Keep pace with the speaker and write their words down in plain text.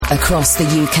across the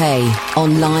UK,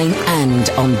 online and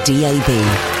on DAB.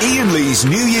 Iain Lee's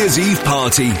New Year's Eve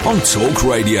party on Talk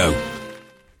Radio.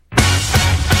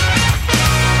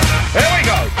 Here we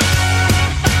go.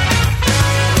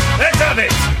 Let's have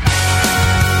it.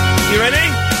 You ready?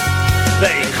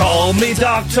 They call me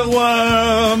Dr.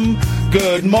 Worm.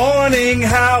 Good morning,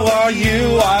 how are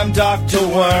you? I'm Dr.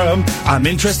 Worm. I'm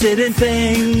interested in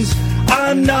things.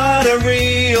 I'm not a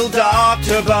real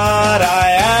doctor, but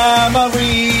I am a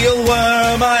real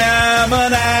worm. I am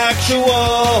an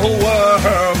actual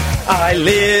worm. I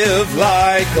live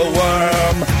like a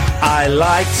worm. I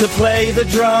like to play the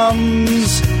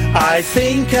drums. I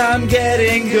think I'm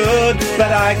getting good,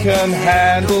 but I can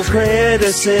handle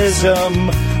criticism.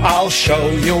 I'll show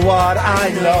you what I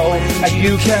know, and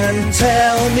you can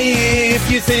tell me if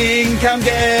you think I'm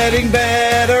getting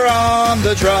better on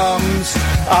the drums.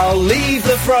 I'll leave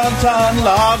the front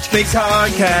unlocked because I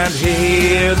can't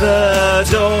hear the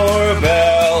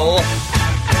doorbell.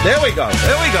 There we go,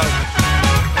 there we go.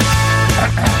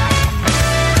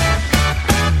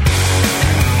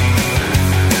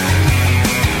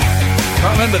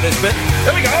 Can't remember this bit.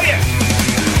 There we go, oh yeah.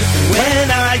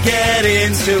 When I get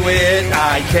into it,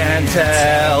 I can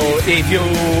tell if you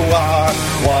are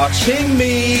watching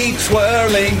me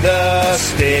twirling the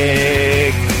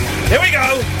stick. Here we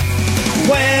go.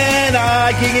 When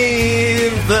I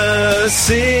give the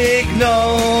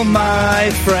signal,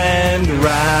 my friend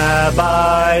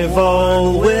Rabbi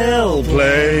Vol will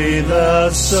play the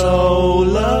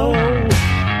solo.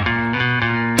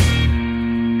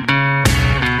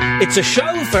 It's a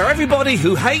show for everybody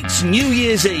who hates New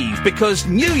Year's Eve, because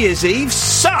New Year's Eve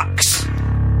sucks!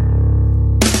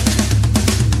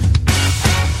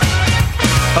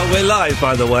 Oh, we're live,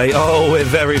 by the way. Oh, we're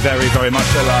very, very, very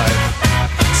much alive.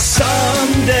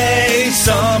 Someday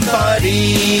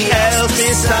somebody else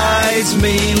besides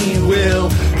me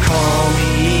will call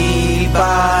me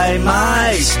by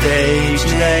my stage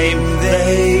name.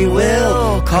 They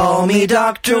will call me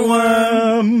Dr.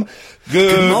 Worm.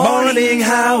 Good morning,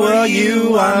 how are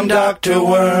you? I'm Dr.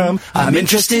 Worm. I'm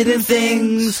interested in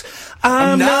things.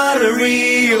 I'm not a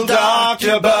real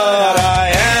doctor, but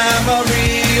I am a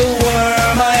real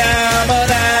worm. I am an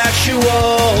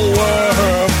actual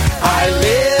worm. I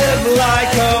live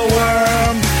like a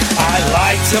worm. I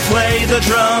like to play the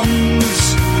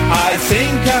drums. I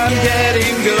think I'm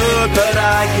getting good, but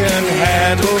I can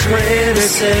handle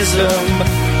criticism.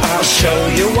 I'll show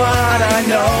you what I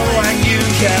know, and you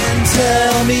can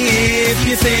tell me if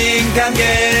you think I'm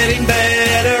getting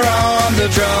better on the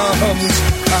drums.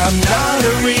 I'm not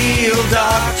a real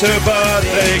doctor, but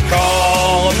they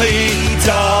call me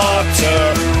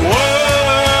Dr. Worm.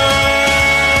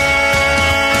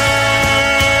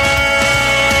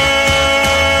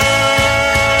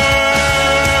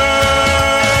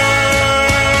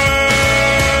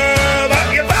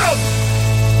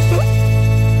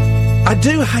 I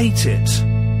do hate it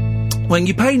when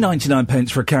you pay 99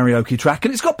 pence for a karaoke track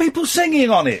and it's got people singing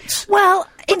on it. Well,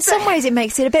 in some ways it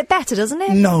makes it a bit better, doesn't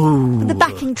it? No. The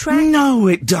backing track? No,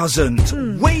 it doesn't.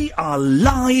 We are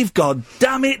live, god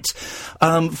damn it.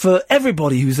 For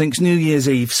everybody who thinks New Year's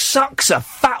Eve sucks a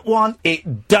fat one,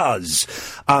 it does.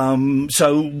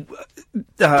 So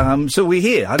we're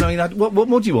here. I mean, what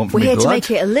more do you want from me, We're here blood? to make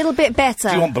it a little bit better.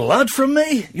 Do you want blood from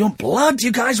me? You want blood?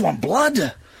 You guys want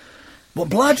blood? What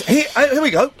blood? Here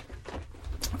we go.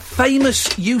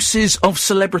 Famous uses of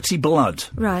celebrity blood.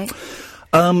 Right.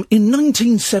 In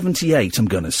 1978, I'm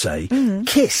going to say,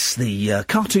 Kiss, the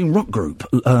cartoon rock group,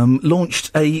 launched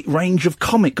a range of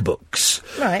comic books.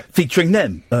 Right. Featuring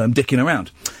them dicking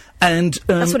around. And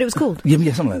that's what it was called? Yeah,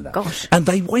 something like that. Gosh. And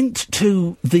they went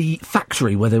to the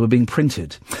factory where they were being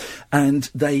printed, and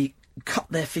they cut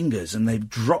their fingers and they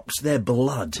dropped their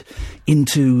blood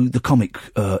into the comic,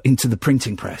 into the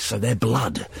printing press. So their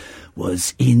blood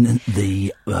was in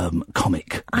the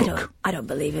comic book. I don't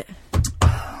believe it.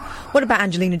 What about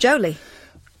Angelina Jolie?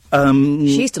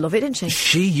 She used to love it, didn't she?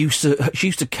 She used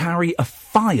to carry a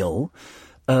file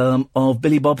of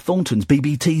Billy Bob Thornton's,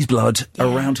 BBT's blood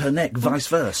around her neck, vice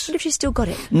versa. What if she's still got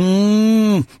it?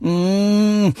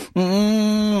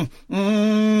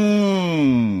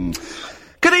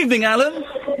 Good evening, Alan.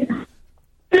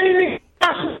 Good evening.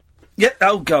 Yeah.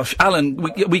 Oh gosh, Alan,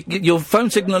 your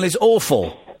phone signal is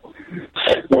awful.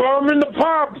 Well, I'm in the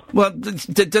pub. Well,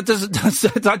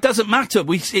 that doesn't matter.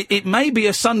 It may be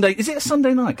a Sunday. Is it a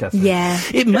Sunday night, Catherine? Yeah.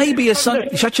 It may be a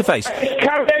Sunday. Shut your face.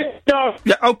 No.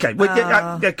 Yeah. Okay.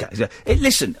 Well, okay.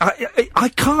 Listen, I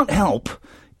can't help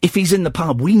if he's in the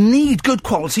pub. We need good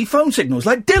quality phone signals.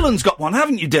 Like Dylan's got one,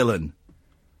 haven't you, Dylan?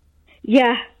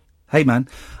 Yeah. Hey, man.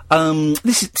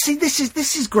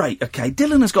 This is great. Okay,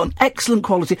 Dylan has got an excellent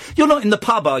quality. You're not in the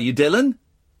pub, are you, Dylan?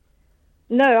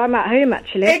 No, I'm at home,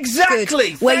 actually.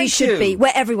 Exactly. Where you should be.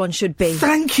 Where everyone should be.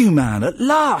 Thank you, man. At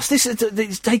last.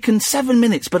 It's taken 7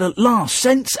 minutes, but at last,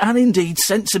 sense and indeed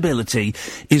sensibility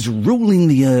is ruling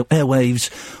the airwaves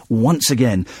once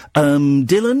again.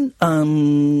 Dylan,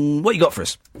 what you got for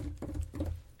us?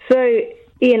 So,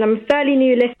 Iain, I'm a fairly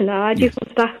new listener. I just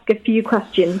want to ask a few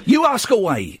questions. You ask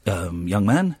away, young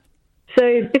man.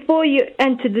 So, before you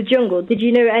entered the jungle, did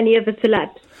you know any other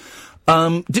celebs?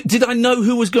 Did I know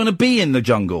who was going to be in the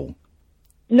jungle?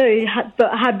 No,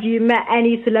 but have you met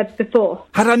any celebs before?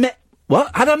 Had I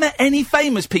met any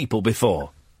famous people before?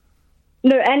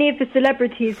 No, any of the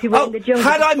celebrities who were in the jungle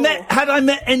Had I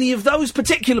met any of those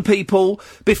particular people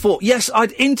before? Yes,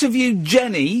 I'd interviewed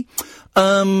Jenny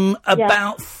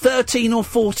about 13 or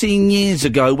 14 years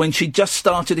ago when she just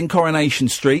started in Coronation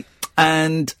Street,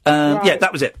 and yeah,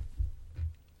 that was it.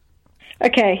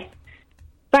 Okay.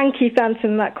 Thank you for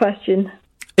answering that question.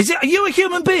 Are you a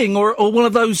human being or one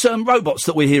of those robots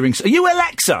that we're hearing? Are you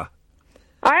Alexa?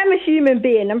 I am a human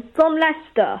being. I'm from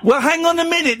Leicester. Well, hang on a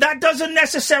minute. That doesn't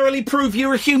necessarily prove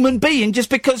you're a human being just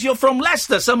because you're from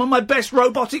Leicester. Some of my best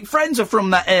robotic friends are from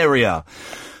that area.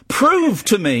 Prove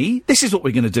to me, this is what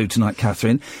we're going to do tonight,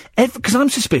 Catherine, because I'm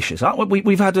suspicious.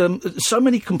 We've had so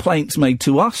many complaints made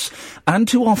to us and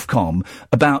to Ofcom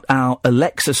about our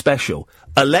Alexa special.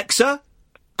 Alexa,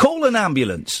 call an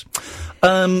ambulance.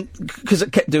 Because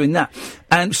it kept doing that.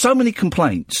 And so many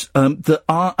complaints that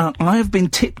I have been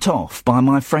tipped off by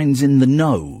my friends in the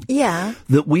know. Yeah.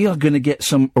 That we are going to get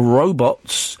some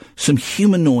robots, some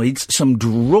humanoids, some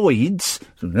droids,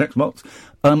 some Xbox,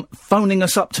 phoning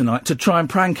us up tonight to try and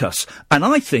prank us. And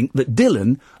I think that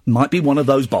Dylan might be one of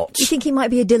those bots. You think he might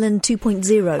be a Dylan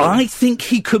 2.0? I think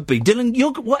he could be.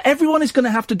 Dylan, what everyone is going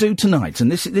to have to do tonight,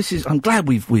 and this is, I'm glad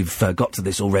we've got to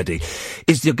this already,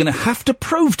 is you're going to have to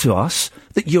prove to us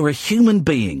that you're a human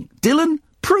being. Dylan,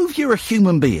 prove you're a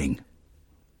human being.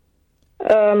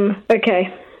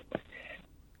 Okay.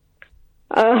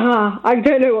 I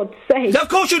don't know what to say. Of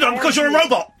course you don't, because you're a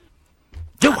robot.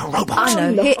 You're a robot.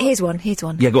 I know. Here's one.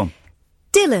 Yeah, go on.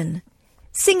 Dylan,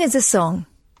 sing us a song.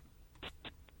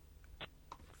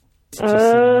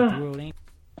 I'm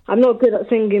not good at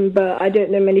singing, but I don't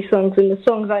know many songs, and the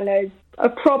songs I know are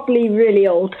probably really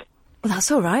old. Well, that's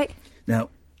all right. Now,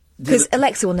 because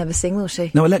Alexa will never sing, will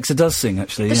she? No, Alexa does sing,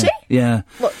 actually. Does she? Yeah.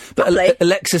 What, but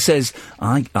Alexa says,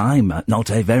 I'm not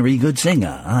a very good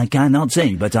singer. I cannot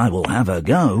sing, but I will have a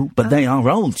go. But they are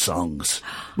old songs,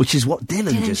 which is what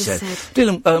Dylan just said.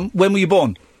 Dylan, when were you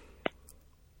born?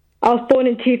 I was born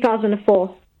in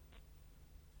 2004.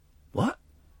 What?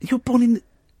 You were born in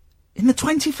the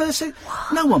 21st century?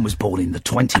 No one was born in the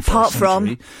 21st Apart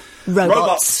century. From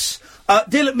robots.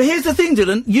 Dylan, but here's the thing,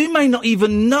 Dylan. You may not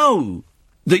even know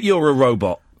that you're a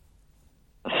robot.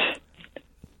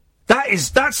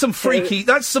 That's some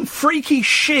freaky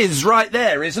shiz right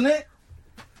there, isn't it?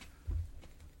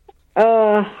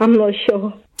 I'm not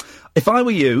sure. If I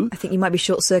were you, I think you might be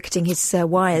short-circuiting his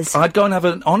wires. I'd go and have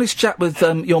an honest chat with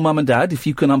your mum and dad if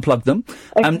you can unplug them,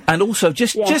 and also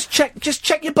just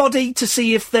check your body to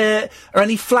see if there are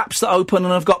any flaps that open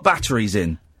and have got batteries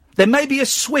in. There may be a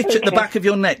switch at the back of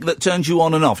your neck that turns you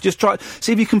on and off. Just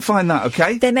see if you can find that,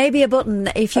 okay? There may be a button.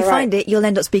 If you find it, you'll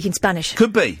end up speaking Spanish.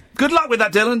 Could be. Good luck with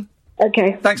that, Dylan.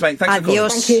 Okay. Thanks, mate. Thanks for calling.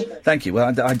 Thank you. Thank you.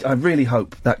 Well, I really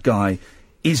hope that guy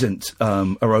isn't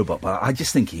a robot, but I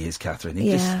just think he is, Catherine.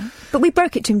 But we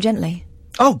broke it to him gently.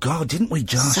 Oh, God, didn't we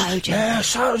just? So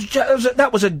gentle. Yeah,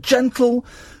 that was a gentle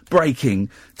breaking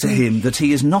to him that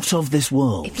he is not of this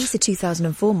world. If he's a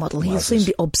 2004 model, he'll soon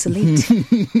be obsolete.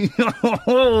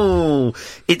 Oh,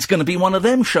 it's going to be one of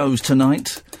them shows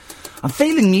tonight. I'm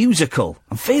feeling musical.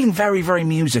 I'm feeling very, very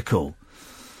musical.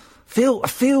 I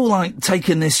feel like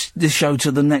taking this show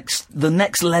to the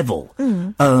next level.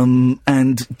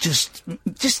 And just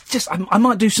I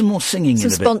might do some more singing.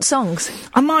 Some spont songs.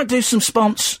 I might do some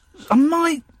sponts.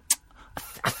 I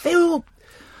feel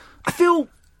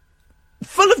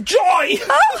full of joy.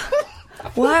 Oh,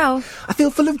 wow! I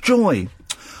feel full of joy.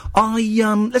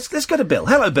 Let's go to Bill.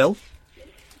 Hello, Bill.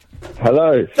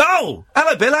 Hello. Oh,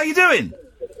 hello, Bill. How you doing?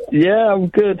 Yeah, I'm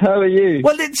good. How are you?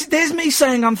 Well, there's me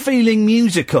saying I'm feeling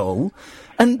musical,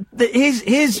 and here's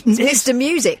Mr.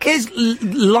 Music. Here's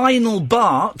Lionel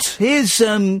Bart. Here's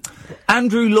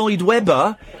Andrew Lloyd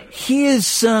Webber.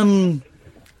 Here's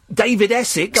David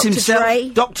Essex Dr. himself. Dre.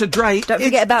 Dr. Dre. Don't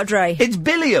forget about Dre. It's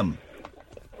Billiam.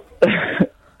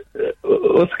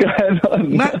 What's going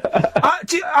on?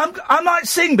 I might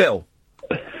sing, Bill.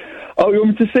 Oh, you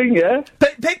want me to sing, yeah?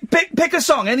 Pick a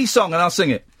song, any song, and I'll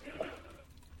sing it.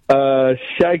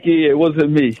 Shaggy, It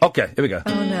Wasn't Me. Okay, here we go.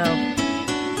 Oh, no.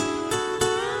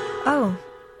 Oh.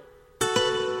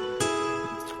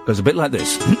 Goes a bit like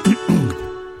this.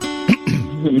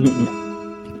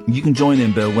 You can join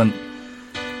in, Bill, when...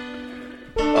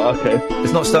 Okay.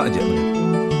 It's not started yet.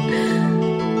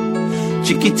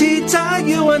 Chiquitita,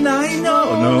 you and I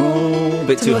know. No, a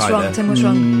bit too high there. Tim was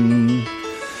wrong.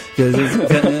 Do you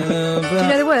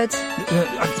know the words?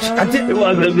 I did. It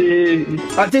wasn't me.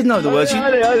 I did know the words. You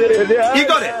got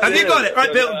it. Have you got it?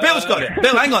 Right, Bill. Bill's got it.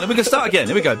 Bill, hang on. We can start again.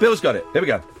 Here we go. Bill's got it. Here we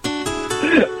go.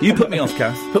 You put me off,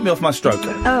 Kath. Put me off my stroke.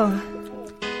 Oh.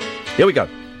 Here we go.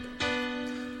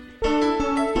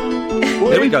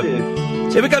 Here we go.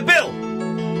 Here we go, Bill.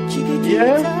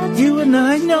 Yeah? You and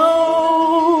I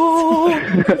know.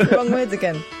 Wrong words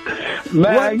again.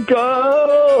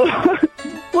 Mango.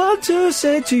 What to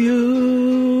say to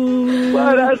you?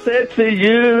 What I said to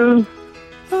you.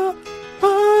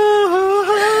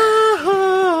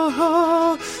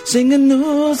 Sing a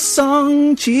new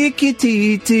song,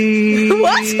 Chiquititi.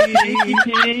 What?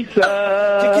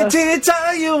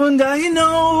 Chiquitita, you and I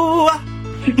know.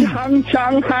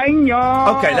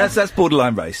 Okay, that's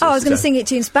borderline racist. Oh, I was going to sing it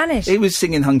to you in Spanish. He was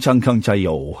singing Hung Chung Kung Cha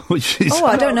Yo, which is... Oh,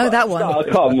 I don't know that one. Oh,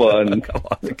 come on. Come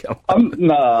on.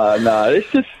 No,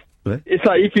 it's just... What? It's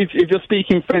like if you're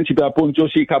speaking French, you'd be like, bonjour,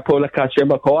 chica, por la cache,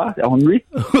 macoa, Henri.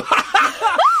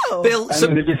 Bill,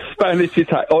 and if it's Spanish,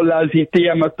 it's like, hola, si te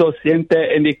llamo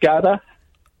tosiente en mi cara.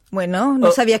 Bueno,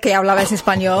 no sabía que hablabas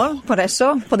español, por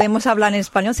eso podemos hablar en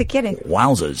español si quiere.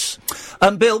 Wowzers.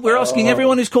 Bill, we're asking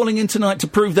everyone who's calling in tonight to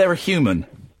prove they're a human.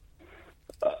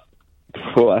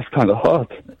 Well, that's kind of hard.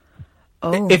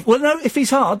 Oh. If he's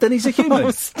hard, then he's a human.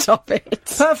 Oh, stop it.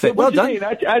 Perfect, well done.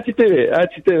 How'd you do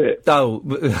it? Oh,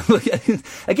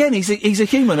 again, he's a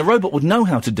human. A robot would know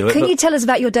how to do it. Can you tell us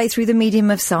about your day through the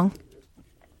medium of song?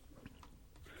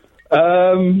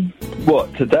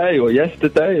 What, today or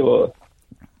yesterday or...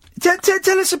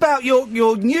 Tell us about your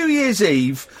New Year's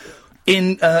Eve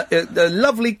in a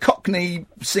lovely Cockney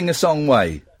sing-a-song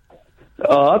way.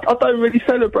 I don't really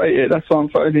celebrate it. That's why I'm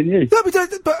phoning you. No, but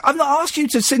I've not asked you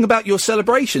to sing about your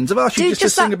celebrations. I've asked you just to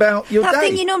sing about your day. That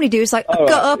thing you normally do is like, I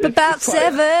got up about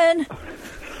 7.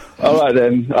 All right,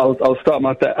 then. I'll start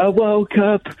my day. I woke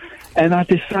up and I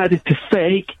decided to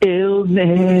fake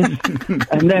illness.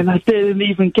 And then I didn't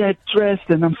even get dressed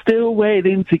and I'm still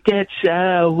waiting to get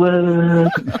showered.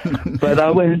 But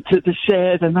I went to the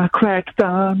shed and I cracked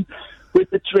on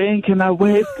with a drink and I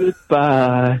waved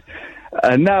goodbye.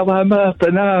 And now I'm up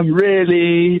and I'm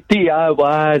really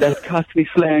DIY. That's Cockney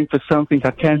slang for something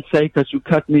I can't say because you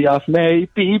cut me off,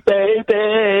 maybe,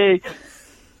 baby.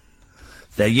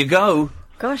 There you go.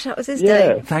 Gosh, that was his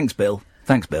day. Thanks, Bill.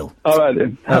 All right,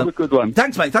 then. Have a good one.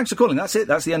 Thanks, mate. Thanks for calling. That's it.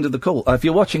 That's the end of the call. If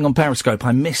you're watching on Periscope,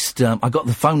 I missed... I got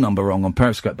the phone number wrong on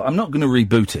Periscope, but I'm not going to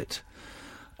reboot it.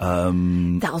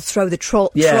 That'll throw the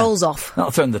trolls off.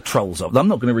 That'll throw the trolls off. I'm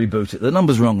not going to reboot it. The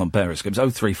number's wrong on Periscope. It's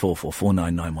 0344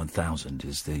 499 1000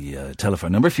 is the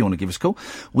telephone number if you want to give us a call.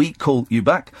 We call you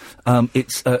back.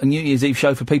 It's a New Year's Eve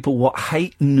show for people what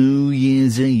hate New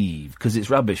Year's Eve because it's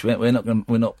rubbish. We're not.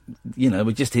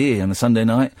 We're just here on a Sunday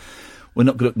night. We're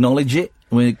not going to acknowledge it.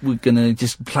 We're going to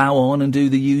just plough on and do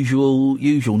the usual.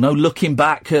 No looking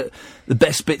back at the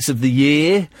best bits of the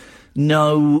year.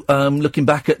 No, looking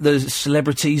back at the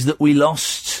celebrities that we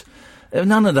lost.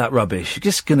 None of that rubbish.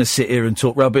 Just going to sit here and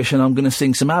talk rubbish and I'm going to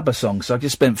sing some ABBA songs. So I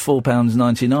just spent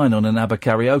 £4.99 on an ABBA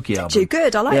karaoke album. Too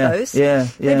good. I like those. Yeah.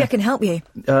 Maybe I can help you.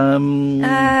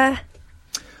 I'll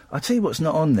tell you what's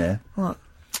not on there. What?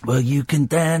 Well, you can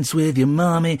dance with your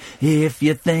mummy if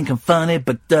you think I'm funny,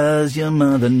 but does your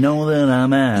mother know that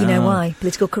I'm out? You know why?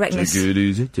 Political correctness.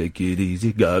 Take it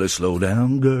easy, gotta slow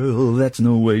down, girl, that's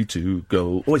no way to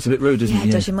go. Oh, it's a bit rude, isn't it?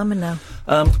 Yeah, does your mama know?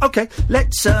 Okay,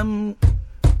 let's have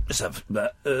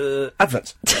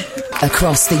adverts.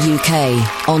 Across the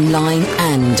UK, online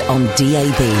and on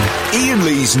DAB. Iain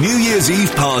Lee's New Year's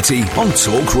Eve party on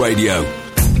Talk Radio.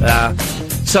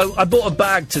 So I bought a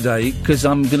bag today because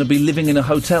I'm going to be living in a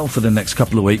hotel for the next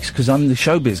couple of weeks because I'm the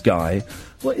showbiz guy.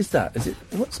 What is that?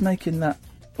 What's making that?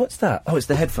 What's that? Oh, it's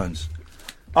the headphones.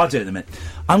 I'll do it in a minute.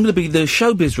 I'm going to be the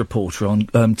showbiz reporter on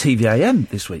TVAM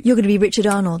this week. You're going to be Richard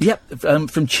Arnold? Yep,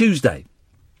 from Tuesday.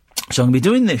 So I'm going to be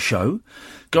doing this show,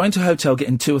 going to a hotel,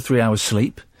 getting 2 or 3 hours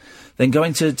sleep, then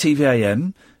going to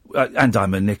TVAM, and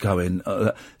I'm a Nick Owen,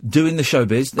 doing the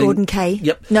showbiz. Gordon Kay?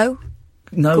 Yep.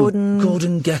 No,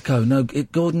 Gordon Gecko. No,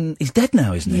 Gordon... He's dead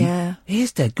now, isn't he? Yeah. He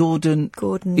is dead. Gordon...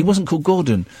 He wasn't called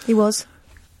Gordon. He was.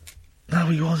 No,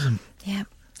 he wasn't. Yeah.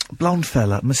 Blonde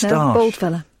fella, moustache. No, bald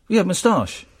fella. Yeah,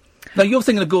 moustache. No, you're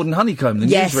thinking of Gordon Honeycomb, the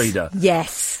newsreader.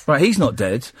 Yes. Yes. Right, he's not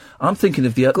dead. I'm thinking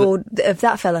of the other... of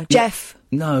that fella. Jeff.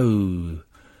 No.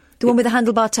 The one with the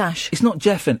handlebar tash. It's not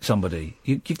Jeff and somebody.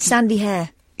 Sandy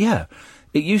hair. Yeah.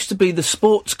 It used to be the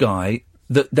sports guy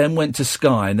that then went to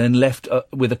Sky and then left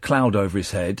with a cloud over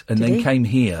his head and then came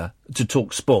here to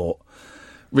talk sport.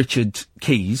 Richard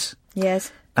Keys.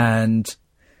 Yes. And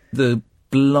the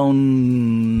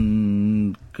blonde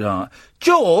guy.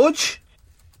 George?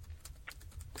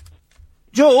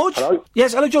 Hello?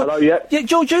 Yes, hello, George. Hello, yeah. Yeah,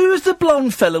 George, who was the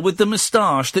blonde fella with the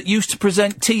moustache that used to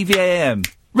present TVAM?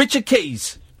 Richard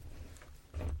Keys.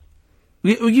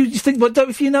 You think, well, don't,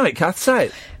 if you know it, Kath, say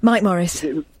it. Mike Morris.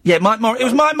 Yeah, Mike Morris. It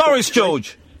was Mike Morris,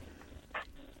 George.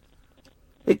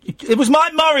 It was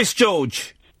Mike Morris,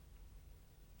 George.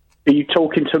 Are you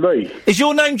talking to me? Is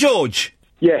your name George?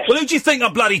 Yes. Well, who do you think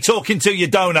I'm bloody talking to, you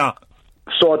donut?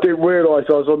 So I didn't realise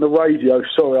I was on the radio.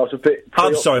 Sorry, I was a bit...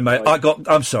 I'm sorry, mate.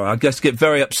 I'm sorry. I just get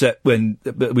very upset when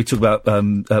we talk about,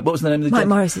 what was the name of the Mike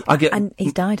Morris. And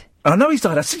he's died. I know he's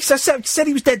died. I said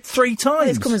he was dead 3 times.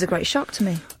 It's come as a great shock to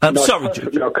me. Sorry,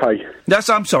 George. Okay.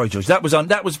 I'm sorry, George. That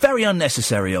was very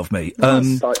unnecessary of me.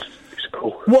 It's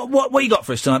cool. What you got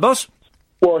for us tonight, boss?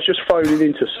 Well, I was just phoning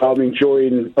in to say I'm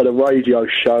enjoying the radio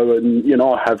show, and, you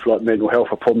know, I have, like, mental health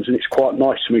problems, and it's quite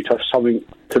nice for me to have something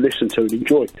to listen to and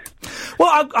enjoy. Well,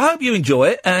 I hope you enjoy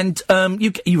it, and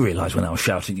you realise when I was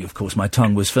shouting at you, of course, my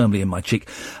tongue was firmly in my cheek.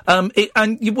 We're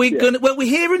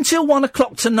here until 1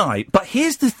 o'clock tonight, but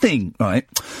here's the thing, right?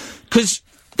 Because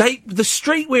the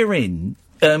street we're in,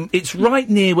 it's right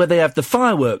near where they have the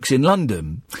fireworks in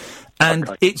London,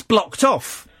 and it's blocked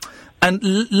off. And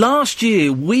last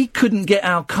year, we couldn't get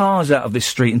our cars out of this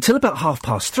street until about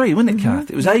 3:30, wasn't it, Kath?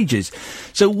 It was ages.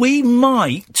 So we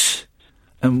might,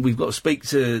 and we've got to speak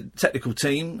to technical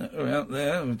team out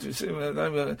there,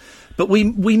 but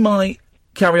we might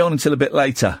carry on until a bit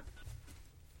later.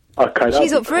 Okay.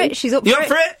 She's up for it. She's up for it. You up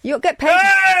for it? You'll get paid.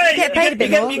 Hey! You get paid a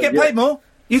bit more. You get paid more.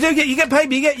 You get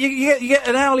paid. You get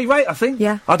an hourly rate, I think.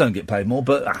 Yeah. I don't get paid more,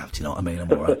 but do you know what I mean?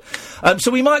 I'm all right. So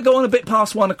we might go on a bit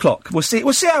past 1 o'clock. We'll see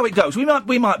how it goes. We might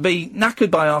be knackered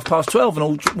by 12:30 and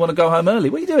all want to go home early.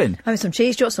 What are you doing? Having some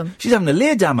cheese. Do you want some? She's having a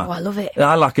Leerdammer. Oh, I love it.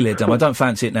 I like a Leerdammer. I don't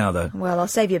fancy it now, though. Well, I'll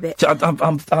save you a bit.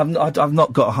 I've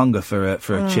not got a hunger for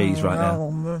a cheese right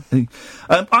now.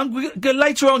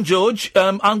 Later on, George,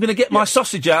 I'm going to get my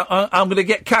sausage out. I'm going to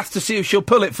get Kath to see if she'll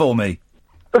pull it for me.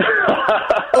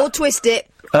 Or twist it.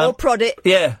 Or prod it.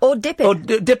 Yeah. Or dip it. Or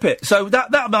dip it. So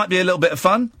that might be a little bit of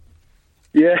fun.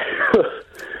 Yeah.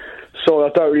 Sorry,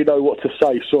 I don't really know what to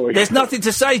say, sorry. There's nothing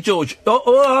to say, George.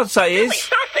 All I'll say is...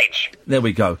 sausage! There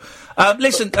we go.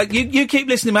 Listen, you keep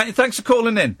listening, mate, and thanks for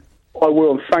calling in. I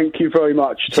will, and thank you very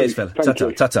much. Cheers, fella.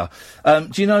 Ta-ta, ta-ta.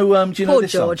 Do you know Poor this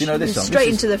George. song? Do you know this song? Straight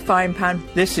into the frying pan.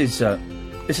 This is a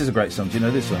great song. Do you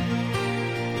know this song?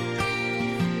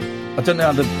 I don't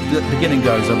know how the beginning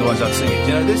goes, otherwise I'd sing it.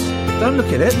 Do you know this? Don't look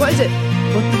at it. What is it?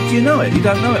 Well, do you know it? You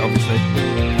don't know it, obviously.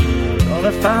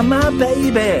 Gonna find my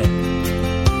baby.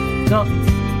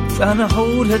 Gonna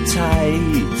hold her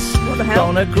tight. What the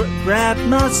hell? Gonna grab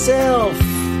myself.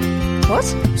 What?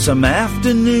 Some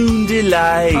afternoon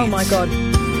delight. Oh, my God.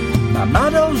 My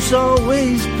motto's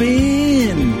always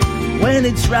been, when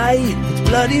it's right, it's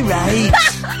bloody right.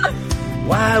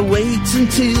 Why wait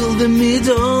until the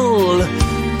middle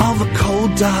of a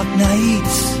cold, dark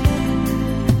night?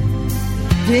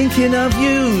 Thinking of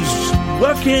you's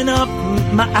working up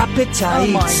my appetite.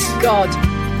 Oh, my God.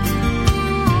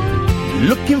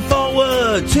 Looking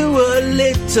forward to a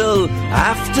little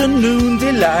afternoon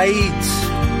delight.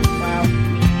 Wow.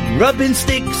 Rubbing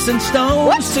sticks and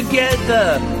stones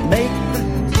together. Make the...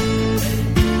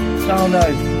 Oh, no.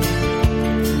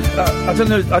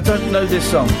 I don't know this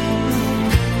song. I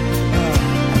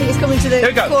think it's coming to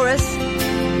the chorus.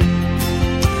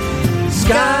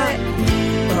 Sky.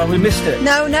 Oh, we missed it.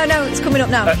 No, it's coming up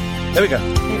now. There we go.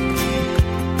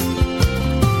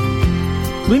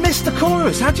 We missed the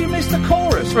chorus. How do you miss the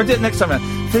chorus? We'll do it next time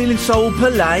around. Feeling so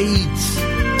polite.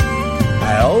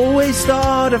 I always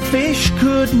thought a fish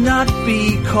could not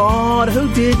be caught who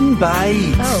didn't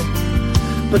bite.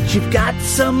 Oh. But you've got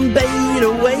some bait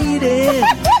awaiting.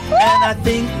 And I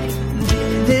think...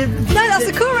 No, that's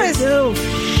the chorus.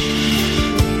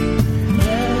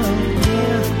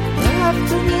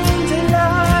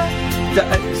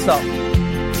 Stop.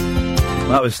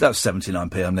 That was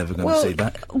 79p. I'm never going to see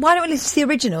that. Why don't we listen to the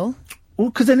original? Well,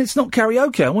 because then it's not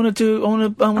karaoke. I want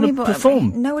to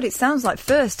perform. I know what it sounds like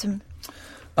first. Hang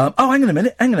on a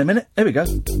minute. There we go.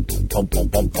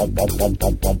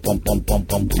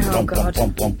 Oh, God.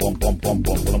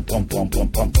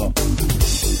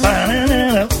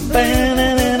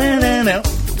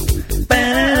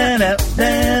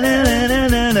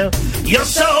 You're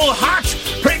so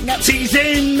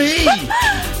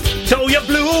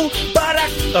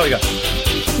Oh, we go.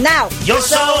 Now. You're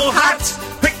so hot,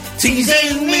 quick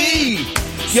teasing me.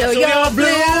 So you're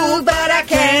blue, but I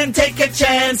can't take a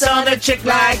chance on a chick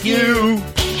like you.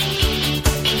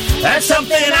 That's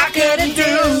something I couldn't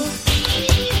do.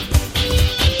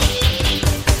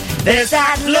 There's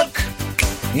that look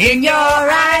in your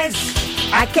eyes.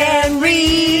 I can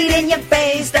read in your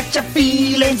face that your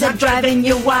feelings are driving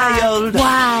you wild.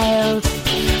 Wild.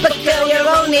 But girl, you're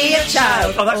only a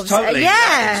child. Oh, that's totally. Yeah.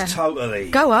 That's totally.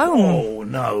 Go home. Oh,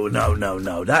 no.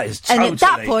 That is totally. And at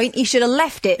that point, he should have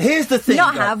left it. Here's the thing.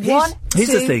 Not have here's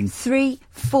the thing. 3,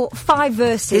 4, 5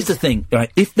 verses. Here's the thing,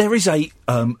 right? If there is a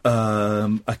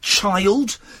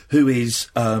child who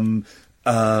is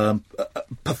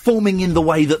performing in the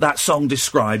way that song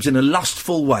describes, in a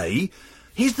lustful way,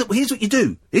 here's what you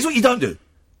do. Here's what you don't do.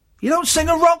 You don't sing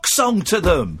a rock song to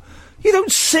them. You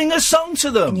don't sing a song to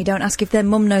them. And you don't ask if their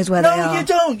mum knows where they are. No, you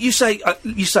don't. You say,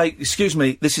 excuse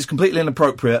me, this is completely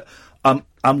inappropriate. I'm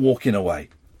walking away.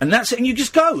 And that's it, and you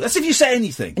just go. That's if you say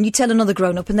anything. And you tell another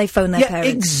grown-up and they phone their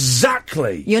parents.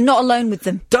 Exactly. You're not alone with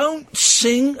them. Don't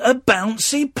sing a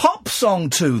bouncy pop song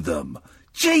to them.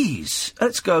 Jeez.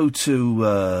 Let's go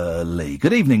to Lee.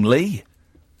 Good evening, Lee.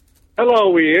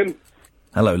 Hello, Ian.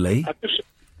 Hello, Lee.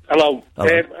 Hello.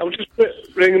 I was just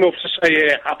ringing up to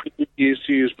say Happy New Year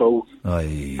to you both.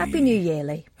 Aye. Happy New Year,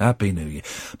 Lee. Happy New Year.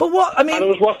 But what, I mean... And I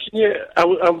was watching you,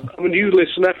 I'm a new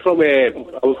listener from, I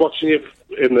was watching you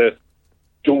in the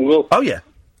jungle. Oh, yeah.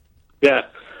 Yeah.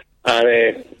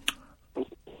 And,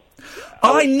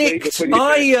 I nicked. I'm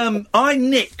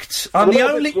the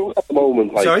only... At the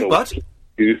moment, Sorry, what?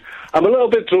 I'm a little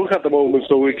bit drunk at the moment,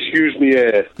 so excuse me.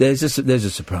 There's a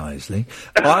surprise, Lee.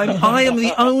 I am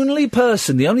the only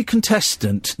person, the only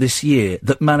contestant this year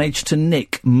that managed to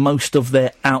nick most of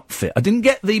their outfit. I didn't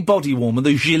get the body warmer,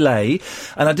 the gilet,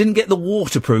 and I didn't get the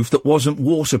waterproof that wasn't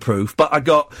waterproof, but I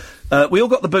got... we all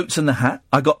got the boots and the hat.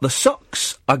 I got the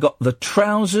socks, I got the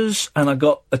trousers, and I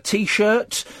got a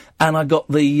T-shirt, and I got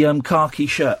the khaki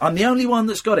shirt. I'm the only one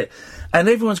that's got it. And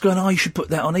everyone's going, oh, you should put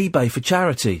that on eBay for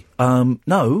charity.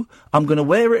 No, I'm going to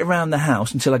wear it around the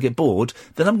house until I get bored.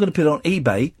 Then I'm going to put it on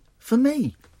eBay for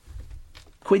me.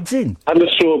 Quids in. And the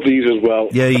strawberries as well.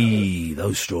 Yay,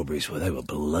 those strawberries, they were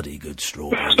bloody good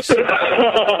strawberries.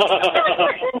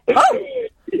 Oh!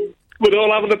 We're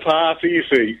all having a party, you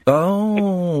see.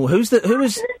 Oh, who's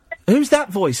that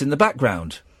voice in the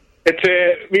background? It's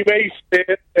me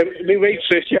mate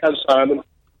Trisha and Simon.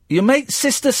 Your mate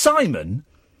Sister Simon?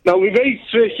 No, we mate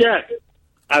Trisha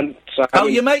and Simon. Oh,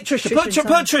 your mate Trisha. Put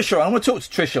Trisha on. I want to talk to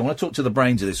Trisha. I want to talk to the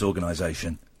brains of this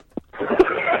organisation.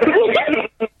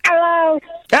 Hello.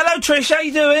 Hello, Trish. How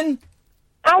you doing?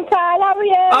 I'm fine, how are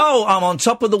you? Oh, I'm on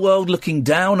top of the world looking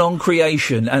down on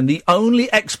creation, and the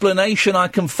only explanation I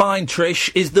can find,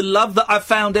 Trish, is the love that I've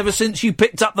found ever since you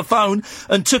picked up the phone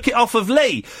and took it off of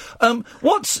Lee.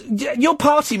 Your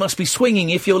party must be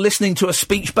swinging if you're listening to a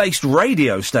speech-based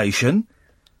radio station.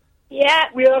 Yeah.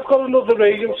 We have got another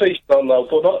radio station on now,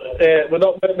 but we're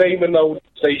not naming no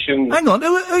station. Hang on,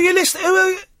 who are you listening?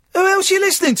 Who else are you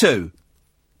listening to?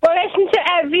 Well, listen to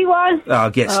everyone.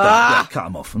 Oh, get started. Yeah, cut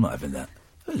them off. I'm not having that.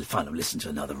 It's fun to listen to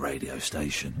another radio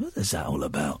station. What is that all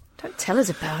about? Don't tell us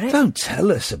about it. Don't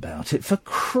tell us about it, for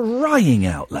crying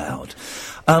out loud.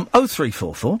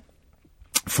 0344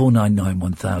 499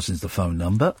 1000 is the phone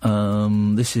number.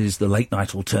 This is the late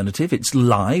night alternative. It's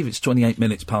live. It's 28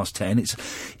 minutes past 10.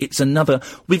 It's another.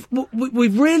 We've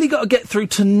really got to get through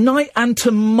tonight and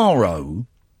tomorrow.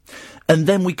 And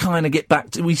then we kind of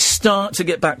start to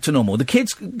get back to normal.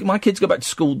 My kids go back to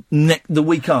school the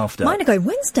week after. Mine are going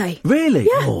Wednesday. Really?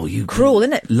 Yeah. Oh, you cruel,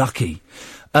 isn't it? Lucky.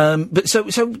 But so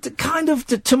kind of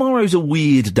tomorrow's a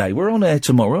weird day. We're on air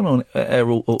tomorrow, on air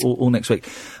all next week.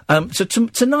 So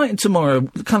tonight and tomorrow,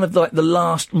 kind of like the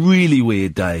last really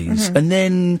weird days, and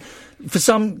then for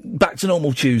some back to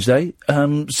normal Tuesday.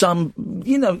 Some,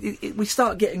 we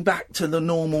start getting back to the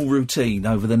normal routine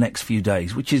over the next few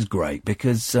days, which is great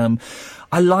because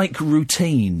I like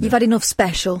routine. You've had enough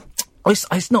special.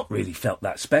 It's not really felt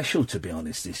that special, to be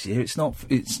honest, this year.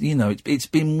 It's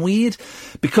been weird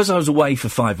because I was away for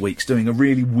 5 weeks doing a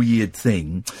really weird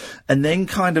thing and then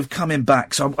kind of coming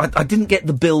back. So I didn't get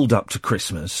the build up to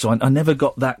Christmas. So I never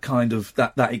got that kind of,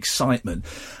 that excitement.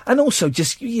 And also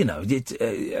just,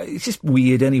 it's just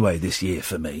weird anyway this year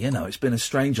for me. It's been a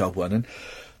strange old one. And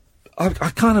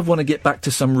I kind of want to get back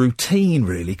to some routine,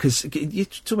 really, because you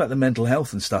talk about the mental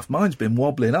health and stuff. Mine's been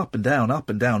wobbling up and down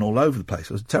all over the place.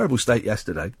 It was a terrible state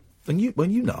yesterday. And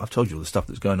I've told you all the stuff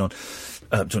that's going on.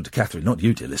 Talking to Catherine, not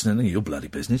you, dear listener, none of your bloody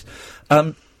business.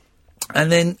 And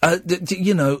then,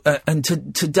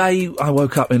 today I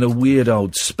woke up in a weird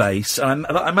old space. I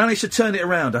managed to turn it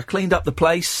around. I cleaned up the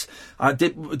place. I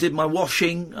did my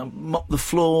washing, mopped the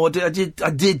floor. I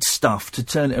did stuff to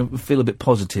turn it, feel a bit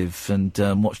positive, and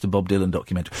watched the Bob Dylan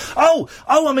documentary. Oh,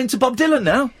 I'm into Bob Dylan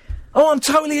now. Oh, I'm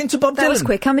totally into Bob Dylan. That was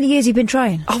quick. How many years have you been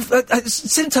trying?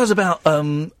 Since I was about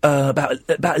 11,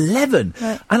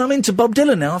 right. And I'm into Bob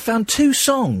Dylan now. I found 2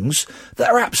 songs that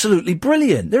are absolutely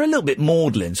brilliant. They're a little bit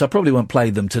maudlin, so I probably won't play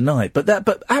them tonight. But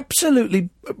absolutely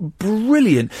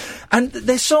brilliant. And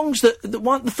they're songs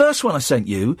the first one I sent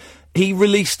you, he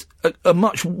released a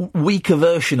much weaker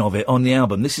version of it on the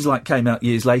album. This is came out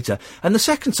years later. And the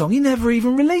second song, he never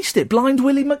even released it. Blind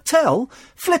Willie McTell?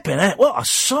 Flipping it. What a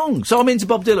song. So I'm into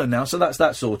Bob Dylan now, so that's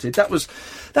that sorted. That was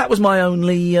my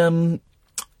only,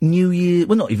 New Year,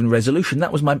 well, not even resolution.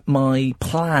 That was my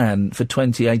plan for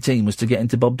 2018 was to get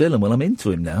into Bob Dylan. Well, I'm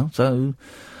into him now, so.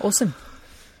 Awesome.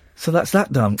 So that's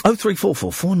that done.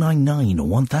 0344 499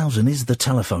 1000 is the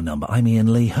telephone number. I'm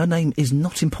Iain Lee. Her name is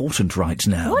not important right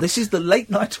now. What? This is the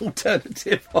late night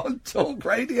alternative on Talk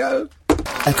Radio.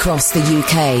 Across the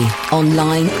UK,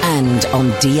 online and on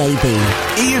DAB.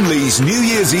 Iain Lee's New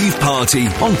Year's Eve party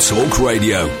on Talk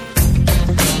Radio.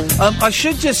 I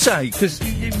should just say, because,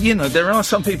 there are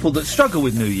some people that struggle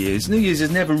with New Year's. New Year's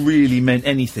has never really meant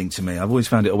anything to me. I've always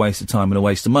found it a waste of time and a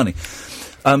waste of money.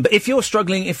 But if you're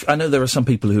struggling, I know there are some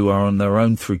people who are on their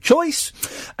own through choice,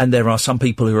 and there are some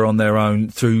people who are on their own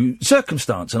through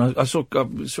circumstance. And I saw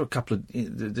a couple of,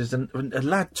 there's a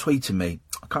lad tweeting me,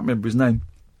 I can't remember his name.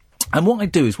 And what I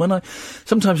do is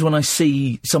sometimes when I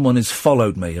see someone has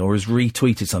followed me or has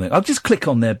retweeted something, I'll just click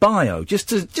on their bio just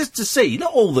to see,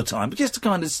 not all the time, but just to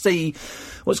kind of see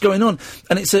what's going on.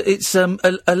 And it's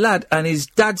a lad, and his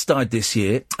dad's died this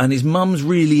year, and his mum's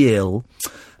really ill.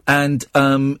 And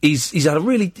he's had a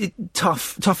really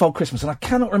tough old Christmas, and I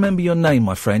cannot remember your name,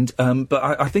 my friend, but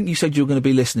I think you said you were going to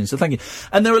be listening, so thank you.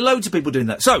 And there are loads of people doing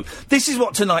that. So this is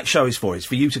what tonight's show is for. It's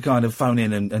for you to kind of phone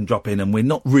in and drop in, and we're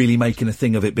not really making a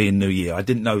thing of it being New Year. I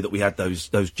didn't know that we had those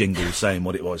jingles saying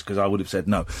what it was, because I would have said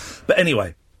no. But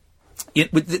anyway,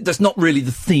 that's not really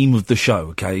the theme of the show,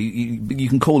 okay? You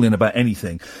can call in about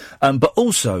anything. But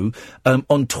also,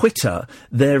 on Twitter,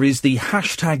 there is the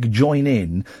hashtag join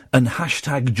in and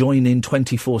hashtag join in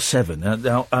 24/7.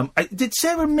 Now, did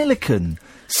Sarah Millican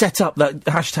set up that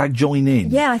hashtag join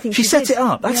in? Yeah, I think she set it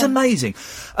up. That's amazing.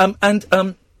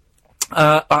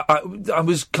 I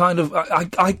was kind of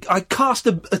I cast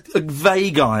a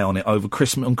vague eye on it over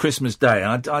on Christmas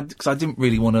Day, because I didn't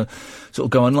really want to sort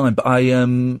of go online. But I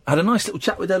had a nice little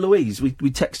chat with Eloise. We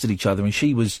texted each other, and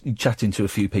she was chatting to a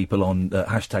few people on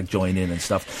hashtag join in and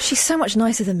stuff. She's so much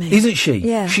nicer than me, isn't she?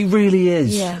 Yeah, she really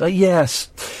is. Yeah. Yes,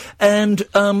 and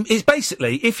it's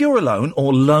basically, if you're alone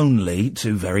or lonely,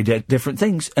 two very different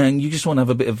things, and you just want to have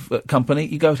a bit of company,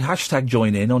 you go to hashtag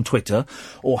join in on Twitter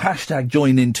or hashtag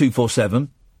join in 247.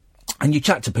 And you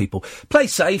chat to people. Play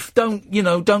safe. Don't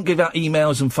give out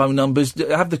emails and phone numbers.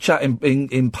 Have the chat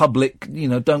in public.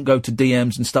 Don't go to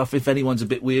DMs and stuff. If anyone's a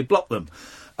bit weird, block them.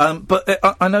 But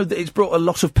I know that it's brought a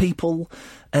lot of people.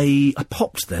 I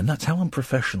popped then. That's how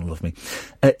unprofessional of me.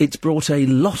 It's brought a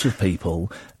lot of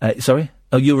people. Sorry?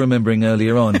 Oh, you're remembering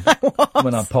earlier on.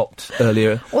 When I popped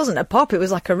earlier. It wasn't a pop. It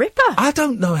was like a ripper. I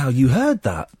don't know how you heard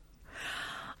that.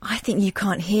 I think you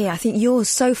can't hear. I think you're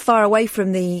so far away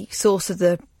from the source of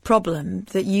the problem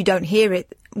that you don't hear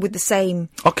it with the same...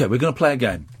 OK, we're going to play a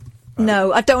game.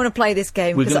 No, I don't want to play this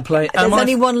game. We're going to play... There's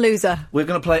only one loser. We're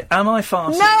going to play Am I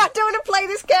Farting? No, I don't want to play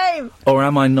this game. Or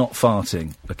Am I Not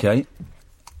Farting? OK?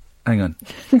 Hang on.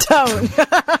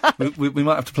 Don't. we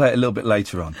might have to play it a little bit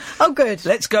later on. Oh, good.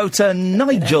 Let's go to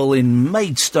Nigel in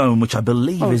Maidstone, which I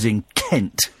believe is in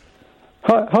Kent.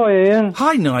 Hi, Iain.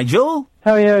 Hi, Nigel.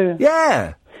 How are you?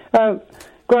 Yeah.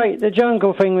 Great, the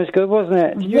jungle thing was good, wasn't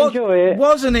it? Did you enjoy it?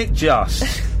 Wasn't it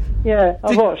just? Yeah,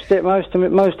 I watched it, most of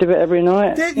it every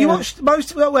night. Did you watch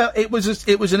most of it? Well, it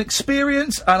was an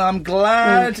experience, and I'm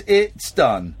glad it's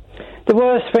done. The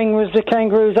worst thing was the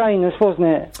kangaroo's anus, wasn't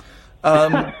it?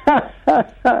 I'm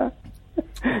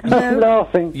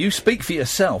laughing. You speak for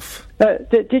yourself.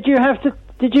 Did you have to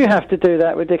do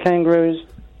that with the kangaroos?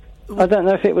 I don't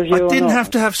know if it was you or not. I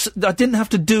didn't have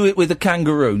to do it with a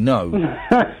kangaroo, no.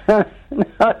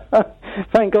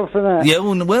 Thank God for that. Yeah,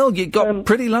 well, you got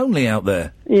pretty lonely out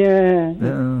there. Yeah.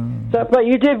 But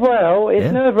you did well.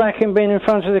 It's nerve-wracking being in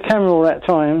front of the camera all that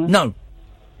time. No.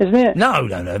 Isn't it? No.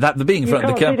 The being in front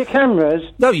of the camera. You can't see the cameras.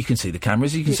 No, you can see the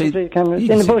cameras. You can see the cameras.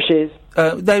 In the bushes.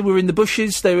 They were in the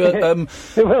bushes. They were...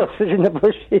 Who else was in the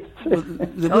bushes?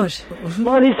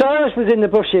 Miley Cyrus was in the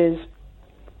bushes.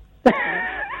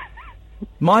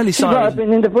 Miley She might Cyrus. have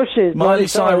been in the bushes.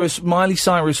 Miley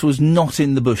Cyrus was not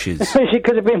in the bushes. She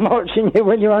could have been watching you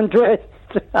when you're undressed.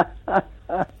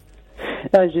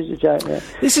 That was just a joke, yeah.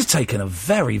 This has taken a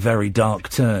very, very dark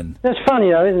turn. That's funny,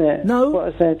 though, isn't it? No.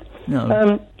 What I said.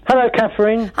 No. Hello,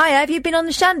 Catherine. Hi, have you been on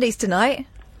the shandies tonight?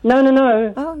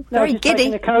 No. Oh, very just giddy.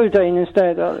 taking the codeine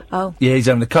instead. Oh. Yeah, he's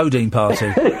having a codeine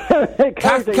party.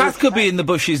 Kath could be in the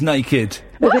bushes naked.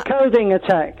 There's a codeine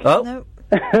attack. Oh. No.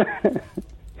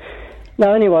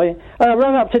 No, anyway. I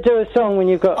rang up to do a song when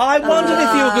you've got... I wondered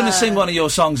if you were going to sing one of your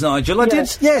songs, Nigel. I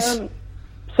did, yes.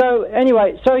 So,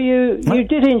 anyway, you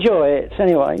did enjoy it,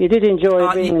 anyway. You did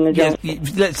enjoy being in the jungle.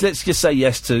 Let's just say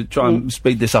yes to try and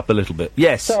speed this up a little bit.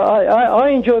 Yes. So I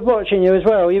enjoyed watching you as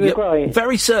well. You were great.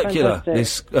 Very circular,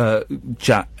 this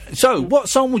chat. So, what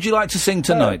song would you like to sing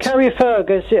tonight? Carrie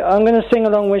Fergus. I'm going to sing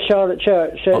along with Charlotte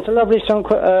Church. It's a lovely song,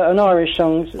 an Irish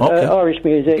song, Irish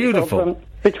music. Beautiful. Sort of,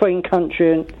 between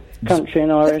country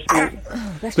and Irish.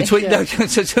 It's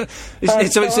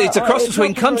a cross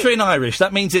between country and Irish.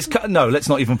 That means it's... no, let's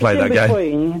not even play that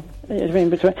game. It's in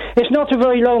between. It's not a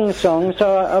very long song,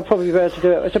 so I'll probably be able to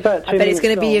do it. It's about 2 minutes. I bet it's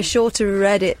going to be a shorter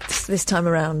edit this time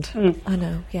around. I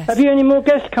know, yes. Have you any more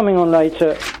guests coming on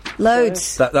later?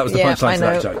 Loads. That was the punchline to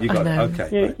that joke. You got it.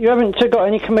 Okay. You haven't got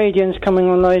any comedians coming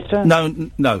on later?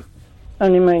 No.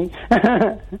 Only me.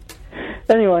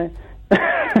 Anyway.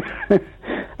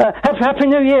 Happy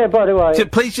New Year, by the way.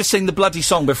 Please just sing the bloody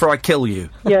song before I kill you.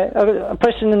 Yeah, I'm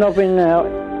pressing the knob in now.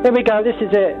 Here we go, this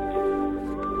is it.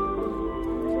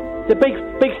 The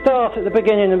big start at the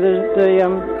beginning of the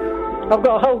I've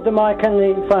got to hold the mic and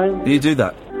the phone. You do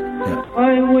that. Yeah.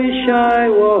 I wish I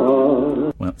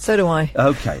was. Well, so do I.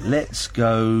 Okay, let's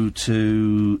go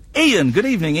to Iain. Good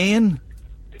evening, Iain.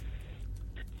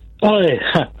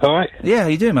 Hi. All right. Yeah, how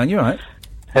you doing, man? You all right?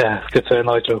 Yeah, good to hear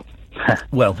Nigel.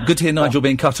 Well, good to hear Nigel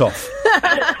being cut off.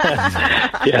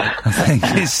 Yeah. I think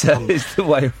it's the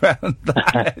way around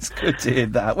that. It's good to hear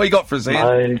that. What you got for us,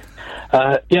 Iain?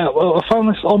 Yeah, well, I found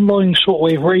this online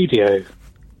shortwave radio.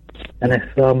 And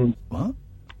it's, What?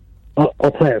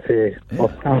 I'll play it for you. Yeah.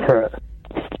 I'll stand for it.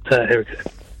 Here we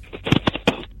go.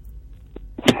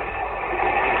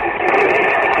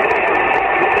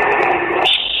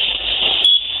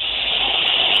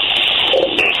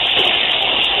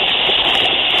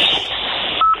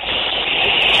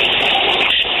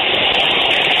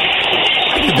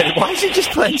 Why is he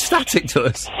just playing static to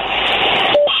us?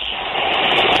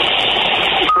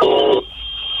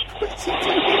 What's he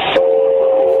doing?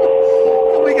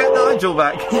 Can we get Nigel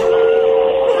back?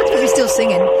 But he's still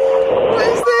singing. What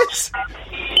is this?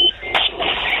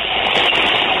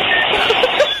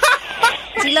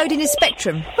 Is he loading his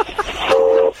Spectrum?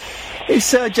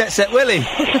 It's Jet Set Willie.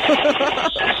 What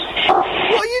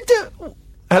are you doing?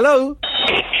 Hello?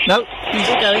 No, he's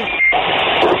going.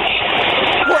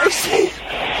 What is he?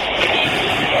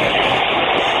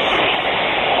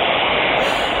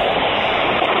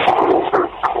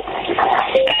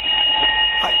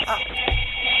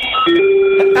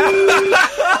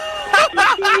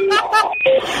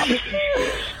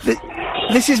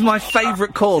 This is my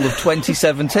favourite call of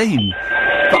 2017,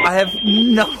 but I have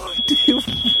no idea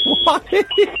why.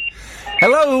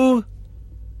 Hello?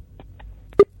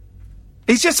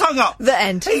 He's just hung up. The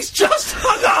end. He's just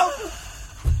hung up.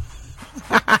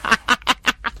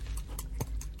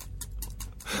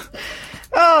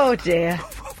 Oh dear.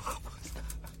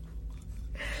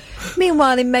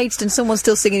 Meanwhile, in Maidstone, someone's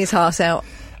still singing his heart out.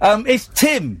 It's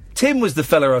Tim. Tim was the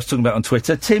fella I was talking about on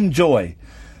Twitter. Tim Joy.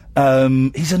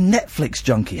 He's a Netflix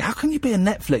junkie. How can you be a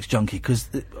Netflix junkie? Because,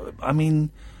 I mean,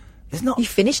 there's not... You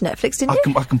finished Netflix, didn't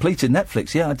you? I completed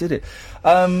Netflix, yeah, I did it.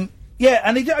 Yeah,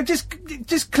 and I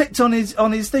just clicked on his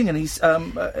thing, and he's.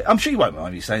 I'm sure you won't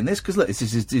mind me saying this, because look, this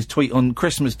is his tweet on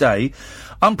Christmas Day.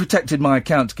 Unprotected my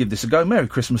account to give this a go. Merry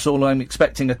Christmas all. I'm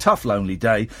expecting a tough, lonely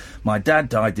day. My dad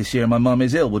died this year, and my mum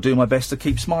is ill. Will do my best to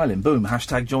keep smiling. Boom.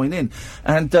 # join in.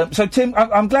 And so, Tim,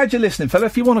 I'm glad you're listening, fella.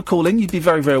 If you want to call in, you'd be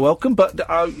very, very welcome. But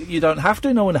you don't have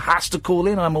to. No one has to call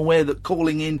in. I'm aware that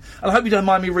calling in. And I hope you don't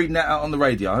mind me reading that out on the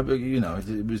radio. I hope,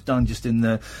 it was done just in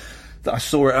the. That I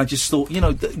saw it, I just thought,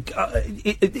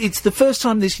 it's the first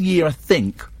time this year, I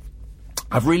think,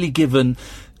 I've really given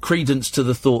credence to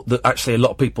the thought that actually a lot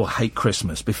of people hate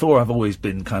Christmas. Before, I've always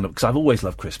been because I've always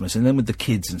loved Christmas, and then with the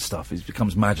kids and stuff, it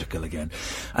becomes magical again.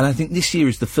 And I think this year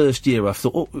is the first year I've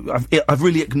thought, I've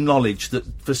really acknowledged that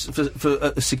for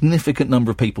a significant number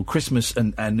of people, Christmas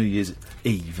and New Year's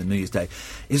Eve and New Year's Day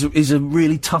is a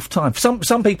really tough time. For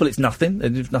some people it's nothing,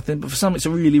 but for some it's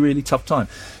a really, really tough time.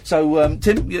 So,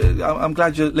 Tim, I'm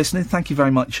glad you're listening. Thank you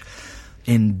very much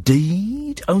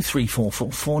Indeed.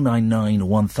 0344 499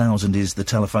 1000 is the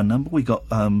telephone number. We got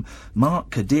Mark,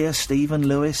 Kadir, Stephen,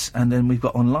 Lewis, and then we've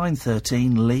got on line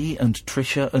 13 Lee and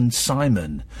Tricia and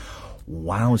Simon.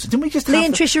 Wow. Didn't we just Lee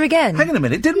and Tricia again? Hang on a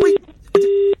minute, didn't we?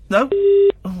 No?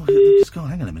 Oh, just go on,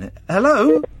 hang on a minute.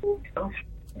 Hello?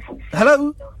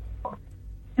 Hello?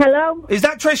 Hello? Is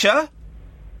that Tricia?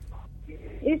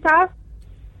 Who's that?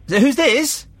 Who's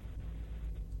this?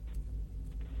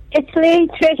 It's Lee,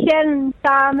 Tricia and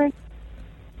Simon.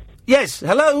 Yes,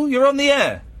 hello, you're on the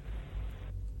air.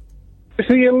 It's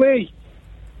Iain Lee.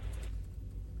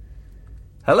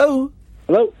 Hello?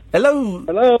 Hello? Hello?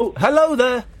 Hello? Hello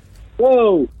there.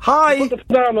 Whoa. Hi. You put the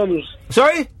phone down on us.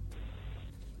 Sorry?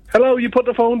 Hello, you put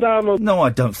the phone down on us. No, I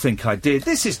don't think I did.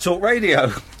 This is Talk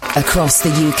Radio. Across the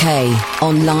UK,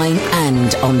 online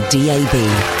and on DAB.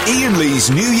 Iain Lee's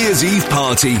New Year's Eve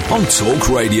party on Talk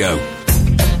Radio.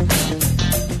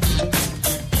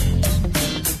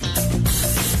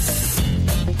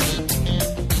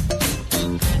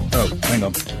 Oh, hang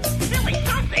on. Silly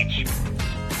sausage!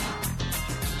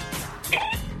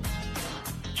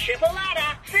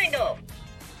 Chipolata single.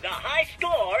 The high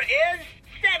score is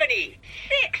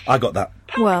 76. I got that.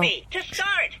 Poke me to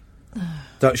start.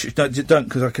 Don't,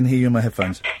 because I can hear you in my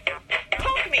headphones.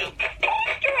 Poke me.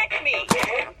 Stretch me.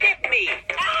 Dip me.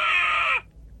 Ah!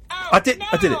 Oh, I did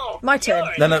it. My turn.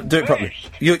 No, do it properly.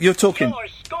 You're talking.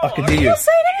 I can hear you. You're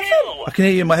saying anything. I can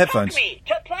hear you in my headphones. Poke me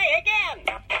to play again.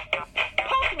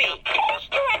 Poke me.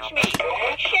 Stretch me.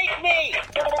 Shake me.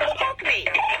 Poke me.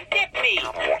 Dip me.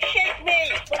 Shake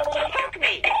me. Poke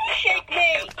me. Shake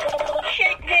me.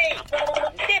 Shake me.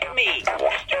 Dip me.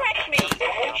 Stretch me.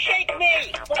 Shake me.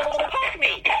 Poke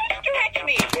me. Stretch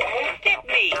me. Dip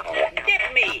me. Dip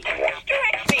me.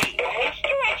 Stretch me.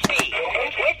 Stretch me.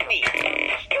 Twist me.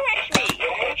 Stretch me.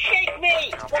 Shake me.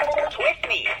 Twist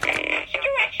me.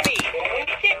 Stretch me.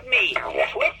 Dip me.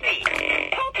 Twist me.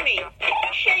 Poke me.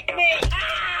 Shake me.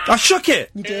 I shook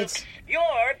it. You did.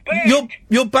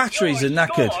 Your batteries are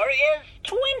knackered. Score is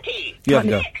 20. You have to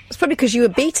go. It's probably because you were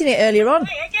beating it earlier on.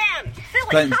 Play again. Silly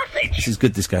Playing- sausage. This is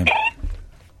good, this game.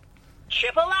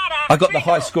 Chipolata. I got the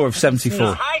high score of 74.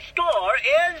 The high score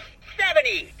is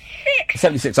 76.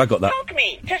 76, I got that. Poke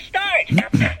me to start. Poke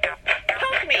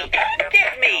me.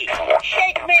 Dip me.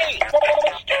 Shake me.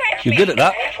 Stretch You're me. good at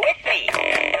that. Twist me.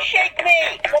 Shake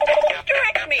me.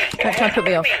 Stretch me. Don't try and put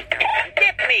me off.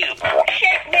 Dip me.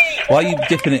 Shake me. Why are you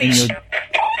dipping it in your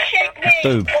Shake me.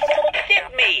 boob?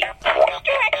 Dip me.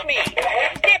 Stretch me.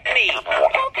 Dip me.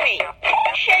 Poke me.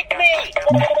 Shake me.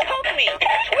 Poke me.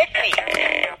 Twist me.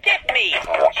 Dip me.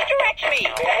 Stretch me.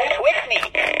 Twist me.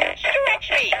 Stretch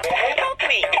me. Poke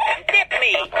me. Dip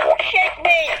me. Shake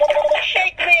me.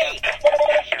 Shake me.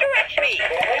 Stretch me.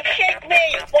 Shake me.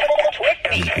 Twist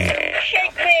me.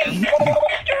 Shake me.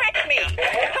 Stretch me.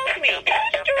 Poke me.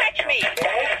 Stretch me.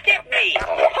 Dip me.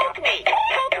 Poke me.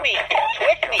 Poke me.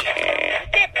 Twist me.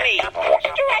 Dip me.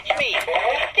 Stretch me.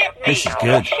 Dip me. This is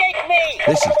good. Shake me.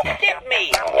 This is good. Dip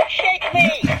me. Shake me.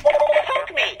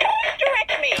 Poke me.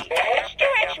 Stretch me.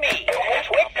 Stretch me.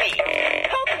 Twist me.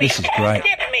 Poke me. This is great.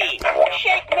 Dip me.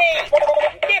 Shake me.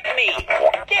 Dip me.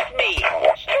 Dip me.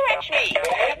 Stretch me.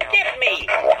 Dip me.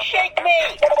 Shake me.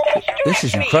 This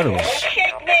is incredible.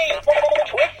 Shake me.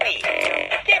 Twist me.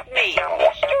 Dip me.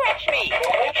 Stretch me.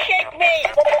 Shake me.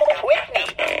 Twist me.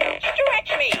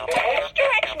 Stretch me.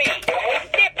 Stretch me.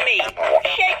 Dip me.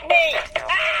 Shake me.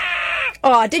 Ah!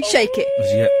 Oh, I did shake it.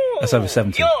 Yeah, that's over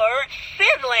 70. You're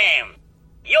sizzling.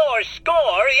 Your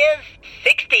score is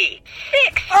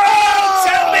 66. Oh!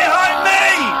 10 behind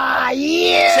me!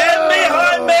 Yeah! 10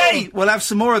 behind me! We'll have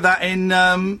some more of that in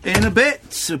a bit.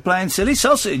 We're playing Silly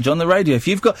Sausage on the radio. If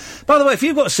you've got, by the way, if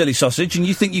you've got a silly sausage and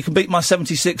you think you can beat my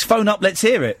 76, phone up. Let's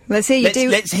hear it. Let's hear you do.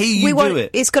 Let's hear you do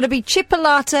it. It's got to be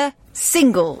Chipolata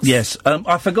singles. Yes,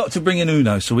 I forgot to bring in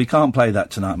Uno, so we can't play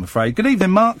that tonight, I'm afraid. Good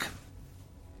evening, Mark.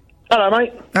 Hello,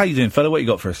 mate. How you doing, fella? What you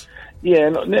got for us? Yeah,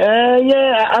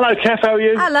 hello, Kath, how are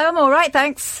you? Hello, I'm all right,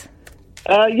 thanks.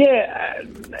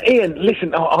 Iain,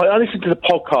 listen, I listen to the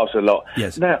podcast a lot.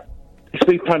 Yes. Now, it's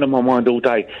been playing on my mind all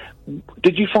day.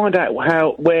 Did you find out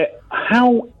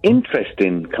how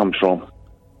interesting comes from?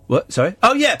 What? Sorry?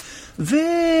 Oh, yeah.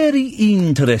 Very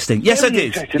interesting. Yes, I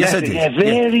did. Yes, I did. Yeah,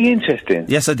 very interesting.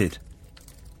 Yes, I did.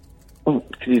 Oh,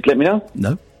 can you let me know?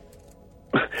 No.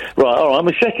 Right, all right,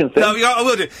 my second thing. No, yeah, I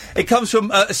will do. It comes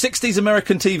from a 60s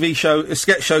American TV show, a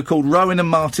sketch show called Rowan and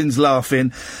Martin's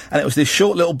Laughing, and it was this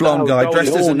short little blonde guy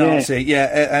dressed as a Nazi,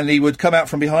 and he would come out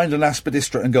from behind an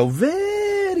aspidistra and go,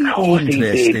 very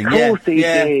interesting. Of course he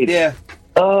did. Yeah.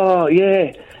 Oh,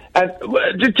 yeah. And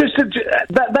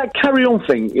that Carry On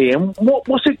thing, Ian.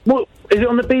 What's it? What is it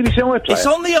on the BBC iPlayer? It's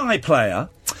on the iPlayer,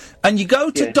 and you go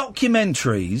to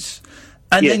documentaries.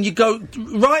 And then you go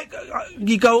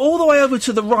you go all the way over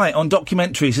to the right on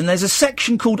documentaries, and there's a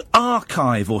section called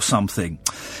Archive or something.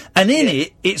 And in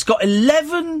it's got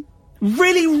 11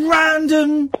 really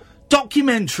random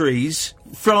documentaries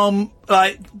from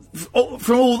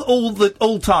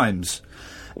all times.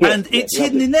 And it's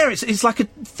hidden in there. It's like a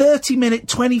 30-minute,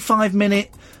 25-minute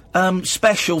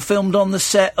special filmed on the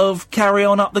set of Carry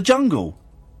On Up the Jungle.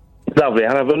 Lovely,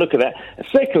 I'll have a look at that.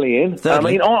 Secondly, Ian,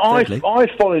 Thirdly. I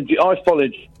followed you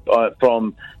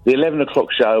from the 11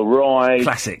 o'clock show, right?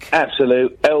 Classic.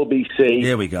 Absolute, LBC.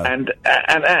 Here we go. And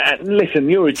listen,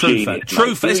 you're a true genius.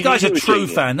 Fan. This guy's a true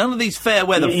fan. None of these fair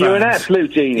weather fans. You're an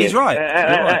absolute genius. He's right.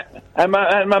 I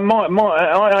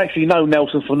actually know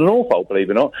Nelson from the North Pole, believe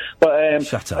it or not. But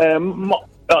shut up.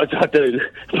 I do.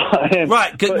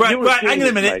 Right. Hang on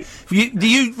a minute.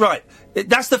 Right.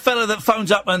 That's the fella that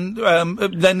phones up and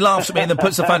then laughs at me and then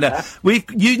puts the phone down.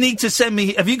 You need to send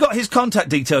me. Have you got his contact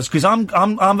details? Because I've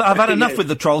had enough with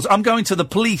the trolls. I'm going to the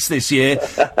police this year,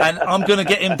 and I'm going to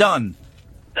get him done.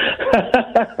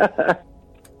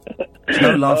 There's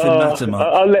no laughing matter,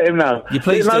 Mark. I'll let him know. You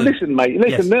please do. Listen, mate.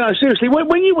 Listen, no, seriously.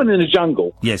 When you went in the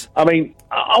jungle, yes. I mean,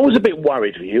 I was a bit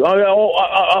worried for you.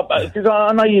 Because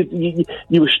I know you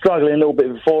were struggling a little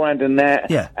bit beforehand and that.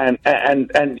 Yeah.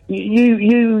 And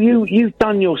you've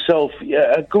done yourself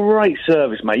a great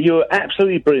service, mate. You were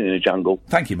absolutely brilliant in the jungle.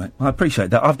 Thank you, mate. I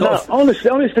appreciate that. Honest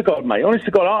to God, mate. Honest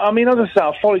to God. I mean, as I say,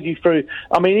 I followed you through.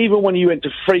 I mean, even when you went to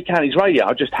Free Counties Radio,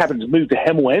 I just happened to move to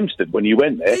Hemel Hempstead when you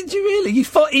went there. Did you really?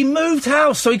 He moved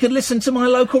house so he could listen to my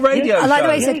local radio show. I like the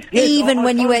way he said, even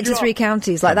when you went to Three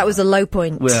Counties, like that was the low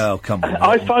point. Well, come on.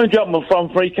 I phoned you up from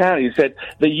Free Counties and said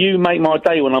that you make my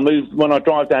day when I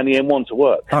drive down the M1 to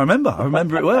work. I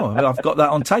remember it well. I've got that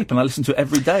on tape and I listen to it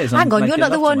every day as I'm Hang on, you're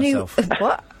not the one who...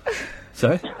 What?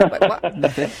 Sorry? Wait, what?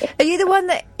 Are you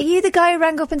the guy who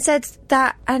rang up and said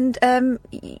that and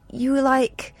you were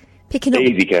like picking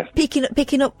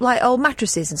up like old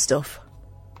mattresses and stuff?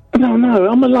 No,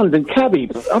 I'm a London cabbie,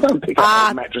 but I don't pick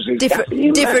up mattresses.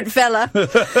 Different fella.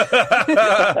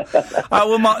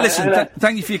 Well, Mark, listen,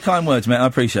 thank you for your kind words, mate. I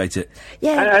appreciate it.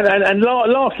 Yeah. And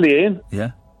lastly, Ian.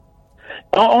 Yeah?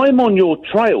 I'm on your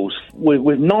trails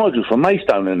with Nigel from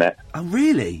Maidstone and that. Oh,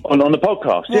 really? On the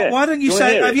podcast, well, yeah. Why don't you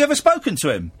say... Have you ever spoken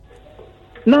to him?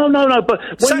 No, but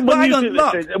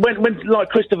when like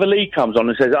Christopher Lee comes on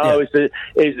and says, I'm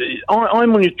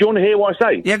on your... Do you want to hear what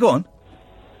I say? Yeah, go on.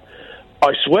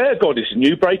 I swear, God, it's a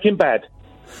new Breaking Bad.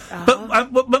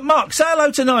 But Mark, say hello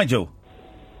to Nigel.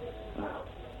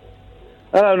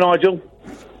 Hello, Nigel.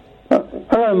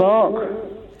 Hello, Mark.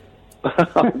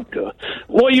 Oh, God.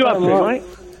 What are you up to, mate?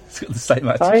 It's got the same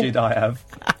attitude I have.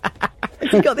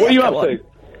 What are you up to?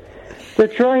 The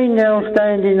train now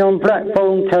standing on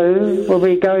platform 2 will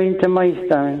be going to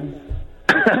Maidstone.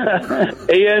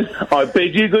 Ian, I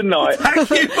bid you good night. Thank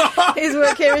you, Mark. His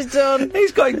work here is done.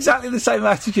 He's got exactly the same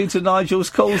attitude to Nigel's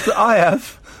calls that I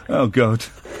have. Oh, God.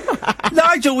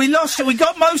 Nigel, we lost you. We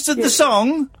got most of the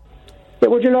song. But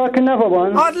would you like another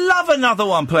one? I'd love another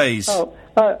one, please. Oh,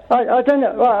 I don't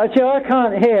know. Right, see, I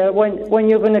can't hear when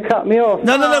you're going to cut me off.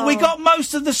 No, we got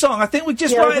most of the song. I think we're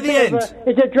just right at the end.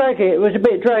 It's a draggy. It was a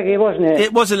bit draggy, wasn't it?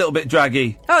 It was a little bit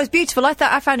draggy. Oh, it's beautiful. I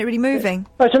found it really moving.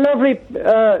 It's a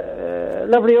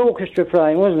lovely orchestra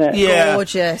playing, wasn't it? Yeah.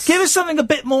 Gorgeous. Give us something a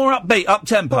bit more upbeat,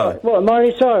 up-tempo. What,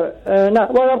 Miley Cyrus? No.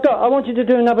 Well, I wanted to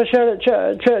do another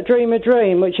Dream a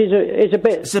Dream, which is a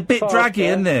bit... It's a bit draggy,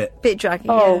 isn't it? Bit draggy,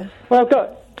 yeah. Well, I've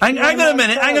got... Hang on a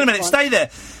minute, stay there.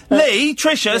 Lee,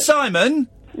 Tricia, Simon.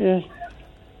 Yes.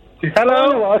 Hello. I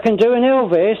know what I can do in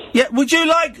Elvis. Yeah, Lee,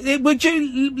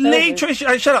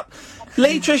 Tricia, shut up.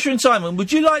 Lee, Tricia and Simon,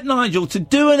 would you like Nigel to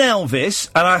do an Elvis,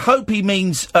 and I hope he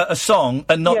means a song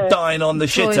and not dying on the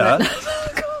shitter?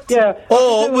 Yeah.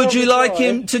 Or would you like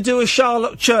him to do a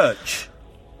Charlotte Church?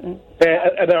 An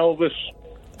Elvis.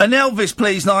 An Elvis,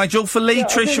 please, Nigel, for Lee,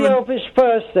 Tricia and... Elvis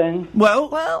first, then.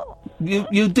 Well,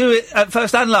 you do it at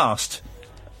first and last.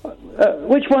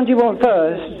 Which one do you want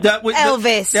first?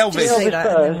 Elvis.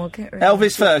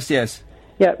 Elvis first, yes.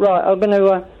 Yeah, right. I'm going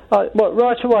to...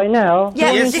 right away now? Yeah,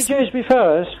 Can you introduce me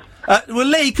first? Well,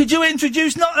 Lee, could you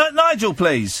introduce Nigel,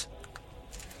 please?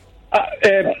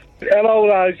 Hello,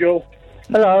 Nigel.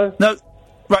 Hello. No,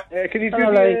 right. Can you do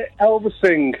the Elvis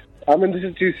sing? I'm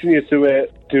introducing you to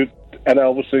an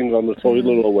Elvis sing on the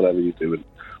toilet or whatever you're doing.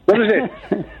 What is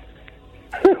it?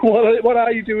 What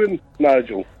are you doing,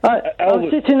 Nigel? I'm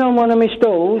sitting on one of my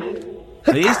stools.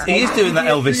 He is doing that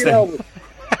Elvis thing.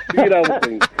 Do your Elvis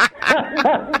thing.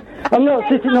 I'm not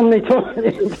sitting on the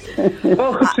toilet.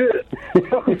 Welcome to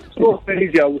Talk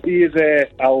Radio. He is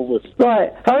Elvis.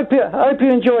 Right, I hope you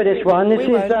enjoy this one. This is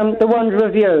The Wonder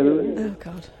of You. Oh,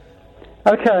 God.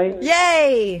 Okay.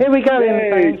 Yay! Here we go,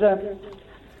 Yay. fans.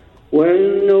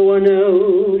 When no one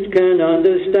else can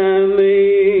understand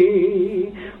me.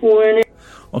 When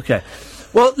Okay.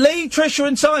 Well, Lee, Tricia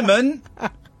and Simon...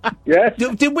 Yes?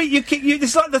 Did we... You,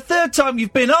 this is like the third time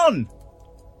you've been on.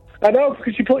 I know,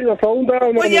 because you put your phone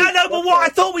down. Well, yeah, I know, but what? I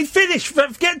thought we'd finished.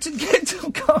 Get to... Oh,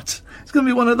 God. It's going to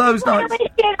be one of those nights. Happy New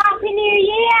Year! Happy New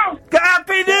Year!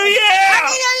 Happy New Year!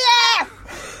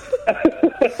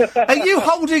 Are you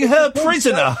holding her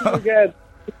prisoner? Again.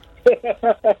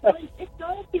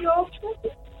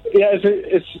 Yeah,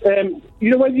 it's you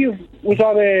know when you was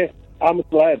on I'm a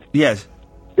Celeb? Yes.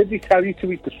 Did he tell you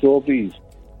to eat the strawberries?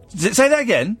 Say that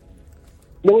again?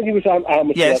 You know when you was on I'm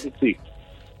a Celebrity?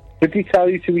 Did he tell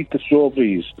you to eat the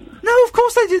strawberries? No, of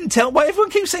course they didn't tell. Why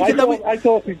everyone keeps thinking I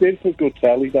thought he did for good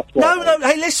telly. That's why. No.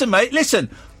 Hey, listen, mate.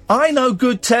 Listen. I know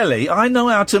good telly. I know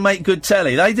how to make good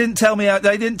telly. They didn't tell me.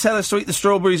 They didn't tell us to eat the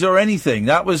strawberries or anything.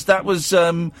 That was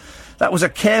a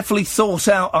carefully thought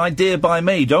out idea by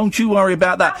me. Don't you worry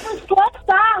about that.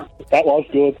 That was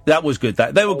good. That was good.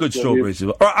 They were good strawberries as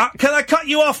well. All right, can I cut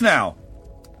you off now?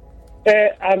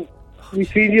 And we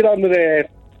seen you on the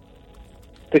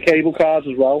cable cars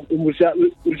as well. And was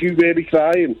you really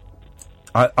crying?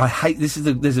 I hate this.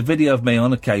 There's a video of me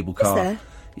on a cable car. Is there?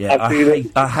 Yeah,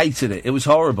 I hated it. It was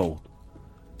horrible.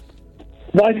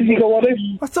 Why did you go on it?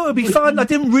 I thought it'd be fun. I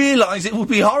didn't realise it would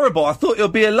be horrible. I thought it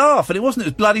would be a laugh, and it wasn't. It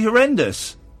was bloody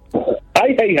horrendous.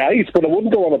 I hate heights, but I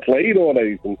wouldn't go on a plane or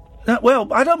anything. Well,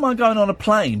 I don't mind going on a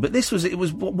plane, but it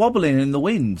was wobbling in the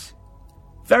wind.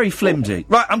 Very flimsy.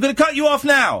 Right, I'm going to cut you off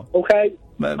now. Okay.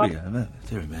 There we go.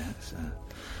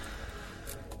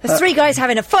 There's three guys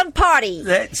having a fun party.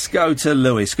 Let's go to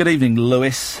Lewis. Good evening,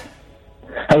 Lewis.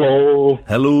 Hello.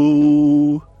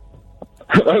 Hello.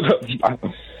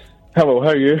 Hello, how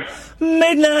are you?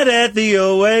 Midnight at the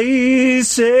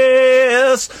Oasis.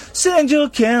 Send your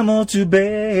camel to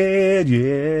bed.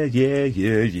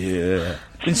 Yeah.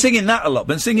 Been singing that a lot.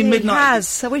 Been singing Midnight. He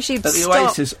has. I wish he'd at the stop.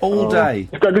 Oasis all day.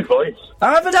 You've got a good voice.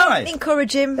 Haven't I? Don't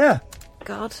encourage him. Yeah.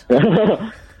 God.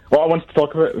 What I wanted to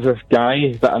talk about is this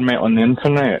guy that I met on the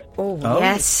internet. Oh.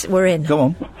 Yes, we're in. Go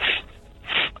on.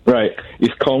 Right,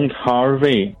 he's called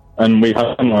Harvey, and we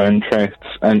have similar interests,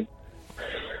 and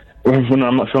when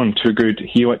I'm not feeling too good,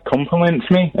 he, compliments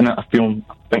me, and I feel,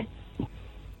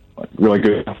 really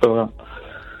good after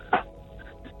that.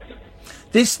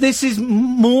 This is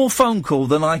more phone call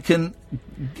than I can...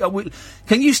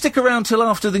 Can you stick around till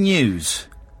after the news?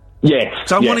 Yes.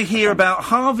 So I want to hear about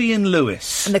Harvey and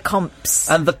Lewis. And the comps.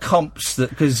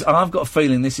 Because I've got a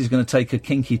feeling this is going to take a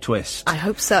kinky twist. I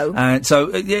hope so. And so,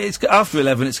 it's after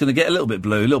 11, it's going to get a little bit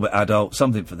blue, a little bit adult,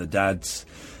 something for the dads.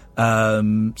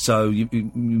 So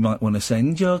you might want to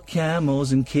send your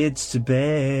camels and kids to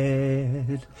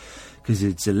bed. Because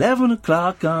it's 11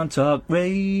 o'clock on Talk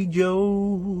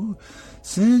Radio.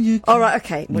 Send your all right,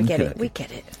 okay, we get it.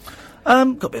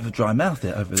 Got a bit of a dry mouth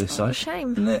there over this side.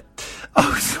 Shame. Isn't it?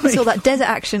 Oh, sorry. It's all that desert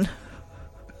action.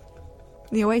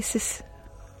 The Oasis.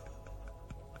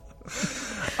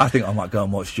 I think I might go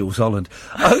and watch Jules Holland.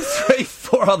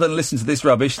 034 other than listen to this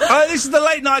rubbish. This is the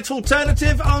Late Night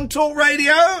Alternative on Talk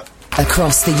Radio.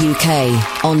 Across the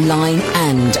UK, online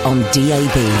and on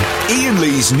DAB. Iain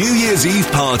Lee's New Year's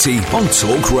Eve party on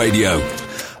Talk Radio.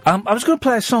 I was going to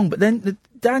play a song, but then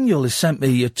Daniel has sent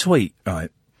me a tweet,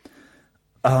 right?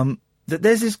 That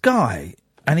there's this guy,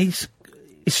 and he's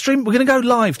streaming. We're going to go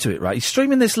live to it, right? He's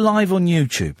streaming this live on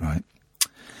YouTube, right?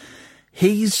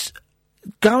 He's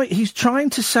trying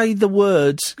to say the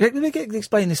words. Let me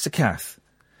explain this to Kath,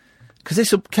 because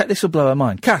this will blow her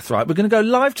mind. Kath, right? We're going to go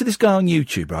live to this guy on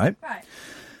YouTube, right? Right.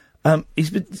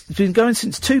 He's been going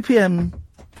since 2 p.m.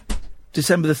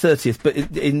 December the 30th, but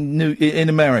in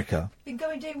America. Been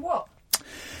going doing what?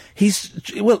 He's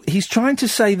trying to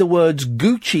say the words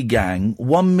Gucci Gang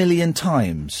 1 million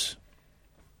times.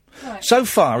 Right. So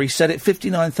far, he said it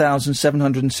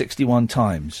 59,761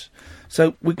 times.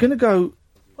 So we're going to go...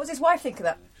 What does his wife think of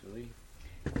that?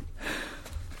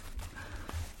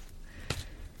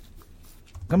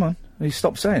 Come on, he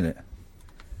stopped saying it.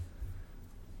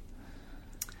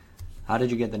 How did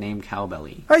you get the name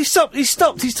Cowbelly? Oh, he stopped. He's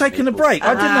taking a break.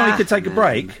 I didn't know he could take a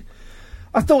break.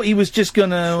 I thought he was just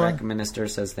going to... Shrek Minister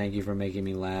says, thank you for making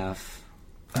me laugh.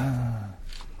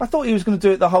 I thought he was going to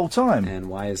do it the whole time. And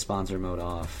why is sponsor mode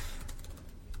off?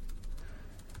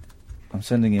 I'm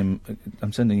sending him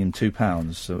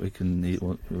 £2 so he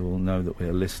will know that we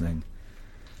are listening.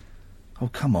 Oh,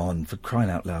 come on, for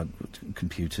crying out loud,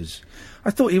 computers.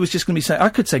 I thought he was just going to be saying, I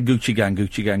could say Gucci Gang,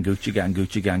 Gucci Gang, Gucci Gang,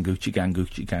 Gucci Gang, Gucci Gang,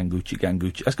 Gucci Gang, Gucci Gang,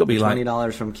 Gucci. That's got to be like...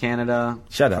 $20 from Canada.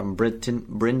 Shut up. From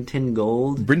Brinton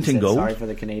Gold. Brinton Gold. Sorry for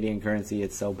the Canadian currency,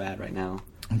 it's so bad right now.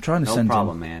 I'm trying to no send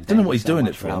problem, him. man. Don't know what he's so doing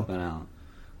much it for. Helping out.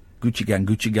 Gucci Gang,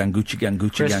 Gucci Gang, Gucci Gang,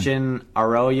 Gucci Gang. Christian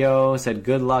Arroyo said,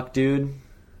 good luck, dude.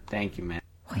 Thank you, man.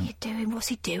 What are you doing? What's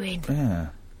he doing? Yeah.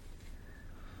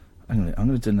 I'm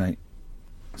going to donate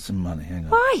some money. Hang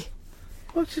on. Why?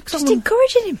 Well, just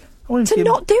encouraging him to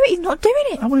not do it. He's not doing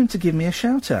it. I want him to give me a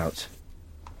shout out.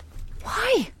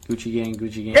 Why? Gucci Gang,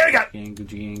 Gucci Gang. Here we go.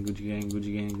 Gucci Gang, Gucci Gang,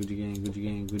 Gucci Gang, Gucci Gang, Gucci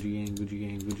Gang, Gucci Gang, Gucci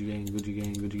Gang, Gucci Gang, Gucci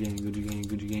Gang, Gucci Gang, Gucci Gang,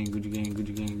 Gucci Gang, Gucci Gang, Gucci Gang, Gucci Gang,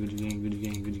 Gucci Gang, Gucci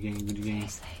Gang, Gucci Gang, Gucci Gang.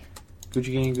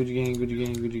 Gucci Gang, Gucci Gang, Gucci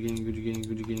Gang, Gucci Gang, Gucci Gang,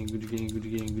 Gucci Gang, Gucci Gang,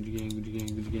 Gucci Gang, Gucci Gang, Gucci Gang,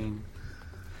 Gucci Gang.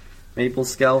 Maple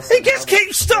Scalf. He just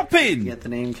keeps stopping. Get the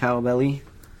name Cowbelly.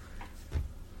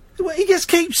 He just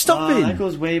keeps stopping. That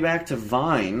goes way back to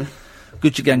Vine.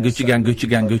 Gucci Gang, Gucci Gang, Gucci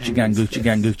Gang, Gucci Gang, Gucci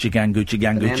Gang, Gucci Gang, Gucci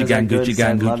Gang, Gucci Gang, Gucci Gang, Gucci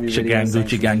Gang,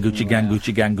 Gucci Gang, Gucci Gang,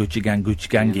 Gucci Gang, Gucci Gang, Gucci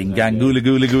Gang, Ging Gang, Gooly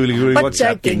Gooly Gooly Gooly, what's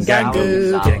up, Ging Gang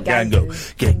Goo, Ging Gang Goo,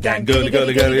 Ging Gang Gooly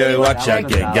Gooly Gooly, what's up,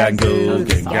 Ging Gang Goo,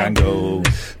 Ging Gang Goo.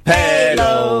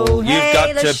 Pedal, you've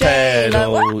got to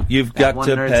pedal, you've got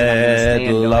to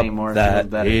pedal up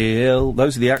that hill.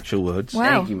 Those are the actual words.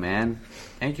 Wow. Thank you, man.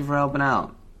 Thank you for helping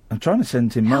out. I'm trying to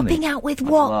send him money. Helping out with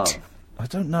what? I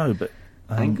don't know, but...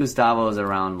 I think Gustavo is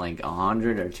around like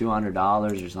 $100 or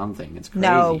 $200 or something. It's crazy.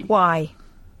 No, why?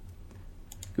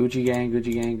 Gucci Gang,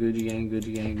 Gucci Gang, Gucci Gang,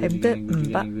 Gucci Gang, Gucci Gang, Gucci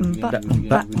Gang, Gucci Gang,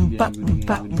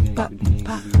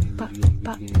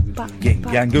 Ging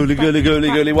Gang Gooly Gooly Gooly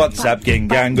Gooly, what's up, Ging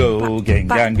Gang Goo, Ging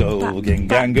Gang Goo, Ging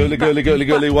Gang Gooly Gooly Gooly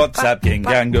Gooly, what's up, Ging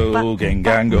Gang Goo, Ging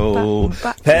Gang Goo.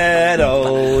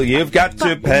 Pedal, you've got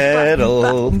to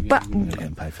pedal. I'm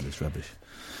getting paid for this rubbish.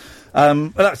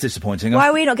 Well, that's disappointing. Why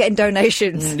are we not getting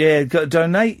donations? Yeah, got to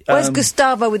donate. Where's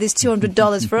Gustavo with his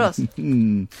 $200 for us?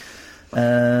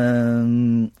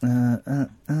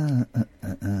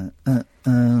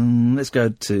 Let's go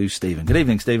to Stephen. Good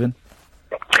evening, Stephen.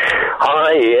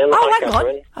 Hi, Ian. Oh, Hi, hang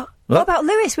Catherine. on. What about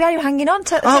Lewis? We had you hanging on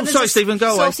to. Oh, sorry, Stephen.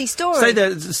 Go away. Saucy story. Stay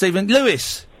there, Stephen.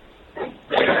 Lewis.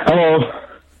 Hello.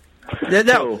 Yeah,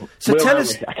 no. So tell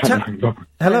us.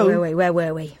 Hello. Where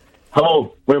were we?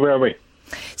 Hello. Where were we?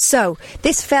 So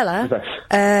this fella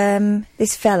has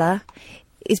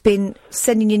been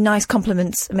sending you nice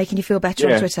compliments and making you feel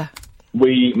better on Twitter.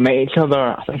 We met each other,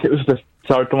 I think it was the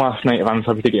third last night of I'm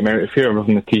Happy to Get Married If You're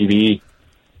on the TV,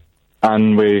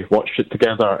 and we watched it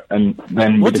together, and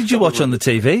then... What did you watch on the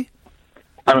TV?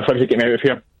 I'm Happy to Get Married If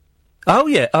You're. Oh,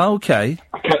 yeah, okay.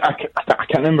 I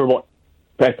can't remember what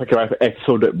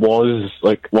episode it was,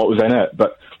 like, what was in it,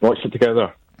 but we watched it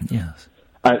together. Yes.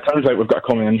 And it turns out we've got a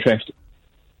common interest,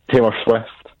 Taylor Swift.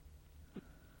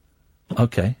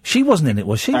 Okay. She wasn't in it,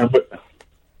 was she?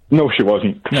 No, she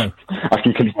wasn't. No. I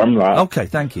can confirm that. Okay,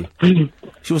 thank you.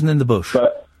 She wasn't in the bush.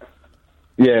 But,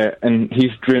 yeah, and he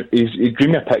drew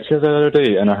me a picture the other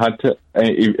day, and I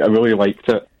really liked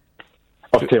it,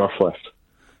 of Taylor Swift.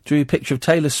 Drew you a picture of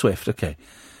Taylor Swift, okay.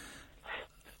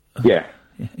 Yeah.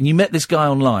 And you met this guy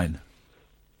online?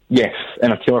 Yes,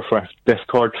 in a Taylor Swift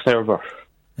Discord server.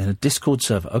 In a Discord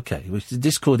server, okay. Which the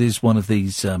Discord is one of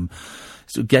these sort of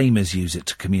gamers use it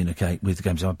to communicate with the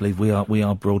games. I believe we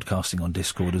are broadcasting on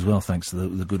Discord as well, thanks to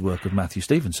the good work of Matthew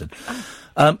Stevenson.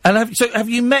 And have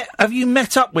you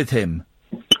met up with him?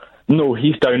 No,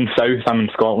 he's down south. I'm in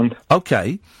Scotland.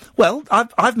 Okay. Well,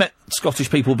 I've met Scottish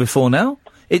people before now.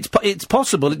 It's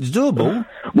possible. It's doable.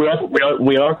 We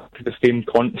are to the same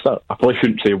concert. I probably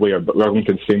shouldn't say where, but we're going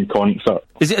to the same concert.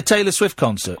 Is it a Taylor Swift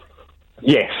concert?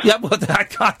 Yes. Yeah. Well, I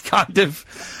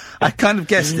kind of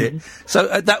guessed it. So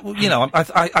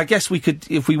I guess we could,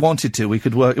 if we wanted to, we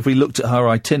could work. If we looked at her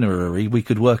itinerary, we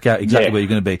could work out exactly where you're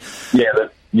going to be. Yeah.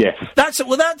 Yes. That's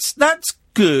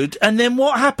good. And then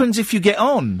what happens if you get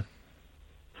on?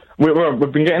 We've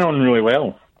been getting on really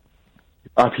well.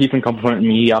 He's been complimenting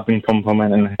me, I've been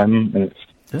complimenting him, and it's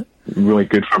really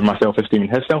good for my self-esteem and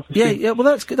his self-esteem. Yeah. Well,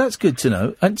 that's good. That's good to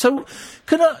know. And so,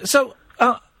 I'm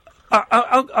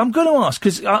going to ask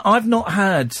because I've not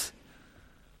had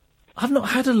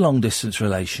a long-distance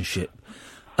relationship.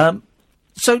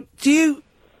 So, do you?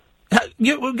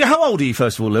 How old are you,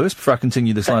 first of all, Lewis? Before I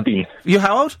continue this line, you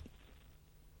how old?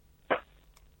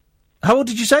 How old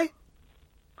did you say?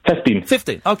 15.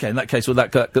 15. Okay, in that case, well,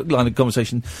 that line of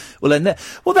conversation will end there.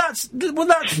 Well, that's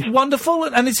wonderful.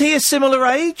 And is he a similar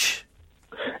age?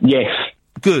 Yes.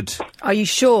 Good. Are you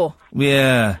sure?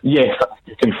 Yeah. Yes,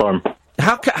 confirm.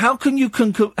 How can you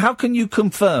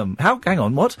confirm? Hang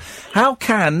on, what? How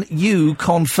can you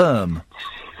confirm?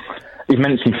 He's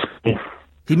mentioned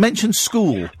He mentioned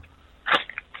school.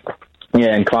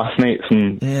 Yeah, and classmates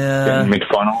and getting made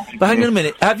fun of. But hang on a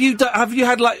minute. Have you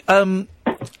had like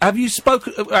have you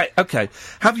spoken? Right. Okay.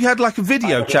 Have you had like a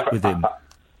video chat with him?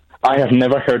 I have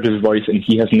never heard his voice, and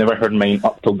he has never heard mine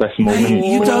up till this moment. Mate,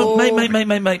 you don't,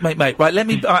 mate. Right, let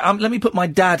me put my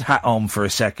dad hat on for a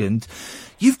second.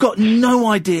 You've got no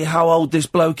idea how old this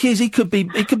bloke is. He could be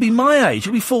my age.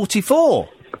 He'll be 44.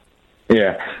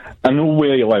 Yeah, I know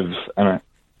where he lives, and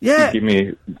he gave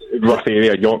me rough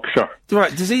area, Yorkshire.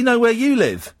 Right, does he know where you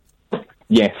live?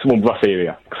 Yes, well, rough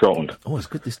area, Scotland. Oh, it's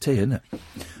good this tea, isn't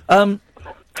it?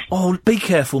 Oh, be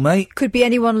careful, mate. Could be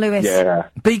anyone, Lewis. Yeah.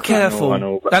 Be careful. I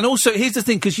know, and also, here's the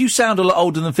thing, because you sound a lot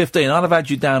older than 15. I'd have had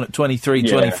you down at 23,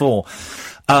 24.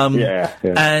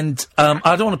 And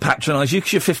I don't want to patronise you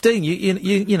because you're 15.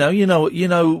 You know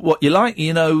what you like.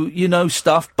 You know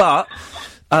stuff. But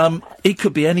it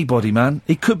could be anybody, man.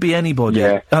 It could be anybody.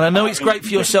 Yeah. And I know it's great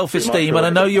for your self-esteem, and I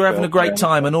know you're having a great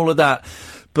time and all of that.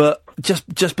 But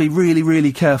just be really,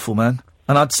 really careful, man.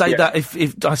 And I'd say that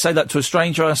if I say that to a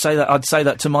stranger, I'd say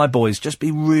that to my boys. Just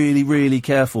be really, really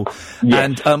careful.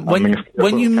 Yes. And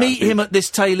when you meet him at this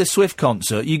Taylor Swift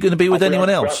concert, you're going to be with anyone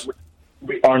else?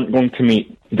 We aren't going to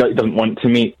meet. He doesn't want to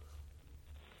meet.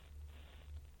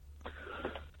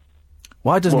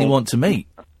 Why doesn't he want to meet?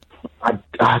 I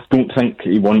don't think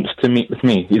he wants to meet with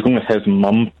me. He's going with his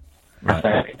mum. Right.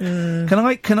 I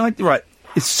think. Can I? Right.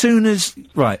 As soon as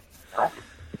right.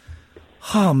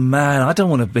 Oh man, I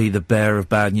don't want to be the bearer of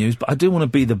bad news, but I do want to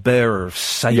be the bearer of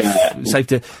safety.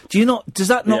 Does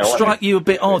that not strike you a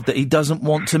bit odd that he doesn't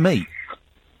want to meet?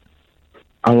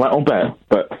 A little bit,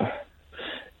 but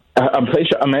I'm pretty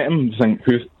sure I met him.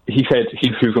 He said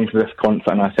he was going to this concert,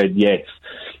 and I said yes,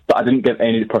 but I didn't get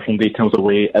any personal details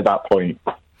away at that point.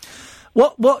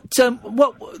 What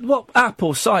app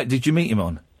or site did you meet him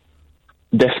on?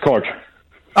 Discord.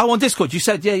 Oh, on Discord, you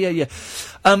said, yeah.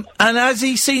 And has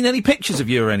he seen any pictures of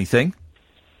you or anything?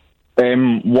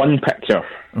 One picture.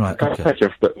 Right, okay.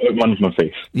 Picture, but one's my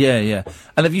face. Yeah.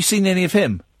 And have you seen any of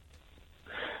him?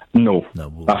 No,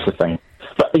 that's the thing.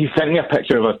 But he sent me a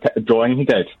picture of a drawing he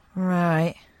did.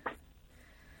 Right.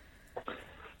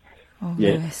 Oh,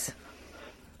 yeah. Lewis.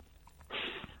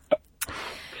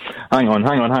 Hang on.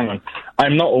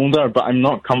 I'm not older, but I'm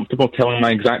not comfortable telling my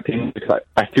exact age because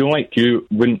I feel like you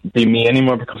wouldn't be me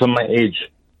anymore because of my age.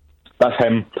 That's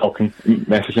him talking,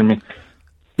 messaging me.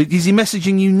 Is he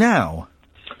messaging you now?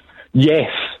 Yes.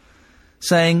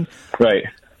 Saying... Right.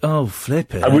 Oh,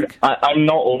 flip it. I'm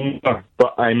not older,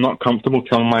 but I'm not comfortable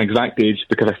telling my exact age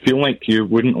because I feel like you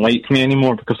wouldn't like me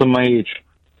anymore because of my age.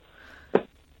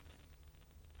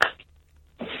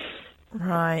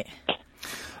 Right.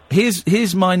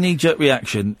 Here's my knee-jerk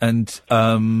reaction, and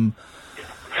I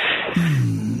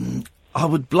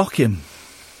would block him.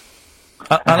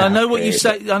 And I know what you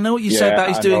say. I know what you say about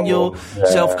he's doing your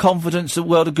self-confidence, the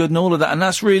world of good, and all of that, and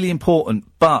that's really important.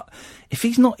 But if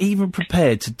he's not even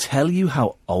prepared to tell you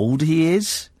how old he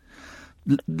is,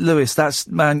 Lewis,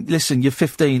 listen, you're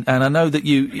 15, and I know that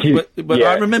but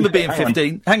I remember being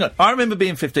 15. Hang on. I remember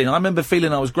being 15. I remember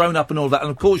feeling I was grown up and all that, and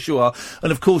of course you are,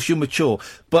 and of course you're mature.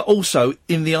 But also,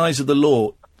 in the eyes of the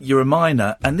law, you're a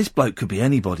minor, and this bloke could be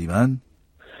anybody, man.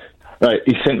 Right,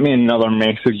 he sent me another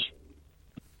message.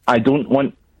 I don't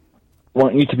want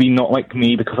you to be not like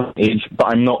me because of age, but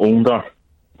I'm not older.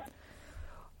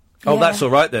 Oh, that's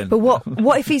all right then. But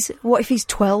what if he's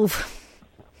 12?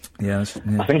 Yes.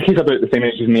 I think he's about the same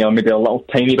age as me, or maybe a little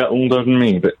tiny bit older than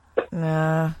me, but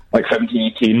like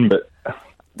 17, 18. But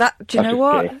do you know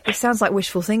what? Gay. It sounds like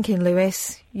wishful thinking,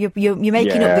 Lewis. You're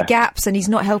making up the gaps, and he's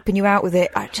not helping you out with it.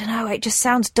 I don't know. It just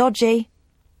sounds dodgy.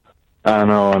 I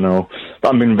know. But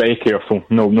I'm being very careful.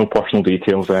 No personal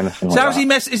details or anything. So like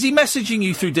how's is he messaging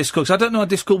you through Discord? 'Cause I don't know how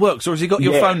Discord works, or has he got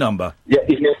your phone number? Yeah,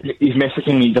 he's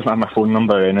messaging me. He doesn't have my phone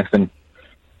number or anything.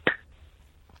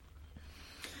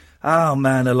 Oh,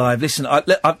 man alive. Listen,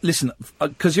 listen,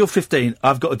 because you're 15,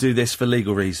 I've got to do this for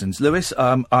legal reasons. Lewis,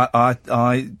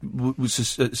 I would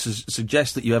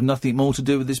suggest that you have nothing more to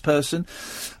do with this person.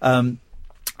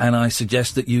 And I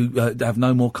suggest that you have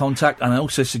no more contact. And I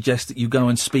also suggest that you go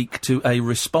and speak to a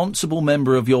responsible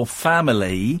member of your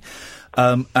family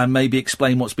and maybe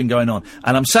explain what's been going on.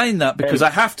 And I'm saying that because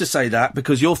I have to say that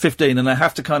because you're 15 and I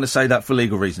have to kind of say that for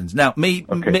legal reasons. Now, me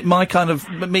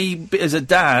as a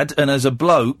dad and as a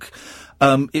bloke,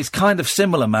 it's kind of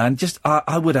similar, man. Just,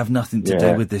 I would have nothing to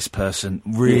do with this person,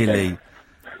 really. Yeah.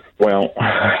 Well,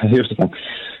 here's the thing.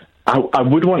 I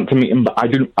would want to meet him, but I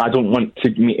don't want to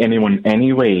meet anyone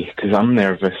anyway, because I'm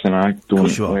nervous and I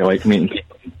don't really like meeting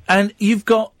people. And you've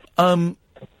got, are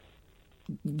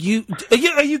you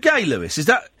gay, Lewis? Is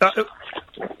that...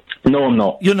 No, I'm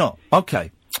not. You're not?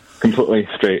 Okay. completely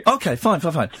straight. Okay, fine.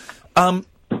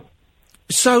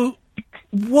 So,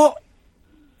 what...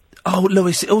 Oh,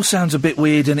 Lewis, it all sounds a bit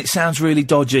weird and it sounds really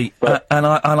dodgy, and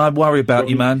I worry about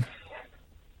you, man.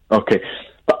 Okay,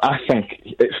 but I think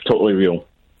it's totally real.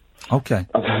 Okay.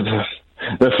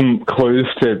 There's some clues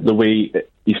to the way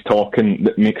he's talking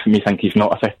that makes me think he's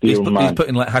not a 50-year-old man. He's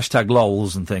putting, like, hashtag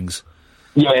lols and things.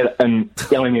 Yeah, and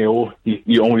LMAO,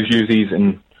 you always use these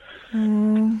in...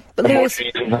 But Lewis,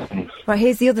 right,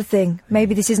 here's the other thing.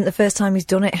 Maybe this isn't the first time he's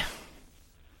done it.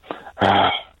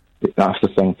 That's the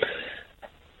thing.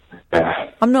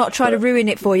 I'm not trying to ruin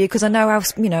it for you, because I know how,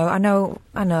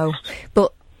 I know.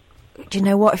 But, do you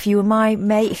know what? If you were my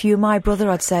mate, if you were my brother,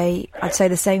 I'd say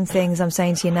the same things I'm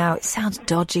saying to you now. It sounds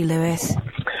dodgy, Lewis.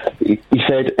 He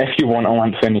said, if you want, I'll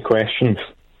answer any questions.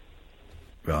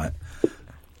 Right.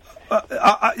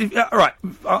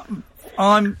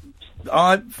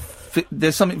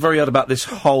 There's something very odd about this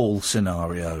whole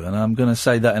scenario, and I'm going to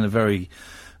say that in a very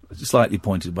slightly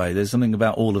pointed way. There's something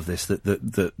about all of this that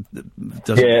doesn't.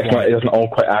 Yeah, it doesn't all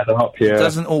quite add up. Yeah, it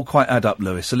doesn't all quite add up,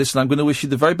 Lewis. So listen, I'm going to wish you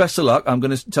the very best of luck. I'm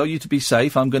going to tell you to be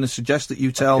safe. I'm going to suggest that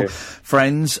you tell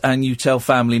friends and you tell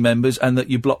family members, and that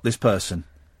you block this person.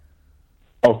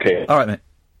 Okay. All right, mate.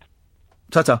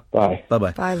 Ta-ta. Bye.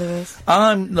 Bye-bye. Bye, Lewis.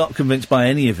 I'm not convinced by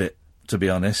any of it, to be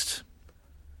honest.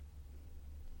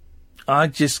 I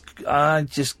just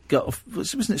got...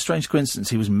 Wasn't it a strange coincidence?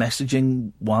 He was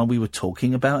messaging while we were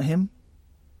talking about him?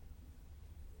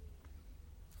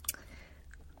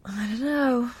 I don't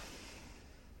know.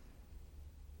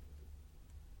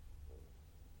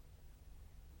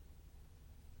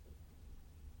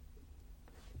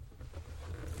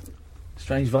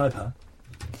 Strange vibe, huh?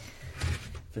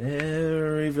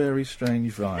 Very, very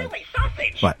strange vibe. Silly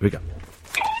sausage! Right, here we go.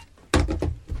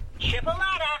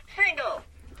 Chipolata, single.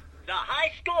 The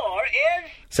high score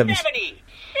is 76. 76.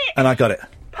 And I got it.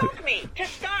 Poke me to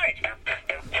start.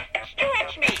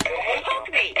 Stretch me.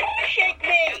 Poke me. Shake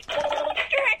me.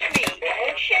 Stretch me.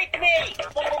 Shake me.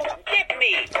 Dip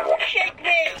me. Shake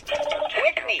me.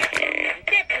 Twist me.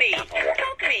 Dip me.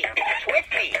 Poke me.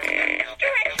 Twist me.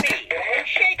 Stretch me.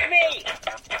 Shake me.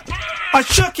 I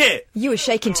shook it! You were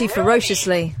shaking too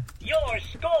ferociously. Your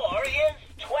score is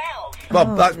 12.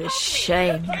 Well, what a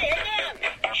shame.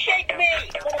 Shake me.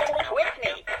 Twist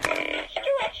me.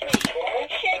 Stretch me.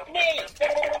 Shake me.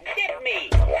 Dip me.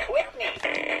 Twist me.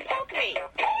 Poke me.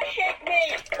 Shake me.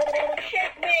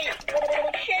 Shake me.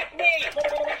 Shake me.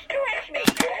 Stretch me.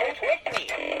 Twist me.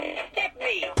 Dip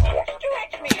me.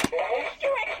 Stretch me.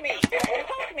 Stretch me.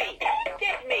 Poke me.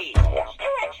 Dip me.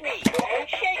 Stretch me.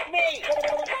 Shake me.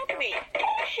 Poke me.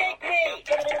 Shake me.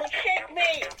 Shake me.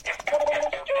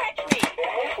 Stretch me.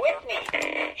 Twist me.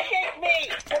 Shake me.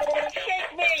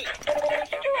 Shake me.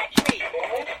 Stretch me.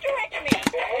 Stretch me.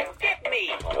 Dip me.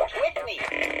 Twist me.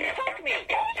 Poke me.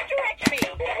 Stretch me.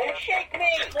 Shake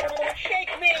me.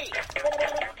 Shake me.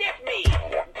 Dip me.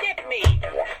 Dip me.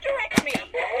 Stretch me.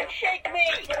 Shake me.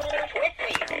 Twist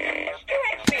me.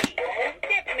 Stretch me.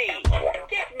 Dip me.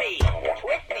 Dip me.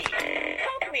 Twist me.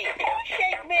 Poke me.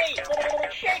 Shake me.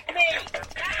 Shake me.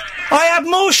 I had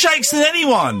more shakes than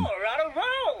anyone! You're on a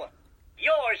roll.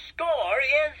 Your score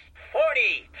is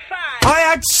 45. I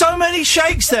had so many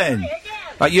shakes then!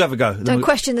 Right, you have a go. Don't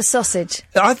question the sausage.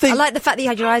 I think... I like the fact that you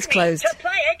had your eyes closed.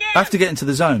 I have to get into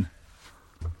the zone.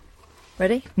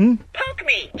 Ready? Poke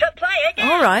me to play again.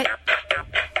 All right.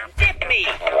 Dip me.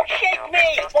 Shake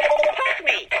me. Poke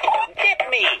me. Dip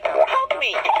me. Poke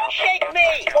me. Shake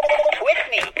me. Twist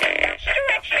me.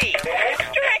 Stretch me.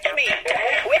 Stretch me.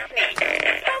 Twist me.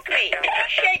 Poke me.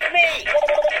 Shake me.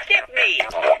 Dip me.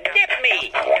 Dip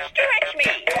me. Stretch me.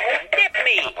 Dip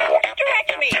me.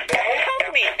 Stretch me. Poke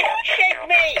me. Shake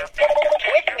me.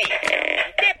 Twist me.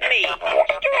 Dip me.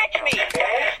 Stretch me.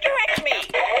 Stretch me.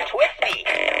 Twist me.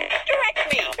 Stretch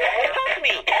me. Poke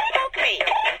me. Poke me.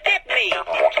 Dip me.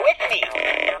 Twist me.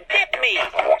 Dip me.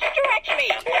 Stretch me.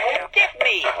 Dip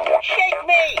me. Shake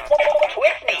me.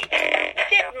 Twist me.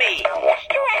 Dip me.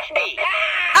 Stretch me.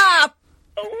 Ah!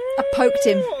 I poked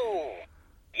him.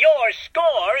 Your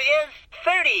score is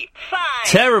 35.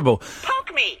 Terrible.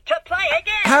 Poke me to play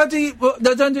again. How do you... Well,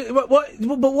 no, don't do... But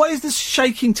what is this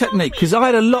shaking technique? Because I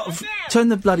had a lot of... Turn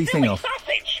the bloody thing off.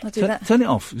 I'll do that. Turn it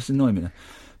off. It's annoying me now.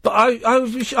 But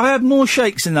I had more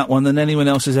shakes in that one than anyone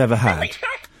else has ever had.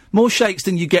 More shakes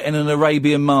than you get in an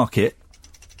Arabian market.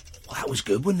 Well, that was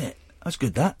good, wasn't it? That was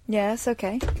good, that. Yeah, it's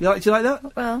okay. Do you like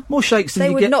that? Well... More shakes than they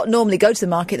you would get... not normally go to the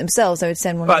market themselves. They would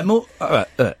send one. Right, more... All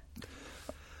right.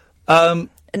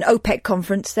 An OPEC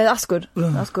conference. That's good.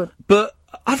 That's good. But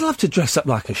I'd love to dress up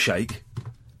like a sheikh.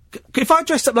 If I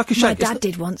dressed up like a sheikh... My dad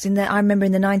did once. I remember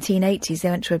in the 1980s, they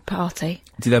went to a party.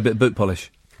 Did they have a bit of boot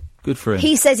polish? Good for him.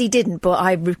 He says he didn't, but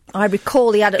I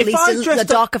recall he had at least a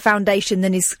darker foundation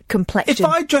than his complexion.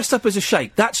 If I dressed up as a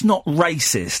sheikh, that's not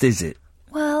racist, is it?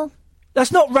 Well...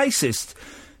 That's not racist.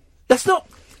 That's not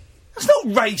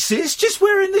racist, just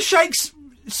wearing the sheikh's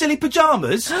silly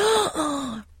pyjamas.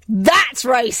 That's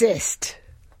racist!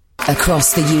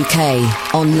 Across the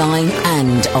UK, online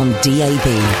and on DAB.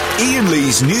 Iain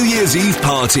Lee's New Year's Eve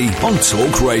party on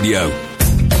Talk Radio.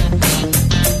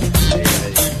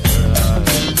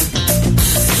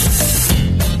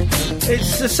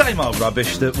 It's the same old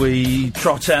rubbish that we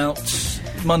trot out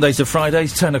Mondays to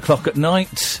Fridays, 10 o'clock at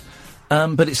night.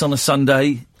 But it's on a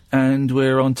Sunday, and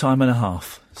we're on time and a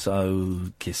half, so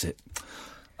kiss it.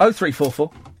 0344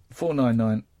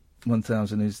 499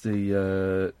 1000 is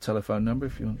the telephone number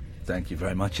if you want. Thank you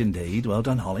very much indeed. Well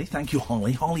done, Holly. Thank you,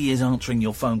 Holly. Holly is answering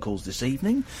your phone calls this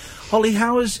evening. Holly,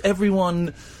 how has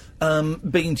everyone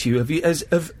been to you?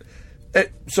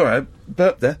 Sorry, I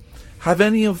burped there. Have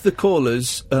any of the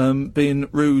callers been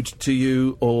rude to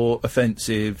you or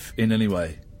offensive in any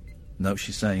way? No,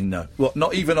 she's saying no. What,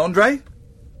 not even Andre?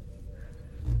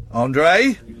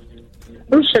 Andre?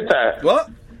 Who said that?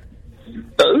 What?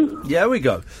 Who? Yeah, we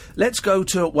go. Let's go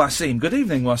to Waseem. Good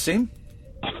evening, Waseem.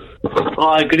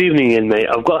 Hi, good evening, Ian, mate.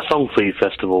 I've got a song for you,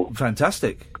 first of all.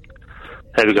 Fantastic.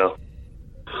 Here we go.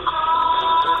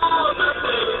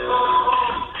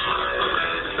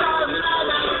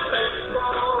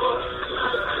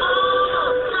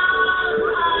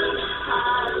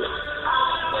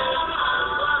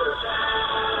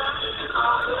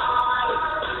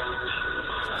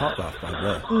 Park Life by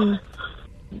Blur.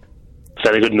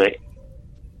 Very good, mate.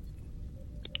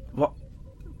 What?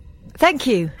 Thank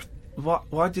you.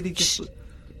 Why did he just...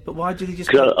 But why did he just...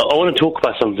 Because I want to talk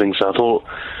about something, so I thought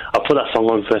I'll put that song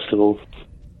on first of all.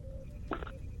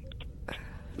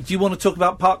 Do you want to talk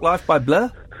about Park Life by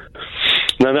Blur?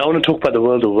 No, I want to talk about the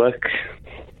world of work.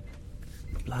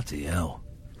 Bloody hell.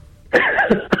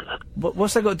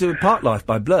 What's that got to do with Park Life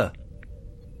by Blur?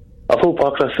 I thought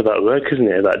Park Life's about work, isn't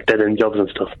it? About dead-end jobs and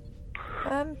stuff.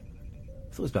 I thought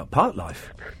it was about Park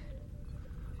Life.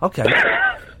 Okay.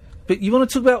 But you want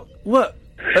to talk about work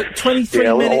at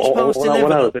 23 minutes past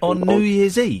 11 on New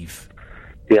Year's Eve?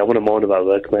 Yeah, I want to moan about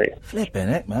work, mate. Flippin'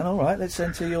 heck, man. All right, let's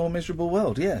enter your miserable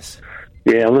world, yes.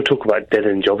 Yeah, I want to talk about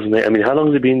dead-end jobs, mate. I mean, how long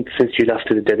has it been since you last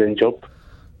did a dead-end job?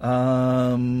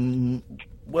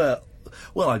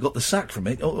 Well, I got the sack from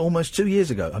it almost 2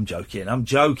 years ago. I'm joking.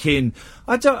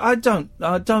 I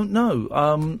don't know.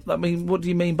 I mean, what do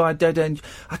you mean by dead end?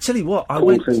 I tell you what, I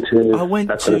went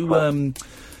to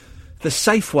the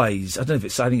Safeways. I don't know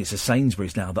if I think it's a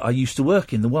Sainsbury's now that I used to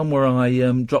work in. The one where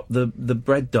I dropped the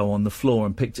bread dough on the floor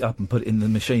and picked it up and put it in the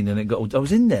machine and it got. I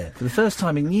was in there for the first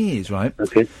time in years, right?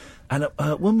 Okay. And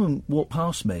a woman walked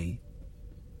past me.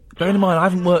 Bearing in mind, I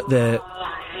haven't worked there.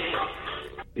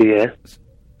 Yeah.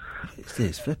 It's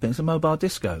this, flipping. It's a mobile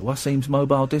disco. Waseem's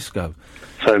mobile disco.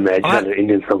 Sorry, mate, I just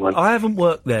Indian someone. I haven't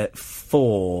worked there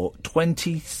for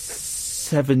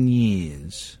 27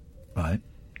 years, right?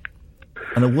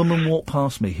 And a woman walked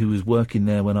past me who was working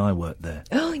there when I worked there.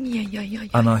 Oh, yeah.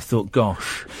 And I thought,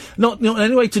 gosh. Not in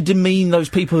any way to demean those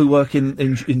people who work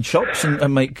in shops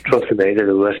and make... Trust me, mate, they're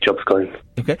the worst jobs going.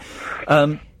 Okay.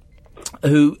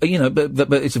 Who, you know,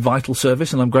 but it's a vital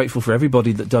service, and I'm grateful for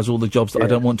everybody that does all the jobs that I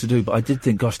don't want to do. But I did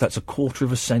think, gosh, that's a quarter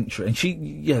of a century. And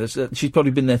she's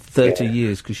probably been there 30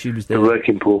 years because she was there. The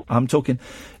working pool. I'm talking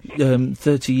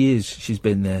 30 years she's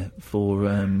been there for,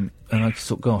 and I just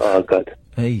thought, gosh. Oh, God.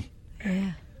 Hey.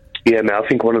 Yeah. Yeah, man, I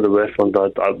think one of the worst ones,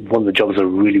 one of the jobs I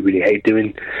really, really hate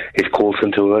doing is call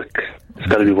centre work. It's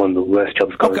got to be one of the worst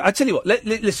jobs going. Okay, I tell you what,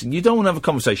 listen, you don't want to have a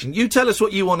conversation. You tell us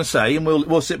what you want to say, and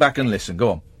we'll sit back and listen.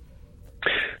 Go on.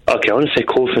 Okay, I want to say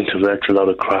call centre work's a lot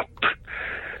of crap.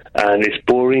 And it's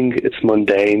boring, it's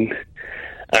mundane,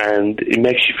 and it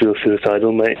makes you feel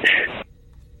suicidal, mate.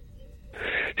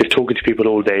 Just talking to people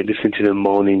all day, listening to them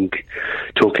moaning,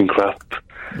 talking crap,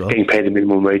 getting paid the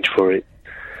minimum wage for it.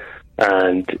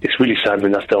 And it's really sad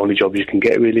when that's the only job you can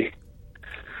get, really.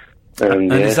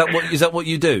 And is that what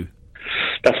you do?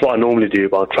 That's what I normally do,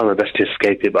 but I'll try my best to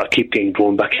escape it, but I keep getting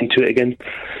drawn back into it again.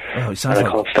 Oh, it sounds and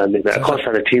I can't stand it. I can't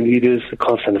stand the team leaders, I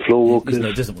can't stand the floor walkers. No,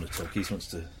 he doesn't want to talk, he doesn't want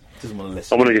to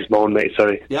listen. I want to just moan, mate,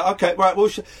 sorry. Yeah, okay, right, well,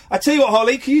 I tell you what,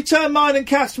 Holly, can you turn mine and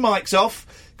Kath's mics off?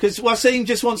 Because Waseem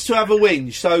just wants to have a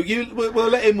whinge, so we'll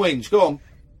let him whinge, go on.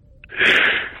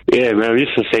 Yeah, man, I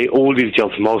used to say all these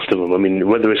jobs, most of them, I mean,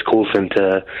 whether it's call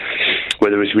centre,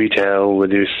 whether it's retail,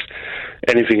 whether it's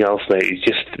anything else, mate,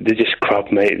 they're just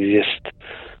crap, mate, they're just...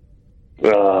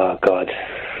 Oh, God.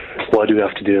 Why do we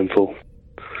have to do them for?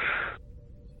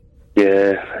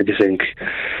 Yeah, I just think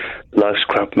life's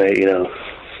crap, mate, you know.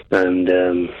 And,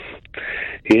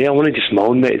 Yeah, I want to just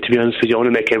moan, mate, to be honest with you. I want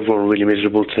to make everyone really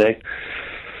miserable today.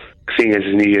 Seeing as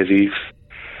it's New Year's Eve,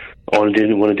 I want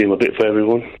to do my bit for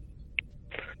everyone.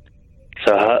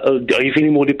 So, are you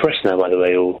feeling more depressed now, by the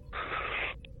way, or...?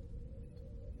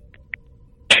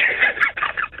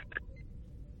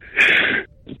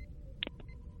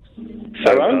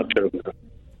 Hello?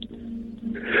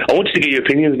 I wanted to get your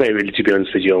opinions, mate, really, to be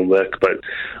honest with you, on work, but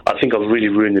I think I've really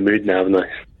ruined the mood now, haven't I?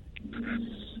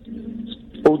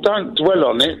 Well, don't dwell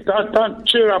on it. Don't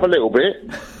cheer up a little bit.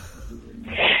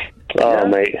 Oh,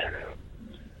 mate.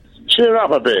 Cheer up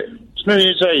a bit. It's New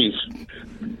Year's Eve.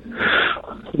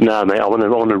 Nah, mate, I want to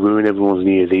ruin everyone's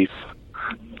New Year's Eve.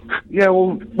 Yeah,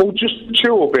 well, just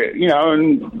chill a bit,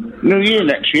 and New Year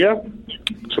next year,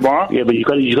 tomorrow. Yeah, but you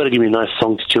got to give me a nice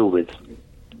song to chill with.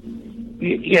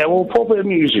 Yeah, well, put a bit of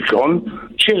music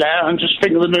on, chill out, and just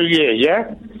think of the New Year,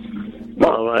 yeah?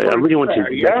 Well, I really want to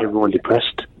make everyone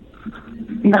depressed.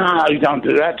 No, you don't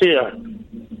do that, do you?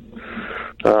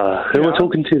 Who am I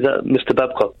talking to? Is that Mr.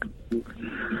 Babcock?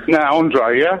 No,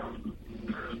 Andre, yeah?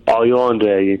 Oh, you're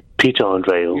Andre, you Peter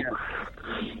Andre. Or...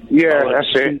 Yeah,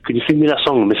 that's it. Could you sing me that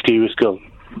song, Mysterious Girl?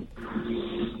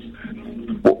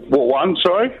 What one,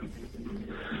 sorry?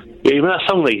 Yeah, you know that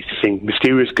song they used to sing,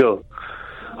 Mysterious Girl?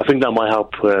 I think that might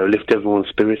help lift everyone's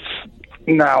spirits.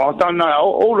 No, I don't know.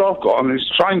 All I've got on is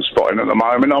Train Spotting at the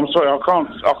moment. I'm sorry, I can't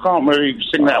really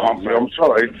sing that one for you. I'm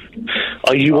sorry.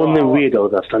 Are you one of them weirdos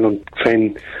that stand on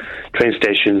train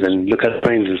stations and look at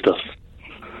trains and stuff?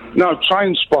 No,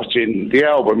 Train Spotting, the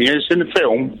album. Yeah, it's in the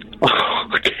film.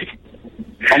 Okay.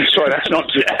 I'm sorry, that's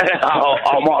not...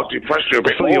 I might have depressed you a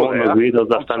bit more. You're one of the weirdos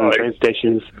that stand on train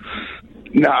stations.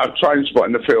 No, Train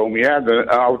Spotting, the film, yeah.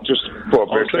 I'll just put a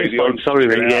bit of video on. Sorry,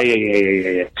 mate.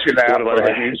 Yeah. Chill out. What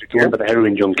about the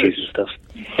heroin junkies and stuff?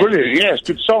 Brilliant, yes,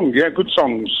 good song, yeah, good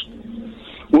songs.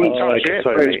 Wouldn't touch it,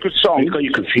 but it's good song. You got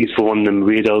you confused for one of them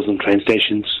weirdos on train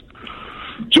stations.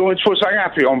 Do you want me to put something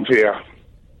happy on for you?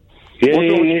 Yeah, what do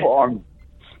you want to put on?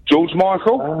 George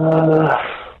Michael?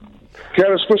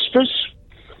 Careless Whispers?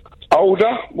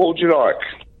 Older? What would you like?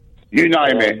 You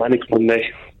name it. Manic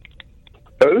Monday.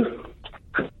 Who?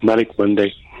 Manic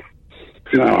Monday.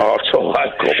 No, I've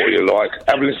got what you like.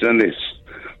 Have a listen to this.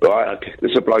 Right, okay.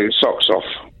 This will blow your socks off.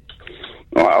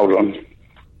 Right, hold on.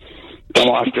 I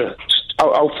might have to...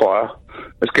 I'll fire.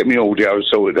 Let's get me audio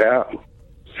sorted out.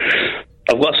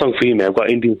 I've got a song for you, man. I've got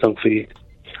an Indian song for you.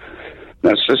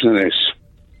 Let's listen to this.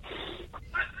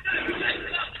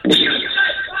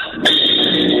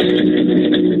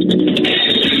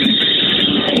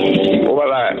 What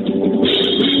about that?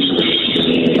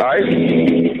 Hey?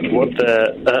 What the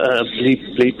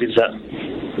bleep is that?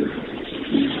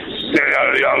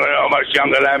 I'm much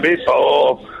younger than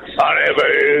before. I never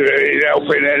need help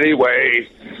in any way.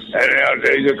 And now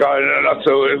days are going and I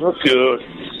thought it was good.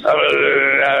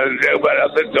 Help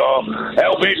at the door.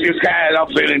 Help me if you can, I'm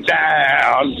feeling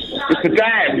down. It's a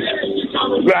dance.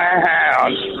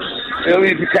 Round. Help me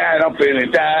if you can, I'm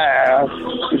feeling down.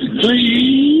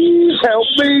 Please help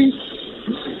me.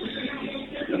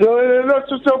 Not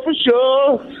so for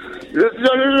sure.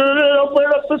 Open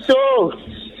up the door.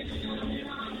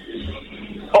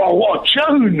 Oh, what a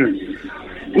tune!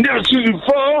 Never seen you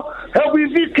before. Help me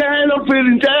if you can, I'm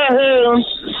feeling down.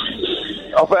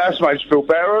 I bet that's made you feel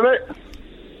better, isn't it?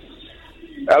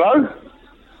 Hello?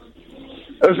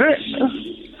 Is it?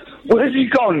 Where's he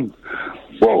gone?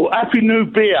 Well, Happy New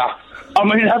Beer.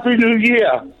 Happy New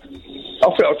Year. I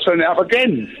think I'll turn it up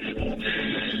again.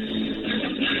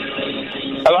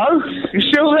 Hello? You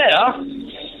still there?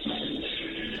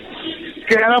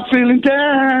 Girl, I'm feeling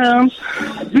down.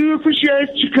 Do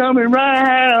appreciate you coming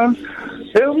round.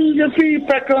 Help me get feet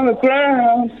back on the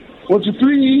ground. Won't you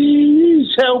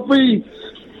please help me?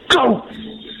 Go!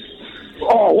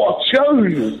 Oh, what a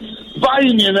tune!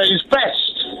 Vanian at his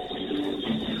best.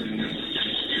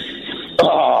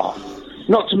 Oh,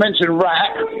 not to mention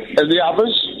Rat and the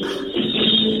others.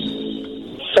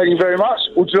 Thank you very much.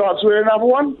 Would you like to hear another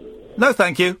one? No,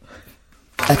 thank you.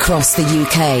 Across the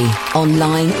UK,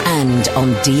 online and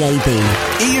on DAB.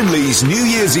 Iain Lee's New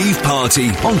Year's Eve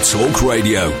party on Talk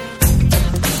Radio.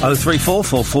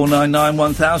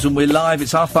 03444991000. We're live.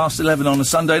 It's 11:30 on a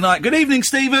Sunday night. Good evening,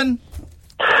 Stephen.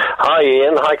 Hi,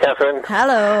 Ian. Hi, Catherine.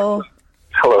 Hello.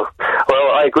 Hello.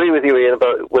 Well, I agree with you, Ian,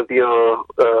 with your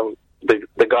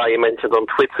the guy you mentioned on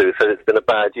Twitter who said it's been a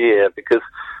bad year because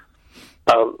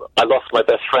I lost my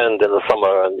best friend in the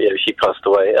summer, and she passed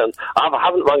away. And I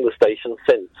haven't rung the station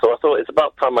since, so I thought it's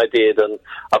about time I did, and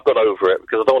I've got over it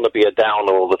because I don't want to be a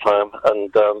downer all the time.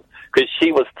 And because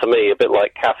she was to me a bit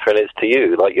like Catherine is to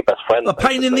you, like your best friend. A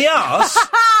pain in the arse.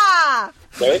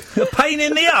 Sorry? A pain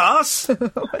in the arse.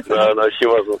 No, she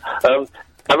wasn't.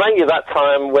 I rang you that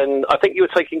time when I think you were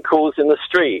taking calls in the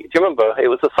street. Do you remember? It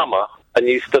was the summer, and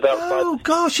you stood outside. Oh,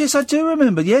 gosh, yes, I do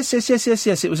remember. Yes.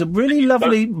 It was a really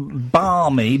lovely,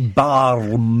 balmy,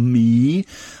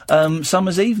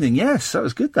 summer's evening. Yes, that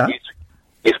was good, that.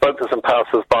 You spoke to some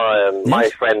passers-by, and my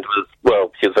friend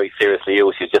she was very seriously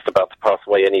ill. She was just about to pass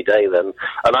away any day then.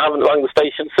 And I haven't rung the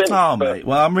station since. Oh, mate.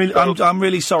 Well, I'm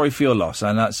really sorry for your loss,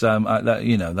 and that's, there's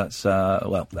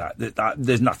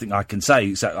nothing I can say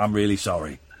except I'm really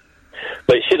sorry.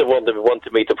 But she should have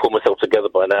wanted me to pull myself together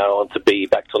by now and to be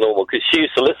back to normal, because she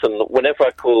used to listen. Whenever I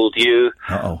called you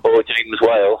or James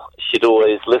Whale, she'd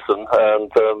always listen.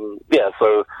 And,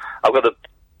 so I've got to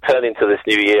turn into this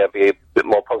new year, be a bit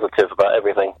more positive about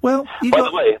everything. Well, be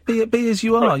as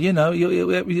you are,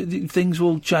 things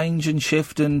will change and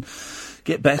shift and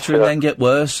get better and then get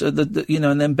worse, and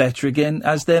then better again,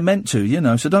 as they're meant to,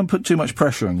 so don't put too much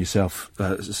pressure on yourself,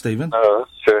 Stephen. No,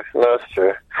 that's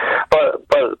true. But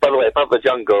by the way, about the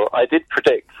jungle, I did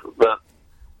predict that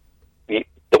the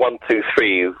 1, 2,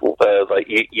 3,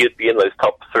 you'd be in those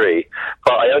top 3.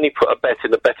 But I only put a bet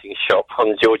in the betting shop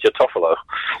on Georgia Toffolo.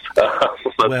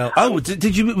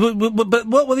 Did you? But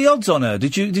what were the odds on her?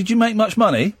 Did you make much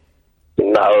money?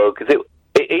 No, because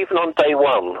even on day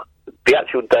 1, the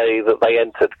actual day that they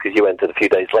entered, because you entered a few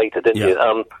days later, didn't you?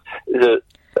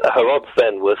 Her odds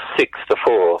then were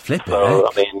 6-4. Flipping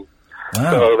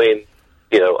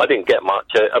I didn't get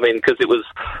much. Because it was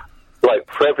like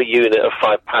for every unit of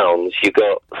 £5, you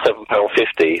got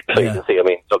 £7.50. So you can see, not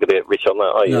going to get rich on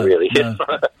that, are you? Really?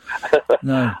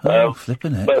 No,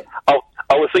 flipping it. But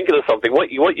I was thinking of something.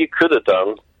 What you could have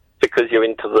done, because you're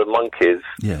into the monkeys,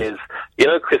 is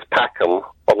Chris Packham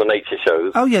on the nature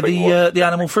shows. Oh yeah, the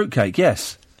animal fruitcake.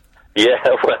 Yes. Yeah,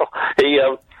 well, he.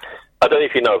 I don't know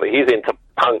if you know, but he's into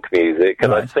punk music,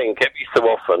 and I think every so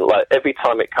often, like every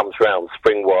time it comes round,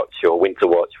 Spring Watch or Winter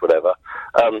Watch, whatever,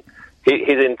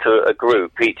 he's into a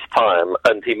group each time,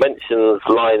 and he mentions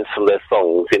lines from their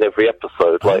songs in every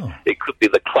episode. Like it could be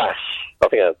The Clash. I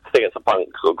think it's a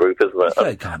punk sort of group, isn't it?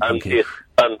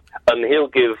 And he'll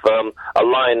give a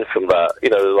line from that,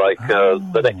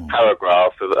 the next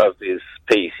paragraph of his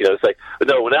piece, say,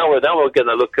 no, now we're going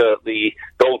to look at the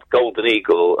Golden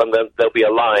Eagle, and then there'll be a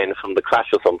line from The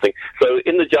Clash or something. So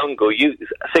in the jungle,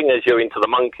 seeing as you're into the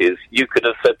monkeys, you could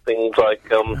have said things like,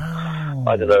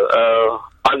 I don't know,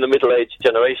 I'm the middle-aged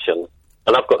generation,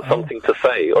 and I've got something to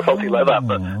say, or something like that,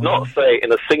 but not say it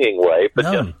in a singing way,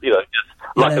 but just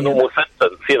like a normal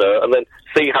sentence, and then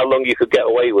see how long you could get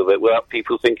away with it without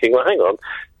people thinking, well, hang on,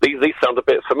 these sound a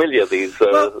bit familiar, these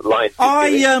lines.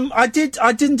 I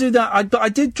didn't do that, but I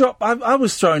did drop, I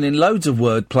was throwing in loads of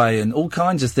wordplay and all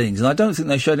kinds of things, and I don't think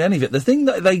they showed any of it. The thing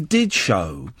that they did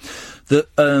show that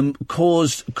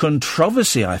caused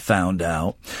controversy, I found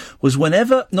out, was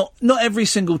whenever, not every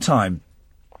single time,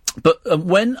 but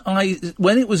when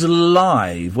it was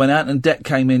live, when Ant and Dec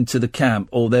came into the camp,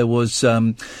 or there was,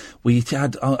 we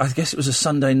had, I guess it was a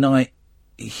Sunday night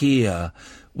here,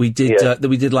 we did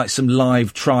like some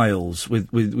live trials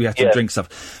we had to drink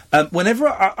stuff.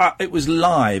 Whenever it was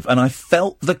live and I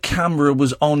felt the camera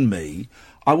was on me,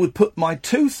 I would put my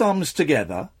 2 thumbs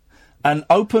together and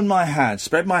open my hands,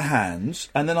 spread my hands,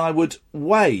 and then I would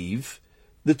wave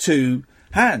the 2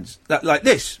 hands like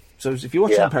this. So if you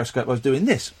watch on Periscope, I was doing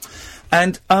this.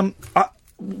 And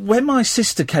when my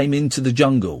sister came into the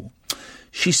jungle,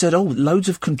 she said, loads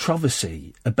of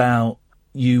controversy about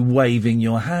you waving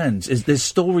your hands. There's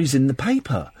stories in the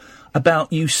paper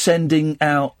about you sending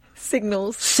out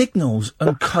signals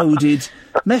and coded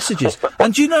messages.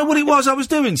 And do you know what it was I was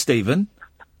doing, Stephen?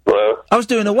 Well, I was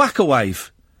doing a Wacawave.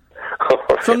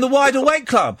 From the Wide Awake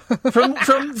Club,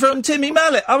 from Timmy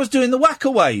Mallet. I was doing the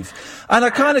Wacawave. And I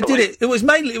kind of did it. It was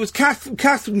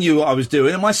Kath knew what I was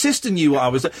doing, and my sister knew what I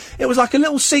was doing. It was like a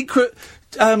little secret,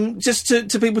 just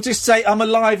to people just say, I'm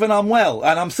alive and I'm well,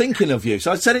 and I'm thinking of you.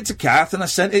 So I sent it to Kath, and I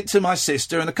sent it to my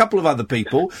sister and a couple of other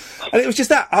people. And it was just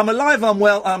that. I'm alive, I'm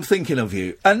well, I'm thinking of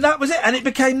you. And that was it. And it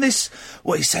became this,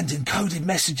 he's sending coded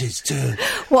messages to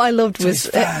What I loved was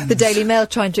the Daily Mail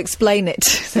trying to explain it.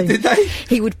 So did they?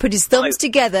 He would put his thumbs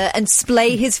together and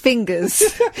splay his fingers,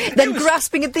 then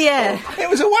grasping at the air. It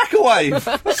was a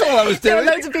Wacawave. That's all I was doing. There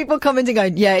were loads of people commenting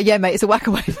going, yeah, mate, it's a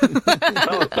Wacawave. They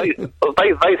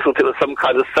thought it was some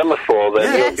kind of semaphore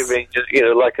then. Yes. You're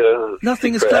giving, like a...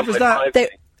 Nothing as clever as that.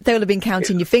 They will have been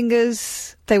counting your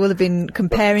fingers. They will have been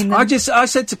comparing them. I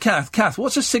said to Kath,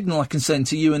 what's a signal I can send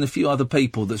to you and a few other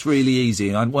people that's really easy?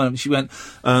 And she went,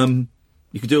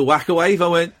 you could do a Wacawave. I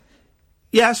went,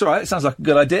 yeah, that's all right. It sounds like a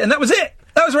good idea. And that was it.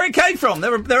 That was where it came from.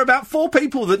 There were about 4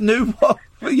 people that knew what,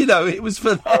 it was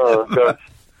for them. Oh, God.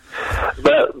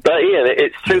 But Ian,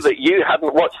 it's true that you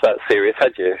hadn't watched that series,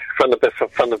 had you? From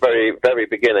the very, very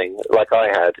beginning, like I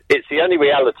had. It's the only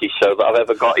reality show that I've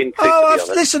ever got into. Oh, to be honest.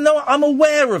 listen, no, I'm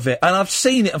aware of it, and I've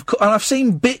seen it, and I've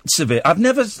seen bits of it. I've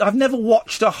never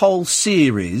watched a whole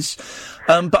series,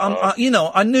 but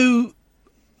I knew.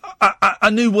 I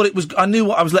knew what it was. I knew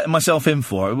what I was letting myself in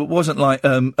for. It wasn't like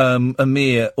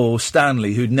Amir or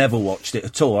Stanley who'd never watched it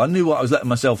at all. I knew what I was letting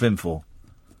myself in for.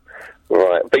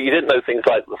 Right, but you didn't know things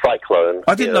like the cyclone.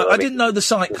 I didn't know. I didn't know the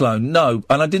cyclone. No,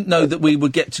 and I didn't know that we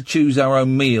would get to choose our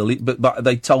own meal. But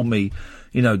they told me,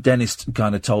 Dennis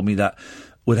kind of told me that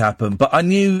would happen. But I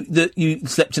knew that you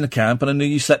slept in a camp, and I knew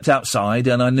you slept outside,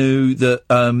 and I knew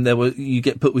that you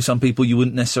get put with some people you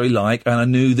wouldn't necessarily like, and I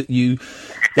knew that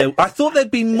I thought there'd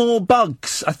be more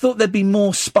bugs. I thought there'd be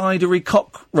more spidery,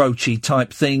 cockroachy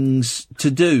type things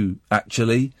to do.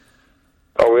 Actually.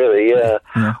 Oh, really? Yeah.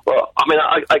 Well, I mean,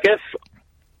 I guess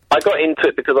I got into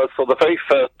it because I saw the very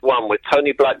first one with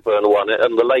Tony Blackburn won it,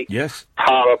 and the late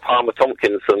Tara Palmer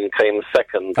Tompkinson came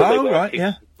second. Oh, right,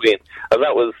 yeah. And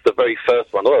that was the very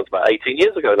first one. Well, it was about 18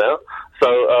 years ago now. So,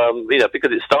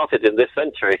 because it started in this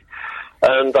century.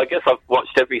 And I guess I've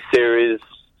watched every series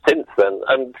since then.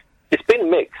 And it's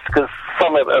been mixed, because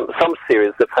some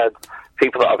series have had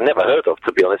people that I've never heard of,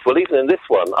 to be honest. Well, even in this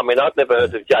one, I mean, I'd never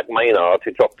heard of Jack Maynard, who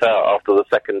dropped out after the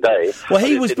second day. Well,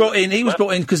 he was brought in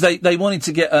because they wanted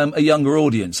to get a younger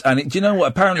audience. And do you know what?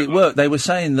 Apparently it worked. They were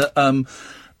saying that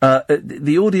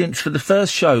the audience for the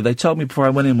first show, they told me before I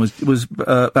went in, was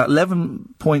about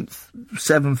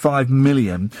 11.75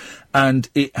 million. And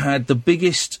it had the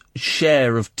biggest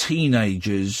share of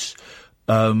teenagers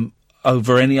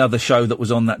over any other show that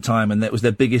was on that time, and that was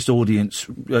their biggest audience,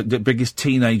 the biggest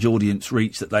teenage audience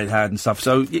reach that they'd had and stuff.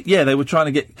 So, yeah, they were trying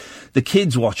to get the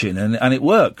kids watching, and it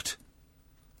worked.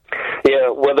 Yeah,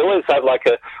 well, they always have, like,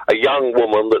 a young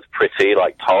woman that's pretty,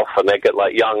 like, tough, and they get,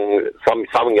 like, some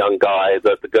young guy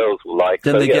that the girls will like.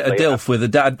 Then they get a DILF with a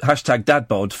hashtag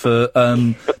dadbod for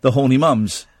the horny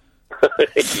mums.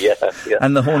 yeah.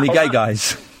 And the horny gay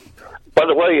guys. By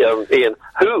the way, Ian,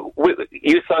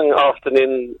 you sung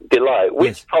Afternoon Delight.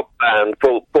 Which top band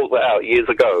brought that out years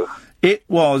ago? It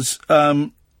was, no,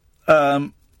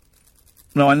 I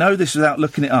know this without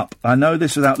looking it up.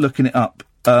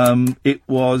 It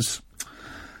was,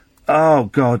 oh,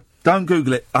 God, don't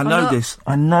Google it. I know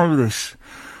this.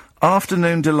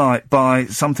 Afternoon Delight by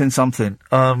something.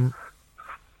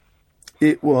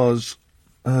 It was,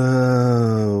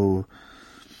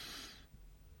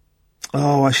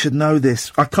 Oh, I should know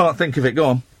this. I can't think of it. Go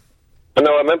on.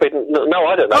 No, I remember. No,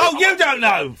 I don't know. Oh, you don't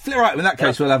know. Right. In that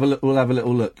case, we'll have a look. We'll have a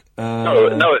little look.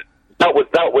 No. That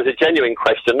was a genuine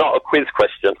question, not a quiz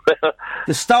question. It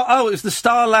was the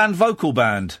Starland Vocal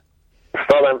Band.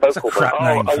 Starland Vocal Band. Crap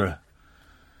name for a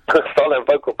Starland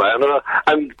Vocal Band.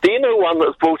 And do you know one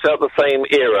that's brought out the same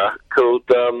era called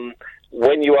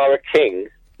 "When You Are a King"?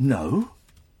 No.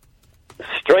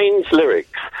 Strange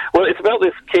lyrics. Well, it's about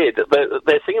this kid.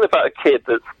 They're singing about a kid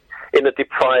that's in a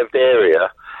deprived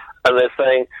area, and they're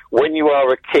saying, when you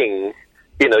are a king,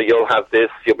 you'll have this,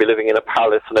 you'll be living in a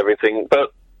palace and everything.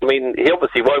 But, I mean, he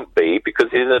obviously won't be, because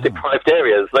he's in a deprived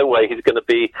area. There's no way he's going to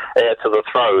be heir to the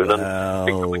throne and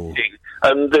become a king.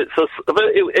 And it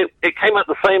came at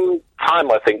the same time,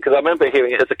 I think, because I remember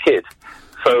hearing it as a kid.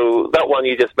 So that one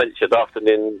you just mentioned,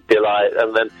 Afternoon Delight,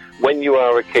 and then When You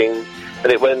Are a King,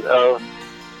 and it went,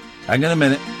 hang on a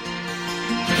minute.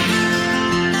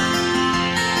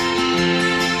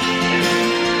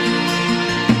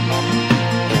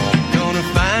 Gonna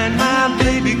find my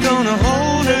baby, gonna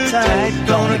hold her tight,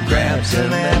 gonna grab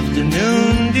some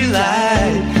afternoon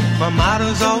delight. My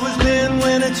motto's always been,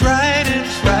 when it's right,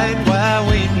 why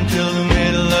wait until the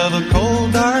middle of a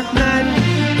cold, dark night,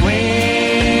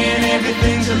 when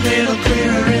everything's a little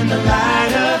clearer in the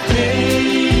light of day.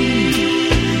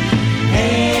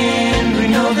 And we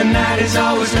know the night is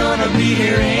always gonna be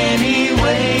here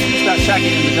anyway. Start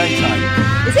shagging in the daytime.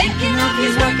 Thinking of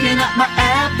you's working up my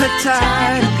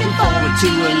appetite. Looking forward to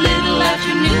a little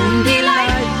afternoon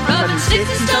delight. Rubbing sticks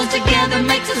and stones together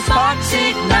makes the sparks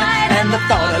ignite. And the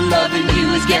thought of loving you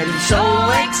is getting so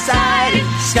excited.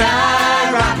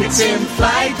 Sky rockets in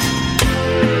flight.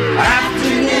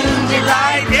 Afternoon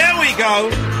delight. Here we go.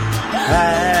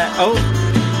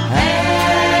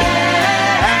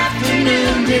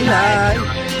 Afternoon delight.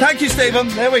 Thank you, Stephen.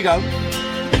 There we go.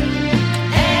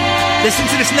 Listen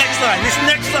to this next line. This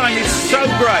next line is so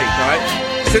great, right?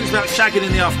 It's about shagging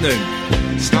in the afternoon.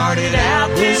 Started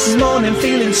out this morning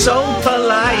feeling so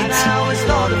polite. I always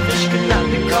thought a fish could not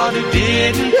be caught who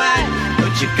didn't bite.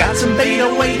 But you got some bait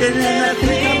waiting, and I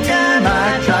think I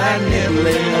might try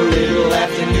nibbling a little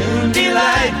afternoon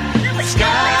delight.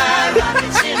 Sky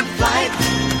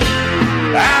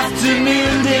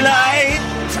Afternoon Delight.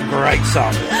 It's a great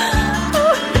song.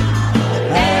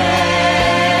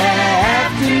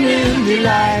 Afternoon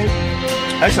Delight.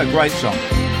 That's a great song.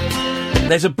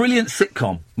 There's a brilliant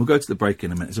sitcom. We'll go to the break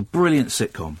in a minute. There's a brilliant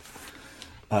sitcom.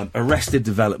 Arrested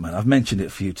Development. I've mentioned it a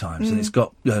few times, and it's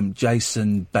got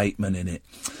Jason Bateman in it,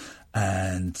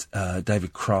 and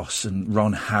David Cross, and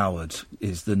Ron Howard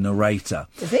is the narrator.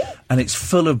 Is he? And it's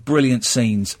full of brilliant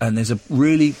scenes, and there's a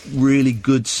really, really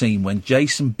good scene when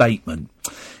Jason Bateman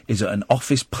is at an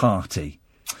office party,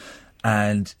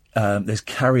 and there's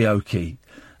karaoke,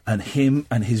 and him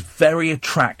and his very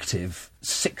attractive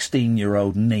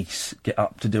 16-year-old niece get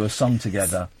up to do a song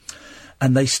together,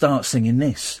 and they start singing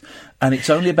this. And it's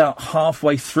only about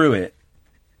halfway through it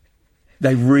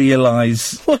they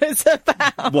realise what it's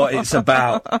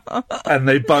about. And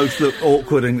they both look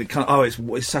awkward and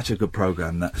it's such a good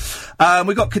programme, that.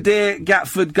 We've got Kadir,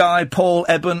 Gatford, Guy, Paul,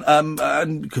 Eben,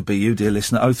 and could be you, dear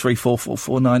listener,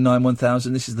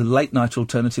 03444991000. This is the Late Night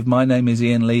Alternative. My name is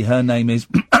Ian Lee, her name is...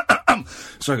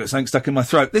 Sorry, I got something stuck in my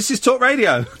throat. This is Talk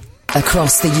Radio.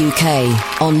 Across the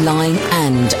UK, online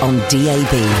and on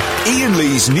DAB. Ian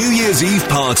Lee's New Year's Eve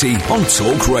party on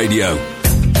Talk Radio.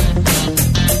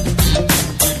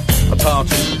 A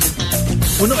party.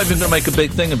 We're not even going to make a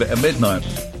big thing of it at midnight.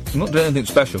 We're not doing anything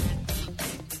special.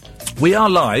 We are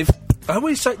live. I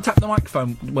always say tap the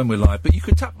microphone when we're live, but you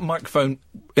could tap the microphone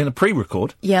in a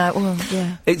pre-record. Yeah, well,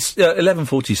 yeah. It's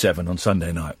 11:47 on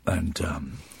Sunday night, and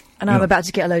I'm about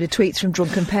to get a load of tweets from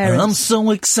drunken parents. I'm so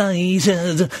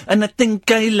excited, and I think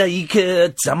I like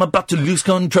it. I'm about to lose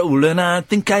control, and I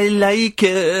think I like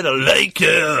it. I like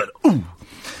it. Ooh.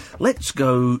 Let's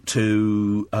go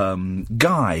to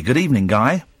Guy. Good evening,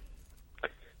 Guy.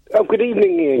 Oh, good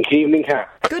evening, Ian. Good evening, Kath.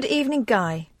 Good evening,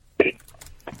 Guy.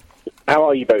 How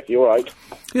are you both? You all right?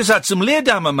 Just had some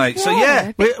Leerdammer, mate. So,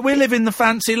 yeah, we're living the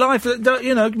fancy life.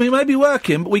 You know, we may be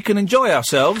working, but we can enjoy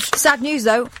ourselves. Sad news,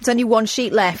 though. There's only one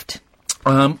sheet left.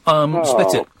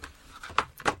 Split it.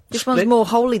 This one's more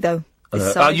holy, though.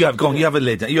 You have gone. You have a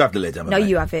lid. You have the Leerdammer. No, mate.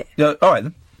 You have it. Yeah, all right,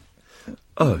 then.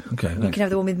 Oh, okay. You can have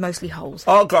the one with mostly holes.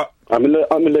 Oh, God. I'm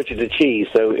allergic to cheese,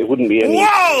 so it wouldn't be any...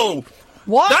 Whoa!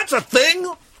 What? That's a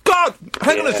thing? God!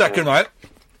 Hang on a second, right?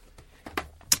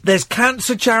 There's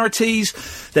cancer charities,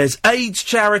 there's AIDS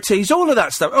charities, all of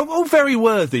that stuff. All very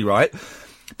worthy, right?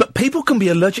 But people can be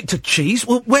allergic to cheese?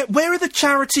 Well, where are the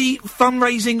charity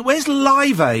fundraising? Where's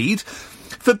Live Aid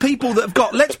for people that have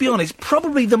got, let's be honest,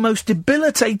 probably the most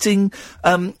debilitating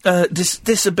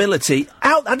disability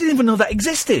out? I didn't even know that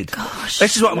existed. Gosh.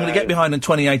 This is what I'm going to get behind in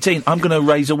 2018. I'm going to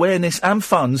raise awareness and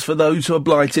funds for those who are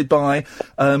blighted by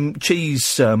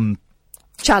cheese...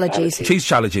 Challenges. Cheese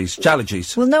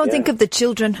challenges. Will no one think of the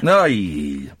children? No.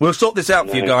 We'll sort this out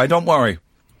for you, Guy. Don't worry.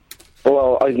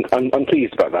 Well, I'm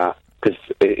pleased about that, because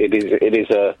it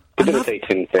is a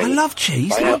debilitating thing. I love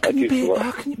cheese.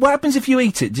 What happens if you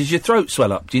eat it? Does your throat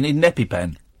swell up? Do you need an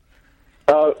EpiPen?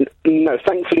 No,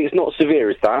 thankfully it's not severe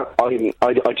as that.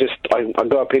 I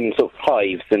go up in sort of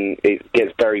hives and it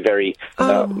gets very, very...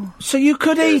 so you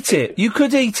could eat it. You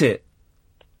could eat it.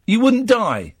 You wouldn't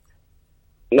die.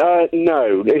 No.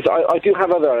 I do have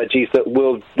other allergies that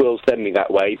will send me that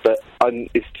way, but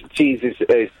cheese is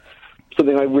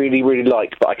something I really, really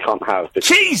like, but I can't have.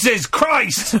 Jesus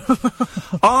Christ!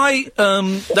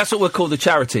 That's what we'll call the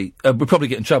charity. We'll probably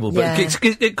get in trouble, but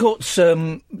it caught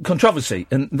controversy,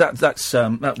 and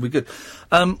that would be good.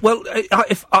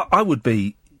 If I would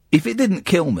be, if it didn't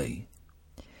kill me.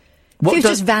 It was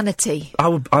just vanity. I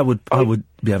would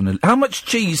be having how much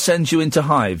cheese sends you into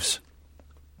hives?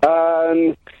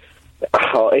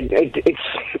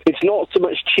 It's not so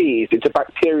much cheese. It's a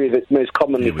bacteria that's most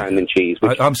commonly found in cheese.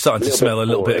 I'm starting to smell a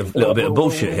little bit of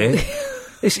bullshit here.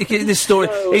 This story,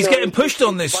 he's getting pushed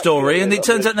on this story, and it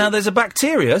turns out now there's a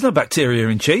bacteria. There's no bacteria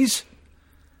in cheese.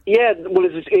 Yeah, well,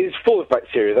 it's full of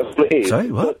bacteria. That's what it is.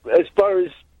 Sorry, what? But as far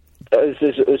as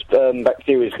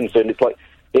bacteria is concerned, it's like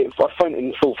I find it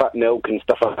in full fat milk and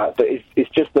stuff like that. But it's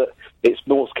just that it's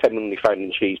most commonly found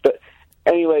in cheese. But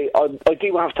anyway, I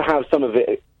do have to have some of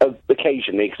it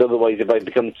occasionally, because otherwise, if I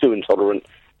become too intolerant,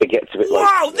 it gets a bit like...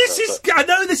 Wow, I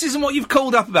know this isn't what you've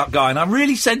called up about, Guy, and I'm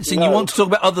really sensing you want to talk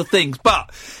about other things,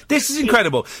 but this is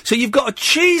incredible. So you've got a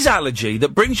cheese allergy that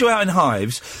brings you out in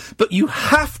hives, but you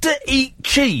have to eat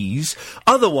cheese,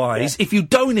 otherwise, if you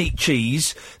don't eat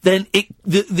cheese, then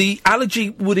the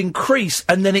allergy would increase,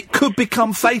 and then it could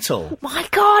become fatal. My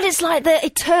God, it's like the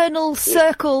eternal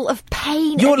circle of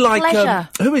pain You're and like, pleasure.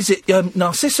 Who is it?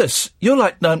 Narcissus. You're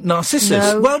like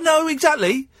Narcissus. No. Well, no,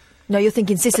 exactly. No, you're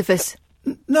thinking Sisyphus.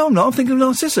 No, I'm not. I'm thinking of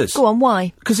Narcissus. Go on,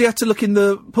 why? Because he had to look in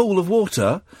the pool of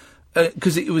water,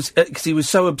 because he was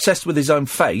so obsessed with his own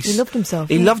face. He loved himself.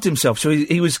 He loved himself, so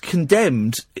he was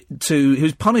condemned to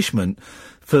his punishment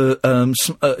for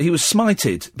he was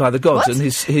smited by the gods, What? and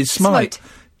his smite.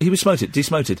 He was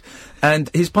desmoted, and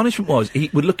his punishment was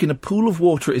he would look in a pool of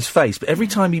water at his face, but every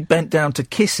time he bent down to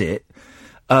kiss it,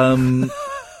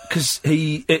 because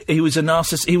he was a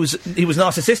narcissist, he was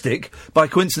narcissistic by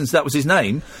coincidence. That was his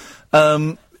name.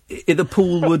 The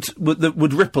pool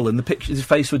would ripple and his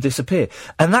face would disappear,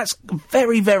 and that's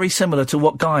very, very similar to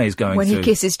what Guy is going when through. he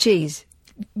kisses cheese.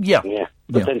 Yeah,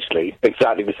 potentially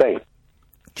exactly the same.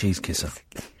 Cheese kisser.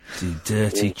 You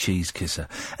dirty cheese kisser.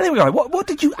 Anyway, Guy, what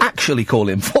did you actually call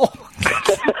him for?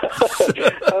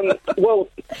 Well,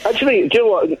 actually, do you know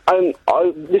what?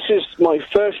 This is my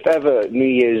first ever New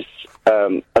Year's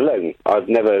alone. I've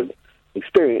never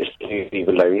experienced New Year's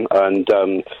alone, and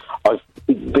I've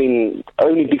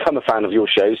only become a fan of your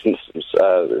show since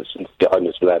I'm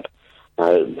a Celeb,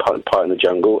 part in the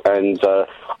jungle, and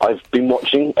I've been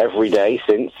watching every day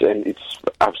since, and it's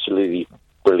absolutely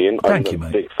brilliant. Thank you, I'm a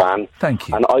mate. big fan. Thank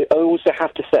you. And I also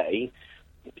have to say,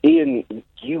 Iain,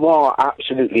 you are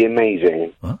absolutely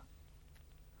amazing. What?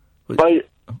 There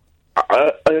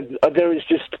is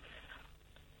just,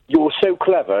 you're so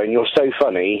clever and you're so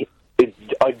funny.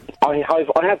 I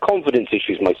have confidence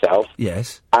issues myself.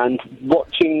 Yes. And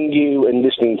watching you and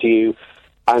listening to you.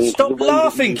 And stop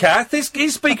laughing, Kath.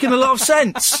 He's speaking a lot of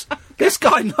sense. This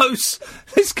guy knows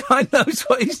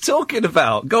what he's talking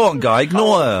about. Go on, Guy.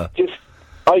 Ignore her.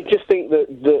 I just think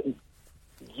that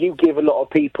you give a lot of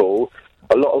people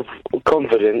a lot of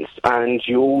confidence, and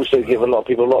you also give a lot of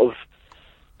people a lot of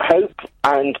hope.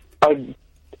 And I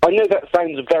know that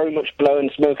sounds very much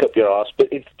blowing smoke up your arse, but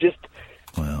it's just,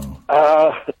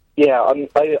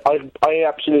 I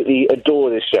absolutely adore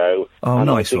this show. Oh, and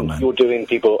nice I think one, man. You're doing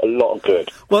people a lot of good.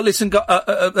 Well, listen, Guy,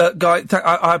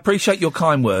 I appreciate your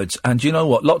kind words, and you know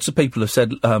what? Lots of people have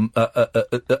said.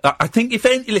 I think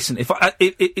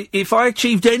if I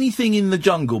achieved anything in the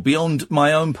jungle beyond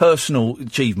my own personal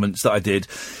achievements that I did,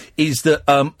 is that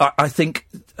I think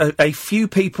a few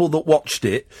people that watched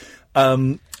it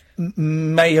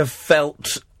may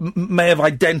have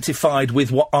identified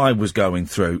with what I was going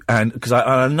through, and because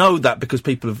I know that because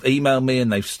people have emailed me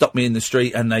and they've stopped me in the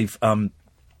street and they've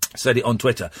said it on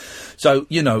Twitter. So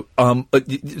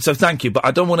so thank you, but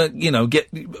I don't want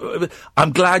to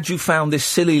I'm glad you found this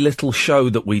silly little show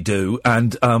that we do,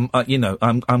 and I'm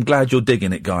glad you're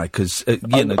digging it, Guy, because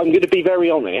I'm going to be very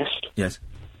honest. Yes.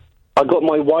 I got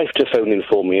my wife to phone in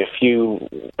for me a few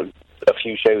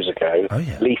shows ago. Oh,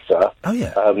 yeah. Lisa. Oh,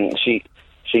 yeah.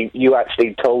 You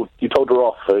actually told her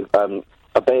off for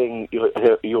obeying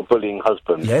your bullying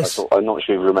husband. Yes. I'm not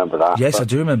sure you remember that. Yes, I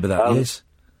do remember that. Yes.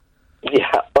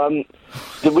 Yeah.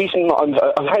 The reason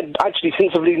I've had, actually,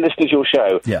 since I've been listening to your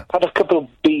show, had a couple of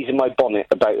bees in my bonnet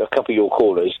about a couple of your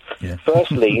callers. Yeah.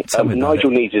 Firstly,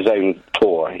 Nigel needs his own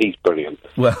tour. He's brilliant.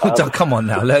 Well, come on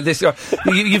now.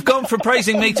 You've gone from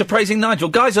praising me to praising Nigel.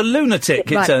 Guy's a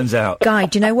lunatic, it turns out. Guy,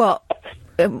 do you know what?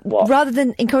 Rather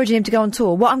than encouraging him to go on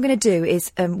tour, what I'm going to do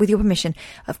is, with your permission,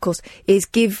 of course, is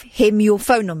give him your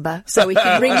phone number so he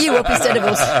can ring you up instead of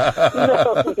us.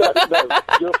 No,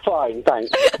 you're fine, thanks.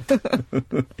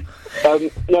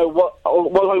 What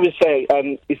I would say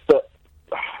is that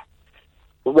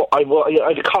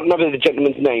I can't remember the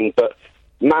gentleman's name, but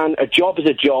man, a job is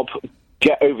a job.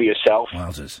 Get over yourself.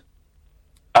 Wowzers.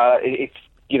 It's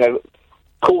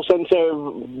call centre,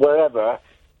 wherever.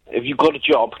 If you've got a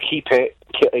job, keep it.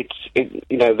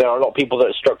 There are a lot of people that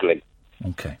are struggling.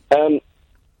 Okay.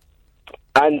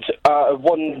 And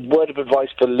one word of advice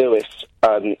for Lewis,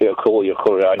 your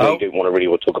caller. I know you don't want to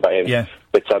really talk about him. Yeah.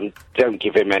 But don't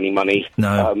give him any money.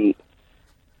 No.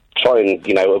 Try and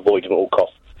avoid him at all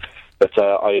costs. But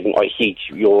I heed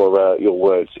your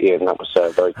words, Iain. That was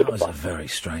very good. That was a very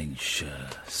strange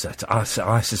set. I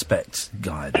suspect,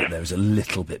 Guy, that there was a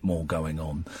little bit more going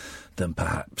on than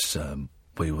perhaps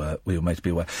we were made to be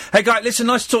aware. Hey, Guy, listen,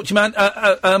 nice to talk to you, man.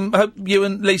 Hope you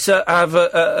and Lisa have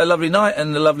a lovely night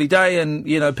and a lovely day, and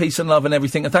peace and love and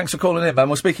everything. And thanks for calling in, man.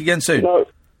 We'll speak again soon. No,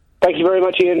 thank you very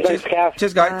much, Iain. Thanks, Kath.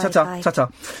 Cheers, Guy. Ta-ta.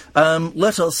 Ta-ta.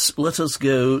 Let us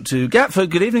go to Gatford.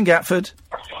 Good evening, Gatford.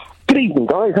 Good evening,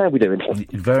 guys. How are we doing?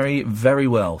 Very, very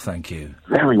well, thank you.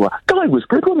 Very well. Guy was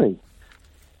good, wasn't he?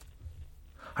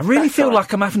 I really feel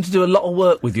like I'm having to do a lot of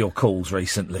work with your calls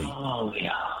recently. Oh,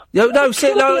 yeah. No,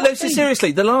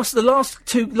 seriously. The last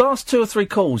two or three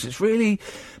calls, it's really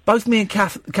both me and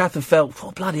Kath have felt.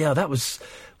 Oh, bloody hell!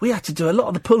 We had to do a lot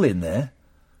of the pulling there.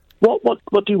 What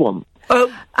do you want?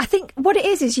 I think what it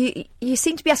is you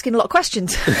seem to be asking a lot of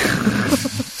questions.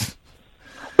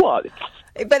 What?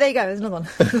 But there you go. There's another one.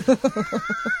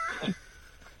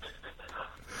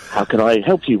 how can I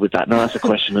help you with that? No, that's a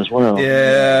question as well.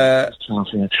 Yeah. I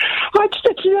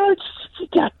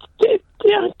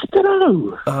don't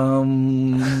know.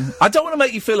 I don't want to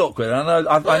make you feel awkward. I know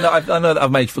that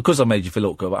I've made you feel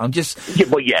awkward, but I'm just. Yeah,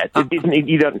 well, yeah.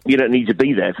 You don't need to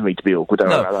be there for me to be awkward. Don't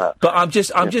worry about that. But I'm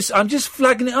just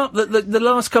flagging it up. The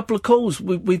last couple of calls,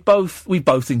 we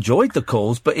both enjoyed the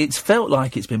calls, but it's felt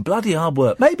like it's been bloody hard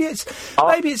work. Maybe it's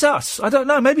us. I don't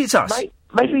know. Maybe it's us.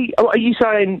 Maybe. Are you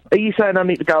saying I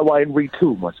need to go away and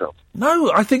retool myself?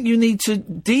 No, I think you need to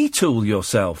detool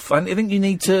yourself. I think you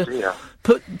need to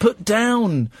put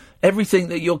down everything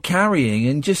that you're carrying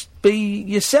and just be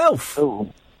yourself. Oh,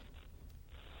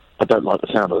 I don't like the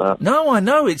sound of that. No, I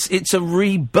know it's a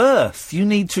rebirth. You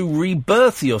need to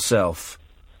rebirth yourself.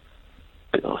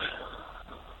 God.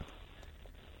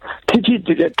 Could you?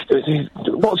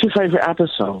 What's your favourite ABBA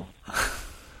song?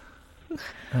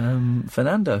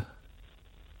 Fernando.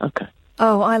 Okay.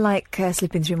 Oh, I like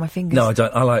Slipping Through My Fingers. No, I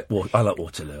don't. I like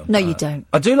Waterloo. No, you don't.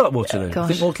 I do like Waterloo. Gosh. I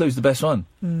think Waterloo's the best one.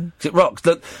 'Cause it rocks.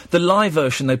 The live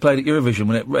version they played at Eurovision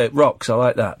when it rocks. I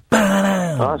like that.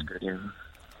 Oh, that's good. Yeah.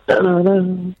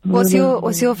 What's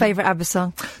your favourite ABBA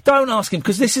song? Don't ask him,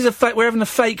 because this is we're having a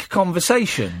fake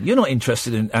conversation. You're not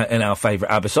interested in our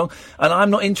favourite ABBA song, and I'm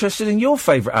not interested in your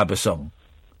favourite ABBA song.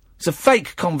 It's a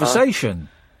fake conversation.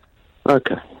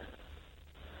 Okay.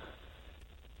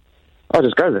 I'll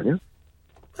just go then, yeah?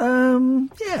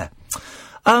 Yeah.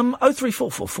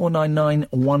 0344 499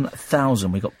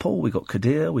 1000. We've got Paul, we've got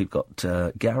Kadir, we've got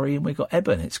Gary, and we've got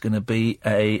Eben. It's going to be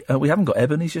we haven't got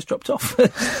Eben, he's just dropped off.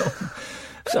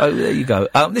 So there you go.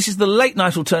 This is the late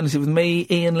night alternative with me,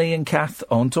 Iain, Lee and Kath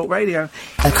on Talk Radio.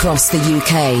 Across the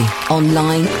UK,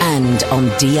 online and on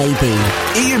DAB.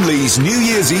 Iain Lee's New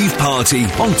Year's Eve party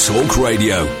on Talk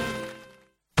Radio.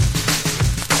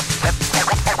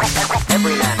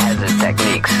 Every man has his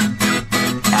techniques,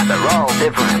 and they're all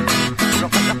different.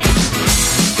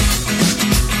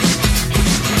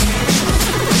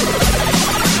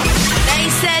 They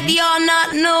said you're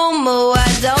not normal, why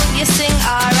don't you sing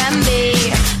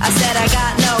R&B? I said I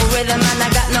got no rhythm and I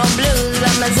got no blues,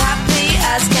 I'm as happy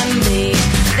as can be.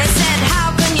 They said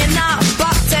how can you not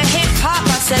bop to hip-hop?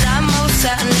 I said I most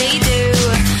certainly do.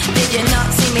 Did you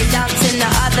not see me dancing the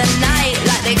other night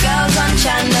like the girls on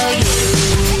Channel U?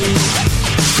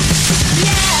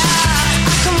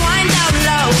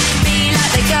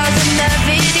 Girls in the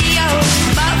video,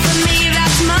 but for me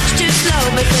that's much too slow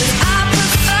because I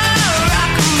prefer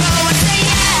rock and roll. I say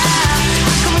yeah,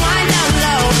 I can wind down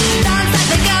low, dance like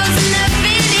the girls in the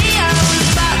videos,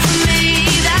 but for me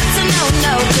that's a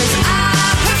no-no because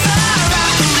I prefer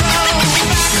rock and roll,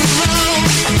 rock and roll.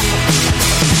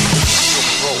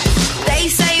 They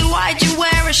say why'd you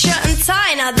wear a shirt and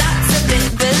tie? Now that's a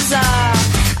bit bizarre.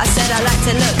 I said I like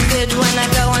to look good when I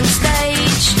go on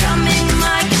stage, strumming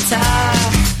my guitar.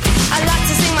 I like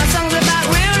to sing my songs about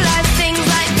real life things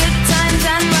like good times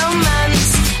and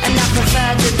romance, and I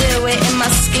prefer to do it in my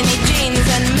skinny jeans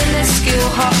and minuscule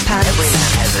hot pants. Every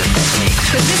man has his technique,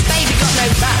 'cause this baby got no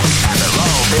back, and they're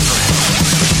all different.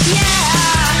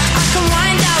 Yeah, I can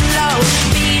wind down low,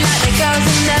 be like the girls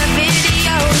in the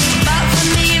videos, but for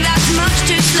me that's much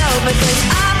too slow because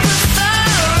I prefer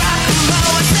rock and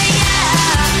roll. I say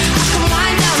yeah, I can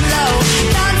wind down low,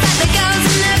 dance like the girls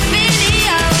in the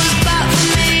videos, but for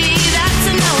me that's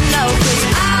a no-no, 'cause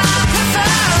I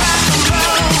prefer rock and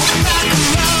roll, rock and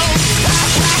roll.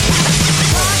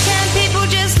 Why can't people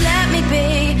just let me be?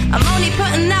 I'm only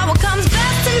putting out what comes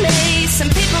best to me. Some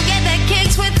people get their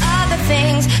kicks with other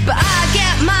things, but I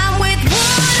get mine with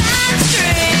wood and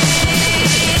string.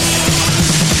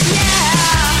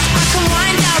 Yeah, I can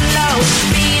wind down low,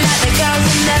 be like the girls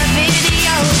in the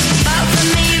videos, but for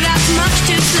me that's much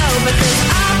too slow because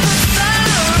I prefer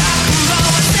rock and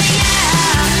roll. I say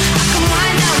yeah, I can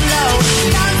wind down low,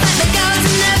 dance like the girls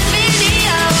in the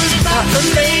videos, but for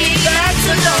me that's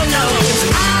a no-no.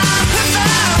 I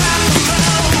prefer rock and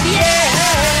roll. Yeah,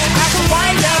 I can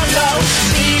wind down low,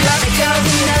 be like the girls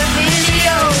in the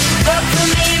videos, but for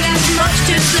me that's much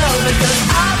too slow because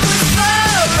I prefer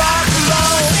rock and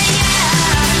roll. Yeah,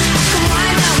 I can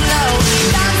wind down low,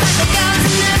 dance like the girls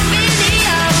in the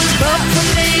videos, but for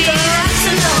me that's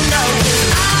a no-no.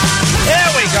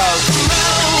 There we go.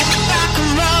 Rock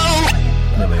and roll.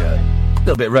 A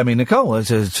little bit of Remy Nicole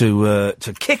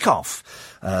to kick off.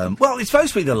 Well, it's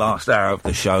supposed to be the last hour of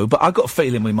the show, but I've got a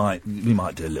feeling we might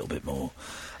do a little bit more.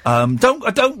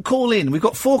 Don't call in. We've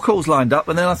got 4 calls lined up,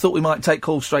 and then I thought we might take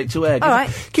calls straight to air. All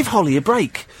right. Give Holly a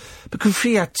break, because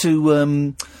she had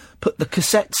to put the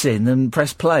cassettes in and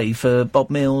press play for Bob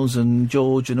Mills and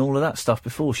George and all of that stuff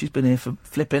before. She's been here for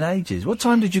flipping ages. What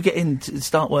time did you get in to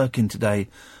start working today,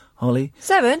 Holly?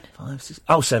 7? 5, 6...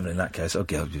 Oh, 7 in that case.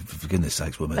 Okay, for goodness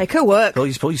sakes, woman. They could work. Pull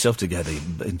yourself together, you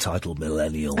entitled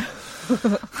millennial.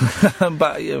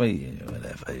 But, I mean,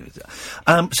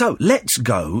 whatever. So, let's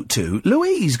go to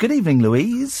Louise. Good evening,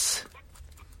 Louise.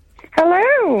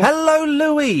 Hello. Hello,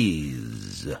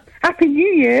 Louise. Happy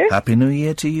New Year. Happy New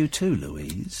Year to you too,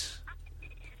 Louise.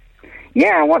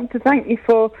 Yeah, I want to thank you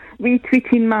for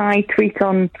retweeting my tweet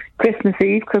on Christmas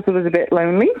Eve because I was a bit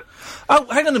lonely. Oh,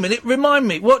 hang on a minute. Remind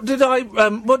me. What did I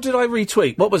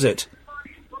retweet? What was it?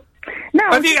 No.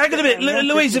 Hang on a minute,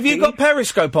 Louise. Have you got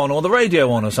Periscope on or the radio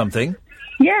on or something?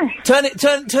 Yeah. Turn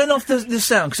off the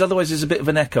sound because otherwise there's a bit of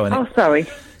an echo in it. Oh, sorry.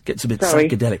 Gets a bit Sorry.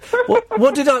 psychedelic.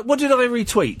 What did I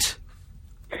retweet?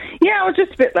 Yeah, I was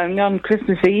just a bit lonely on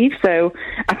Christmas Eve, so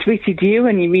I tweeted you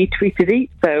and you retweeted it,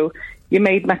 so you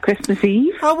made my Christmas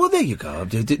Eve. Oh, well, there you go.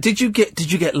 Did you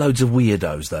get loads of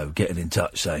weirdos, though, getting in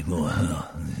touch saying,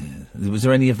 was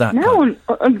there any of that? No,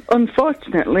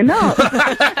 unfortunately not.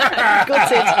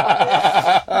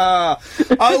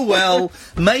 Oh, well,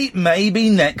 maybe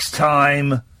next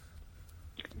time.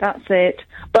 That's it.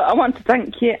 But I want to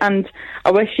thank you, and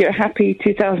I wish you a happy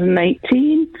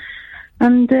 2018.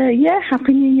 And,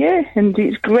 Happy New Year. And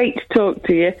it's great to talk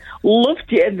to you. Loved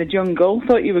you in the jungle.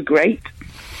 Thought you were great.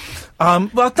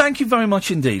 Well, thank you very much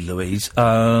indeed, Louise.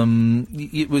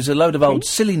 It was a load of old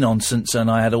silly nonsense, and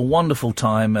I had a wonderful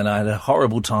time, and I had a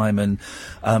horrible time, and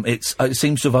it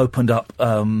seems to have opened up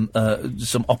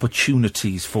some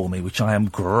opportunities for me, which I am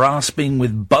grasping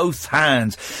with both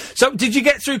hands. So, did you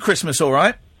get through Christmas all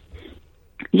right?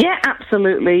 Yeah,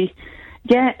 absolutely.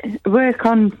 Yeah, work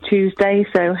on Tuesday,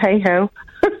 so hey-ho.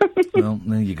 Well,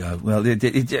 there you go. Well,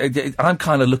 I'm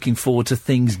kind of looking forward to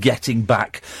things getting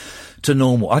back to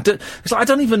normal. I don't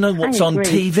even know what's on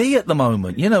TV at the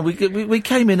moment. You know, we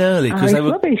came in early because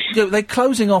they're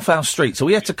closing off our street, so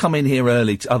we had to come in here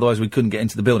early. Otherwise, we couldn't get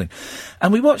into the building.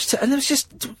 And we watched it, and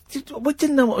we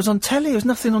didn't know what was on telly. There was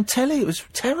nothing on telly. It was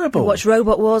terrible. We watched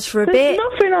Robot Wars for a bit.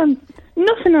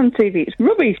 Nothing on TV. It's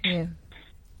rubbish. Yeah.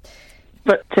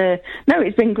 But, no,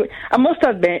 it's been good. I must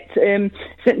admit,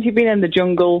 since you've been in the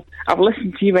jungle, I've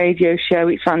listened to your radio show.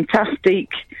 It's fantastic.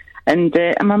 And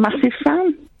I'm a massive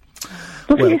fan.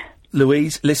 Love you.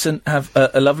 Louise, listen, have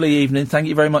a lovely evening. Thank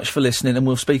you very much for listening, and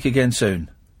we'll speak again soon.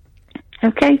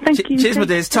 OK, thank you. Cheers, my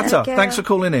dears. Ta-ta. Thanks for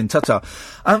calling in. Ta-ta.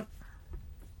 I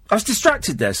was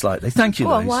distracted there slightly. Thank you,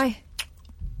 Louise. Why?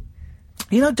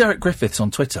 You know Derek Griffiths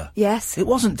on Twitter? Yes. It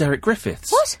wasn't Derek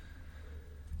Griffiths. What?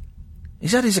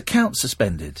 He's had his account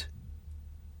suspended.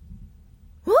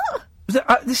 What?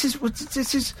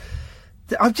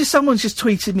 Someone's just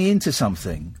tweeted me into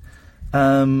something.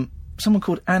 Someone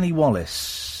called Annie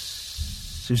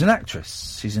Wallace, who's an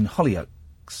actress. She's in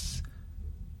Hollyoaks.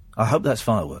 I hope that's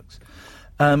fireworks.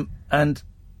 Derek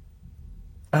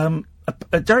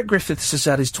Griffiths has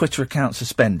had his Twitter account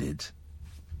suspended.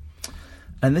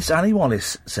 And this Annie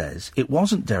Wallace says, it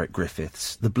wasn't Derek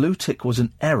Griffiths. The blue tick was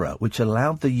an error which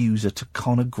allowed the user to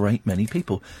con a great many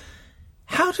people.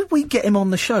 How did we get him on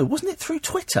the show? Wasn't it through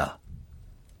Twitter?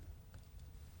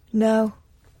 No.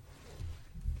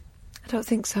 I don't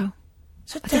think so.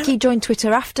 I think he joined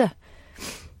Twitter after.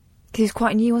 Because he was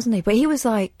quite new, wasn't he? But he was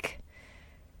like...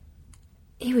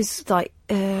 hang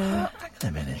on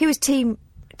a minute. He was Team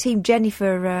Jenny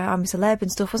for I'm a Celeb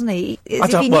and stuff, wasn't he?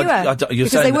 As if he knew her.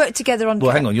 Because they worked together on...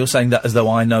 Well, hang on, you're saying that as though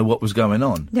I know what was going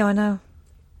on. No, I know.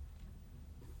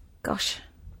 Gosh.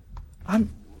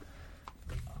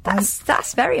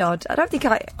 That's very odd. I don't think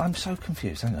I'm so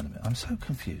confused. Hang on a minute. I'm so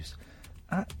confused.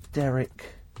 At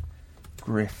Derek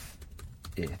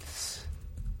Griffiths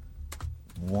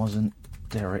wasn't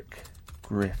Derek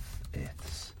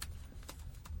Griffiths.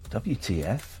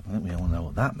 WTF? I think we all know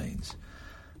what that means.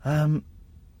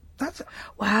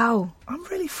 Wow. I'm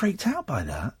really freaked out by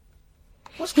that.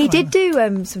 He did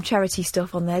do some charity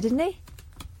stuff on there, didn't he?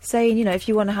 Saying, if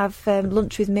you want to have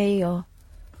lunch with me or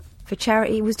for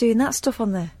charity, he was doing that stuff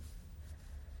on there.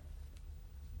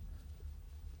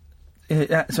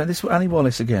 So this Annie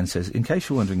Wallace again says, in case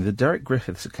you're wondering, the Derek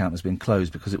Griffiths account has been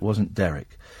closed because it wasn't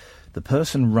Derek. The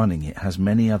person running it has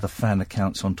many other fan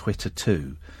accounts on Twitter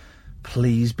too.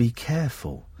 Please be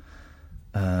careful.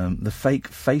 The fake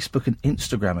Facebook and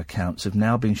Instagram accounts have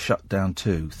now been shut down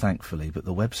too, thankfully, but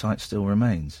the website still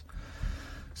remains.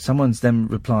 Someone's then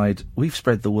replied, we've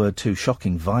spread the word too,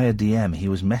 shocking, via DM. He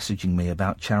was messaging me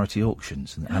about charity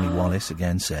auctions. And Annie Wallace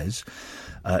again says,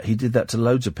 he did that to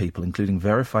loads of people, including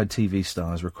verified TV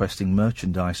stars requesting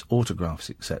merchandise, autographs,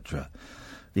 etc.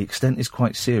 The extent is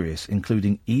quite serious,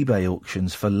 including eBay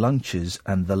auctions for lunches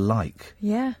and the like.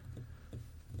 Yeah.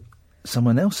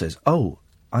 Someone else says,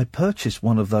 I purchased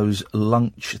one of those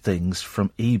lunch things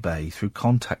from eBay through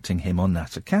contacting him on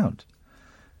that account.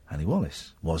 Annie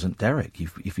Wallace. Wasn't Derek.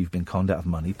 If you've been conned out of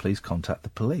money, please contact the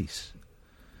police.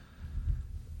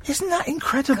 Isn't that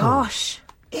incredible? Gosh.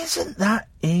 Isn't that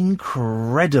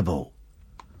incredible?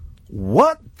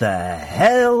 What the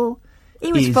hell?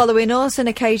 He was following us, and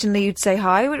occasionally you'd say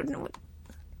hi.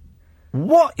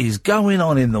 What is going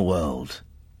on in the world?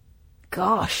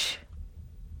 Gosh.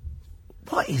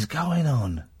 What is going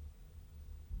on?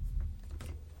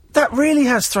 That really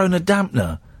has thrown a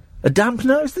dampener. A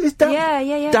dampener?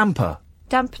 Yeah. Damper.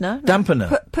 Dampener.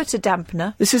 Dampener. Put a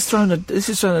dampener. This has thrown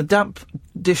a damp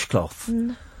dishcloth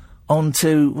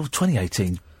onto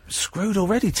 2018. Screwed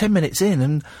already, 10 minutes in,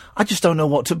 and I just don't know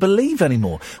what to believe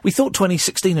anymore. We thought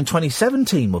 2016 and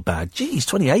 2017 were bad. Geez,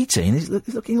 2018 is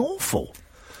looking awful.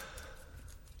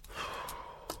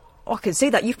 Oh, I can see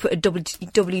that. You've put a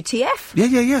WTF.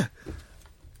 Yeah.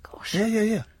 Gosh.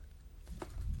 Yeah.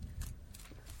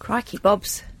 Crikey,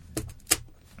 Bobs.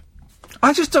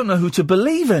 I just don't know who to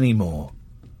believe anymore.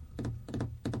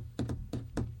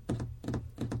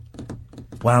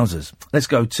 Wowzers. Let's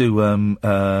go to,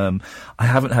 I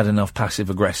haven't had enough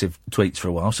passive-aggressive tweets for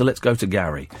a while, so let's go to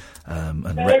Gary.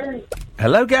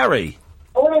 Hello, Gary.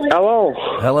 Hello.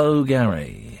 Hello,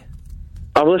 Gary.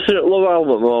 I'm listening to Love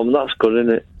Album, Mum. That's good,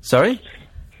 isn't it? Sorry?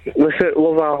 Listen to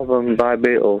Love Album by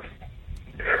Beatles.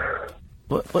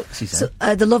 What's he saying?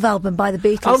 So, the Love Album by the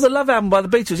Beatles. Oh, the Love Album by the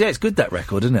Beatles. Yeah, it's good, that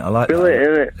record, isn't it? I like Brilliant,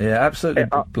 that. Isn't it? Yeah, absolutely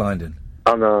blinding.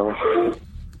 I know.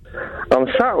 I'm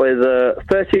sat with a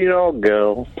 13-year-old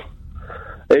girl,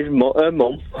 her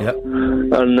mum,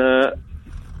 and a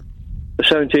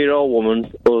 17-year-old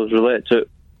woman who was related to...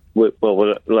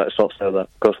 Well, let's not say that,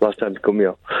 because last time you come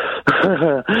here.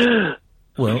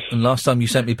 Well, and last time you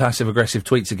sent me passive-aggressive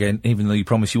tweets again, even though you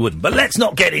promised you wouldn't. But let's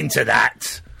not get into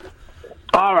that!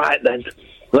 All right, then.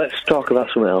 Let's talk about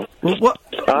something else. Well, what?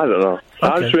 I don't know. Okay.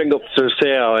 I'll just ring up to see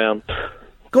how I am.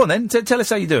 Go on, then. Tell us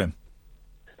how you're doing.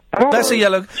 That's a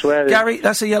yellow... Gary,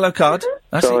 that's a yellow card.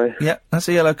 Sorry. That's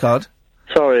a yellow card.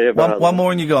 Sorry about one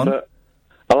more and you're gone.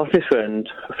 I lost my friend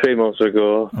 3 months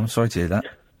ago. I'm sorry to hear that.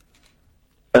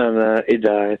 And he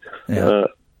died. Yeah.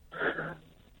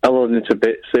 I loved him to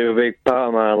bits. He was a big part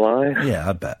of my life. Yeah,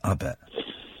 I bet.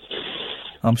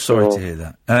 I'm sorry to hear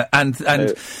that. And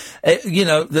you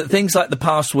know, that things like the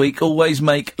past week always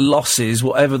make losses,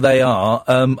 whatever they are,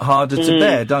 harder to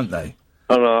bear, don't they?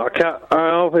 I know.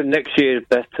 I hope next year is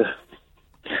better.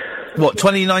 What,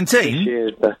 2019? This year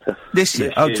is better. This year?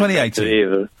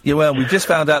 2018? Yeah, well, we've just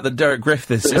found out that Derek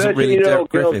Griffiths isn't really Derek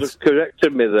girl Griffiths. just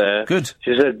corrected me there. Good.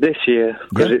 She said this year,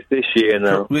 because it's this year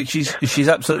now. She's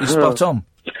absolutely spot on.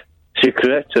 She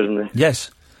corrected me.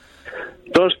 Yes.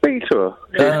 Don't speak to her.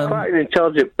 She's quite an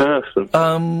intelligent person.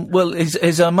 Well,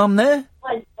 is her mum there?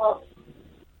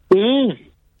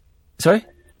 Sorry?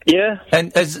 Yeah.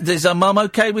 And is her mum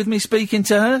okay with me speaking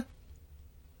to her?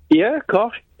 Yeah, of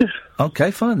course.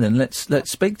 Okay, fine then. Let's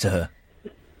speak to her.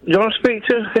 Do you want to speak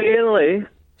to Ian Lee?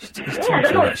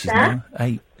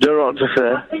 Hey. Do you know what to say?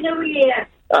 Happy New Year.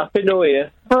 Happy New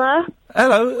Year. Hello?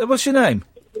 Hello, what's your name?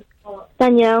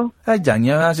 Danielle. Hey,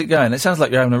 Danielle, how's it going? It sounds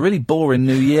like you're having a really boring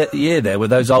new year there with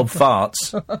those old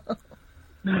farts.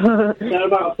 What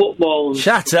about football?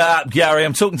 Shut up, Gary.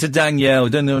 I'm talking to Danielle.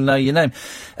 Don't even know your name.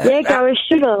 Yeah, Gary,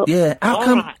 shut up. Yeah,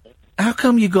 how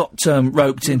come you got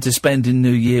roped into spending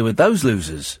New Year with those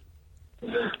losers?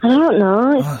 I don't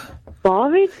know. It's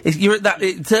boring. You're at that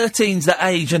 13's that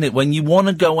age, isn't it, when you want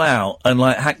to go out and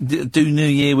like do New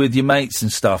Year with your mates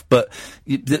and stuff, but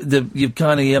you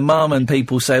kind of your mum and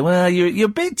people say, well, you're a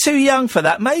bit too young for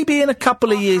that. Maybe in a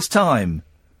couple of years' time.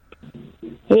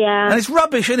 Yeah. And it's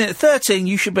rubbish, isn't it? At 13,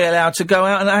 you should be allowed to go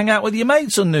out and hang out with your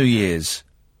mates on New Year's.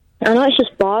 I know, it's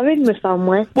just boring with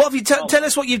family. What have you... Tell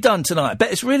us what you've done tonight. I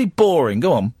bet it's really boring.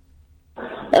 Go on.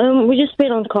 We just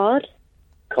been on COD.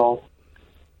 COD.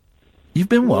 You've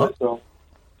been what? On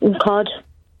COD.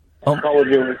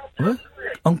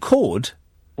 On COD?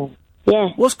 Yeah.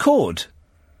 What's COD?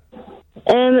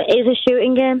 It's a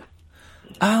shooting game.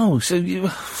 Oh, so you...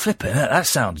 Flipping it. That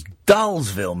sounds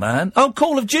Dullsville, man. Oh,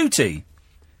 Call of Duty?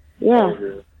 Yeah.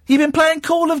 You've been playing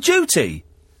Call of Duty?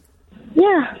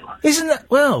 Yeah. Isn't that...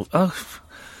 Well,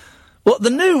 what, the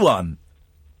new one?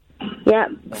 Yeah.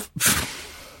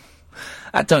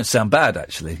 That don't sound bad,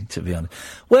 actually, to be honest.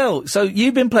 Well, so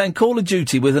you've been playing Call of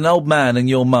Duty with an old man and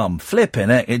your mum. Flipping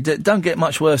it. It don't get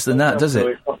much worse than that, does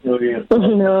it?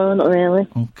 No, not really.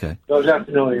 Okay.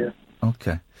 Happy New Year.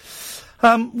 Okay.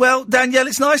 Well, Danielle,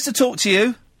 it's nice to talk to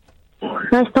you.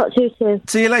 Nice to talk to you too.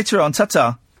 See you later on.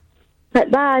 Ta-ta.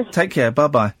 Bye. Take care.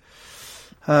 Bye-bye.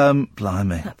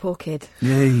 Blimey. That poor kid.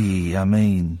 Yay, I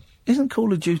mean... Isn't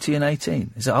Call of Duty an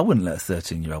 18? I wouldn't let a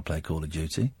 13-year-old play Call of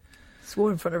Duty.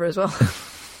 Swore in front of her as well.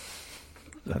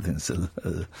 I think it's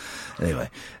anyway,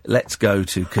 let's go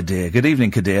to Kadir. Good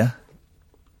evening, Kadir.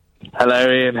 Hello,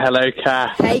 Iain. Hello,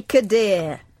 Kath. Hey,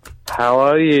 Kadir. How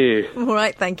are you? All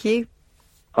right, thank you.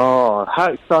 Oh,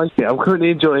 how exciting. I'm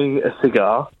currently enjoying a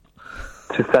cigar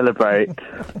to celebrate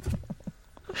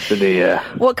the new year.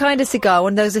 What kind of cigar?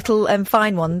 One of those little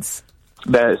fine ones?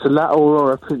 No, it's a La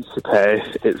Aurora Principe.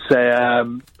 It's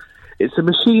a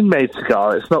machine-made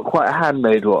cigar. It's not quite a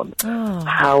handmade one. Oh.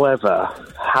 However,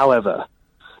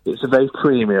 it's a very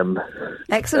premium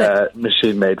Excellent.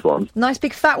 machine-made one. Nice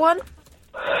big fat one?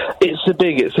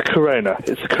 It's a Corona.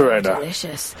 It's a Corona.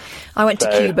 Delicious. I went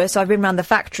to Cuba, so I've been round the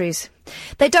factories.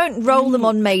 They don't roll them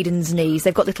on maidens' knees.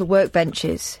 They've got little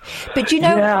workbenches. But do you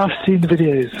know... Yeah, I've seen the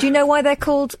videos. Do you know why they're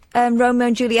called Romeo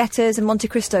and Julietas and Monte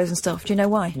Cristos and stuff? Do you know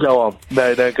why? Go on.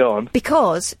 No, go on.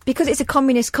 Because it's a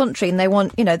communist country and they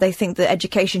want, they think that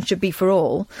education should be for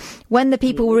all. When the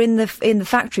people were in the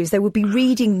factories, they would be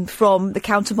reading from the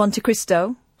Count of Monte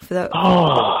Cristo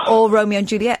or Romeo and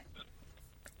Juliet.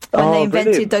 When they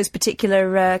invented brilliant. those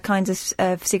particular kinds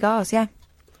of cigars, yeah.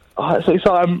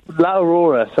 So I'm La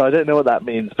Aurora, so I don't know what that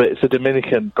means, but it's a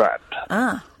Dominican brand.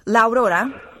 Ah, La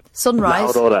Aurora,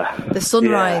 sunrise. La Aurora. The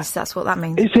sunrise, that's what that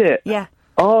means. Is it? Yeah.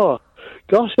 Oh,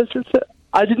 gosh,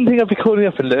 I didn't think I'd be calling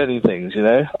up and learning things,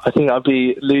 I think I'd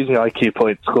be losing IQ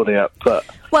points calling up, but...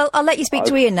 Well, I'll let you speak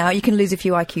to Iain now. You can lose a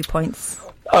few IQ points.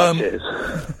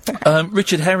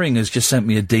 Richard Herring has just sent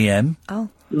me a DM. Oh.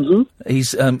 Mm-hmm.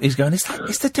 He's going, is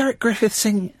the Derek Griffiths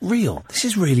thing real? This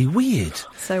is really weird.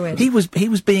 So weird. He was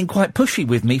being quite pushy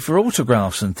with me for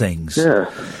autographs and things.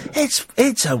 Yeah. It's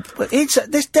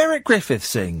this Derek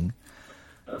Griffiths thing.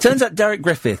 Turns out Derek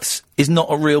Griffiths is not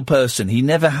a real person. He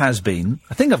never has been.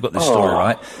 I think I've got this story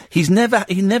right. He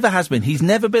never has been. He's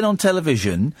never been on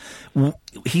television.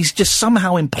 He's just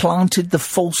somehow implanted the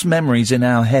false memories in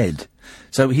our head.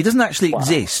 So he doesn't actually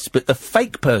exist, but a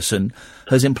fake person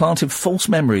has implanted false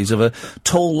memories of a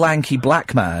tall, lanky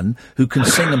black man who can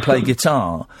sing and play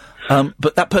guitar,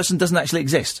 but that person doesn't actually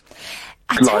exist.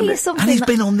 I tell you something. And he's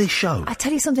been on this show. I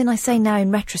tell you something I say now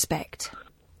in retrospect.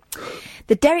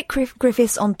 The Derek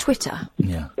Griffiths on Twitter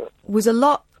was a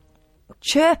lot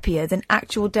chirpier than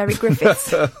actual Derek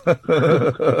Griffiths.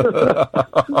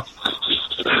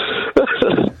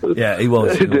 Yeah, he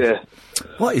was. Oh, dear.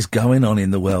 What is going on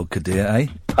in the world, Kadir, eh?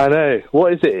 I know.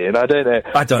 What is it, Iain? I don't know.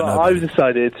 I don't know. I've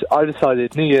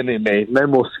decided, new year, new me, no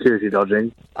more security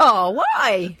dodging. Oh,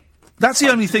 why? That's the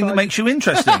only thing that makes you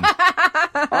interesting.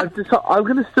 I'm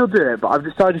going to still do it, but I've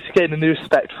decided to gain a new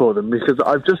respect for them because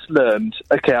I've just learned...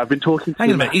 Okay, I've been talking to... Hang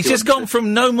on a minute. He's just gone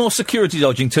from no more security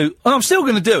dodging to, I'm still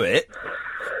going to do it.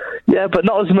 Yeah, but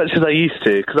not as much as I used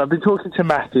to, because I've been talking to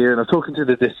Matthew and I'm talking to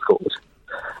the Discord,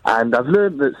 and I've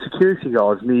learned that security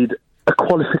guards need a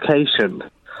qualification.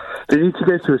 They need to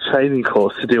go through a training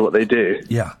course to do what they do.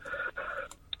 Yeah.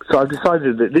 So I've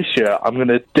decided that this year I'm going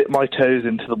to dip my toes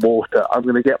into the water. I'm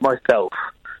going to get myself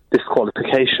this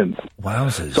qualification.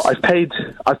 Wowzers. So I've paid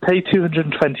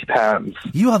 £220.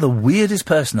 You are the weirdest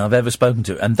person I've ever spoken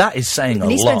to, and that is saying a lot.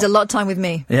 And he spends a lot of time with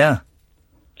me. Yeah.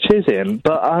 Cheers, Iain.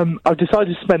 But I've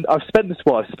decided to spend... I've spent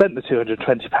the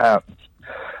 £220.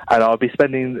 And I'll be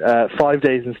spending 5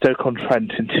 days in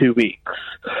Stoke-on-Trent in 2 weeks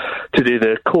to do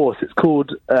the course. It's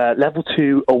called Level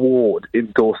 2 Award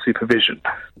Indoor Supervision.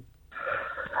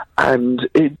 And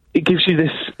it gives you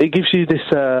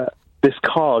this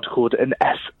card called an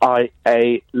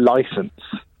SIA license,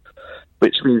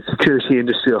 which means Security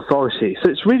Industry Authority. So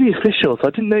it's really official. So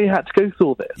I didn't know you had to go through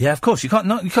all this. Yeah, of course. You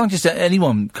can't just...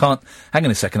 Anyone can't... Hang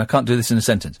on a second. I can't do this in a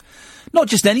sentence. Not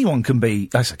just anyone can be...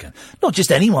 Not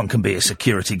just anyone can be a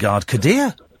security guard,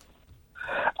 Kadir.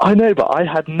 I know, but I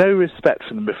had no respect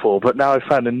for them before, but now I've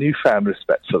found a newfound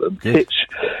respect for them. Titch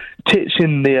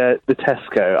in the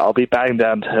Tesco, I'll be bowing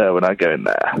down to her when I go in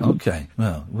there. Okay,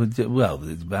 well,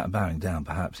 bowing down,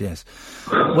 perhaps, yes.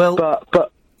 Well...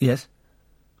 But yes?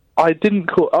 I didn't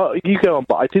call... Oh, you go on,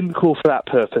 but I didn't call for that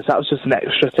purpose. That was just an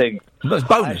extra thing. That's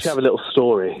bonus. I actually have a little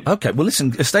story. Okay, well,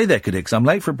 listen, stay there, Kadir, because I'm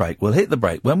late for a break. We'll hit the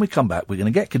break. When we come back, we're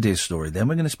going to get Kadir's story, then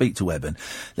we're going to speak to Eben,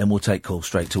 then we'll take calls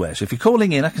straight to air. So if you're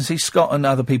calling in, I can see Scott and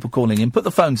other people calling in. Put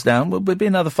the phones down. We'll be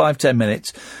another 5-10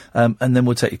 minutes, and then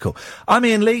we'll take your call. I'm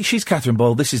Iain Lee. She's Catherine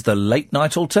Boyle. This is the Late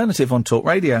Night Alternative on Talk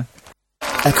Radio.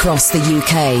 Across the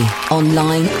UK,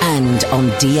 online and on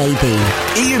DAB.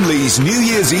 Iain Lee's New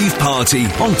Year's Eve party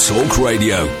on Talk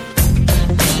Radio.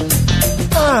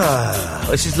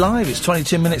 This is live. It's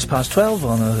 22 minutes past 12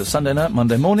 on a Sunday night,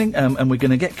 Monday morning, and we're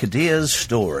going to get Kadir's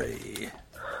story.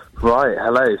 Right,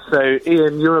 hello. So,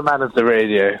 Iain, you're a man of the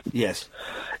radio. Yes.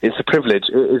 It's a privilege.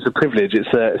 It is a privilege.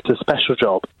 It's a special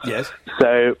job. Yes.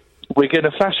 So we're going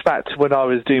to flash back to when I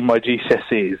was doing my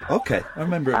GCSEs. Okay, I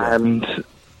remember it.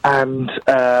 And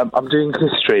I'm doing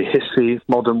history,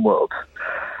 modern world.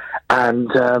 And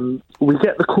we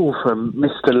get the call from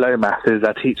Mr. Lomath, who's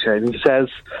our teacher, and he says,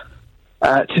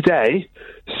 today,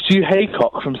 Stu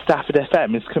Haycock from Stafford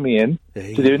FM is coming in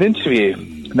to do an interview.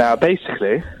 Now,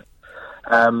 basically,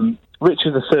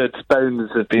 Richard III's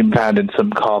bones have been found in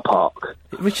some car park.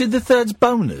 Richard III's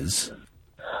boners?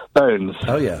 Bones.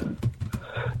 Oh, yeah.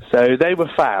 So they were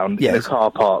found in a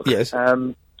car park. Yes.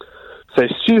 So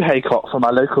Stu Haycock from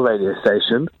our local radio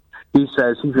station, he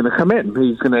says he's going to come in.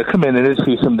 He's going to come in and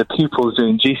interview some of the pupils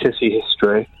doing GCSE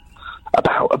history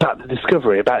about the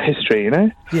discovery, about history, you know?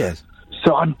 Yes.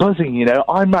 So I'm buzzing, you know.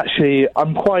 I'm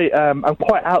quite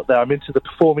out there. I'm into the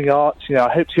performing arts, you know.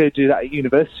 I hope to go do that at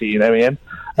university, you know, Ian.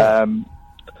 So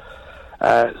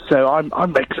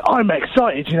I'm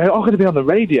excited, you know. I'm going to be on the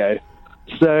radio.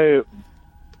 So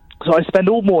I spend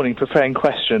all morning preparing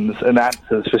questions and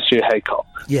answers for Stu Haycock.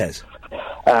 Yes.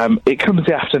 It comes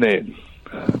the afternoon,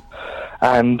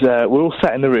 and we're all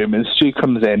sat in the room, and Stu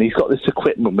comes in. He's got this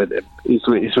equipment with him. He's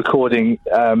recording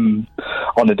on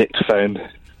a dictaphone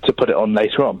to put it on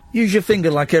later on. Use your finger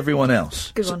like everyone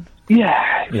else. Good one.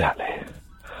 Yeah, exactly.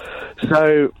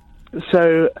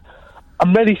 So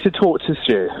I'm ready to talk to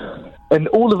Stu, and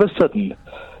all of a sudden,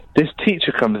 this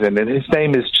teacher comes in, and his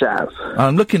name is Jazz.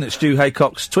 I'm looking at Stu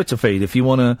Haycock's Twitter feed. If you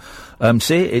want to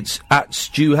see it, it's at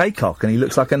Stu Haycock, and he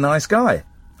looks like a nice guy.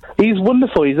 He's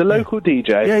wonderful. He's a local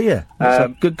DJ. Yeah. Looks like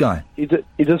a good guy. He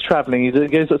does travelling. He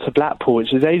goes up to Blackpool,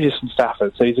 which is ages from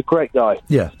Stafford, so he's a great guy.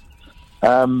 Yeah.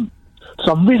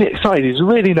 So I'm really excited. He's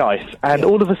really nice. And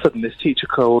all of a sudden, this teacher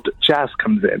called Jazz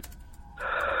comes in.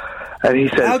 And he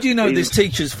says... How do you know this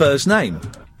teacher's first name?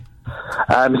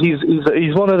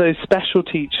 He's one of those special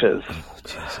teachers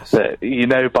that, you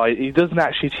know, he doesn't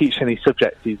actually teach any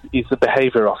subjects. He's a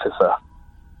behaviour officer.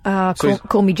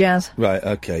 Call me Jazz. Right,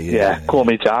 okay, Yeah, call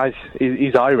me Jazz.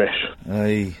 He's Irish. No,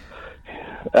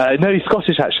 he's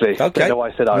Scottish, actually. Okay. I don't know why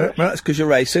I said Irish. Well, that's because you're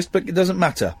racist, but it doesn't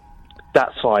matter.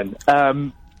 That's fine.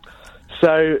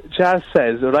 So Jazz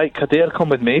says, right, Kadir, come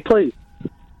with me, please.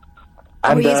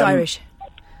 And, he is Irish?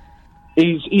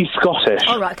 He's Scottish.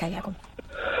 Oh, right, okay, yeah, come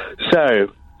on.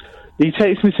 So, he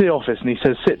takes me to the office and he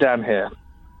says, sit down here.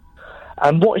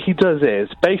 And what he does is,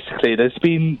 basically, there's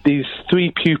been these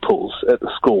 3 pupils at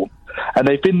the school, and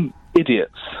they've been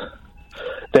idiots.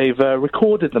 They've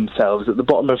recorded themselves at the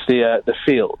bottom of the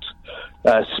field,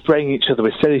 spraying each other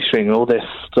with silly string and all this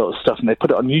sort of stuff, and they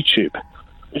put it on YouTube,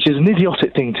 which is an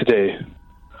idiotic thing to do.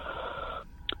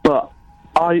 But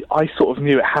I sort of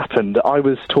knew it happened. I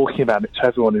was talking about it to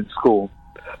everyone in school,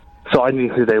 so I knew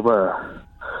who they were.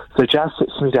 So Jazz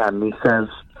sits me down and he says,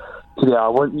 today I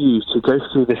want you to go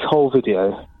through this whole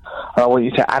video, and I want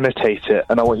you to annotate it,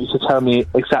 and I want you to tell me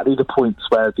exactly the points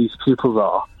where these pupils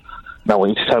are, and I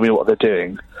want you to tell me what they're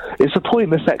doing. It's a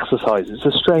pointless exercise. It's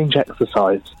a strange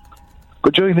exercise.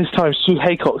 But during this time, Stu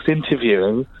Haycock's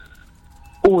interviewing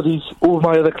all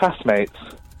my other classmates,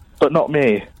 but not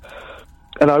me.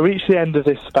 And I reached the end of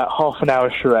this about half an hour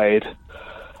charade,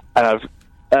 and I've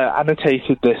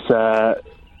annotated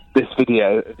this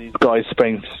video of these guys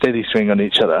spraying steady string on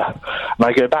each other, and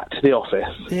I go back to the office.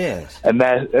 Yes. And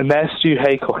there Stu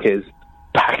Haycock is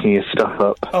packing his stuff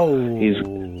up. Oh.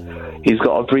 He's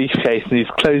got a briefcase and he's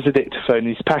closed the dictaphone.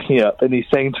 He's packing it up and he's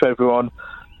saying to everyone,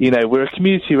 you know, we're a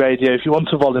community radio. If you want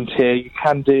to volunteer, you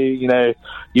can do. You know,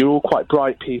 you're all quite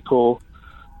bright people.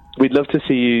 We'd love to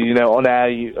see you, you know, on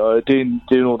air, doing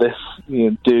all this,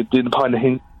 you know, doing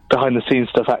the behind the scenes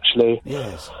stuff. Actually.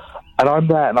 Yes. And I'm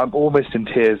there, and I'm almost in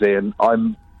tears, Ian.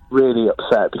 I'm really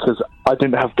upset because I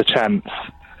didn't have the chance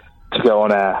to go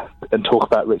on air and talk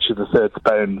about Richard III's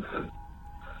bones.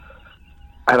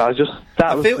 And I just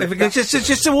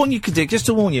just to warn you, Kadir, just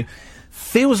to warn you,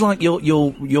 feels like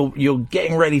you're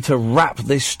getting ready to wrap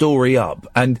this story up,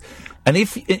 and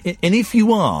if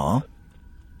you are,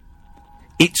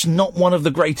 it's not one of the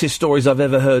greatest stories I've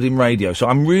ever heard in radio. So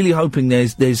I'm really hoping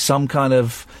there's some kind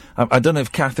of, I don't know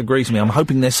if Kath agrees with me, I'm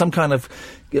hoping there's some kind of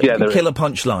killer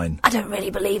punchline. I don't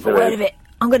really believe a word of it.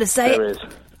 I'm going to say it.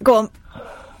 Go on.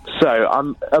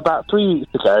 So, about 3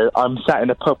 weeks ago, I'm sat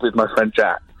in a pub with my friend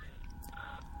Jack.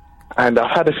 And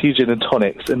I've had a few gin and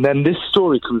tonics, and then this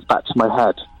story comes back to my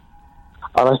head.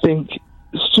 And I think,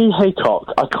 Stu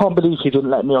Haycock, I can't believe he didn't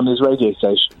let me on his radio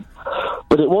station.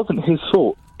 But it wasn't his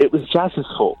fault. It was Jazz's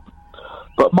fault.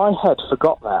 But my head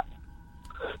forgot that.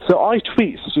 So I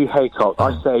tweet Stu Haycock.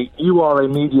 I say, you are a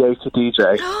mediocre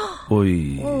DJ.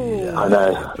 Oy. I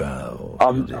know.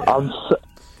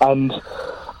 And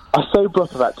I sober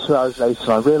up about 2 hours later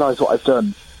and I realise what I've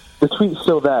done. The tweet's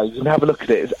still there. You can have a look at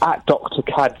it. It's at Dr.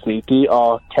 Kadzi,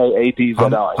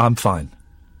 DRKADZI. I'm fine.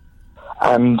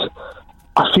 And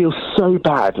I feel so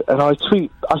bad. And I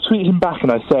tweet him back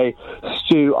and I say,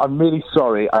 Stu, I'm really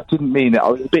sorry. I didn't mean it. I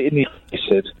was a bit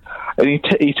inebriated. And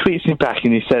he tweets me back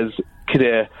and he says,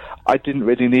 Kadir, I didn't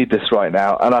really need this right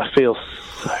now. And I feel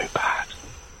so bad.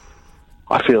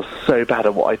 I feel so bad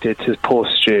at what I did to poor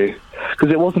Stu.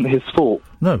 Because it wasn't his fault.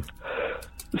 No.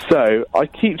 So I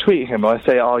keep tweeting him. I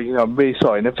say, I'm really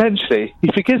sorry. And eventually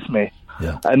he forgives me.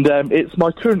 Yeah. And it's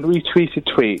my current retweeted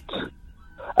tweet.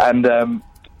 And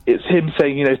it's him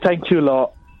saying, thank you a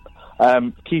lot.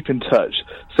 Keep in touch.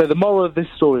 So the moral of this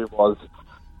story was,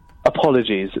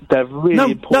 apologies. They're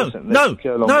really important. No,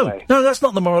 go a long way. that's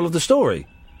not the moral of the story.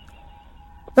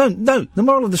 No, the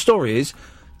moral of the story is,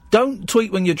 don't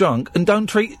tweet when you're drunk and don't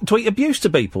tweet abuse to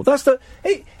people. That's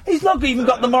he's not even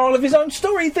got the moral of his own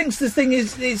story. He thinks this thing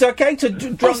is okay to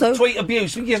drunk tweet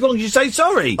abuse as long as you say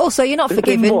sorry. Also, you're not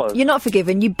forgiven. You're not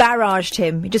forgiven. You barraged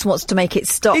him. He just wants to make it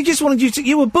stop. He just wanted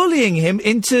you were bullying him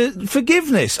into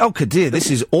forgiveness. Oh, Kadir,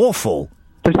 this is awful.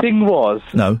 The thing was...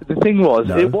 No.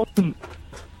 It wasn't...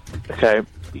 Okay,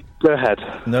 go ahead.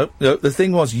 No, the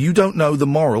thing was, you don't know the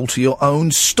moral to your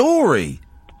own story.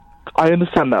 I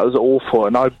understand that was awful,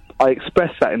 and I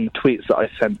expressed that in the tweets that I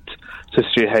sent to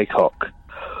Stu Haycock.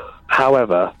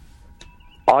 However,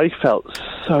 I felt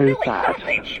so bad.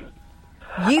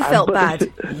 You felt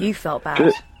bad. You felt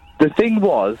bad. The thing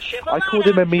was, I called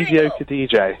him a mediocre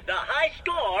DJ. The high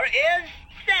score is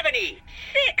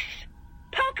 76.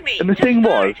 Poke me. And the thing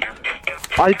was,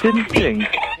 I didn't think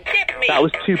that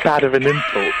was too bad of an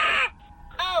insult.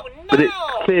 But it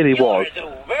clearly was.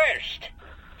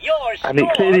 And he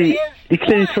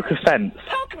clearly took offence.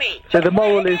 So the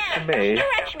moral is, to me,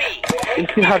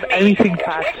 if you have anything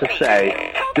bad to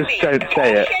say, just don't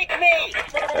say it.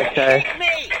 Okay?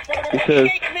 Because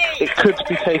it could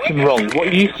be taken wrong.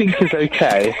 What you think is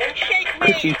okay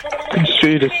could be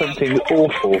construed as something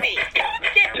awful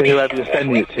to whoever you're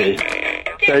sending it to.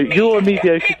 So you're a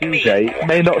mediocre DJ. It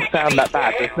may not sound that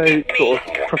bad. There's no sort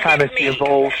of profanity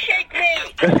involved.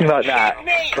 Nothing like that.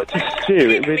 But to Stu,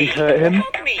 it really hurt him.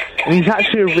 And he's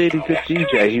actually a really good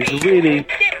DJ.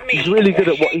 He's really good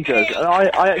at what he does. And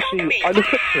I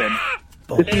look up to him.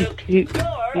 Because he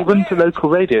runs a local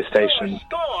radio station.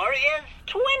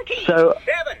 So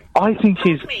I think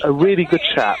he's a really good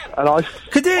chap. And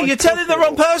Kadir, you're telling the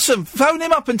wrong person. Phone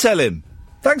him up and tell him.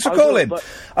 Thanks for calling. I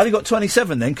only got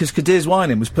 27 then, because Kadir's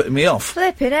whining was putting me off.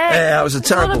 Flipping it. Yeah, that was a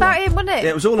terrible It was all about one. him, wasn't it? Yeah,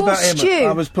 it was all Poor about him. Stu.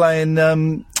 I was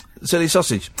playing Silly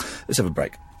Sausage. Let's have a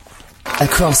break.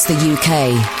 Across the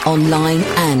UK, online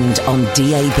and on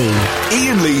DAB.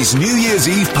 Iain Lee's New Year's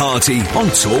Eve party on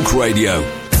Talk Radio.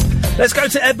 Let's go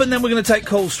to Eben, then we're going to take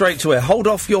calls straight to air. Hold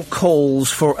off your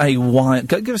calls for a while.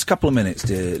 Give us a couple of minutes,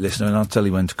 dear listener, and I'll tell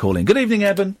you when to call in. Good evening,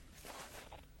 Eben.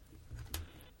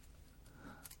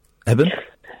 Eben?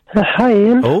 Hi,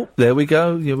 Ian. Oh, there we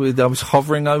go. I was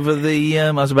hovering over the...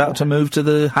 I was about to move to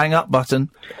the hang-up button.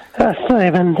 Sorry,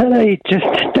 man. I just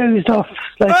dozed off.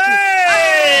 Hey!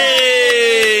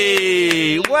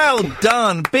 Well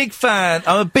done. Big fan.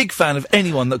 I'm a big fan of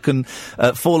anyone that can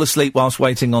fall asleep whilst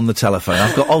waiting on the telephone.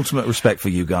 I've got ultimate respect for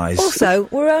you guys. Also,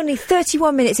 we're only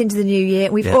 31 minutes into the new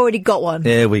year. We've already got one.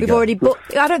 There we We've go. already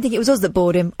I don't think it was us that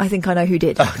bored him. I think I know who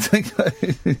did. I think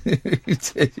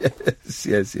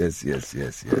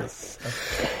yes.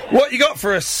 What you got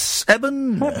for us,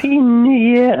 Eben? Happy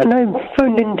New Year, and I'm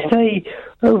phoned in today.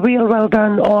 Real well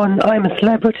done on I'm a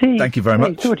Celebrity. Thank you very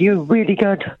much. I thought you were really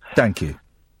good. Thank you.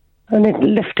 And it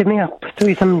lifted me up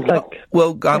through some,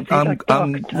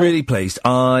 I'm really pleased.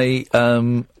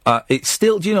 It's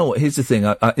still, do you know what, here's the thing,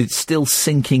 it's still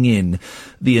sinking in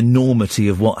the enormity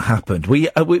of what happened. We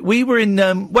were in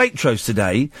Waitrose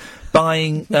today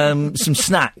buying some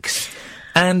snacks,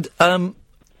 and a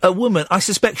woman, I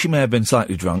suspect she may have been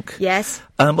slightly drunk. Yes.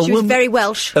 She was very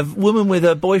Welsh. A woman with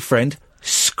her boyfriend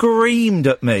screamed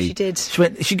at me. She did. She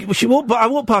went. She walked. But I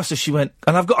walked past her. She went,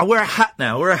 and I wear a hat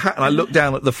now. And I looked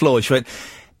down at the floor. She went,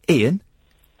 Iain.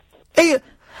 Iain, it's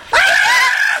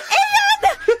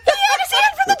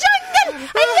Iain from the jungle!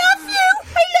 I love you!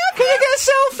 Can you get a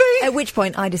selfie? At which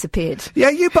point I disappeared.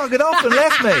 Yeah, you buggered off and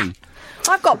left me.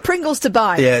 I've got Pringles to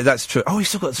buy. Yeah, that's true. Oh, he's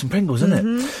still got some Pringles, isn't it?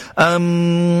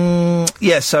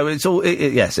 Yeah, so it's all...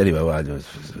 yes, anyway, well, it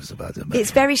was about it. It's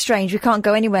very strange. We can't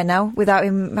go anywhere now without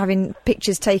him having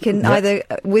pictures taken, either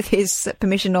with his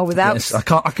permission or without. Yes, I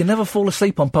can never fall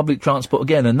asleep on public transport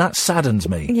again, and that saddens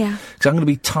me. Yeah. Because I'm going to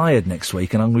be tired next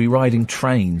week, and I'm going to be riding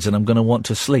trains, and I'm going to want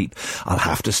to sleep. I'll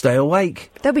have to stay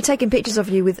awake. They'll be taking pictures of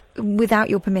you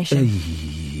without your permission.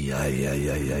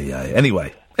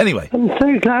 Anyway. I'm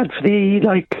so glad for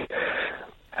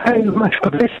how much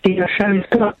publicity your show's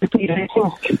got.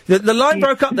 The line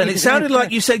broke up then. It sounded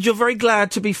like you said you're very glad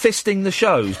to be fisting the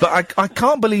shows, but I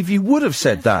can't believe you would have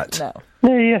said that.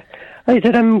 No, yeah. I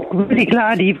said I'm really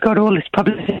glad you've got all this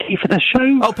publicity for the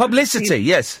show. Oh, publicity,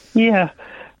 yes. Yeah.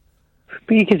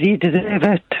 Because you deserve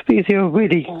it, because you're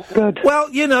really good. Well,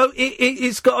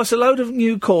 it's got us a load of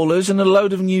new callers and a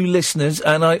load of new listeners,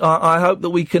 and I hope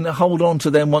that we can hold on to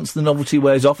them once the novelty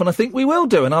wears off, and I think we will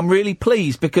do, and I'm really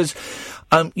pleased because,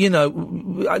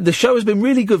 the show has been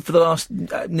really good for the last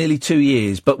nearly 2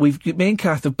 years, but me and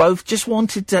Kath have both just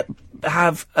wanted to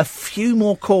have a few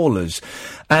more callers.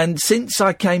 And since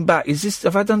I came back,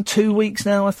 have I done 2 weeks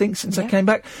now, I think, since I came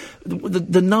back?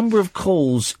 The number of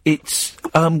calls, it's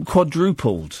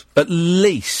quadrupled, at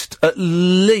least,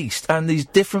 and these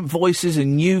different voices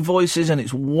and new voices, and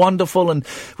it's wonderful, and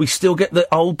we still get the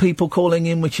old people calling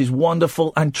in, which is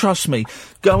wonderful, and trust me,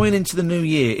 going into the new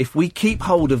year, if we keep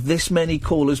hold of this many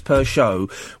callers per show,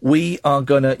 we are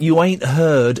you ain't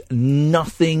heard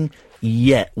nothing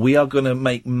yet. We are going to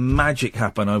make magic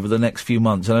happen over the next few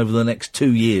months and over the next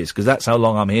 2 years, because that's how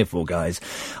long I'm here for, guys.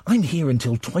 I'm here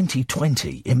until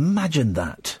 2020. Imagine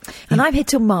that. And I'm here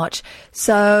till March,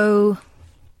 so...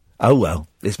 Oh, well,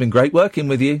 it's been great working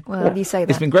with you. Well, you say that.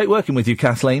 It's been great working with you,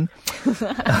 Kathleen.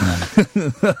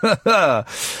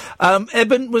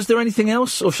 Eben, was there anything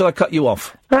else, or shall I cut you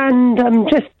off? And I'm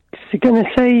just going to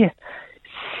say,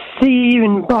 see you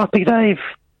in Bath, because I've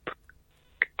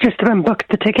just about booked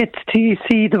the tickets to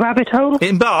see the Rabbit Hole.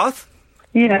 In Bath?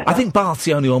 Yeah. I think Bath's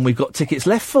the only one we've got tickets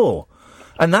left for.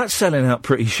 And that's selling out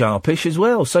pretty sharpish as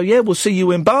well. So, yeah, we'll see you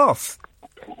in Bath.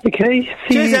 Okay.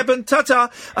 Cheers, Eben.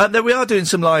 Ta-ta. There we are doing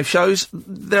some live shows.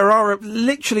 There are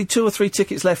literally 2 or 3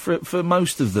 tickets left for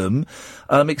most of them,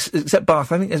 except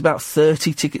Bath. I think there's about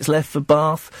 30 tickets left for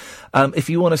Bath. If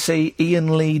you want to see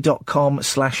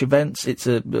ianlee.com/events, it's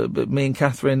me and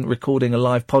Catherine recording a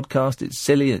live podcast. It's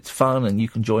silly, it's fun, and you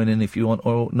can join in if you want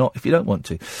or not if you don't want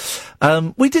to.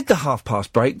 We did the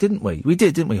half-past break, didn't we? We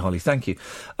did, didn't we, Holly? Thank you.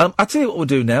 I'll tell you what we'll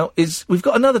do now is we've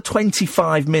got another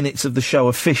 25 minutes of the show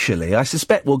officially. I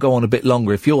suspect we'll go on a bit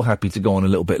longer if you're happy to go on a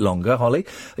little bit longer, Holly.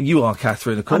 You are,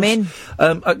 Catherine, of course. I'm in.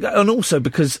 And also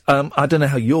because I don't know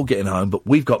how you're getting home, but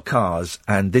we've got cars,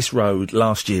 and this road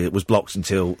last year was blocked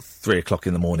until 3 o'clock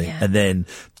in the morning, and then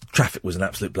traffic was an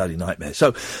absolute bloody nightmare.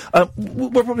 So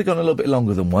we're probably going a little bit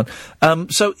longer than one.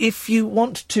 So if you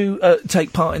want to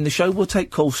take part in the show, we'll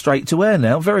take calls straight to air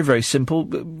now. Very, very simple.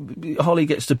 Holly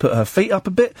gets to put her feet up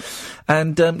a bit,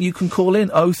 and you can call in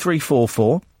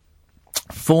 0344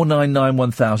 499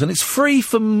 1000. It's free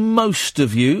for most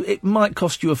of you. It might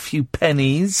cost you a few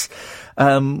pennies.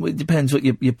 It depends what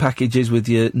your package is with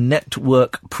your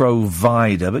network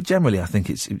provider, but generally I think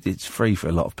it's free for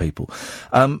a lot of people.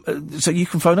 So you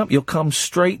can phone up. You'll come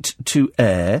straight to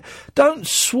air. Don't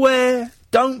swear.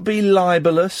 Don't be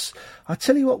libelous. I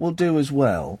tell you what we'll do as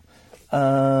well.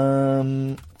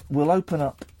 We'll open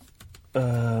up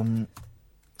Skype.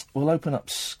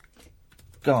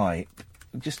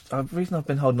 The reason I've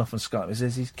been holding off on Skype is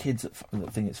there's these kids that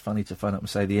think it's funny to phone up and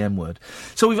say the M word.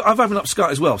 So I've opened up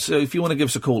Skype as well. So if you want to give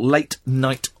us a call, Late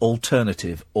Night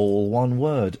Alternative, all one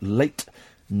word, Late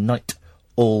Night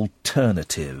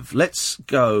Alternative. Let's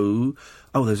go.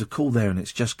 Oh, there's a call there and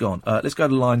it's just gone. Let's go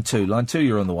to line 2. Line 2,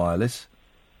 you're on the wireless.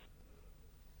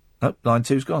 Oh, line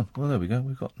 2's gone. Well, there we go.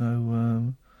 We've got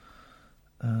no.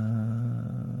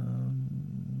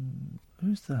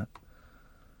 Who's that?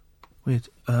 Weird.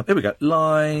 Here we go.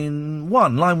 Line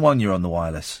 1. Line 1, you're on the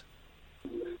wireless.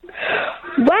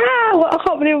 Wow! I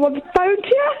can't believe I'm on the phone to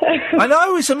you. I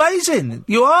know, it's amazing.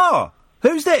 You are.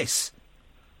 Who's this?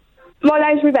 My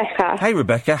name's Rebecca. Hey,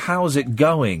 Rebecca. How's it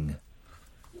going?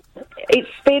 It's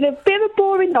been a bit of a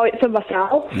boring night for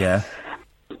myself. Yeah.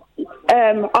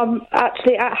 I'm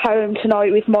actually at home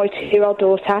tonight with my 2-year-old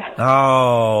daughter.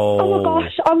 Oh. Oh my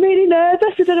gosh, I'm really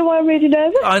nervous. I don't know why I'm really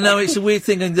nervous. I know, it's a weird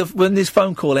thing, and when this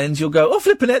phone call ends, you'll go, oh,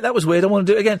 flipping it, that was weird, I want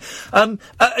to do it again. Are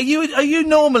you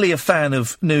normally a fan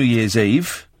of New Year's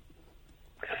Eve?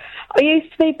 I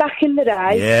used to be back in the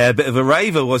day. Yeah, a bit of a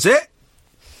raver, was it?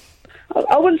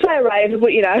 I wouldn't say a raver,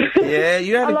 but you know. Yeah,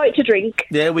 you had I like to drink.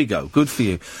 There we go, good for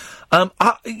you.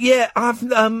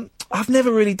 I've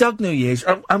never really dug New Year's,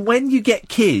 and when you get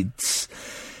kids,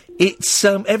 it's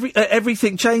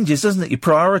everything changes, doesn't it? Your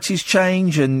priorities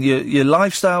change, and your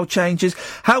lifestyle changes.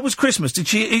 How was Christmas?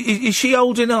 Is she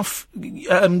old enough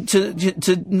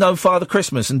to know Father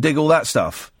Christmas and dig all that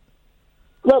stuff?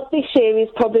 Well, this year is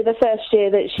probably the first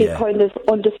year that she kind of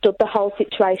understood the whole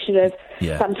situation of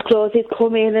Santa Claus is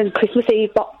coming and Christmas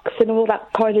Eve box and all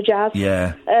that kind of jazz.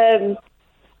 Yeah.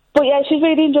 But yeah, she's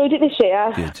really enjoyed it this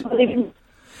year. Good.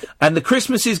 And the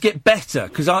Christmases get better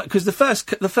because the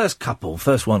first couple,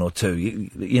 first one or two,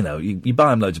 you buy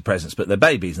them loads of presents, but they're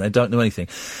babies and they don't know anything.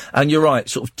 And you're right,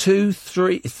 sort of 2,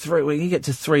 3. When you get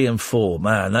to 3 and 4,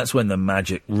 man, that's when the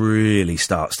magic really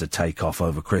starts to take off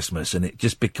over Christmas, and it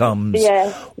just becomes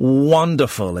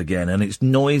wonderful again. And it's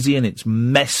noisy and it's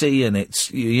messy and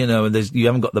it's you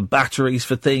haven't got the batteries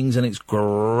for things, and it's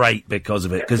great because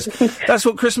of it. Because that's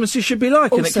what Christmases should be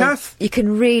like, isn't it, Kath? You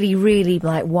can really, really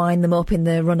wind them up in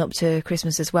the run up to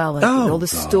Christmas as well, with all the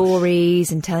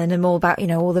stories and telling them all about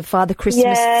all the Father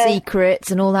Christmas secrets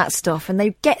and all that stuff, and they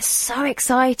get so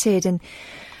excited, and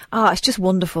it's just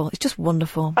wonderful. It's just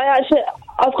wonderful.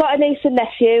 I've got a niece and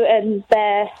nephew, and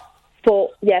they're 4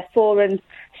 and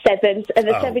 7, and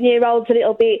the 7-year-old's a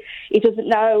little bit. He doesn't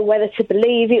know whether to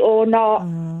believe it or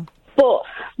not. But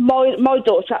my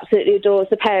daughter absolutely adores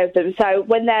the pair of them. So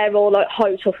when they're all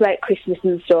hyped up about Christmas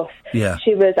and stuff,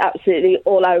 she was absolutely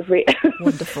all over it.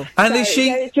 Wonderful. And is she?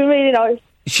 It's really nice.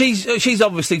 She's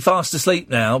obviously fast asleep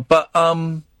now, but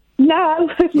No.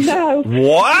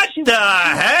 What the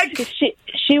heck?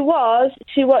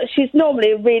 She's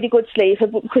normally a really good sleeper,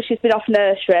 but because she's been off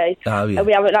nursery, and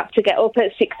we haven't had to get up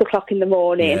at 6 o'clock in the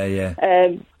morning.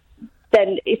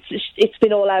 Then it's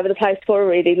been all over the place for her,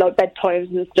 really, like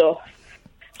bedtimes and stuff.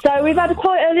 So we've had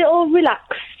quite a little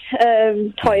relaxed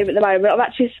time at the moment. I've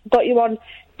actually got you on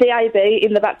DAB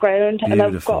in the background, and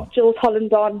I've got Jules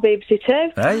Holland on BBC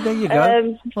Two. Hey, there you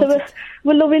go. So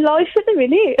we're loving life at the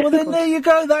minute. Well, then there you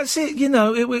go. That's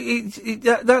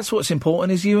it. That's what's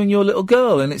important, is you and your little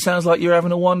girl, and it sounds like you're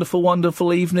having a wonderful,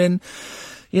 wonderful evening.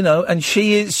 And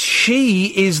she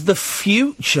is the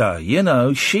future,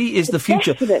 she is the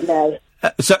future. Definitely.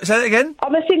 Say that again?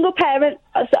 I'm a single parent.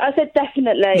 I said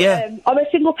definitely. Yeah. I'm a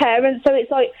single parent, so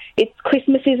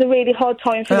Christmas is a really hard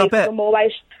time for me, because I'm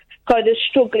always kind of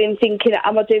struggling, thinking,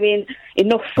 am I doing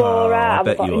enough for her? Have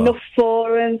I got enough for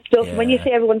her and stuff? Yeah. When you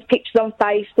see everyone's pictures on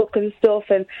Facebook and stuff,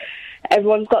 and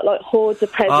everyone's got hordes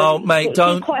of presents. Oh, mate,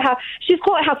 don't. She's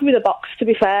quite happy with a box, to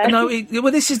be fair. No,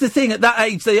 well, this is the thing. At that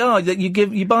age, they are that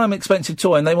you buy them an expensive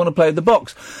toy and they want to play with the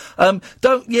box.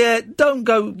 Don't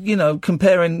go,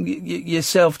 comparing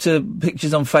yourself to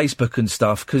pictures on Facebook and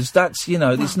stuff, because that's,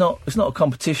 it's not a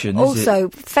competition. Is also,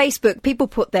 Facebook, people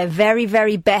put their very,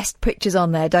 very best pictures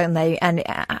on there, don't they? And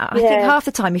I think half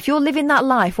the time, if you're living that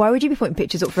life, why would you be putting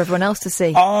pictures up for everyone else to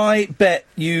see? I bet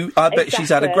she's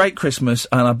had a great Christmas,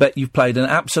 and I bet you've played an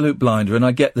absolute blinder. And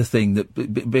I get the thing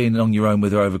that being on your own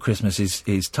with her over Christmas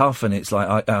is tough, and it's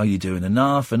like, are you doing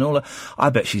enough and all that? I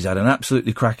bet she's had an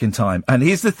absolutely cracking time. And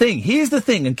here's the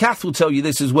thing, and Kath will tell you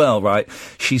this as well, right?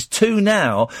 She's 2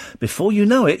 now. Before you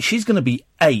know it, she's going to be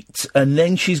 8, and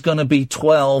then she's going to be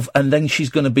 12, and then she's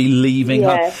going to be leaving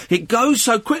home. It goes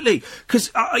so quickly,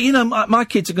 because, my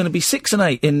kids are going to be 6 and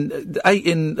 8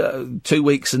 in 2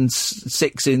 weeks, and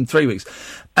 6 in 3 weeks.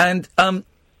 And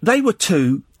they were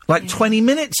 2 20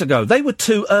 minutes ago. They were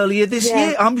 2 earlier this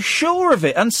year. I'm sure of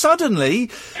it. And suddenly,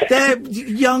 they're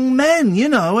young men,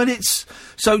 and it's...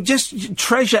 So just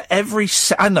treasure every...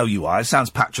 I know you are. It sounds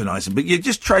patronising, but you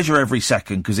just treasure every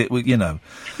second, because it would, Yeah,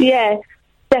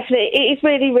 definitely. It is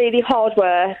really, really hard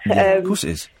work. Yeah, of course it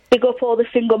is. Big up all the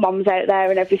single mums out there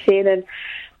and everything.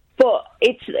 But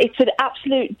it's an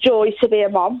absolute joy to be a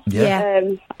mum. Yeah.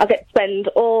 I get to spend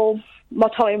all my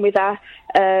time with her.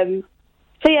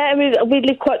 So yeah, we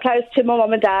live quite close to my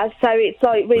mum and dad, so it's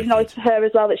really nice for her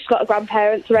as well that she's got her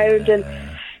grandparents around, and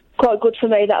quite good for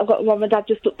me that I've got mum and dad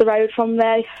just up the road from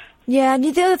there. Yeah, and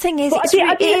the other thing is,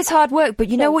 it is hard work, but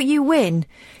you know what you win?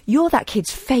 You're that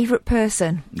kid's favourite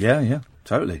person. Yeah.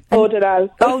 Totally. I don't know.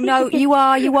 Oh, no, you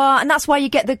are. And that's why you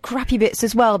get the crappy bits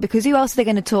as well, because who else are they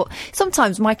going to talk?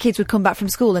 Sometimes my kids would come back from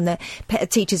school and the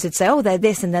teachers would say, oh, they're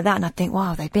this and they're that. And I'd think,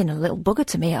 wow, they've been a little bugger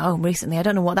to me at home recently. I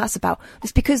don't know what that's about.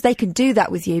 It's because they can do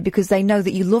that with you, because they know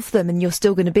that you love them and you're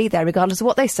still going to be there regardless of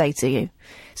what they say to you.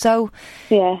 So,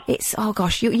 it's, oh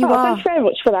gosh, you are. Thanks very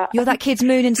much for that. You're that kid's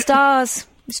moon and stars.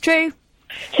 It's true.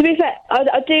 To be fair,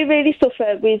 I do really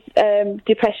suffer with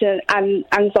depression and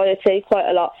anxiety quite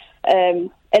a lot.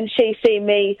 And she's seen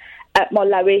me at my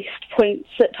lowest points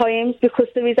at times, because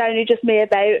there is only just me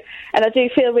about. And I do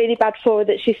feel really bad for her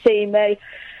that she's seen me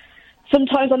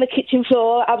sometimes on the kitchen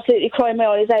floor absolutely crying my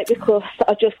eyes out, because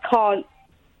I just can't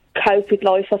cope with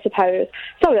life, I suppose.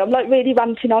 Sorry, I'm really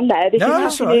ranting on there. This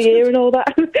is Happy New Year and all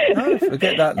that. No,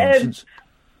 forget that nonsense.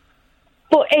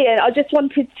 But Iain, I just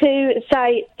wanted to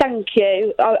say thank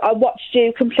you. I watched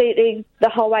you completely the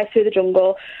whole way through the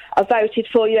jungle. I voted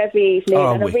for you every evening,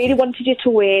 and I really wanted you to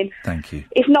win. Thank you.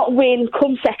 If not win,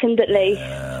 come second at least.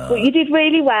 But you did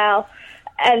really well,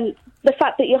 and the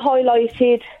fact that you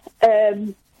highlighted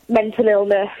mental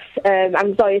illness,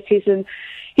 anxieties, and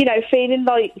feeling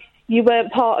like you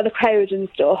weren't part of the crowd and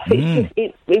stuff.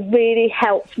 It really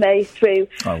helped me through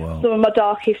some of my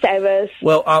darkest hours.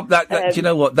 Well, do you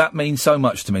know what? That means so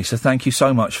much to me, so thank you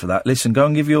so much for that. Listen, go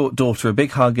and give your daughter a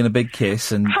big hug and a big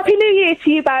kiss. And Happy New Year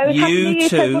to you both. You Happy New Year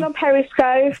too. to everyone on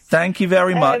Periscope. Thank you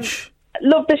very much.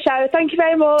 Love the show. Thank you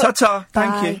very much. Ta-ta.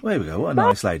 Thank Bye. you. There we go. What a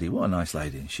nice lady. What a nice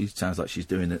lady. She sounds like she's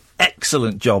doing an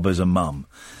excellent job as a mum.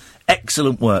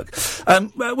 Excellent work.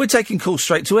 We're taking calls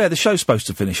straight to air. The show's supposed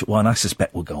to finish at 1. I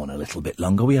suspect we'll go on a little bit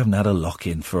longer. We haven't had a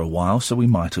lock-in for a while, so we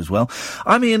might as well.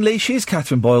 I'm Iain Lee. She is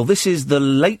Catherine Boyle. This is the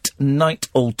Late Night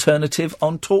Alternative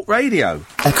on Talk Radio.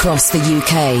 Across the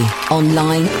UK,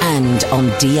 online and on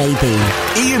DAB.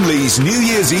 Iain Lee's New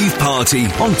Year's Eve party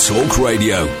on Talk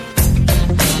Radio.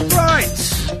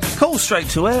 Right. Call straight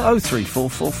to air,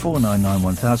 0344 499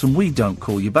 1000. We don't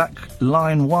call you back.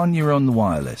 Line 1, you're on the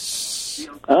wireless.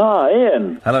 Ah,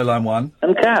 Ian. Hello, Line 1.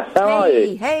 And Kath, how are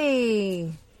you?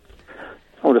 Hey.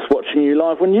 I'm just watching you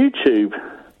live on YouTube.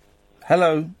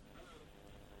 Hello.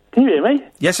 Can you hear me?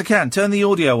 Yes, I can. Turn the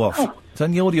audio off.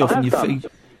 Turn the audio off on your feed.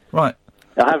 Right.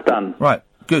 I have done. Right.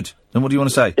 Good. And what do you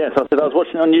want to say? Yes, I said I was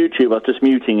watching it on YouTube. I was just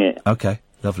muting it. Okay.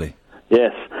 Lovely.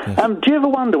 Yes. Do you ever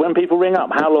wonder when people ring up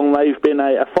how long they've been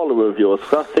a follower of yours?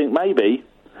 Because I think maybe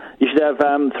you should have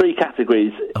 3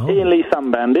 categories. Iain Lee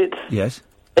Sun Bandits. Yes.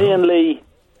 Iain Lee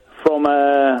from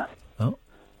the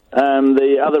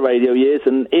other radio years,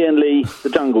 and Iain Lee the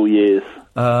Jungle years.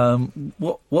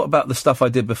 What about the stuff I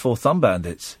did before Thumb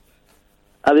Bandits?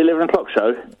 The 11 o'clock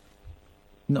show?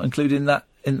 Not including that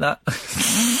in that?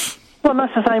 Well,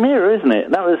 that's the same era, isn't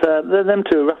it? That was them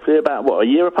two are roughly about, a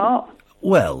year apart?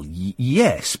 Well,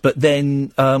 yes, but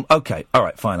then, okay, all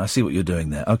right, fine, I see what you're doing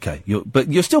there. Okay,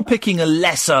 but you're still picking a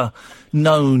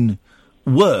lesser-known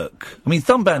work. I mean,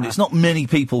 Thumb Bandits, not many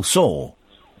people saw.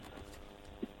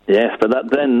 Yes, but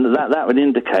that would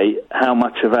indicate how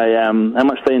much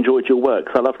they enjoyed your work.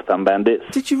 'Cause I loved Thumb Bandits.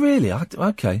 Did you really?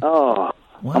 Okay. Oh,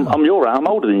 wow. I'm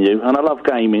older than you, and I love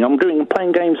gaming. I'm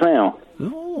playing games now.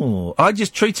 Oh, I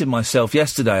just treated myself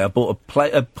yesterday. I bought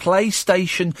a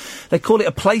PlayStation. They call it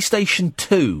a PlayStation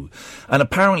 2, and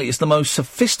apparently it's the most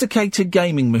sophisticated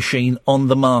gaming machine on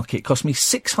the market. It cost me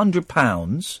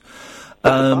 £600.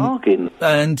 Bargain.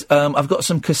 And I've got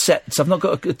some cassettes. I've not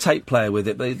got a tape player with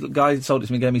it, but the guy who sold it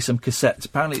to me gave me some cassettes.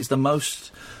 Apparently it's the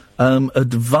most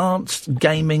advanced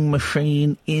gaming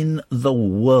machine in the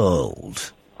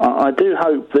world. I do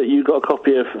hope that you got a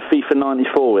copy of FIFA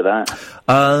 94 with that.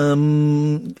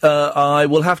 I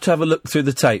will have to have a look through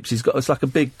the tapes. It's like a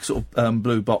big sort of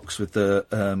blue box with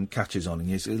the catches on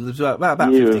it. It's about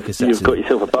 50 cassettes. You've got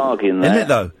yourself a bargain there. Isn't it,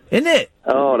 though? Isn't it?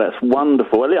 Oh, that's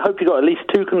wonderful. Well, I hope you got at least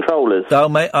 2 controllers. Oh,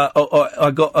 mate,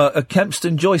 I got a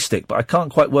Kempston joystick, but I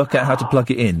can't quite work out how to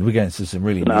plug it in. We're going to some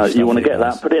really No, you want to get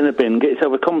that, put it in a bin, get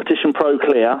yourself a Competition Pro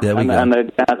Clear, and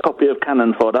a copy of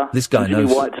Cannon Fodder. This guy knows.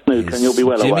 Jimmy White Snooker, and you'll be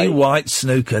well away. Jimmy White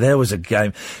Snooker, there was a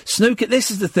game. Snooker, this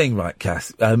is the thing, right,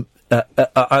 Kath? I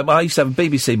used to have a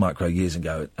BBC Micro years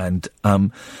ago, and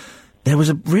there was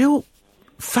a real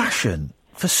fashion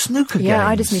for snooker games. Yeah,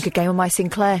 I had a snooker game on my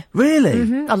Sinclair. Really?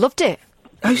 Mm-hmm. I loved it.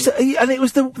 And it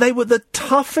was they were the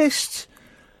toughest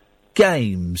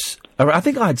games. I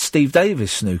think I had Steve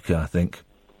Davis snooker, I think,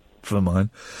 for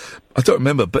mine. I don't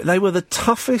remember, but they were the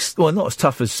toughest. Well, not as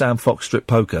tough as Sam Fox Strip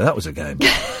Poker. That was a game.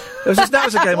 That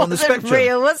was a game on the Spectrum.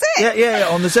 Real, was it? Yeah,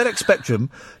 on the ZX Spectrum.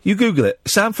 You Google it,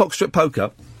 Sam Fox Strip Poker.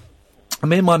 And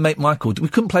me and my mate Michael, we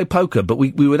couldn't play poker, but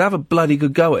we would have a bloody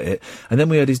good go at it. And then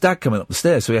we heard his dad coming up the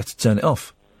stairs, so we had to turn it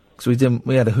off. So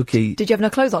we had a hooky. Did you have no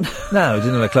clothes on? No, we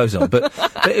didn't have no clothes on. But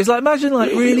it was like, imagine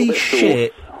like really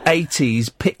shit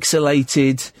 80s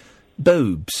pixelated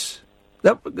boobs.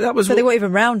 That was. So they weren't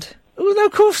even round. Well, no,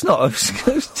 of course not. It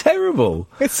was terrible.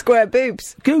 It's square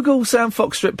boobs. Google Sam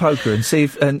Fox Strip Poker and see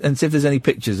if there's any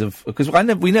pictures of, because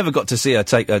we never got to see her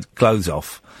take her clothes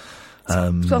off. That's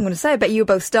what I'm going to say. I bet you were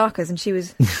both starkers and she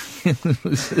was...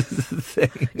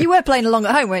 You were playing along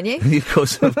at home, weren't you? Of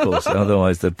course.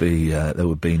 Otherwise there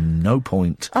would be no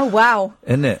point. Oh, wow.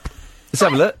 Isn't it? Let's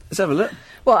have a look.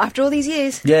 Well, after all these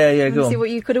years? Yeah, go on. See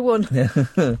what you could have won. Yeah.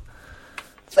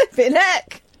 Flipping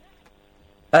heck.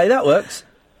 Hey, that works.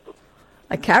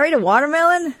 I carried a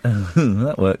watermelon.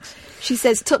 That works. She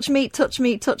says, touch me, touch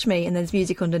me, touch me, and there's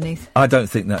music underneath. I don't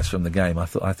think that's from the game. I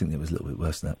think it was a little bit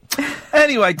worse than that.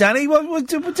 Anyway, Danny,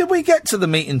 did we get to the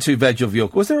meat and two veg of your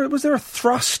call? Was there a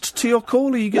thrust to your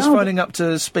call, or are you just phoning up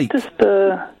to speak? Just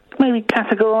maybe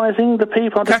categorising the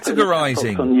people.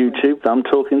 Categorising on YouTube that I'm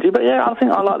talking to, but yeah, I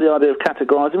think I like the idea of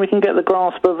categorising. We can get the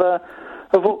grasp of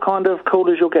of what kind of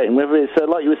callers you're getting. Whether it's,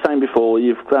 like you were saying before,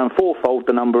 you've fourfold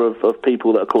the number of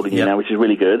people that are calling you now, which is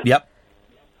really good. Yep.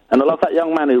 And I love that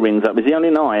young man who rings up. Is he only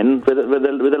 9 with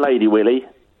a lady, Willie?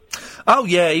 Oh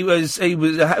yeah, he was.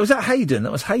 Was that Hayden?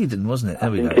 That was Hayden, wasn't it?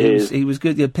 There we go. He was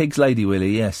good. Yeah, Pig's Lady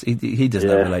Willie. Yes, he doesn't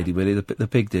have a Lady Willie. The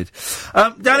pig did.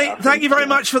 Danny, thank you very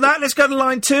much for that. Let's go to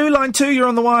line 2. Line 2, you're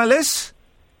on the wireless.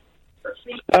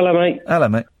 Hello, mate. Hello,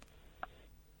 mate.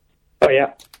 Oh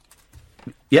yeah.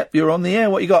 Yep, you're on the air.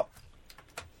 What you got?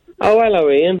 Oh, hello,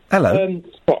 Ian. Hello.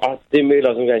 I didn't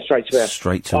realise I'm going straight to air.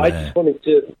 Straight to I air. just wanted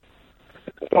to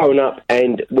phone up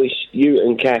and wish you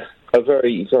and Kath a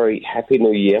very, very happy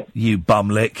New Year. You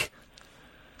bumlick.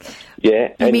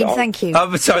 Yeah. You mean thank you?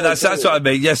 Oh, sorry, that's what I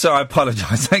mean. Yes, I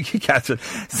apologise. Thank you, Catherine.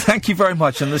 Thank you very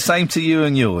much, and the same to you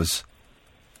and yours.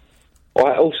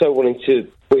 I also wanted to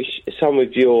wish some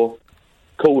of your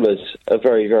callers a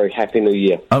very, very happy New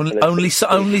Year. Only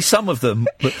some of them.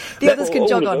 But the others can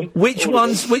jog on. Which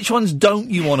ones don't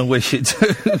you want to wish it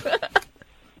to?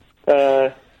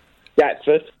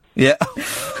 Gatford. Yeah.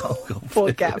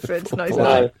 Poor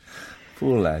Gatford.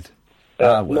 Poor lad.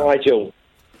 Nigel.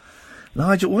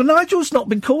 Well, Nigel's not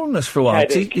been calling us for a while.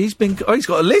 He's got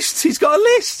a list. He's got a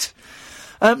list.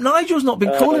 Nigel's not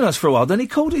been calling us for a while. Then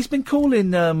he's been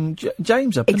calling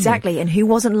James up. Exactly, and who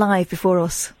wasn't live before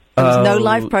us? There was no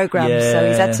live programmes, so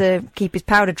he's had to keep his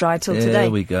powder dry till today.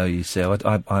 There we go, you see.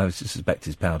 I suspect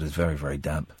his powder's very, very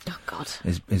damp. Oh, God.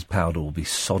 His powder will be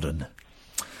sodden.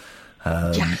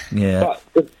 Yeah.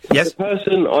 But the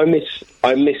person I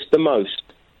miss the most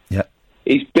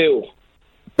is Bill.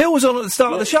 Bill was on at the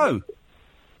start of the show.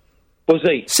 Was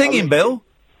he? Singing Bill?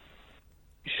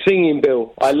 Singing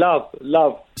Bill. I love.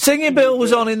 Singing Bill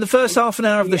was on in the first half an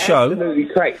hour of the show. Absolutely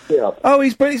cracked me up. Oh,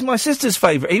 he's my sister's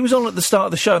favourite. He was on at the start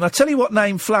of the show, and I tell you what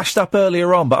name flashed up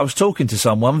earlier on, but I was talking to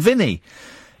someone. Vinny.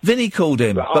 Vinny called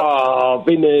him.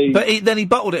 Vinny. But then he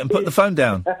bottled it and put the phone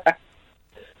down.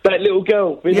 That little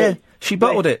girl, Vinny. Yeah, she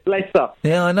bottled it. Bless her.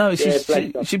 Yeah, I know.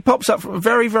 She pops up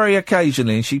very, very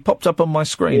occasionally, and she popped up on my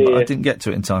screen, but I didn't get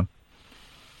to it in time.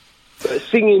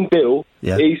 Singing Bill,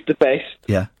 he's the best.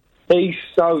 Yeah. He's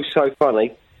so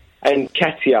funny. And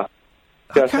Katia.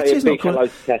 Katia's not called.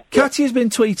 Katia's been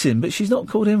tweeting, but she's not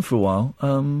called in for a while.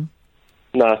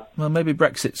 No. Well, maybe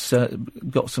Brexit's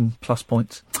got some plus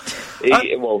points.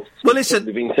 Well, listen.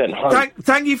 Been sent home.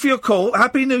 Thank you for your call.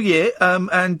 Happy New Year,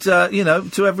 and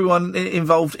to everyone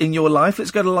involved in your life.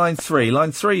 Let's go to line 3.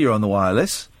 Line 3, you're on the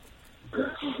wireless.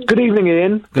 Good evening,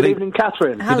 Ian. Good evening,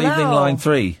 Catherine. Good evening, line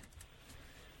 3.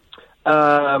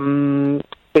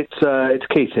 It's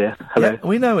Keith here. Hello. Yeah,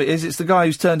 we know it is. It's the guy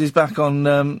who's turned his back on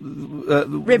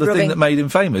the thing that made him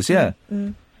famous. Yeah.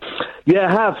 Mm. Yeah,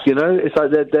 I have. It's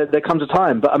like there comes a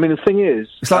time. But I mean, the thing is,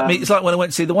 it's like me. It's like when I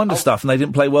went to see the Wonder Stuff and they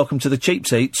didn't play "Welcome to the Cheap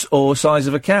Seats" or "Size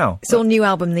of a Cow." It's all new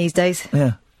album these days.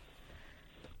 Yeah.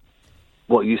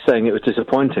 What, you saying it was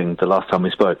disappointing the last time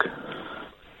we spoke?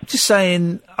 Just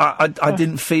saying, I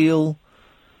didn't feel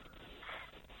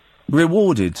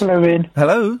rewarded. Hello, Ian.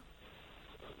 Hello.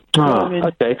 Oh,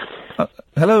 okay.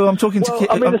 Hello, I'm talking to.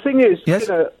 I mean, the thing is, yes?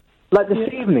 Like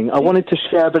this evening, I wanted to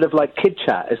share a bit of like kid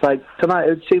chat. It's like tonight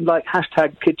it seemed like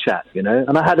hashtag kid chat,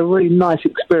 and I had a really nice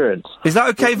experience. Is that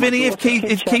okay, Vinny? If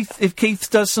Keith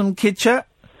does some kid chat?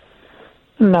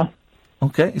 No.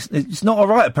 Okay, it's not all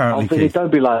right apparently. Vinny, Keith.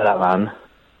 don't be like that, man.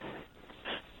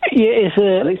 Yeah, it's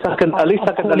at least I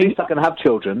can have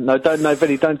children. No,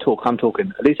 Vinny, don't talk. I'm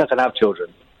talking. At least I can have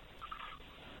children.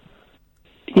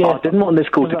 Yeah, I didn't want this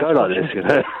call to go like this,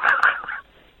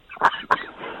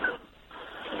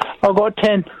 I've got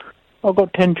 10. I've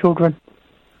got 10 children.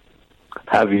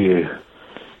 Have you?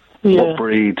 Yeah. What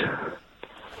breed?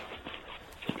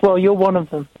 Well, you're one of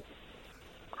them.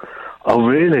 Oh,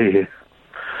 really?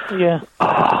 Yeah.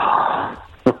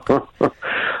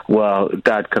 Well,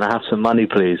 Dad, can I have some money,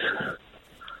 please?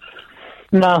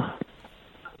 No.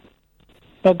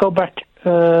 I'll go back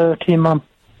to your mum.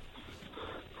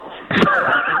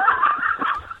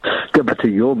 Go back to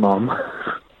your mum?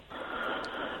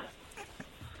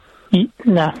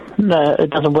 No, it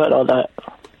doesn't work like that.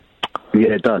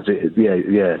 Yeah, it does.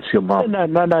 Yeah, it's your mum. No,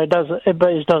 it doesn't. It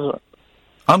doesn't.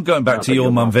 I'm going back to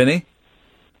your mum, Vinny.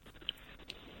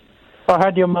 I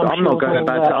had your mum. I'm not going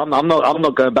back. I'm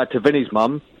not going back to Vinny's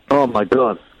mum. Oh my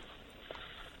God.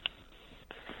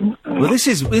 Well, this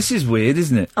is weird,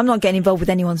 isn't it? I'm not getting involved with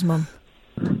anyone's mum.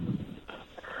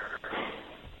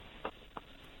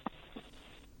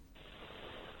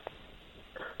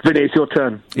 Vinny, it's your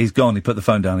turn. He's gone. He put the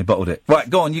phone down. He bottled it. Right,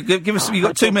 go on. You give us. You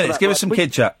got 2 minutes. Give us some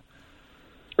kid chat.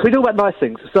 Can we talk about nice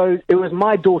things? So it was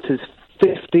my daughter's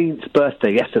 15th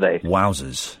birthday yesterday.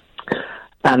 Wowzers.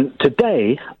 And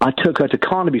today, I took her to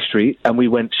Carnaby Street and we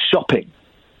went shopping.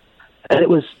 And it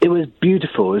was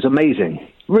beautiful. It was amazing.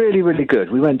 Really, really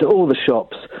good. We went to all the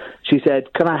shops. She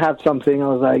said, "Can I have something?" I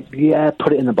was like, "Yeah,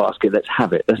 put it in the basket. Let's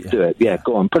have it. Let's do it. Yeah,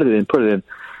 go on. Put it in.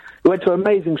 We went to an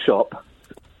amazing shop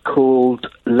called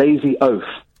Lazy Oaf.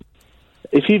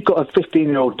 If you've got a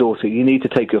 15-year-old daughter, you need to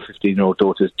take your 15-year-old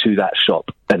daughters to that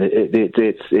shop. And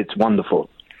it's wonderful.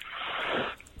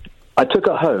 I took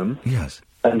her home. Yes.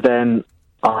 And then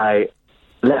I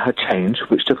let her change,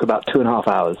 which took about 2.5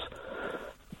 hours.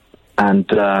 And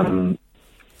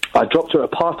I dropped her at a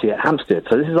party at Hampstead.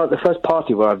 So this is like the first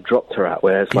party where I've dropped her at,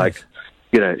 where it's like,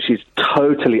 she's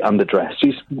totally underdressed.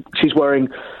 She's wearing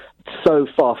so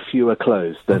far fewer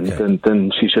clothes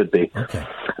than she should be. Okay.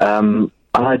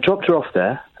 And I dropped her off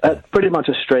there at pretty much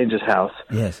a stranger's house.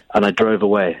 Yes. And I drove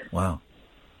away. Wow.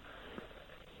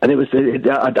 And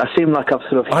I seem like I've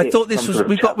sort of. I thought this was.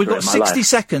 We've got 60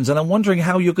 seconds, and I'm wondering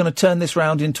how you're going to turn this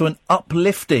round into an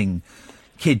uplifting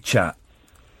kid chat.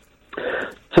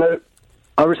 So,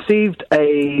 I received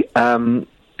a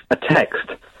text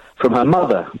from her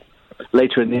mother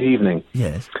later in the evening.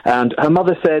 Yes. And her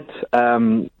mother said,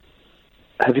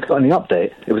 "Have you got any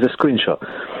update?" It was a screenshot.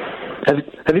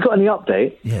 Have you got any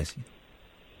update? Yes.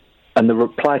 And the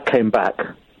reply came back,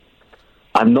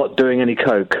 "I'm not doing any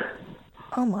coke."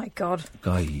 Oh, my God.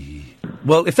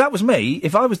 Well, if that was me,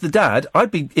 if I was the dad,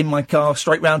 I'd be in my car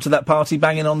straight round to that party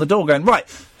banging on the door going, right,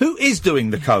 who is doing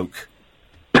the coke?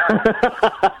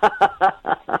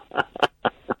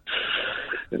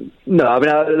 No, I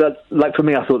mean, like for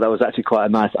me, I thought that was actually quite a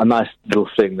nice little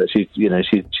thing that she's.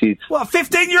 Well, a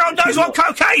 15-year-old knows what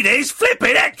cocaine is.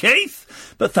 Flipping it,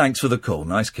 Keith. But thanks for the call.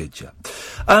 Nice kid, chat.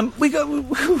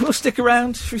 We'll stick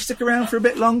around. Should we stick around for a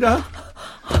bit longer?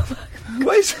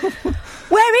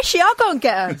 Where is she? I'll go and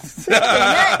get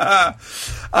her.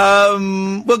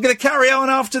 We're going to carry on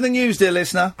after the news, dear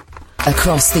listener.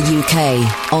 Across the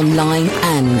UK, online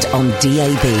and on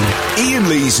DAB. Iain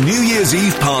Lee's New Year's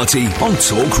Eve party on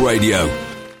Talk Radio.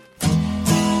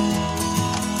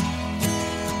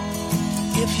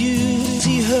 If you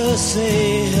see her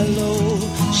say hello,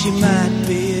 she might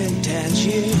be in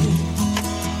Tangier.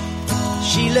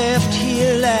 She left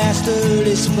here last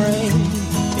early spring,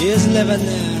 is living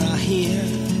there, I hear.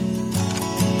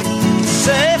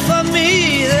 Say for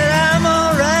me that I'm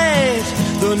alright,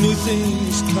 though new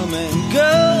things come and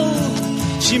go.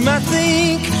 She might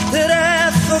think that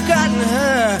I've forgotten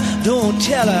her. Don't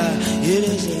tell her it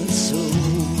isn't so.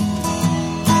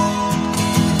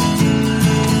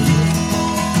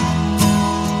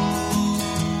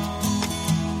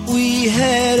 We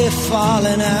had a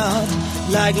falling out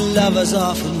like lovers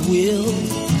often will.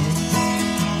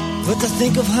 But to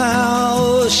think of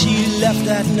how she left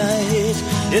that night,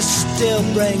 it still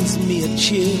brings me a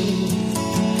chill.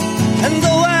 And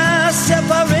though our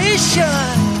separation,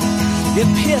 it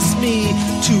pierced me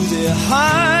to the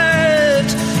heart,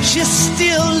 she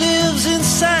still lives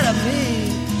inside of me.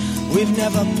 We've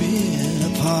never been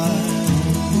apart.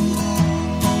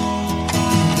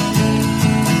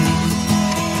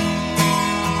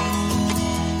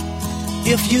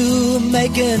 If you're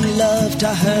making love to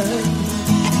her,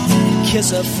 kiss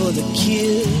her for the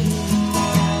kid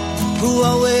who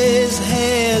always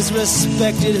has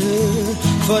respected her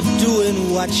for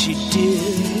doing what she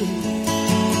did.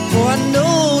 Oh, I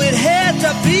know it had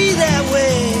to be that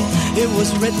way. It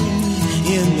was written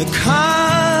in the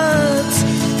cards,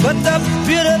 but the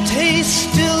bitter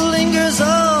taste still lingers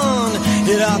on.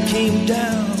 It all came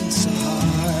down so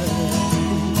hard.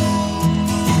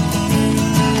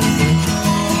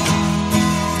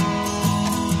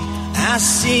 I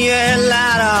see a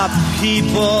lot of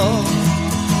people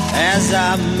as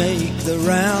I make the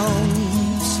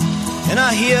rounds, and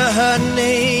I hear her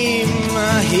name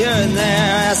here and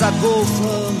there as I go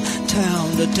from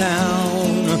town to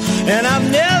town. And I've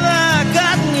never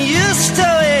gotten used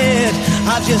to it,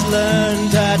 I've just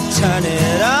learned to turn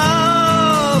it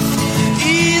off.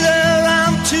 Either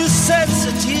I'm too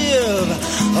sensitive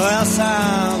or else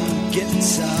I'm getting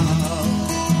soft.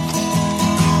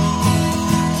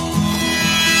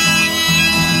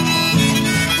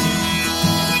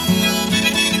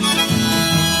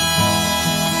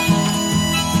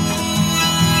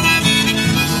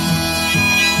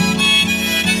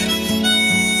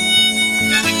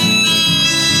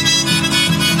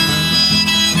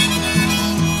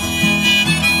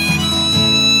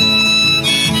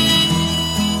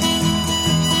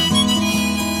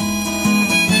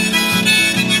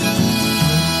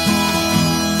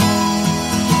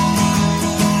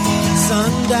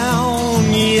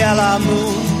 Sundown, yellow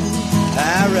moon,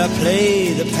 I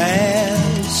replay the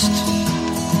past.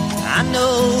 I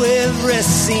know every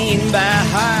scene by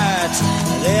heart.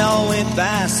 They all went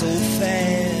by so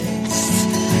fast.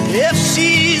 If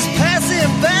she's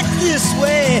passing back this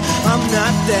way, I'm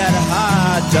not that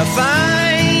hard to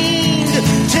find.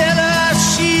 Tell her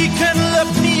she can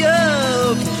look me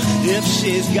up if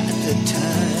she's got the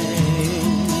time.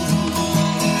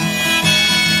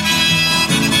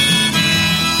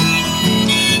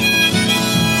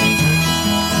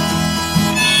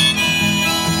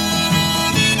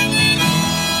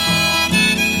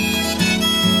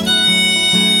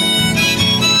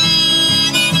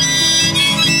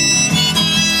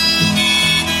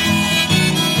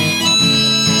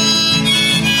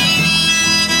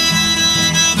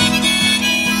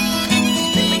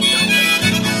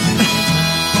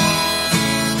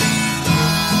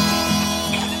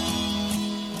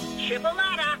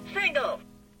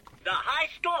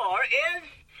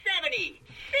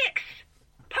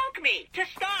 To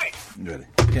start. Ready.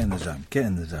 Get in the zone. Get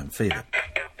in the zone. Feel it.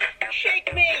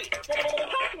 Shake me.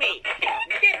 Poke me.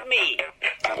 Dip me.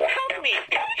 Poke me.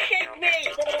 Shake me.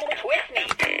 Twist me.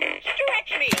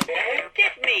 Stretch me.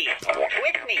 Dip me.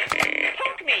 Twist me.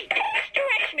 Poke me.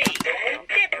 Stretch me.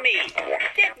 Dip me.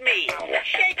 Dip me.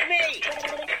 Shake me.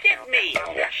 Dip me.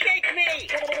 Shake me.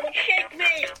 Shake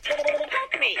me.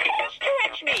 Poke me.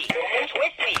 Stretch me.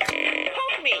 Twist me.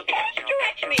 Poke me.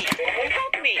 Stretch me.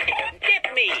 Poke me. Dip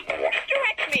me.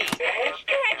 Stretch me.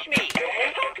 Stretch me.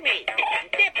 Poke me.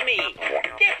 Dip me.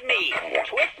 Dip me.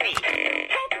 Twist me.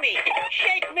 Poke me.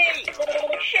 Shake me.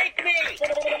 Shake me.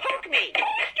 Poke me.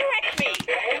 Stretch me.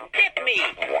 Dip me.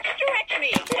 Stretch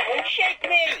me. Shake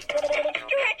me.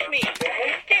 Stretch me.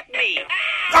 Dip me.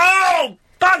 Oh,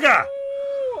 bugger!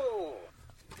 Ooh.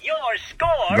 Your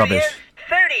score Rubbish. is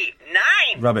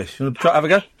 39. Rubbish. You want to try have a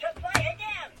go?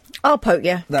 I'll poke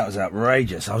you. That was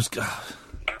outrageous. I was. Twist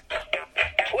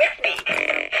me.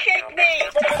 Shake me.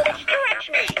 Stretch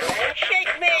me.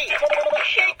 Shake me.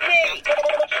 Shake me.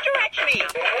 Stretch me.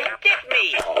 Dip me.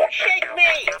 Shake me.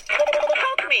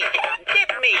 Poke me.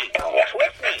 Dip me.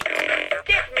 Twist me.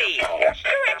 Dip me.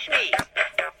 Stretch me.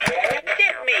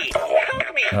 Dip me.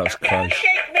 Poke me. That was close.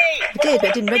 Shake me. It did, but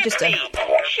it didn't register.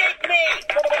 Shake me.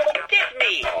 Dip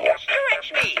me.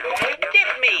 Stretch me.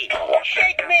 Dip me.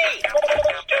 Shake me.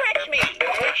 Stretch me.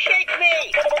 Shake me.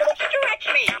 Stretch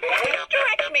me.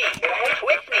 Stretch me.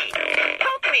 Twist me.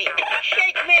 Poke me.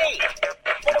 Shake me.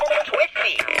 Twist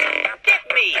me. Dip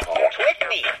me. Twist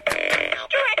me.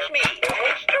 Stretch me.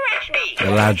 Stretch me.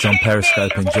 The lads on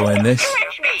Periscope enjoying this.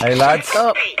 Hey, lads.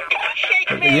 Oh.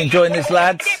 Are you enjoying this,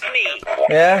 lads?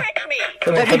 Yeah?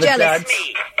 Something Don't for be the jealous. dads.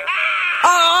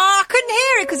 Oh, I couldn't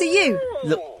hear it because of you.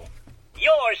 Look.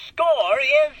 Your score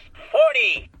is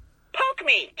 40. Poke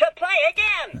me to play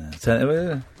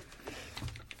again.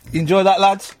 You enjoy that,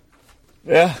 lads?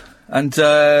 Yeah. And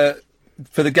for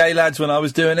the gay lads, when I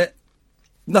was doing it,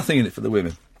 nothing in it for the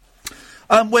women.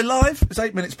 We're live. It's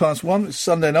 8 minutes past 1. It's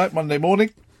Sunday night, Monday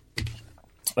morning.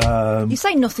 You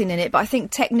say nothing in it, but I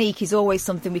think technique is always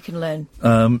something we can learn.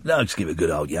 No, just give it a good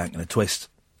old yank and a twist.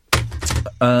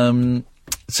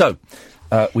 So,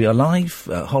 we are live.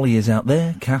 Holly is out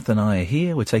there. Kath and I are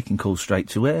here. We're taking calls straight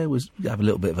to air. We have a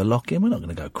little bit of a lock-in. We're not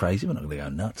going to go crazy. We're not going to go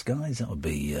nuts, guys. That would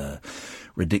be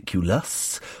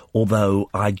ridiculous. Although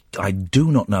I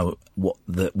do not know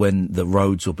when the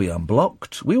roads will be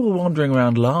unblocked. We were wandering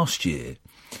around last year.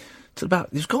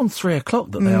 It's gone 3 o'clock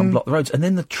that they unblocked the roads, and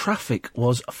then the traffic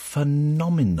was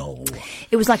phenomenal.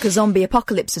 It was like a zombie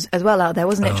apocalypse as well out there,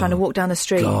 wasn't it? Trying to walk down the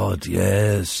street. God,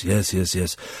 yes.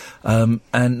 And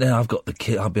now I've got the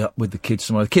kid. I'll be up with the kids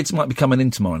tomorrow. The kids might be coming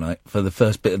in tomorrow night for the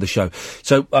first bit of the show.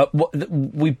 So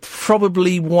we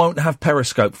probably won't have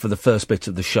Periscope for the first bit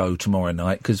of the show tomorrow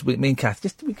night because me and Kath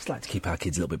we just like to keep our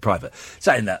kids a little bit private.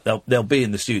 Saying that, they'll be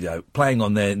in the studio playing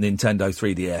on their Nintendo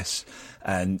 3DS.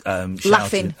 And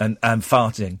laughing and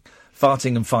farting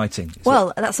and fighting.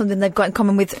 Well, that's something they've got in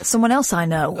common with someone else I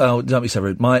know. Oh, don't be so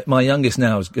rude. My youngest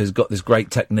now has got this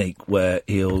great technique where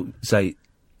he'll say,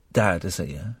 "Dad," I say,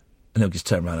 "Yeah," and he'll just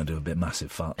turn around and do a bit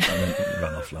massive fart and then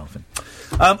run off laughing.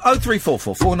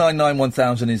 0344 499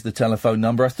 1000 is the telephone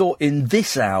number. I thought in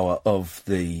this hour of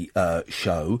the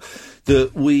show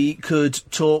that we could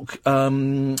talk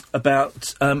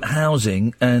about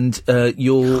housing and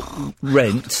your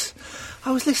rent. I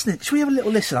was listening. Should we have a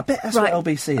little listen? I bet that's what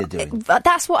LBC are doing.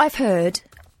 That's what I've heard.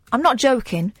 I'm not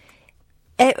joking.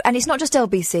 And it's not just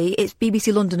LBC, it's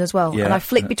BBC London as well. Yeah. And I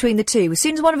flick between the two. As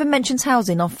soon as one of them mentions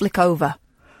housing, I'll flick over.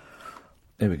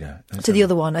 Here we go. To the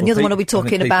other one. And the other one will be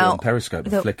talking about... on Periscope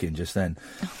were flicking just then.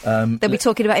 They'll be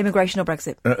talking about immigration or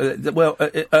Brexit.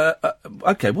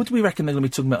 OK, what do we reckon they're going to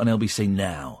be talking about on LBC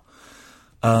now?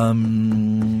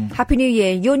 Happy New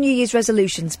Year. Your New Year's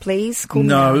resolutions, please. Call me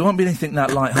No, now. it won't be anything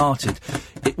that light-hearted.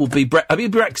 It will be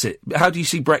Brexit. How do you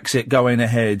see Brexit going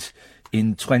ahead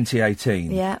in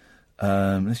 2018? Yeah.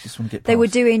 Let's just want to get. They were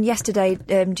doing yesterday.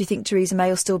 Do you think Theresa May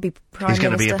will still be Prime It's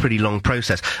going to Minister? be a pretty long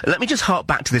process. Let me just hark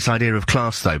back to this idea of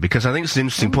class, though, because I think it's an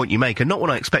interesting point you make, and not one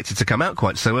I expected to come out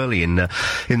quite so early in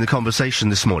the conversation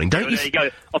this morning. Don't you? There you go.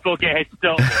 I thought get ahead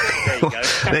stop. There you go.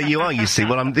 There you are, you see.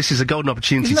 Well, this is a golden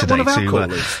opportunity Isn't that today one of our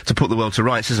callers? to put the world to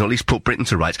rights, isn't it? Or at least put Britain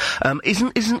to rights.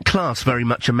 Isn't class very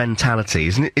much a mentality?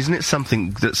 Isn't it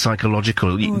something that's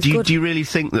psychological? Do you really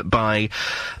think that by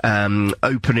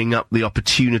opening up the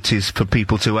opportunities for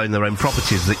people to own their own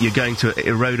properties, that you're going to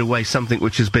erode away something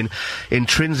which has been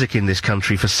intrinsic in this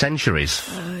country for centuries?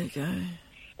 There you go.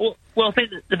 Well, I think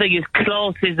that the thing is,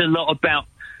 class is a lot about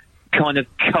kind of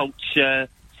culture.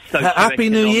 Happy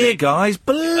New Year, guys!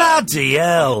 Bloody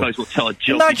hell!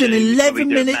 Imagine 11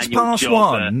 minutes past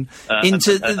one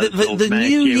into the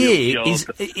new year is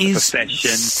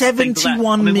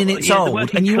 71 minutes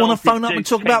old, and you want to phone up and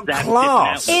talk about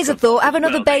class? Here's a thought. Have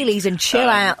another Baileys and chill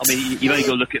out. I mean, you've only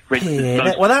got to look at, for instance,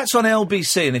 Yeah, well, that's on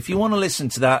LBC, and if you want to listen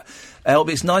to that,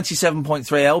 it's 97.3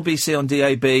 LBC on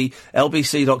DAB,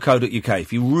 lbc.co.uk.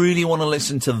 If you really want to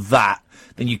listen to that,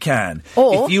 then you can.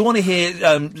 Or if you want to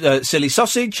hear silly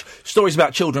sausage, stories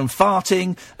about children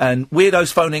farting, and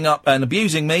weirdos phoning up and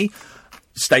abusing me,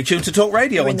 stay tuned to Talk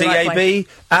Radio on DAB,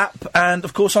 app, and,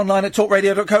 of course, online at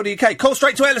talkradio.co.uk. Call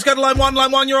straight to air. Let's go to line 1.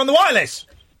 Line 1, you're on the wireless.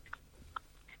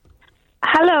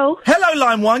 Hello. Hello,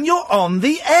 line 1, you're on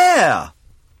the air.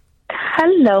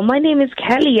 Hello, my name is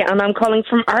Kelly, and I'm calling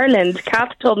from Ireland.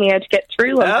 Kath told me how to get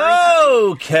through.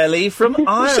 Oh, Kelly from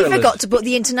Ireland. She forgot to put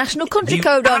the international country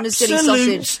code on as silly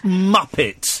sausage.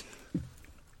 Muppet.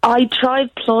 I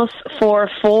tried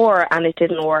 +44 and it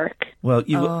didn't work. Well,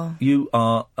 you are.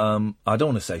 I don't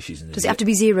want to say she's an idiot. Does it have to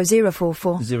be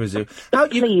 0044? 00.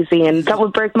 Please, Ian, that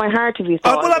would break my heart if you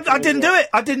thought. Well, I didn't do it.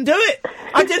 I didn't do it.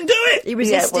 I didn't do it. You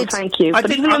resisted. Yeah, well, thank you.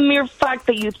 But even the mere fact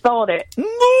that you thought it.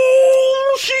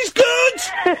 No, she's good.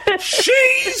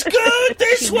 She's good.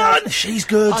 This one. She's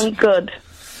good. I'm good.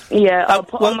 Yeah, I'll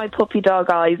put on my puppy dog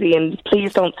eyes, Ian.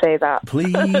 Please don't say that.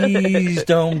 Please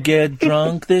don't get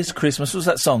drunk this Christmas. What's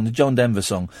that song? The John Denver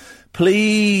song.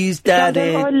 Please,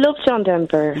 Daddy. I love John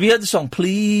Denver. Have you heard the song?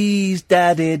 Please,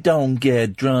 Daddy, don't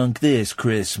get drunk this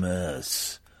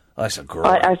Christmas. That's a great.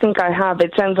 I think I have.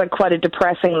 It sounds like quite a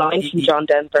depressing line from John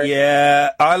Denver.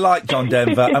 Yeah, I like John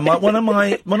Denver, and one of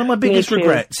my biggest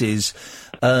regrets is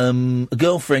a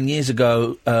girlfriend years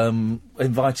ago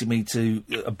invited me to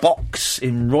a box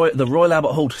in the Royal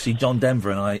Albert Hall to see John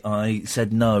Denver, and I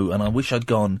said no, and I wish I'd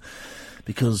gone.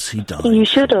 Because he died. You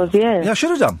should have, yeah. Yeah, I should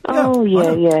have done. Oh,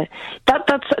 yeah.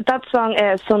 That song,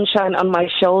 "Sunshine on My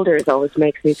Shoulders," always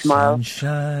makes me smile.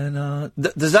 Sunshine on...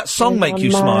 does that song make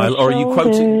you smile, or are you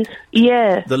quoting?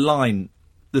 Yeah. The line,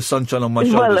 "The sunshine on my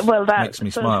shoulders," well, that makes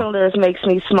me smile. Shoulders makes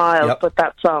me smile, but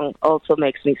that song also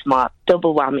makes me smile.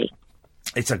 Double whammy.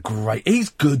 It's a great... He's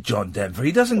good, John Denver.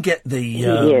 He doesn't get the... he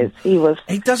is. He was.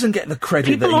 He doesn't get the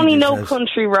credit that People he only deserves. know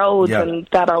country roads, and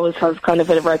that always has kind of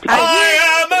a reputation.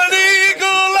 I am an eagle,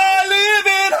 I live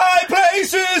in high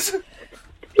places.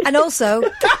 And also,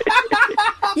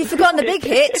 you've forgotten the big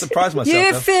hit. Surprise myself.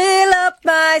 You though. fill up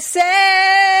my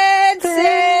senses.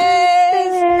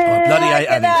 I bloody hate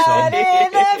Annie's song.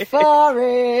 In the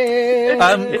forest.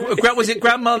 Was it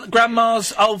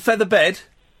Grandma's old feather bed?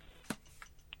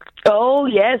 Oh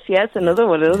yes, another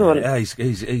one. Yeah, he's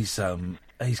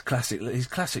classic. He's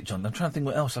classic, John. I'm trying to think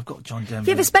what else I've got. John Denver. Have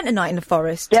you ever spent a night in the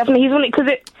forest? Definitely, he's one because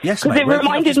it. Yes, because mate, it where have you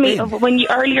reminded just me been? of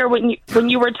when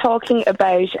you were talking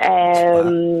about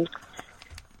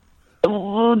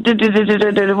what's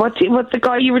the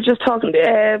guy you were just talking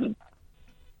to?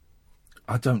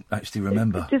 I don't actually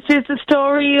remember. This is the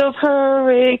story of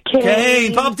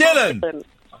Hurricane. Bob Dylan.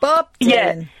 Bob Dylan.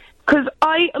 Yeah. Because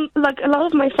like a lot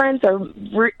of my friends are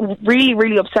really,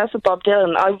 really obsessed with Bob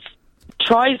Dylan. I've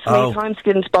tried so many times to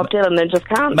get into Bob Dylan and just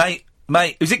can't.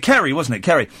 Mate, was it Kerry, wasn't it?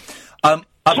 Kerry.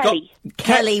 Kelly.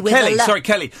 Kelly.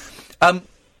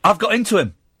 I've got into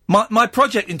him. My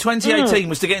project in 2018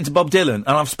 was to get into Bob Dylan, and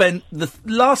I've spent the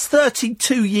last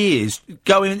 32 years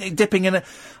dipping in it.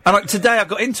 And today I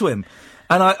got into him.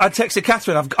 And I texted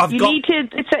Catherine. You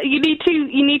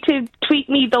need to tweet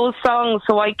me those songs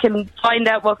so I can find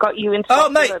out what got you into. Oh,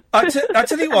 mate! I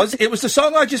tell you what, it was the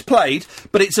song I just played,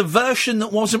 but it's a version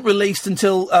that wasn't released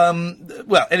until.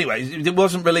 Well, anyway, it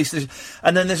wasn't released.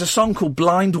 And then there's a song called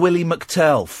 "Blind Willie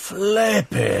McTell."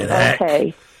 Flippin' heck.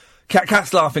 Okay.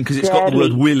 Kath's laughing because it's got the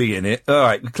word Willie in it. All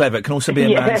right, clever. It can also be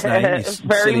a man's name. You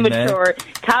Very silly mature.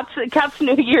 Kath's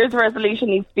New Year's resolution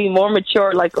needs to be more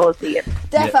mature like us, Ian.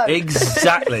 Yeah,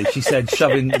 exactly. She said,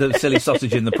 shoving the silly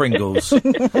sausage in the Pringles.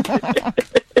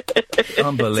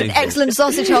 Unbelievable. It's an excellent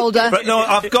sausage holder. But no,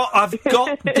 I've got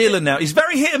Dylan now. He's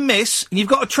very hit and miss, and you've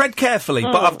got to tread carefully.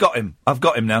 But I've got him. I've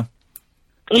got him now.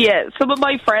 Yeah, some of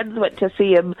my friends went to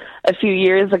see him a few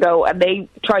years ago, and they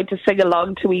tried to sing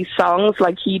along to his songs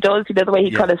like he does. You know, the way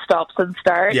he kind of stops and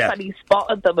starts, and he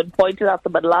spotted them and pointed at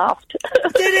them and laughed.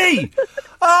 Did he?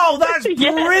 Oh, that's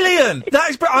brilliant!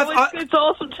 That is it's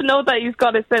awesome to know that he's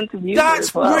got a sense of humour. That's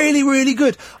as well. really, really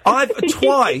good. I've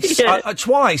twice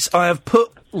I have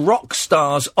put rock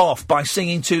stars off by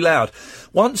singing too loud.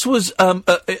 Once was at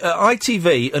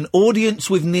ITV, an audience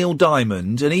with Neil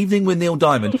Diamond, an evening with Neil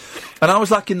Diamond, and I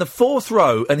was like in the fourth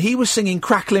row, and he was singing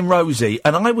Cracklin' Rosie,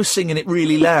 and I was singing it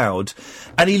really loud,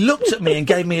 and he looked at me and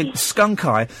gave me a skunk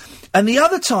eye. And the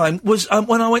other time was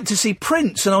when I went to see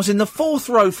Prince, and I was in the fourth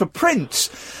row for Prince,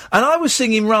 and I was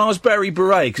singing Raspberry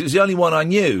Beret, because it was the only one I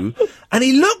knew, and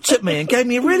he looked at me and gave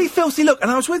me a really filthy look,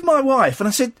 and I was with my wife, and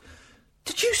I said,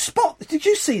 did you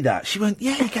see that? She went,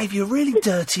 yeah, he gave you a really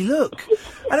dirty look.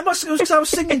 And it was because I was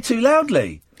singing too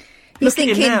loudly. He's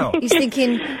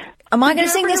thinking, am I going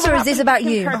to sing this, or is this about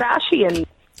you? Kardashian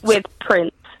with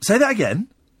Prince. Say that again.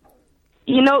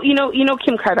 You know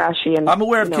Kim Kardashian. I'm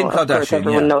aware of Kim Kardashian.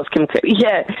 Everyone knows Kim.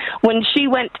 Yeah, when she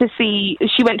went to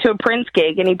a Prince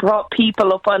gig, and he brought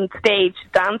people up on stage to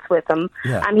dance with him,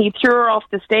 and he threw her off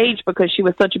the stage because she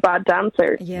was such a bad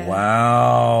dancer. Yeah.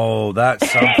 Wow, that's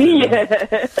something.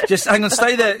 Just hang on,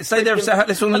 stay there.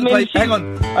 Hang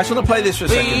on, I just want to play this for a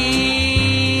second.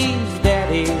 Please,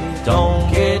 Daddy,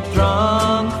 don't get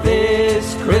drunk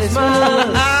this Christmas.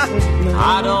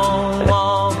 I don't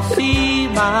want to see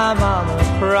my mama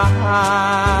cry.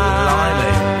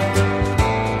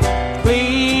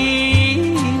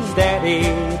 Please, Daddy,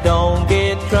 don't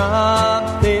get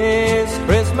drunk this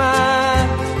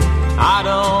Christmas. I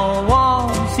don't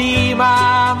want to see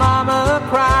my mama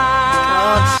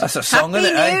cry. That's a song, Happy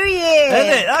isn't it? New Year!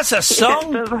 Isn't it? That's a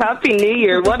song. Yes, Happy New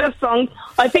Year! What a song!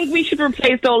 I think we should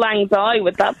replace Old Lang Syne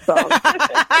with that song.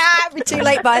 It'll be too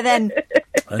late by then.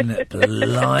 Isn't it?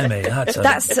 Blimey,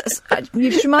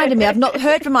 you've just reminded me. I've not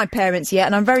heard from my parents yet,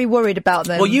 and I'm very worried about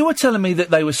them. Well, you were telling me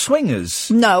that they were swingers.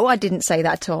 No, I didn't say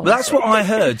that at all. Well, that's what I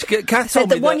heard. Kath said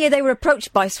told me that one year they were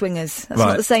approached by swingers. That's Right.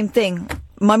 not the same thing.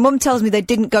 My mum tells me they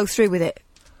didn't go through with it.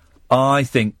 I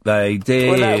think they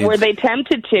did. Were they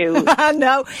tempted to?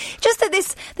 No, just that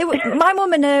my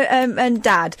mum and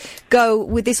dad go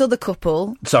with this other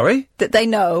couple. Sorry? That they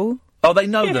know. Oh, they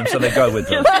know them, so they go with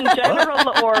them. Just in general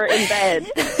or in bed?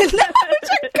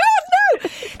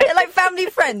 They're like family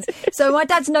friends. So my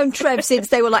dad's known Trev since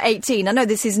they were like 18. I know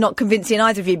this is not convincing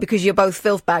either of you because you're both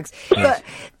filth bags. But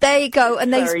they go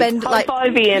and they spend High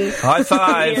five, Ian. High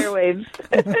five. Airwaves.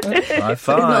 High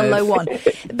five. Not a low one.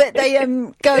 But they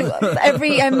go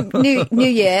every New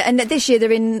Year, and this year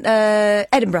they're in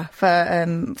Edinburgh for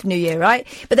New Year, right?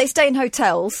 But they stay in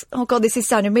hotels. Oh God, this is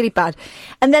sounding really bad.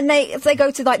 And then they go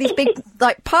to like these big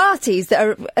like parties that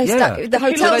are the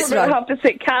hotels. We're going to have to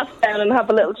sit Kath down and have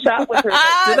a little chat with her.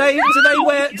 Do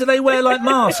they wear like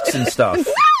masks and stuff?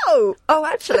 No. Oh,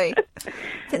 actually, I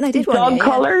think they did one. Dog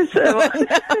collars. Rubber,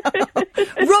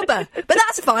 but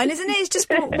that's fine, isn't it? It's just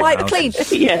wiped clean.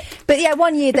 Yeah. But yeah,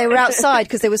 one year they were outside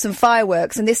because there was some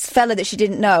fireworks, and this fella that she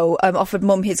didn't know offered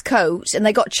Mum his coat, and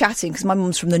they got chatting because my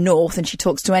mum's from the north and she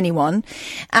talks to anyone.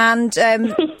 And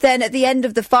then at the end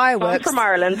of the fireworks, I'm from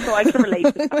Ireland, so I can relate.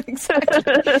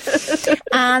 Exactly.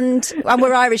 and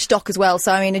we're Irish stock as well,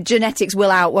 so I mean, genetics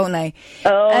will out, won't they?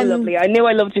 Oh, lovely! I knew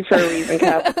I loved you for a reason,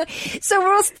 Kath. So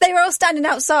they were all standing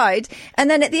outside, and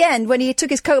then at the end, when he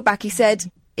took his coat back, he said,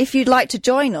 "If you'd like to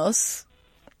join us,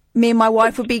 me and my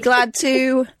wife would be glad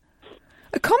to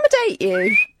accommodate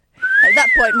you." At that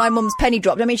point, my mum's penny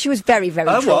dropped. I mean, she was very, very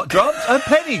drunk. What dropped? A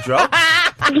penny dropped?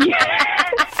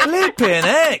 Flipping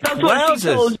heck! That's what she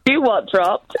told you. What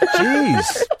dropped?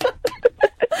 Jeez.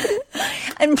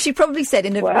 And she probably said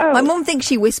my mum thinks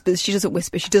she whispers. She doesn't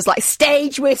whisper. She does like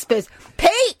stage whispers.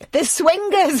 Pete, the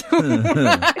swingers.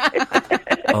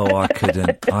 Oh, I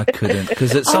couldn't.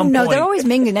 Because at some point, they're always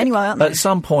mingling anyway, aren't they? At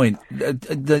some point,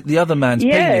 the other man's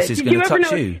penis is going to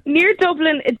touch you. Near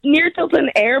Dublin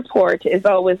Airport is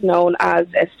always known as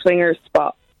a swinger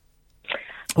spot.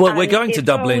 Well, we're going to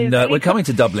Dublin. We're coming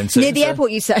to Dublin soon. Near the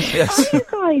airport, you say? Yes.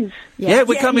 Oh, you guys. Yeah,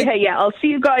 we're coming. Yeah. I'll see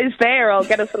you guys there. I'll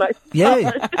get us a nice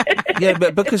spot. Yeah,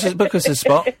 but book us a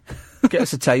spot. Get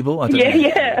us a table. I don't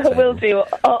know. I will do.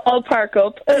 I'll park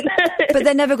up. But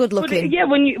they're never good looking. But,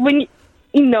 when you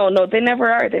No, they never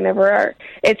are. They never are.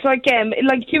 It's like do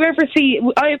you ever see?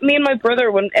 Me and my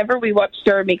brother, whenever we watch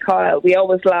Jeremy Kyle, we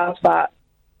always laugh at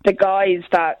the guys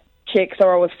that chicks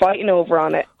are always fighting over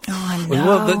on it. Oh, no.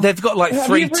 Well, they've got like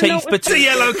 3 teeth, but a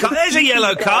yellow card. There's a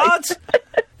yellow card.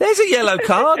 There's a yellow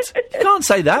card. You can't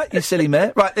say that, you silly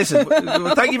mare. Right, listen.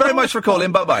 Thank you very much for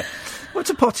calling. Bye bye. What's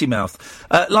a potty mouth?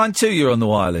 Line 2, you're on the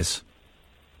wireless.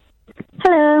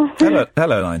 Hello.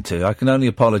 Hello, line 2. I can only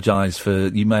apologise for...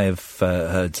 You may have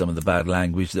heard some of the bad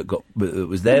language that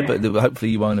was there, but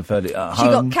hopefully you won't have heard it at home.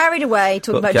 She got carried away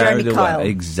talking about Jeremy Kyle.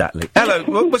 Exactly.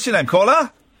 Hello, what's your name,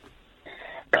 caller?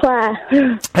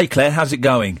 Claire. Hey, Claire, how's it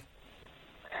going?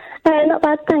 Not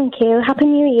bad, thank you. Happy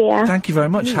New Year. Thank you very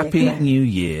much. Happy New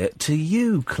Year to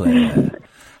you, Claire.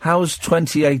 How's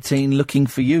 2018 looking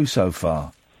for you so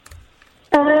far?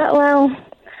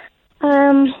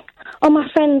 All my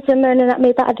friends are moaning at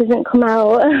me that I didn't come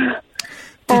out.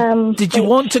 Did you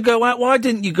want to go out? Why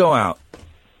didn't you go out?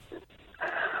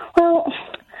 Well,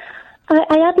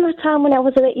 I had my time when I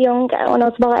was a bit younger. When I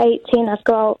was about 18, I'd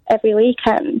go out every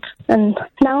weekend. And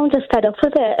now I'm just fed up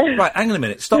with it. Right, hang on a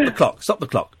minute. Stop the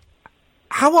clock.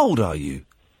 How old are you?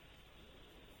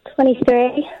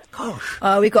 23.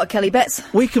 Gosh. We've got Kelly Betts.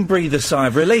 We can breathe a sigh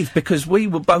of relief because we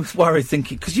were both worried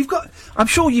thinking... Because you've got... I'm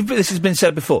sure this has been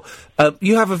said before.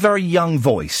 You have a very young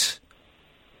voice.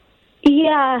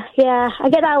 Yeah. I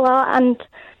get that a lot, and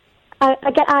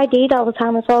I get ID'd all the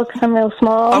time as well because I'm real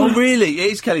small. Oh, really?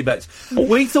 It is Kelly Betts.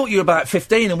 We thought you were about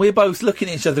 15 and we're both looking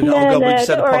at each other and No, we just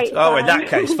said a pot... right, Oh, in that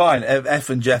case, fine. F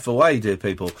and Jeff away, dear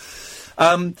people.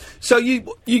 So you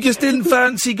just didn't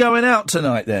fancy going out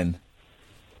tonight then?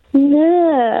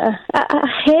 No, I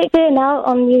hate going out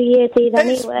on New Year's Eve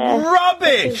anyway.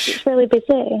 Rubbish! It's really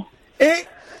busy. It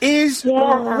is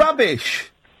rubbish.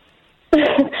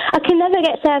 I can never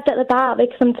get served at the bar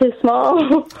because I'm too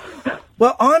small.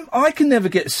 Well, I can never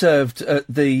get served at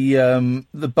the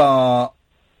bar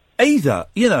either.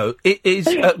 You know, it is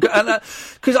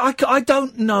because I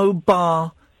don't know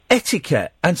bar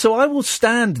etiquette, and so I will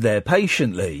stand there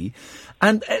patiently.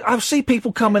 And I see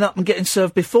people coming up and getting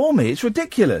served before me. It's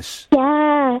ridiculous.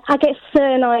 Yeah, I get so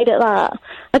annoyed at that.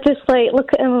 I just,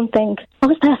 look at them and think, I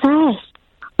was there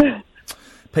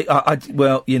first.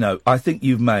 Well, you know, I think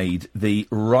you've made the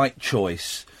right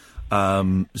choice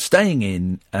staying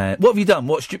in. What have you done?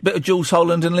 Watched a bit of Jules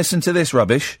Holland and listened to this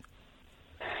rubbish?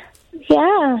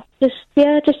 Yeah, just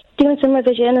doing some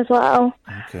revision as well.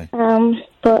 Okay.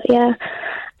 But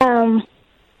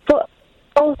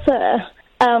also...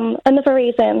 another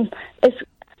reason is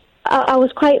I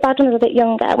was quite bad when I was a bit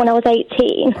younger, when I was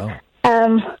 18. Oh.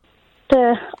 I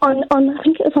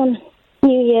think it was on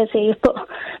New Year's Eve, but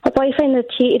my boyfriend had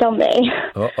cheated on me.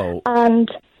 Uh-oh. And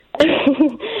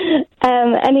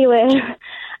anyway,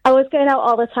 I was going out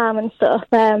all the time and stuff.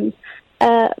 But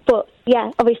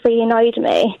yeah, obviously he annoyed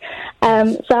me.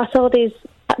 So I sold his,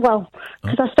 because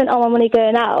I spent all my money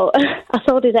going out, I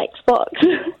sold his Xbox.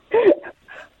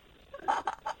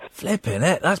 Flipping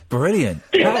it, that's brilliant.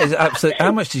 That is absolute.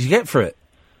 How much did you get for it?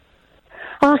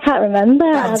 Oh, I can't remember.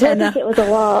 I don't think it was a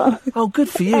lot. Oh, good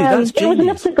for you. That's genius. It was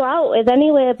enough to go out with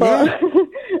anyway, but... Yeah.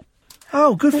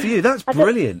 Oh, good for you. That's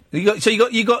brilliant.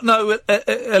 You got no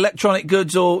electronic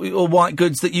goods or white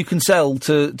goods that you can sell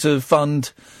to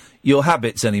fund your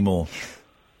habits anymore?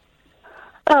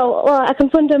 Oh, well, I can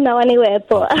fund them now anyway,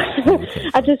 but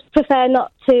I just prefer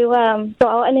not to go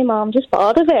out anymore. I'm just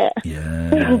bored of it.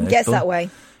 Yeah. Gets that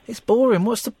way. It's boring.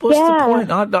 What's the point?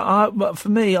 For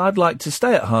me, I'd like to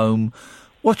stay at home,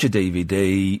 watch a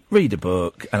DVD, read a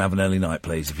book, and have an early night,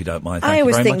 please, if you don't mind. Thank I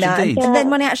always you very think much that. indeed. And then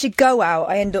when I actually go out,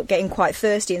 I end up getting quite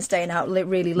thirsty and staying out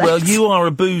really late. Well, you are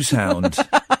a booze hound.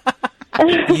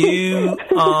 You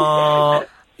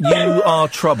are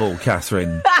trouble,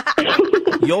 Catherine.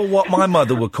 You're what my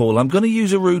mother would call, I'm going to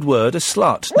use a rude word, a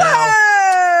slut. Now,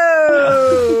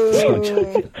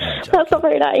 that's not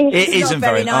very nice. It isn't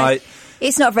very nice.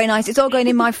 It's not very nice. It's all going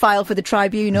in my file for the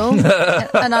tribunal,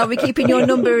 and I'll be keeping your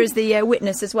number as the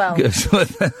witness as well.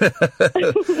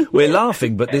 We're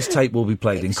laughing, but this tape will be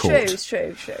played in court. It's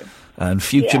true. And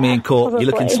future me in court, probably.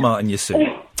 You're looking smart in your suit.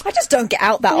 I just don't get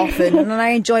out that often, and I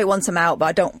enjoy it once I'm out, but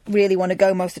I don't really want to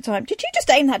go most of the time. Did you just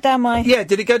aim that down my... Yeah,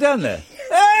 did it go down there?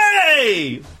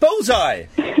 Hey! Bullseye!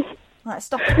 Right,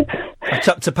 stop. I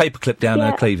chucked a paperclip down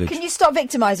her cleavage. Can you stop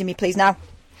victimising me, please, now?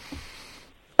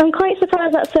 I'm quite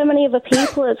surprised that so many other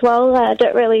people as well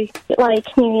don't really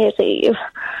like New Year's Eve.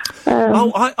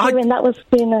 I mean, that was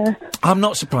being a... I'm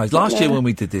not surprised. Last year when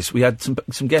we did this, we had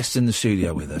some guests in the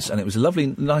studio with us, and it was a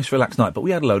lovely, nice, relaxed night, but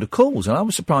we had a load of calls, and I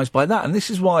was surprised by that. And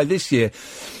this is why this year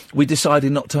we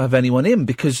decided not to have anyone in,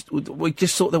 because we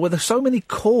just thought there were so many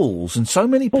calls and so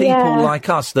many people like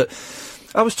us that...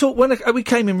 I was taught when we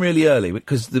came in really early,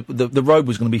 because the road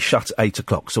was going to be shut at 8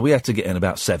 o'clock, so we had to get in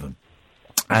about 7.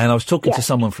 And I was talking to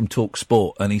someone from Talk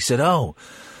Sport, and he said, "Oh,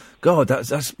 God,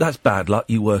 that's bad luck.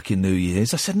 You work in New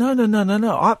Year's." I said,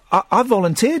 "No. I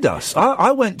volunteered us.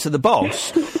 I went to the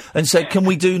boss and said, can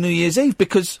we do New Year's Eve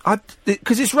because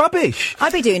it's rubbish.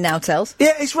 I'd be doing now, Tels.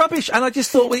 Yeah, it's rubbish, and I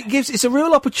just thought it's a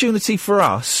real opportunity for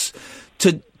us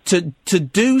to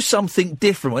do something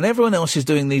different when everyone else is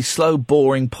doing these slow,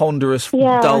 boring, ponderous,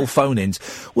 dull phone-ins.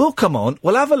 We'll come on,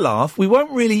 we'll have a laugh. We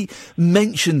won't really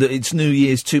mention that it's New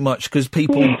Year's too much because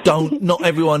people not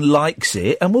everyone likes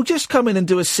it, and we'll just come in and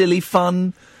do a silly,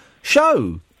 fun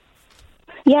show.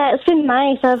 Yeah, it's been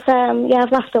nice. I've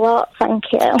laughed a lot. Thank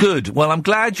you. Good. Well, I'm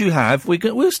glad you have.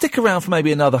 We'll stick around for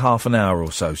maybe another half an hour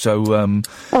or so. So,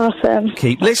 awesome.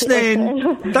 Keep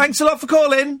listening. Thanks a lot for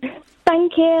calling.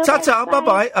 Thank you. Ta-ta,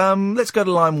 bye-bye. Let's go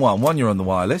to line 1. 1, you're on the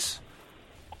wireless.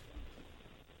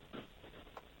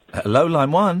 Hello,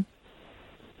 line 1.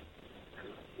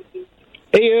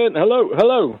 Ian,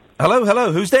 hello.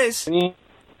 Hello, who's this? Can you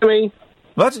hear me?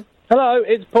 What? Hello,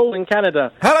 it's Paul in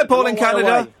Canada. Hello, Paul in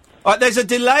Canada. All right, there's a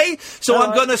delay, so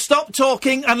I'm going to stop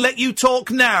talking and let you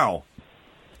talk now.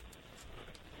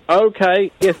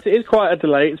 Okay, yes, it is quite a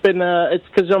delay. It's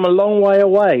because I'm a long way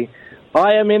away.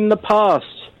 I am in the past.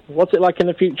 What's it like in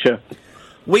the future?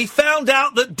 We found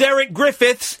out that Derek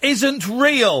Griffiths isn't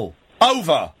real.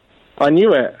 Over. I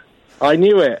knew it.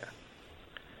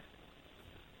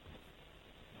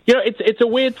 You know, it's a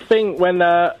weird thing when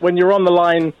you're on the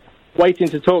line waiting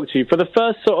to talk to you. For the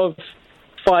first sort of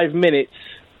 5 minutes,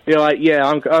 you're like, yeah,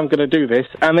 I'm going to do this.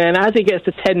 And then as it gets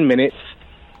to 10 minutes,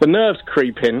 the nerves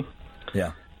creep in.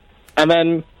 Yeah. And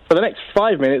then for the next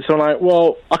 5 minutes, I'm like,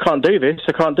 well, I can't do this.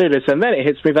 And then it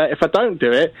hits me that if I don't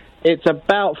do it, it's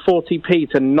about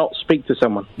 40p to not speak to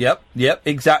someone. Yep,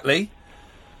 exactly.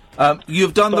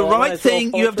 You've done the right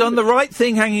thing. You have done the right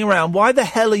thing hanging around. Why the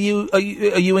hell are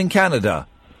you in Canada?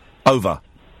 Over.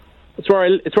 It's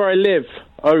where I live.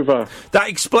 Over. That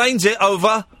explains it.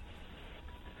 Over.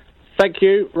 Thank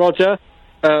you, Roger.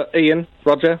 Ian,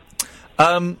 Roger.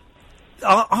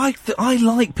 I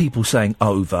like people saying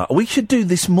over. We should do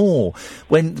this more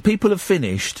when people have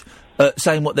finished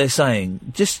saying what they're saying.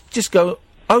 Just go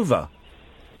over.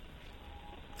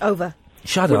 Over.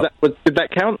 Shut up. Did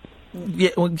that count? Yeah,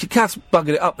 well, Kath's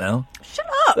buggered it up now. Shut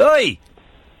up. Oi!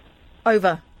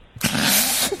 Over.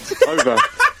 Over.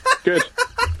 Good.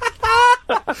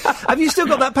 Have you still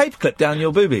got that paperclip down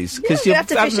your boobies? Because you have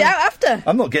to fish it out after.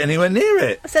 I'm not getting anywhere near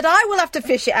it. I said I will have to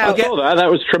fish it out. I saw that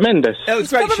was tremendous. It was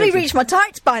great. Probably reached my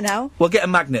tights by now. Well, get a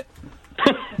magnet.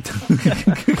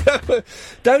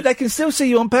 They can still see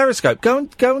you on Periscope. Go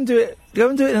and do it. Go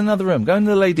and do it in another room. Go in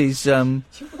the ladies. Do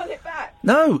you want it back?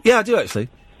 No, yeah, I do actually.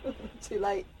 Too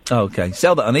late. Oh, okay,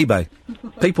 sell that on eBay.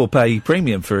 People pay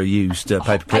premium for a used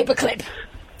paperclip. Paperclip.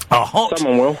 A hot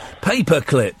someone will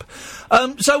paperclip.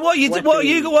 So what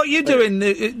are you doing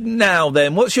now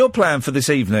then? What's your plan for this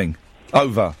evening?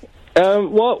 Over.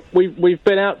 Well, we've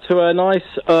been out to a nice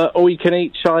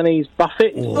all-you-can-eat Chinese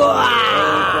buffet.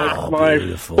 Wow. My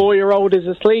 4-year-old is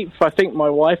asleep. I think my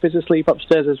wife is asleep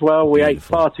upstairs as well. We ate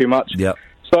far too much. Yep.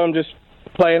 So I'm just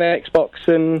playing Xbox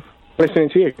and listening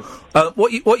to you.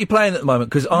 What you playing at the moment?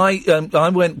 Because I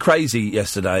went crazy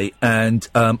yesterday and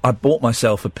I bought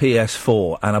myself a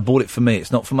PS4 and I bought it for me.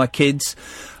 It's not for my kids.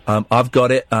 I've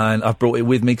got it and I've brought it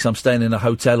with me because I'm staying in a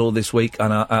hotel all this week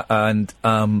and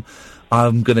I'm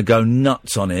going to go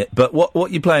nuts on it. But what are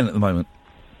you playing at the moment?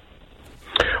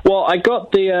 Well, I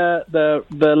got the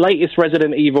latest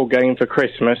Resident Evil game for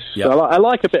Christmas. Yep. So I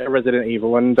like a bit of Resident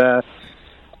Evil, and I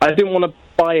didn't want to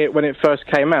buy it when it first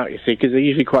came out, you see, because they're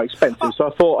usually quite expensive. So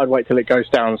I thought I'd wait till it goes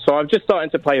down. So I've just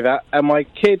started to play that, and my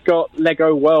kid got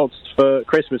Lego Worlds for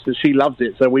Christmas, and she loved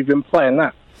it. So we've been playing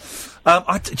that.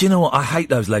 Do you know what? I hate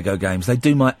those Lego games. They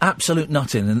do my absolute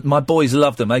nutting, and my boys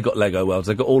love them. They got Lego Worlds.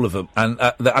 They got all of them, and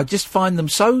I just find them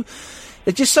so.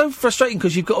 They're just so frustrating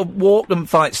because you've got to walk and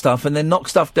fight stuff, and then knock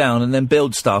stuff down, and then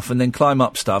build stuff, and then climb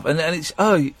up stuff, and it's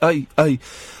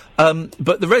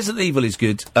but the Resident Evil is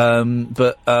good.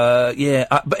 But by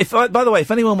the way,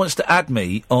 if anyone wants to add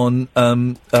me on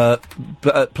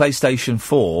PlayStation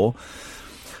 4,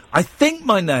 I think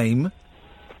my name.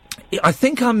 I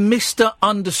think I'm Mr.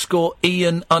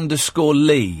 _Iain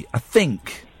 _Lee. I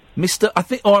think. Mr. I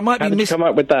think, or I might How be did you come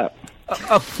up with that?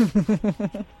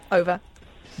 Over.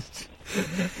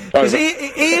 Because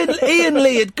Ian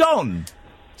Lee had gone.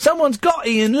 Someone's got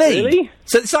Ian Lee. Really?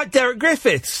 So it's like Derek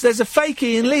Griffiths. There's a fake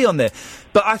Ian Lee on there.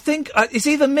 But I think it's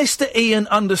either Mr. Ian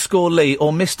 _Lee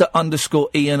or Mr.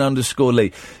 _Ian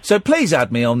 _Lee. So please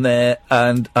add me on there.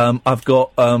 And I've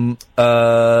got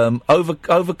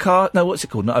Overcast. No, what's it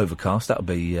called? Not Overcast. That'll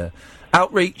be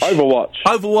Outreach. Overwatch.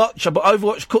 I've got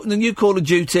Overwatch, the new Call of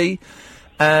Duty.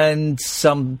 And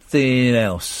something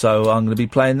else. So I'm going to be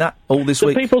playing that all this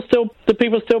week. Do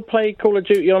people still play Call of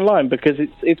Duty online? Because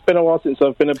it's been a while since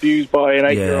I've been abused by an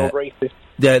 8-year-old racist.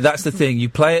 Yeah, that's the thing. You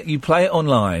play it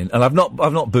online, and I've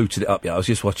not booted it up yet. I was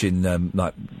just watching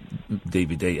like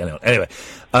DVD. Anyway,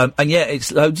 and yeah,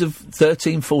 it's loads of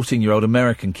 13, 14-year-old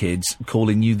American kids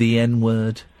calling you the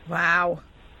N-word. Wow.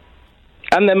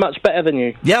 And they're much better than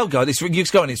you. Yeah, oh God, it's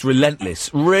relentless.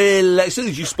 As soon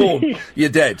as you spawn, you're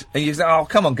dead. And you say, oh,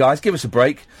 come on, guys, give us a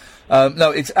break.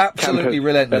 No, it's absolutely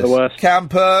relentless. They're the worst.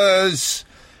 Campers.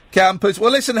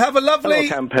 Well, listen, have a lovely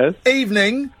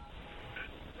evening.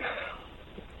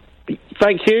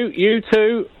 Thank you. You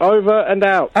too. Over and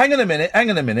out. Hang on a minute.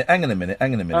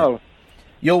 Oh.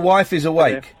 Your wife is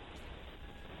awake.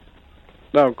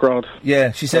 Oh, God.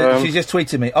 Yeah, she said, she just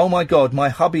tweeted me, oh my God, my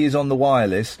hubby is on the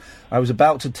wireless. I was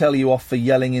about to tell you off for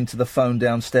yelling into the phone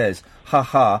downstairs. Ha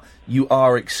ha, you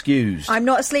are excused. I'm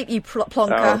not asleep, you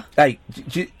plonker. Hey,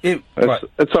 right.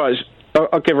 It's all right.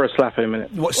 I'll give her a slap in a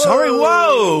minute. What? Sorry,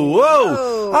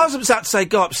 whoa. I was about to say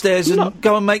go upstairs and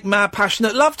go and make mad,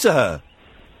 passionate love to her.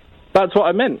 That's what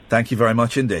I meant. Thank you very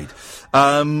much indeed.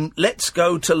 Let's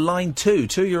go to line 2.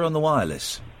 2, you're on the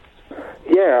wireless.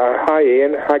 Yeah, hi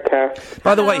Ian, hi Kath.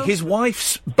 By the way, his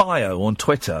wife's bio on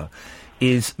Twitter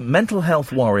is mental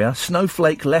health warrior,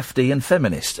 snowflake lefty and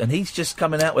feminist, and he's just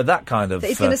coming out with that kind of...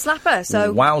 He's going to slap her,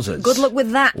 so... Wowzers. Good luck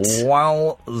with that.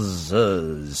 Wowzers.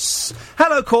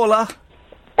 Hello, caller.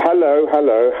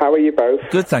 Hello, how are you both?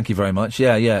 Good, thank you very much.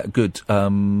 Yeah, good.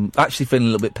 Actually feeling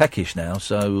a little bit peckish now,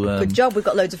 so... Good job, we've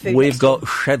got loads of food. We've got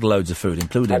shed loads of food,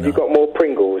 including... Have you got more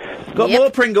Pringles? Got more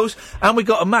Pringles, and we've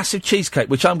got a massive cheesecake,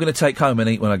 which I'm going to take home and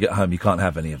eat when I get home. You can't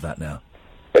have any of that now.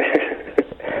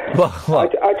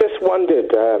 What? I just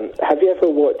wondered, have you ever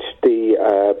watched the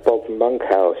Bob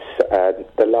Monkhouse,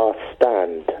 The Last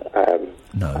Stand?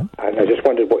 No. And I just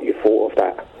wondered what you thought of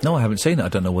that. No, I haven't seen it. I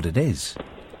don't know what it is.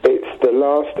 It's the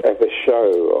last ever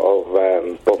show of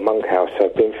Bob Monkhouse.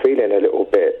 I've been feeling a little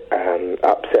bit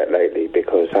upset lately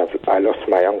because I lost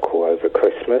my uncle over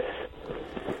Christmas.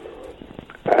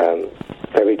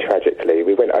 Very tragically.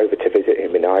 We went over to visit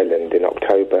him in Ireland in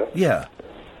October. Yeah.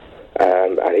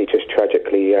 And he just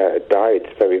tragically died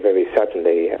very, very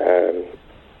suddenly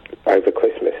over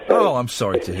Christmas. So I'm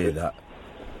sorry to hear that.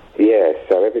 Yeah,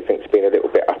 so everything's been a little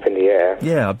bit up in the air.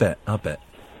 Yeah, I bet.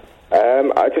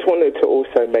 I just wanted to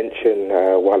also mention,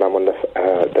 while I'm on the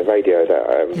radio, that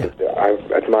I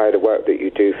admire the work that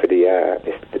you do for the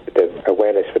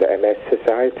awareness for the MS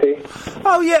Society.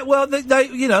 Oh yeah, well,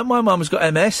 my mum's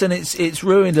got MS and it's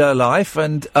ruined her life,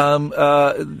 and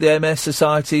the MS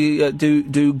Society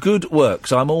do good work.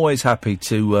 So I'm always happy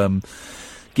to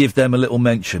give them a little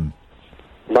mention.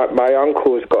 My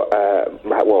uncle's got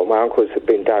my uncle's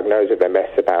been diagnosed with MS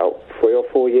about 3 or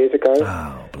 4 years ago,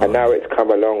 and now it's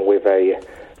come along with a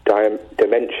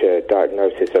dementia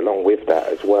diagnosis along with that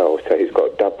as well. So he's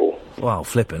got double. Wow,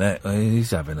 flipping it!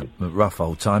 He's having a rough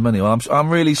old time anyway. I'm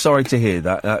really sorry to hear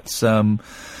that. That's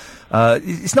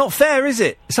it's not fair, is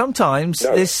it? Sometimes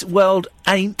this world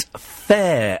ain't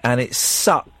fair, and it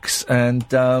sucks. And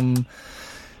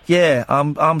yeah,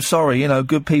 I'm sorry.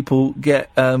 Good people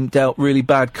get dealt really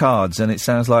bad cards, and it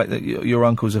sounds like that your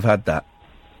uncles have had that.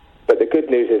 But the good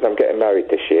news is I'm getting married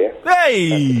this year.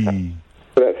 Hey!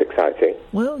 So that's exciting.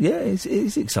 Well, yeah,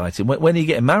 it's exciting. When are you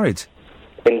getting married?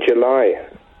 In July.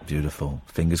 Beautiful.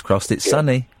 Fingers crossed it's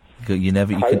sunny.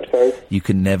 You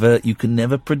can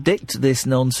never predict this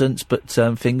nonsense, but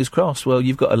fingers crossed. Well,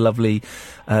 you've got a lovely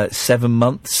 7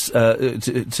 months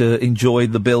to enjoy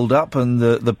the build-up and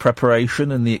the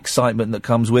preparation and the excitement that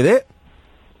comes with it.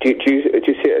 Do you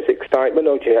see it as excitement,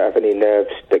 or do you have any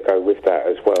nerves that go with that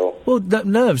as well? Well,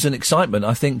 nerves and excitement,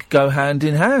 I think, go hand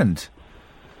in hand.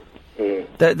 Mm.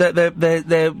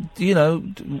 They're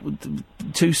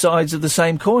two sides of the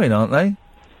same coin, aren't they?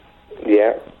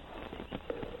 Yeah.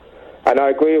 And I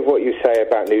agree with what you say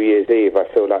about New Year's Eve. I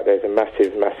feel like there's a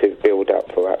massive, massive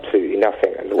build-up for absolutely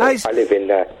nothing. And I live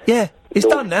in... it's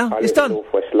done now. It's done.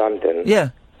 Northwest London. Yeah.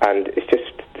 And it's just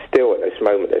still at this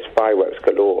moment, there's fireworks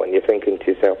galore, and you're thinking to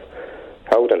yourself,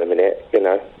 hold on a minute,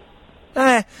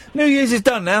 New Year's is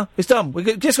done now. It's done.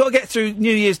 We've just got to get through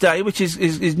New Year's Day, which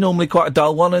is normally quite a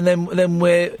dull one, and then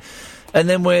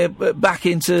we're back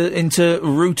into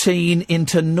routine,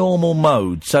 into normal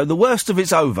mode. So the worst of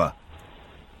it's over.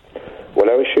 Well,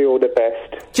 I wish you all the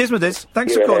best. Cheers, my dears.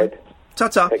 Thanks for calling.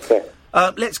 Ta-ta. Take care.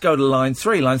 Let's go to line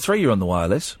 3. Line 3, you're on the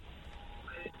wireless.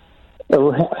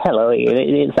 Oh, hello, Ian.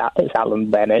 It's Alan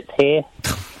Bennett here.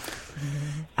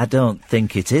 I don't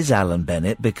think it is Alan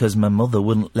Bennett, because my mother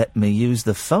wouldn't let me use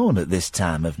the phone at this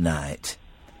time of night.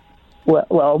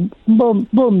 Well,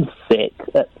 Mum's sick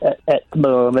at the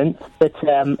moment, but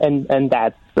and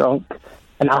Dad's drunk,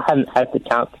 and I haven't had the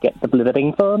chance to get the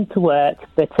blithering phone to work,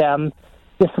 but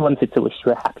just wanted to wish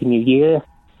you a happy New Year.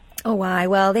 Oh, aye,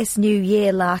 well, this New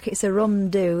Year, it's a rum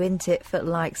do, isn't it, for the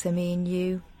likes of me and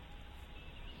you?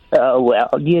 Oh, well,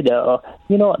 you know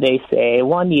what they say,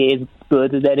 1 year's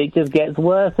good, and then it just gets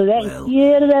worse the next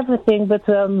year and everything, but,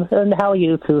 and how are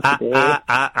you two today?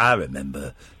 I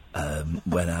remember,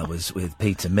 when I was with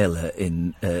Peter Miller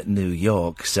in New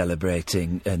York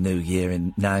celebrating a new year in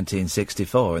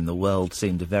 1964, and the world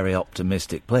seemed a very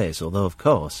optimistic place, although, of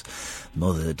course,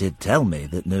 Mother did tell me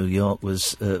that New York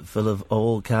was full of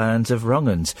all kinds of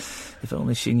wrong-uns. If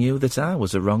only she knew that I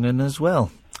was a wrong-un as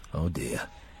well. Oh, dear.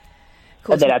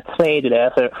 And then I traded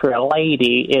her for a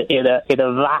lady in a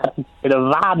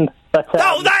van. But,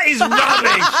 that is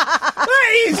rubbish!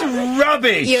 That is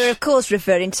rubbish! You're, of course,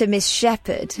 referring to Miss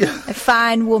Shepherd, a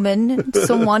fine woman,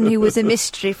 someone who was a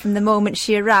mystery from the moment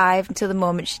she arrived until the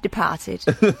moment she departed.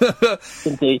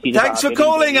 Thanks for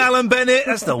calling, Alan Bennett.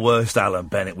 That's the worst Alan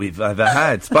Bennett we've ever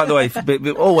had. By the way,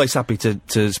 we're always happy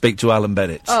to speak to Alan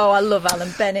Bennett. Oh, I love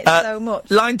Alan Bennett so much.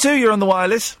 Line 2, you're on the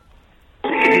wireless.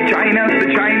 China's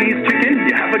the Chinese chicken.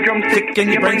 You have a drumstick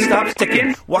and your brain stops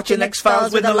ticking. Watching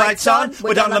X-Files with the lights on.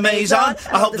 We're down the maze on.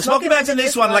 I hope the Smoky Man's in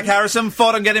this one. Like Harrison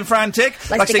Ford, I'm getting frantic.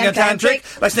 Like singing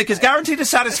tantric. Like Snickers guaranteed to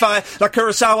satisfy. Like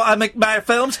Kurosawa, I make my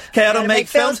films. I don't make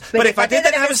films. But if I did,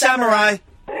 then I have a samurai.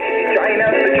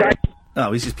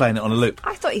 Oh, he's just playing it on a loop.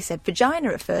 I thought he said vagina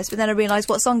at first, but then I realised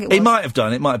what song it was. He might have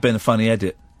done. It might have been a funny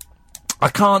edit. I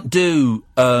can't do,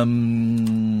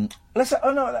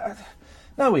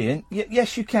 No, Ian.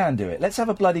 Yes, you can do it. Let's have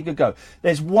a bloody good go.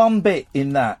 There's one bit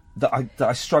in that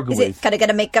I struggle with. Is it kind of going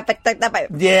to make up like that bit?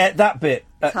 Yeah, that bit.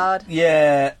 It's hard.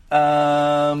 Yeah.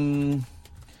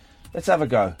 Let's have a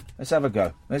go.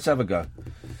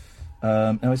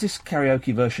 Now, is this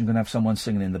karaoke version going to have someone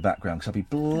singing in the background? Because I'd be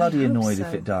bloody annoyed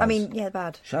if it does. I mean, yeah,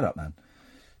 bad. Shut up, man.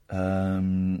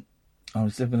 I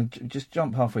was going to just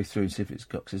jump halfway through and see if it's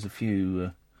got. Because there's a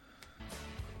few.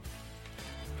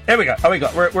 Here we go. Oh,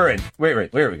 we're in. Where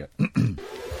we go?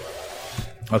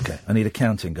 Okay, I need a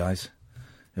counting, guys.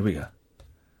 Here we go.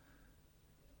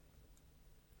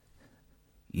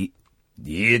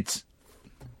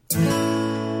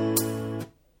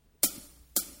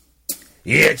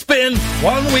 It's been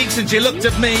 1 week since you looked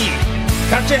at me.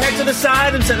 Cut your head to the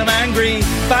side and said I'm angry.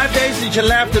 5 days since you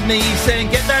laughed at me,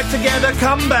 saying get that together,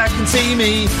 come back and see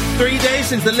me. 3 days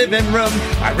since the living room.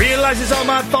 I realise it's all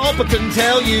my fault, but couldn't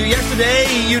tell you yesterday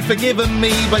you'd forgiven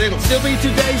me. But it'll still be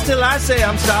 2 days till I say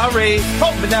I'm sorry.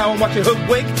 Hold me now and watch your hook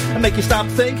wink and make you stop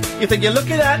think. You think you're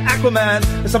looking at Aquaman.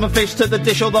 There's some fish to the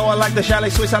dish, although I like the chalet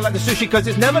Swiss, I like the sushi cause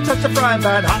it's never touched a frying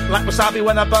pan. Hot like wasabi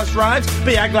when I bust rhymes.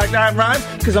 Be act like that rhymes,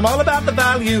 cause I'm all about the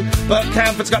value. But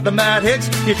Camford's got the mad hits.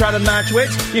 You try to match wits.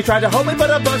 You try to hold me,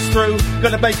 but I bust through.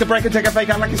 Gonna bake a break and take a fake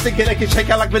out like a stinking egg and shake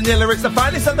out like vanilla. It's the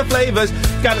finest of the flavours.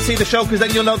 Gotta see the show, cause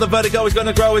then you'll know the vertigo is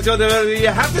gonna grow. You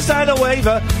have to sign a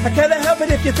waiver. I can't help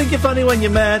it if you think you're funny when you're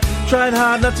mad. Trying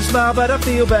hard not to smile, but I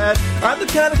feel bad. I'm the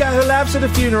kind of guy who laughs at a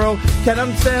funeral. Can't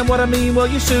understand what I mean, well,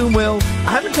 you soon will.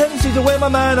 I have a tendency to wear my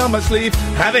mind on my sleeve.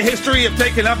 Have a history of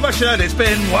taking off my shirt. It's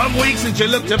been 1 week since you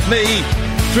looked at me.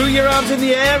 Threw your arms in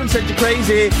the air and said you're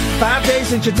crazy. 5 days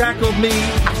since you tackled me.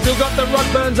 I've still got the rug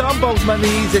burns on both my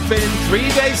knees. It's been 3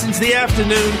 days since the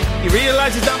afternoon. You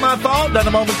realise it's not my fault, done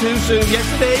a moment too soon.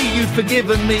 Yesterday you'd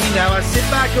forgiven me. Now I sit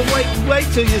back and wait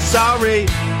till you're sorry.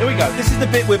 Here we go. This is the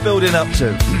bit we're building up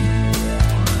to.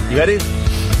 You ready?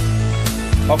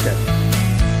 Okay.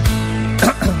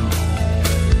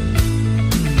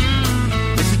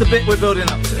 This is the bit we're building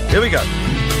up to. Here we go.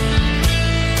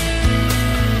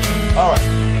 All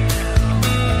right.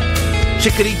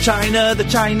 Chickadee China, the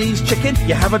Chinese chicken.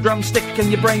 You have a drumstick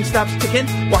and your brain stops ticking.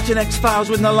 Watching X-Files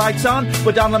with no lights on.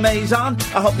 We're down the maze on.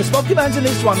 I hope the Smoky Man's in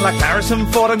this one. Like Harrison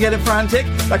Ford, I'm getting frantic.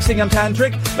 Like singing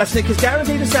tantric. Like Snickers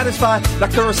guaranteed to satisfy.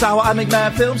 Like Kurosawa, I make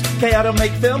mad films. I don't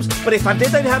make films. But if I did,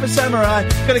 they'd have a samurai.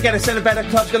 Gonna get a Celeb better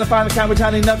clubs. Gonna find a can with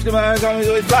tiny nuts. Gonna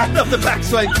flying up the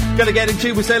backswing. Gonna get in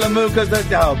tune with Sailor Moon because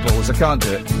oh balls, I can't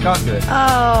do it. Can't do it.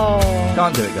 Oh.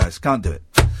 Can't do it, guys. Can't do it.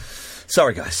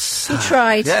 Sorry, guys. You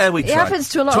tried. Yeah, we tried. It happens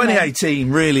to a lot of men.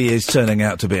 2018 really is turning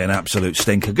out to be an absolute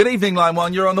stinker. Good evening, Line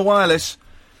 1. You're on the wireless.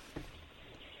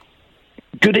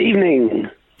 Good evening.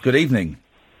 Good evening.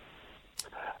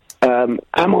 Am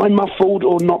I muffled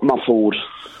or not muffled?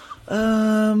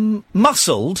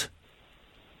 Muscled?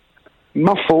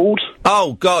 Muffled.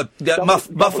 Oh, God. Yeah,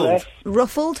 muffled.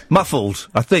 Ruffled? Muffled,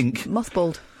 I think.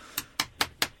 Mothballed.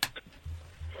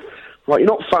 Right, you're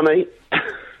not funny.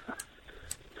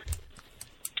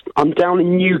 I'm down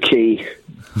in Newquay.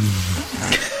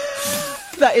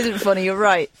 That isn't funny, you're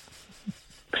right.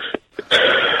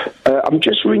 I'm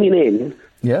just ringing in.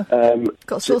 Yeah?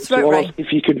 Got a sore throat, Ray?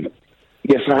 If you could...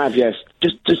 Yes, I have, yes.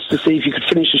 Just to see if you could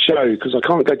finish the show, because I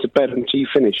can't go to bed until you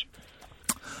finish.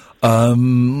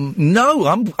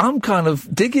 No, I'm kind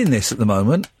of digging this at the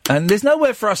moment, and there's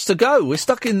nowhere for us to go. We're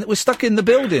stuck in the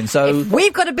building, so... If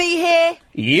we've got to be here...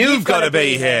 You've got to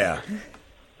be here.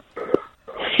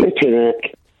 Flipping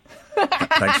heck.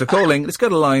 Thanks for calling. Let's go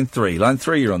to line 3. Line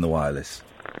 3, you're on the wireless.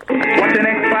 Watching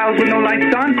X-Files with no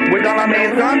lights on, with all our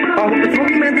mates on. I hope the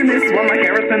smoking man's in this one like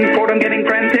Harrison Ford. I'm getting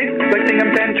frantic, like think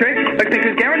I'm 10 tricks, like think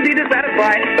it's guaranteed to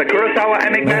satisfy. Like Kurosawa, I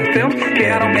make bad films.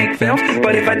 Okay, I don't make films,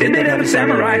 but if I did, they'd have a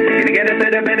samurai. Gonna get a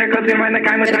better, cause you're the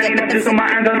kind with tiny nubs, so my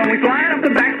arms are only flying off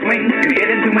the backswing. You get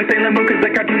into my Sailor Moon, cause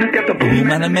the cartoonist got the boom.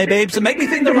 And my babes, and make me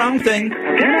think the wrong thing. Can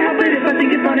I help it if I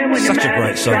think it's funny when Such a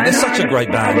great song. They're such a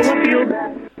great band.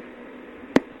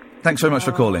 Thanks very much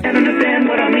for calling. Understand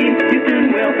what I mean, you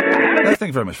soon will. No, thank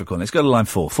you very much for calling. Let's go to line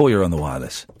 4. 4, you're on the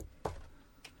wireless.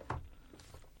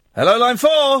 Hello, line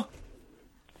 4.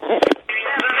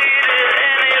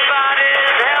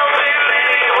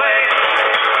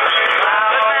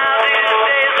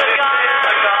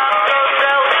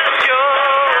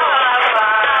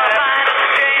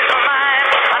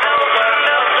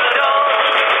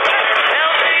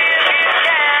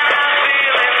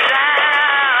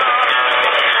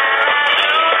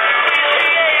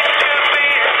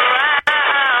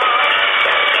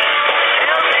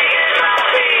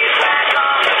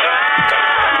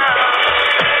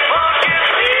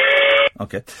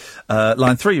 Okay.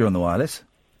 Line 3, you're on the wireless.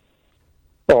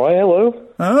 Hi, hello.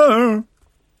 Oh.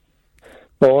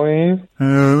 Hi.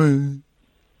 Hello.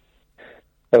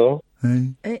 Hello.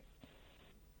 Hey.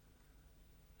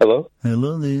 Hello.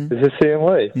 Hello there. Is this Ian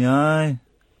Lee? Yeah.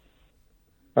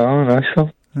 Oh, nice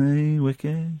one. Hey,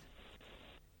 wicked.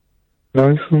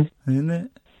 Nice one. Isn't it?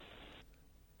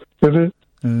 Is it?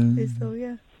 It's so,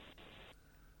 yeah.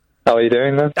 How are you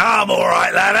doing then? I'm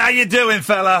alright, lad. How you doing,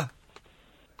 fella?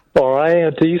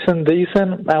 Alright, decent.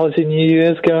 How was your New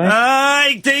Year's going?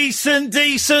 Aye, decent,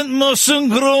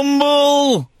 mustn't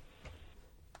grumble.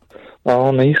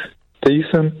 Oh, nice.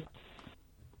 Decent.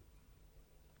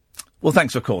 Well,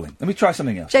 thanks for calling. Let me try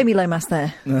something else. Jamie Lomas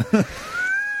there.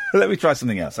 Let me try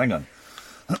something else. Hang on.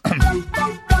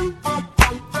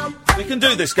 We can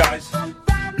do this, guys.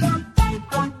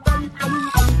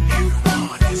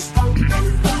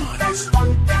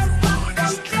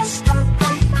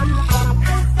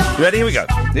 Ready? Here we go.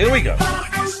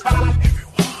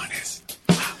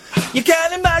 You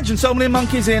can't imagine so many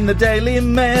monkeys in the Daily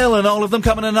Mail, and all of them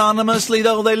coming anonymously,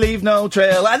 though they leave no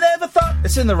trail. I never thought...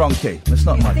 It's in the wrong key. It's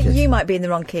not my I think key. you might be in the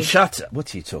wrong key. Shut up.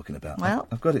 What are you talking about? Well...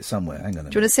 I've got it somewhere. Hang on a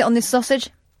minute. Do you want to sit on this sausage?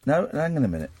 No, hang on a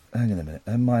minute.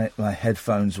 And my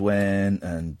headphones went,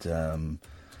 and...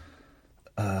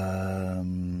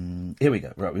 here we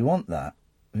go. Right, we want that.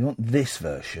 We want this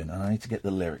version, and I need to get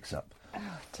the lyrics up. Oh,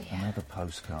 dear. Another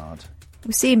postcard.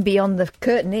 We're seeing beyond the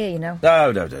curtain here, you know.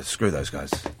 No. Screw those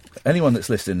guys. Anyone that's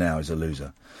listening now is a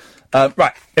loser.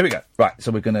 Right, here we go. Right,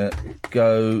 so we're going to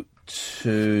go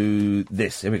to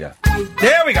this. Here we go.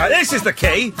 There we go. This is the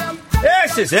key.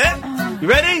 This is it. You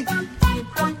ready?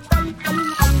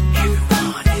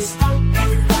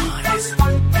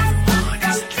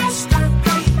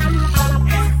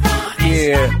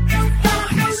 Yeah.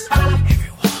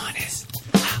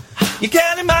 You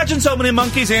can't imagine so many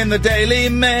monkeys in the Daily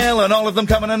Mail, and all of them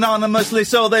coming anonymously,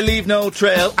 so they leave no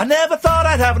trail. I never thought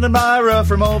I'd have an admirer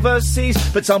from overseas,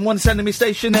 but someone's sending me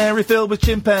stationery filled with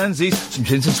chimpanzees. Some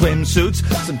chimps in swimsuits,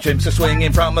 some chimps are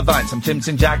swinging from a vine, some chimps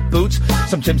in jack boots,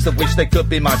 some chimps that wish they could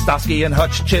be my Starsky and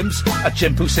Hutch chimps, a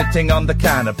chimp who's sitting on the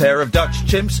can, a pair of Dutch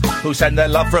chimps who send their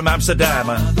love from Amsterdam.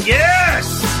 Yes!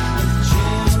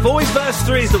 Boys verse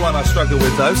 3 is the one I struggle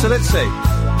with, though, so let's see.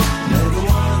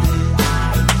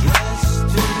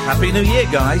 Happy New Year,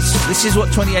 guys. This is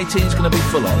what 2018 is going to be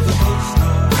full of.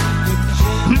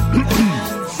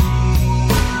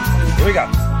 Here we go.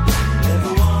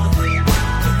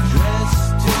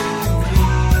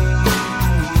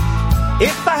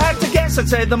 If I had to guess Yes, I'd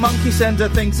say the monkey sender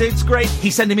thinks it's great.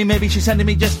 He's sending me, maybe she's sending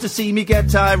me just to see me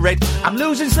get irate. I'm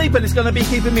losing sleep and it's gonna be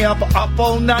keeping me up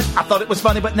all night. I thought it was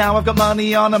funny, but now I've got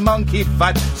money on a monkey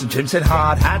fight. Some chimps in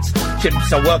hard hats,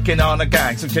 chimps are working on a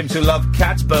gang. Some chimps who love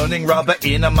cats, burning rubber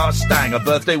in a Mustang. A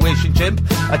birthday wishing chimp,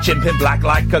 a chimp in black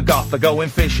like a goth. A going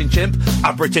fishing chimp,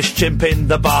 a British chimp in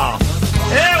the bath.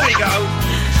 There we go.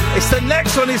 It's the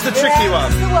next one is the tricky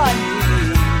one. That's the one.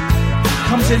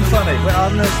 Comes in funny. Well,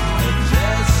 I'm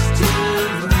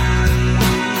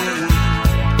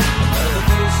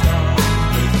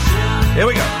Here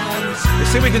we go. Let's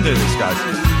see if we can do this, guys.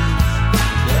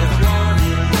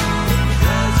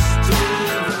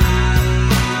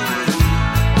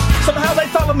 Somehow they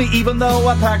follow me even though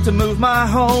I pack to move my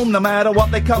home. No matter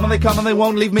what, they come and they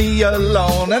won't leave me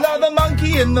alone. Another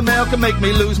monkey in the mail can make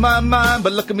me lose my mind,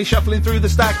 but look at me shuffling through the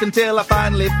stack until I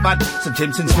finally find some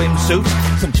chimps in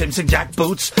swimsuits, some chimps in jack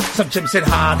boots, some chimps in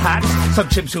hard hats, some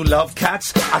chimps who love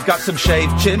cats. I've got some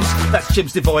shaved chimps, that's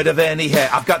chimps devoid of any hair.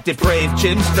 I've got depraved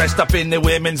chimps dressed up in the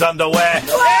women's underwear.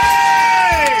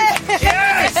 Hey!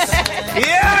 Yes!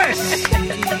 Yes!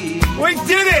 We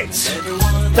did it!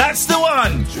 That's the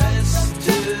one!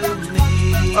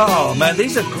 Oh, man,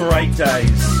 these are great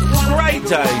days. Great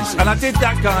days. And I did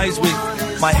that, guys, with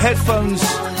my headphones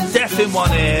deaf in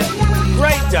one ear.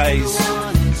 Great days.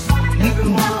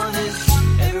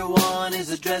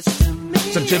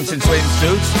 Some chimps in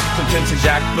swimsuits, some chimps in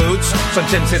jack boots, some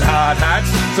chimps in hard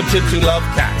hats, some chimps who love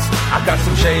cats. I've got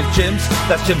some shaved chimps,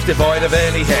 that's chimps devoid of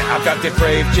any hair. I've got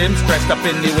depraved chimps dressed up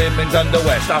in the women's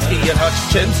underwear. Starsky and Hutch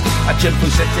chimps, a chimp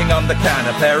who's sitting on the can.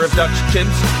 A pair of Dutch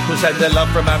chimps who send their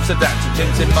love from Amsterdam. Some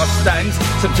chimps in Mustangs,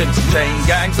 some chimps in chain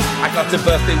gangs. I got the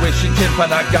birthday wishing chimp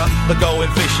and I got the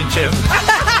going fishing chimp.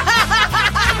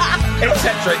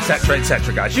 Etc, etc,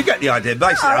 etc, guys. You get the idea.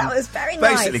 Basically, that was very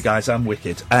nice. Basically, guys, I'm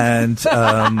wicked. And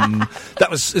that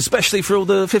was especially for all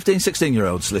the 15,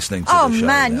 16-year-olds listening to the show. Oh,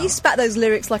 man, now. you spat those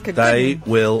lyrics like a They gun.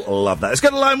 will love that. Let's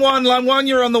go to line one. Line one,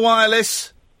 you're on the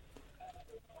wireless.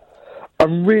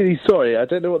 I'm really sorry. I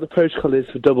don't know what the protocol is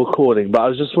for double calling, but I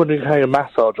was just wondering how your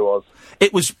massage was.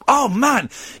 It was, oh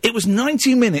man, it was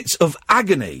 90 minutes of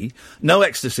agony, no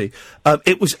ecstasy.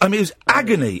 It was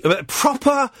agony,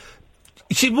 proper.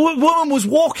 Woman was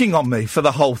walking on me for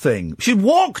the whole thing. She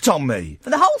walked on me. For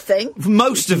the whole thing? For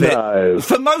most of it. No.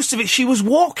 For most of it, she was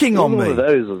walking on me. One of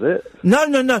those, was it?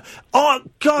 No. Oh,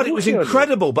 God, it was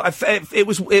incredible. But it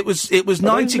was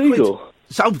 90 quid.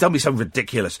 So, don't be so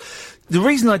ridiculous. The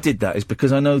reason I did that is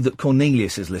because I know that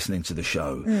Cornelius is listening to the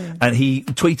show. And he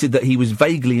tweeted that he was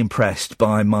vaguely impressed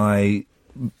by my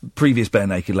previous Bare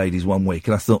Naked Ladies 1 week.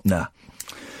 And I thought, nah.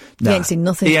 He ain't seen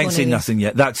nothing. He ain't seen nothing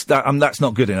yet. That's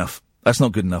not good enough. That's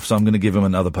not good enough, so I'm going to give him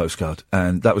another postcard.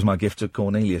 And that was my gift to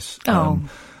Cornelius.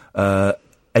 HMY.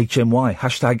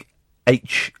 Hashtag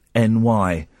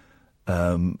HNY.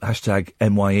 Hashtag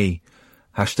MYE.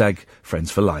 Hashtag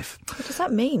Friends for Life. What does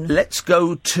that mean? Let's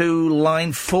go to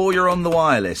line 4. You're on the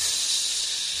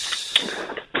wireless.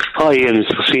 Hi, Ian. It's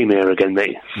Waseem here again,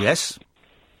 mate. Yes?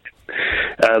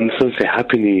 So say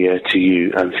Happy New Year to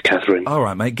you and to Catherine. All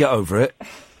right, mate. Get over it.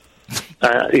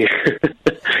 Yeah.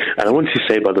 And I wanted to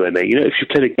say, by the way, mate, you know, if you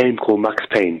played a game called Max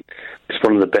Payne, it's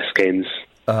one of the best games.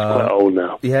 It's quite old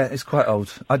now. Yeah, it's quite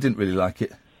old. I didn't really like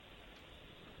it.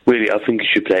 Really, I think you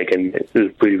should play again. It was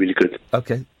really, really good.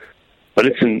 Okay. But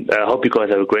listen, I hope you guys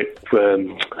have a great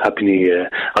Happy New Year.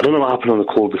 I don't know what happened on the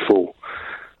call before,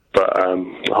 but I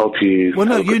hope you... Well,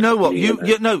 no, you know what?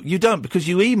 No, you don't, because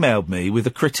you emailed me with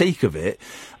a critique of it,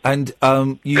 and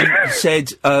you said...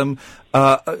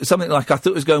 something like, I thought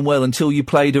it was going well until you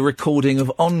played a recording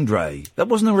of Andre. That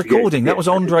wasn't a recording. That was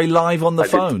Andre live on the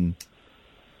phone.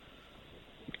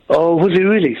 Oh, was it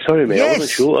really? Sorry, mate. Yes. I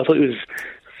wasn't sure. I thought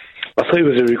it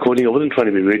was a recording. I wasn't trying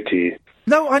to be rude to you.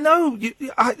 No, I know.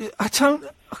 I don't...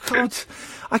 God,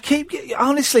 I keep...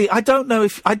 Honestly, I don't know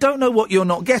what you're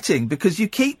not getting, because you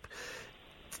keep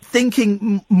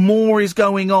thinking more is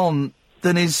going on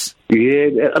than is...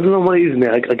 Yeah, I don't know what it is, mate.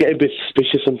 I get a bit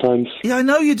suspicious sometimes. Yeah, I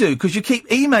know you do, because you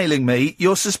keep emailing me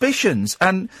your suspicions,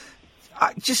 and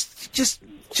I just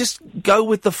go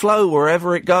with the flow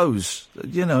wherever it goes.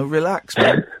 You know, relax,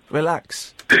 man.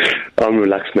 Relax. I'm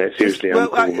relaxed, mate. Seriously, I'm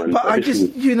cool, man. But I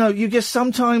just, you just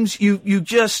sometimes you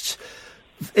just...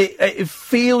 It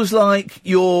feels like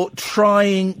you're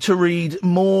trying to read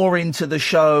more into the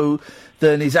show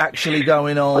than is actually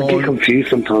going on. I get confused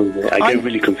sometimes, mate. I get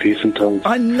really confused sometimes.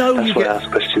 I know That's you why get... I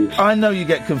ask questions. I know you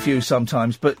get confused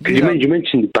sometimes, but... You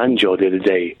mentioned banjo the other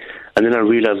day, and then I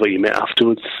realised what you meant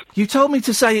afterwards. You told me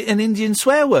to say an Indian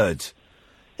swear word.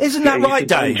 Isn't that right,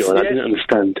 Dave? Banjo, and I didn't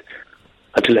understand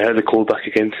until I heard the call back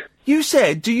again. You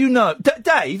said, do you know...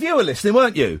 Dave, you were listening,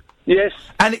 weren't you? Yes.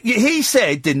 And he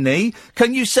said, didn't he,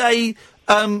 can you say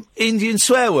Indian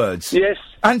swear words? Yes.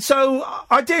 And so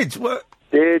I did.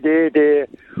 Dear.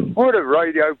 What a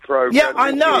radio program. Yeah,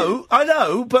 I know,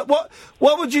 but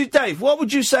what would you, Dave, what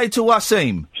would you say to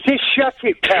Waseem? Just shut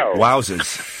it, pal.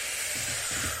 Wowzers.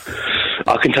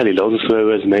 I can tell you loads of swear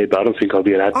words, mate, but I don't think I'll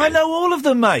be allowed to. I know all of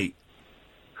them, mate.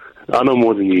 I know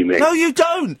more than you, mate. No, you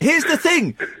don't. Here's the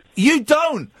thing. You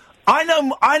don't.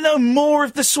 I know more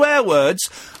of the swear words.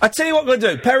 I tell you what we're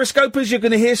going to do. Periscopers, you're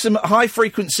going to hear some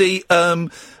high-frequency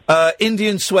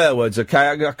Indian swear words, okay?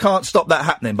 I can't stop that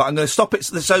happening, but I'm going to stop it.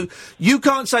 So you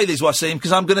can't say this, Waseem,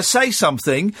 because I'm going to say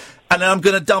something, and then I'm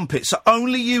going to dump it. So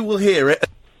only you will hear it.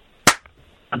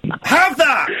 Have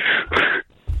that!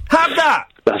 Have that!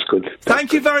 That's good.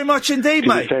 Thank you very much indeed,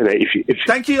 mate. Say that if you...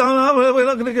 Thank you. Oh, we're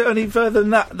not going to go any further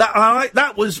than that.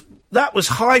 That was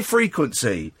high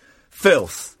frequency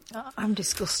filth. I'm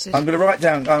disgusted. I'm going to write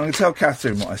down. I'm going to tell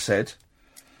Catherine what I said.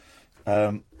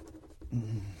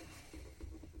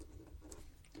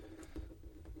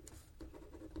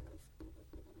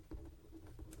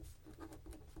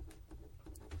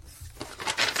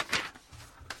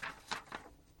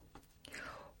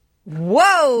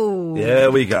 Whoa!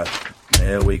 There we go.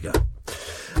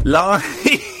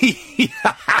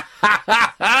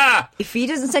 If he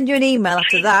doesn't send you an email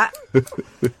after that.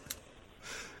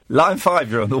 Line 5,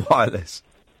 you're on the wireless.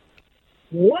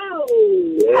 Whoa!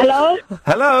 Hello?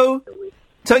 Hello?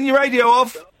 Turn your radio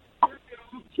off.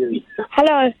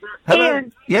 Hello? Hello?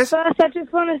 Ian, Yes? First, I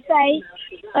just want to say,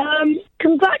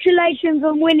 congratulations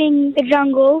on winning the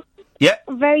jungle. Yeah.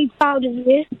 I'm very proud of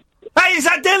you. Hey, is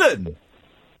that Dylan?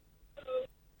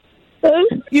 Who?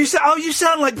 You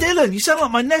sound like Dylan. You sound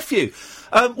like my nephew.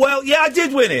 Well, yeah, I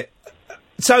did win it.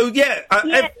 So, yeah,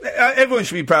 everyone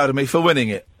should be proud of me for winning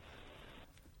it.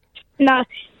 No,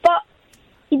 but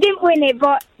you didn't win it,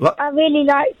 but What? I really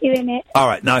liked you in it. All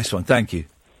right, nice one. Thank you.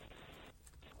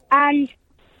 And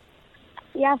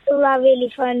yeah, that's all I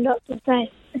really found out to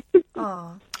say.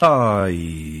 Aww.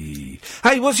 Aye.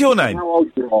 Hey, what's your name? How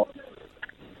old you are?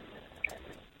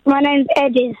 My name's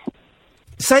Eddies.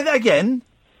 Say that again.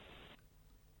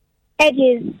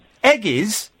 Eddies.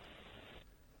 Eggies?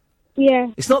 Yeah.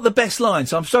 It's not the best line,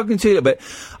 so I'm struggling to hear it a bit.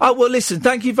 Oh, well, listen,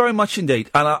 thank you very much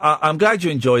indeed. And I'm glad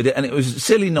you enjoyed it, and it was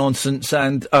silly nonsense,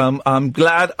 and I'm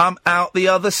glad I'm out the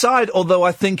other side, although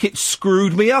I think it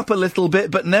screwed me up a little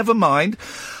bit, but never mind.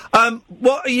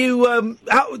 What are you,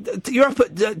 you're up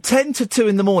at 10 to 2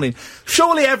 in the morning.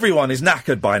 Surely everyone is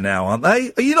knackered by now, aren't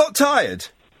they? Are you not tired?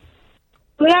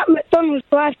 We're at McDonald's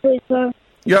drive-thru, so...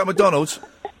 You're at McDonald's?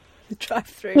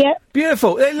 Drive-thru. Yeah.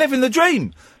 Beautiful. They're living the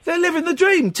dream. 10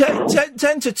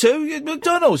 to 2,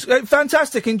 McDonald's.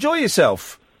 Fantastic. Enjoy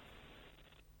yourself.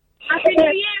 Happy New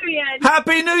Year, Ian.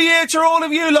 Happy New Year to all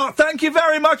of you lot. Thank you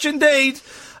very much indeed.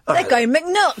 They're going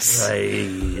McNuts. Hey.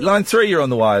 Line 3, you're on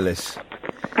the wireless.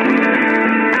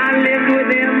 I lived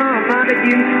with him on Private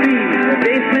U.C., the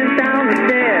basement down the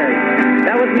stairs.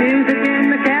 That was music in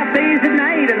the cafes at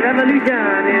night and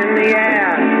revolution in the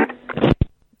air.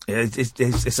 Yeah,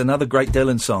 it's another great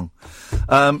Dylan song.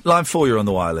 Line 4, you're on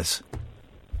the wireless.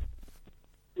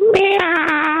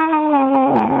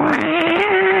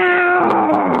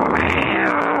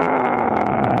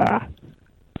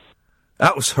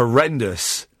 That was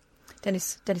horrendous.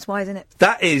 Dennis Wise, isn't it?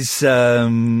 That is,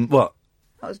 what?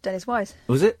 That was Dennis Wise.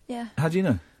 Was it? Yeah. How do you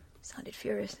know? Sounded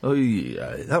furious. Oh,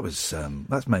 yeah, that was,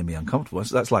 that's made me uncomfortable.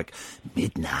 That's like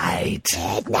midnight.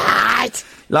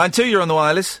 Line 2, you're on the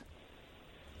wireless.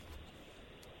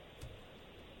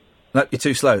 No, you're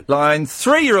too slow. Line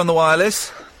 3, you're on the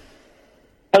wireless.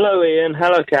 Hello, Ian.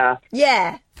 Hello, Kath.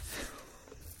 Yeah.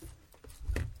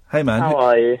 Hey, man. How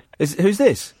are you? Who's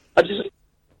this? My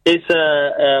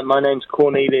name's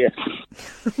Cornelius.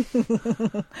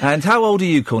 And how old are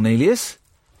you, Cornelius?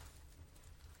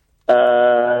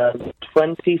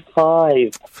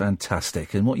 25.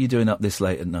 Fantastic. And what are you doing up this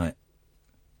late at night?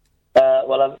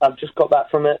 Well, I've just got back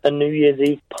from a New Year's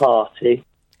Eve party.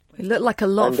 It looked like a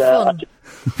lot of fun.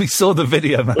 We saw the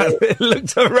video, man. It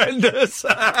looked horrendous.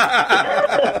 Well,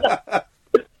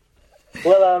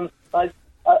 I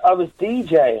was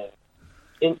DJing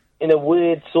in a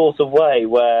weird sort of way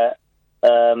where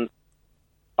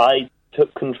I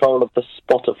took control of the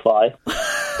Spotify.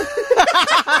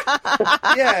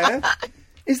 Yeah.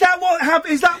 Is that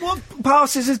what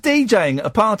passes as DJing at a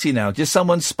party now? Just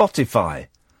someone's Spotify?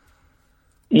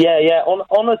 Yeah.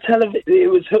 On a it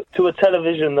was hooked to a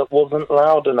television that wasn't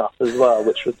loud enough as well,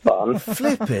 which was fun.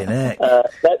 Flipping heck.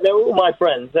 They were all my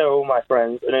friends.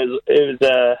 And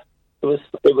it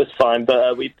it was fine,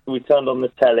 but we turned on the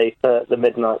telly for the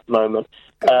midnight moment.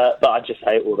 But I just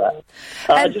hate all that.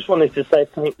 I just wanted to say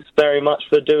thanks very much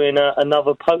for doing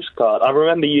another postcard. I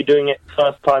remember you doing it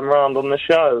first time round on the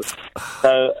show.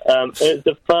 So it was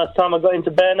the first time I got into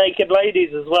Bare Naked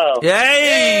Ladies as well.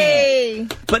 Yay!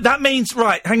 But that means,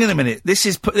 right, hang on a minute. This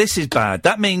is bad.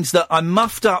 That means that I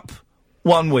muffed up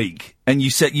 1 week, and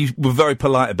you said you were very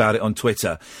polite about it on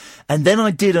Twitter. And then I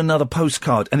did another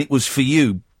postcard, and it was for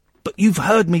you. But you've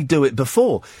heard me do it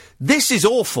before. This is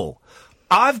awful.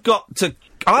 I've got to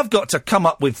come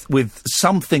up with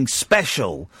something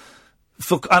special.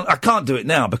 I can't do it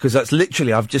now because that's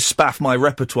literally I've just spaffed my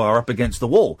repertoire up against the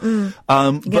wall.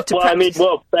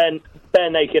 Bare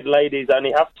Naked Ladies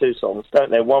only have 2 songs,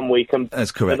 don't they? 1 week and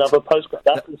that's correct. Another postcard.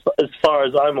 That's as far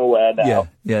as I'm aware now.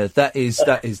 Yeah, that is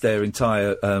their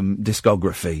entire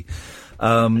discography.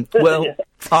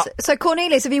 So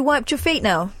Cornelius, have you wiped your feet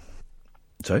now?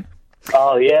 Sorry.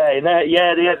 Oh yeah.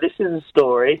 This is a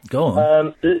story. Go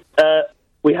on.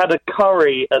 We had a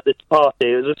curry at this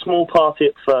party. It was a small party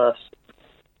at first.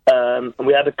 And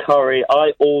we had a curry.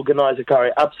 I organised a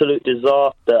curry. Absolute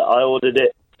disaster. I ordered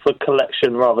it for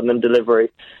collection rather than delivery.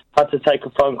 Had to take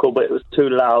a phone call, but it was too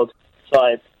loud.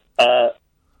 So I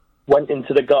went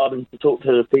into the garden to talk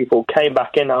to the people. Came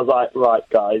back in. I was like, right,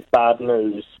 guys, bad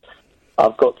news.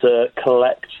 I've got to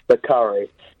collect the curry.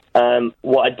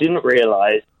 What I didn't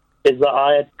realise is that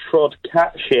I had trod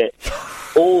cat shit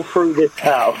all through this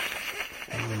house.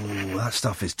 Ooh, that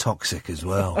stuff is toxic as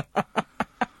well.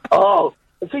 Oh,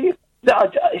 the thing is,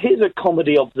 here's a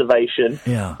comedy observation.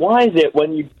 Yeah. Why is it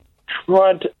when you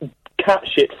trod cat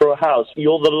shit through a house,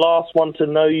 you're the last one to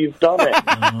know you've done it?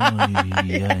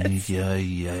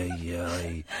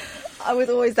 I was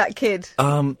always that kid.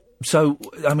 So,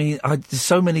 I mean, there's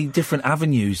so many different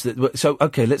avenues that. So,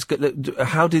 okay, let's go.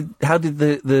 How did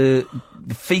the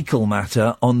fecal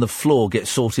matter on the floor get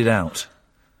sorted out?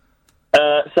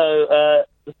 So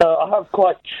I have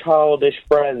quite childish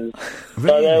friends. Really?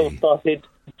 So they all started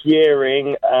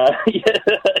jeering.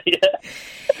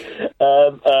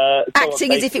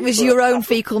 Acting as if it was your own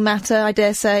fecal matter, I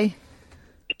dare say.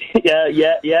 Yeah,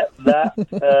 that.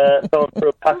 Someone threw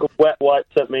a pack of wet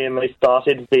wipes at me and they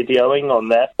started videoing on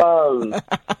their phone.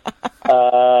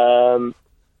 And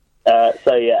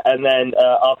then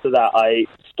after that I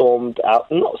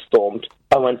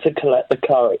I went to collect the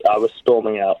curry. I was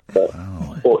storming out, but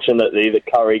fortunately the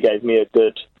curry gave me a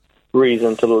good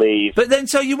reason to leave. But then,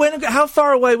 so you went, how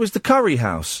far away was the curry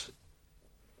house?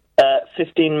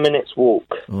 15 minutes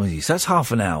walk. Oh, so that's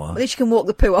half an hour. At least you can walk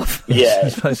the poo off. Yeah. I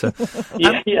suppose so.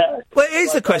 Yeah. Well,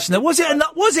 here's the question, though. Was it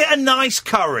a nice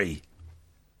curry?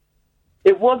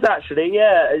 It was actually,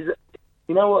 yeah.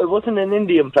 You know what? It wasn't an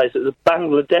Indian place. It was a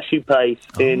Bangladeshi place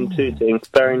in Tooting.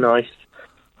 Very nice.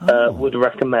 Would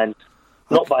recommend.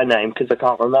 Not by name, because I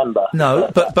can't remember.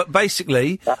 No, but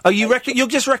basically, you're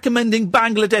just recommending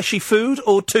Bangladeshi food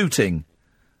or Tooting?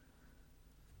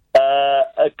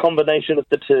 A combination of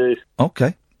the two.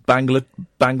 Okay. Bangla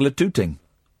Tooting.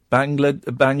 Bangling.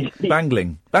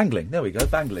 There we go,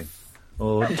 Bangling.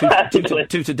 Or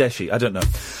Tutadeshi, I don't know.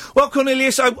 Well,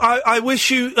 Cornelius, I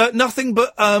wish you nothing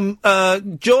but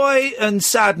joy and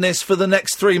sadness for the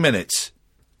next 3 minutes.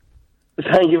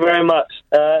 Thank you very much.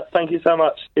 Thank you so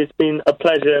much. It's been a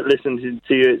pleasure listening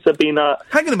to you. It's been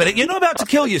Hang on a minute. You're not about to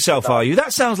kill yourself, are you?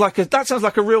 That sounds like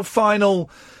a real final.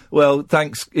 Well,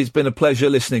 thanks. It's been a pleasure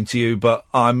listening to you, but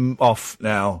I'm off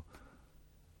now.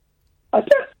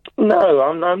 No,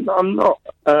 I'm not.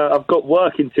 I've got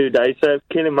work in 2 days, so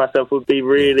killing myself would be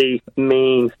really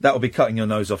mean. That would be cutting your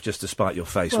nose off just to spite your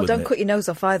face, well, wouldn't don't it? cut your nose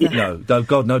off either. No,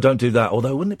 God, no, don't do that.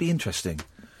 Although, wouldn't it be interesting?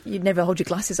 You'd never hold your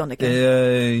glasses on again.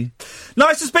 Yay.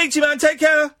 Nice to speak to you, man. Take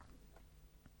care.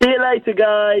 See you later,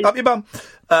 guys. Up your bum.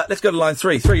 Let's go to line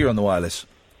 3. 3, you're on the wireless.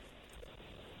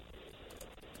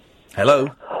 Hello.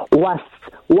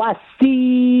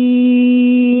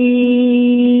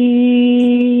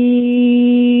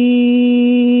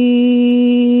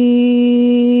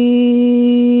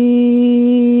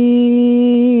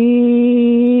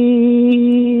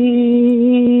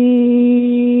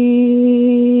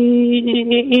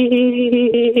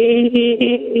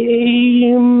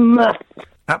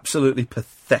 Absolutely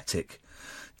pathetic.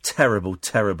 Terrible.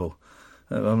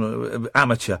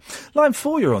 Amateur. Line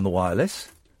 4, you're on the wireless.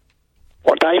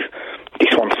 What, Dave?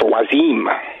 This one's for Waseem.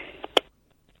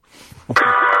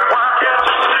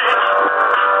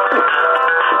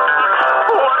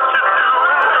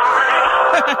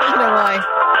 You know why?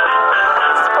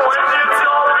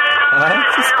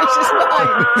 Suspicious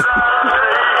minds.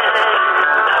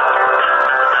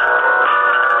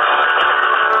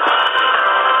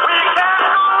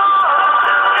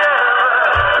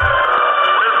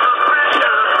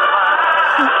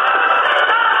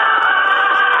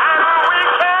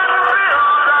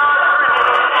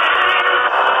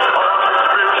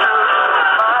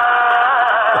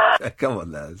 Come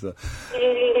on now.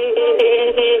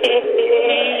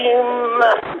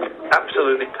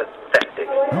 Absolutely pathetic.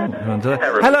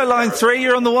 Hello, line 3,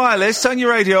 you're on the wireless. Turn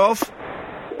your radio off.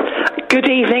 Good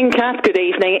evening, Kath. Good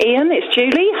evening, Iain. It's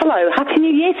Julie. Hello. Happy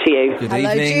New Year to you. Good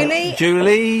evening,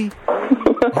 Julie.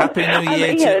 Happy New Year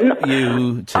Iain, to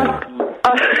you too.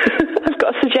 I've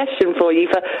got a suggestion for you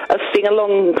for a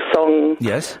sing-along song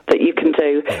that you can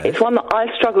do. Yes. It's one that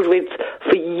I've struggled with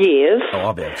for years. Oh,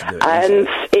 I'll be able to do it. And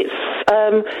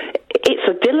it's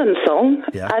a Dylan song,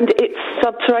 and it's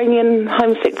Subterranean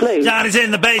Homesick Blues. Johnny's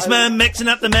in the basement, mixing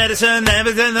up the medicine,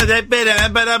 everything.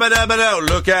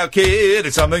 Look out, kid,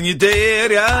 it's something you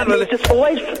did. There's just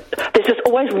always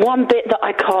one bit that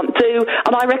I can't do,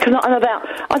 and I reckon that I'm about,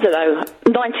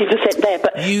 90% there,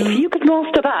 but if you could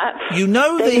master that... You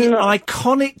know the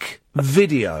iconic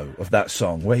video of that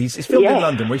song, where it's filmed in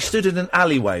London, where he stood in an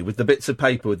alleyway with the bits of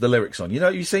paper with the lyrics on.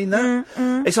 You've seen that?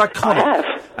 It's iconic. I have.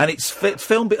 And it's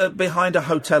filmed behind a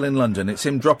hotel in London. It's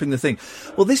him dropping the thing.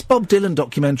 Well, this Bob Dylan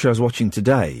documentary I was watching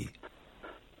today,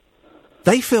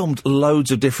 they filmed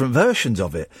loads of different versions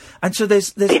of it. And so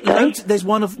there's loads, there's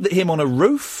one of him on a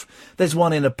roof, there's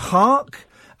one in a park.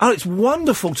 Oh, it's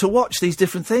wonderful to watch these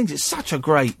different things. It's such a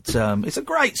great, it's a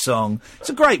great song. It's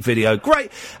a great video.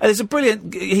 Great. And there's a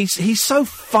brilliant, he's so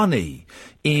funny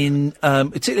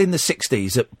particularly in the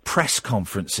 60s at press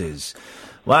conferences.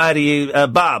 Why do you,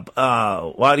 Bob,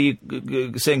 why do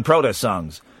you sing protest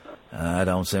songs? I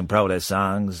don't sing protest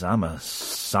songs. I'm a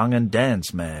song and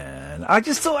dance man. I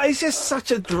just thought he's just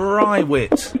such a dry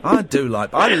wit. I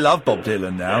love Bob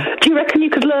Dylan now. Do you reckon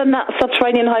you could learn that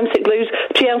Subterranean Homesick Blues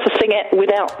to be able to sing it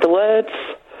without the words?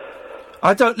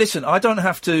 I don't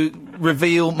have to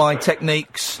reveal my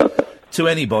techniques to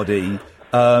anybody.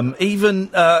 Even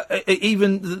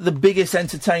the biggest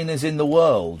entertainers in the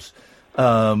world,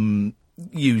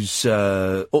 use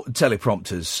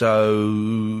teleprompters,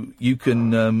 so you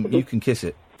can kiss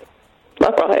it.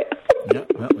 All right. Yeah.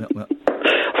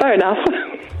 Fair enough.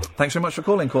 Thanks very much for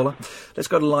calling, caller. Let's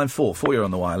go to line 4. 4, you're on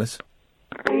the wireless.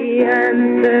 The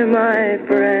answer, my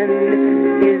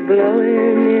friend, is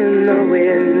blowing in the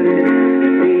wind.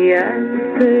 The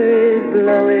answer is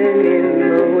blowing in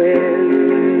the wind.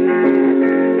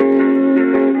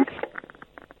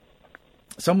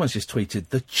 Someone's just tweeted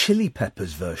the Chili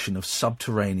Peppers version of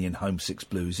Subterranean Homesick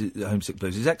Blues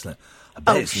is excellent. I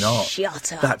bet it's not.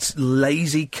 Shut up. That's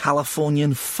lazy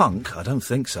Californian funk. I don't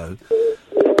think so.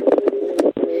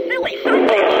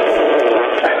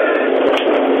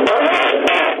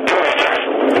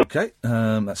 Okay,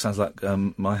 that sounds like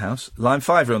my house. Line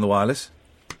 5, you're on the wireless.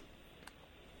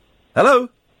 Hello?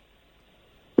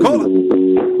 Caller.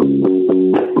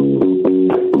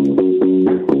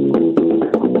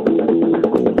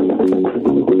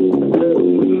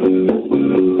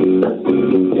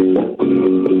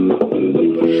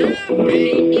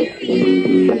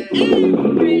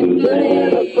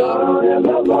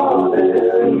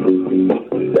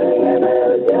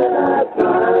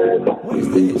 What is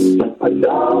this?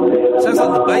 Sounds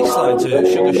like the bass line to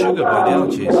Sugar Sugar by the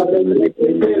Archies. I don't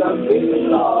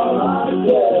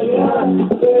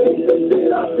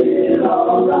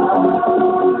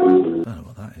know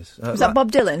what that is. Is that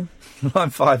Bob Dylan? Line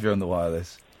 5, you're on the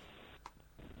wireless.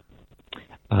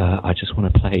 I just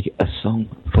want to play a song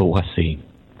for Waseem.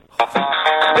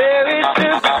 Very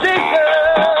superstitious!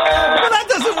 Well, that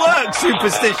doesn't work,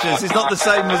 superstitious. It's not the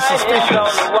same as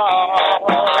suspicious.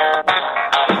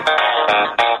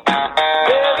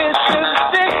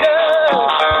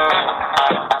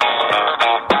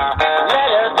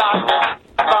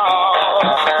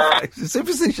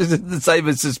 Superstitious isn't the same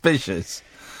as suspicious.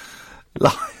 Do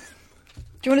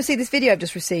you want to see this video I've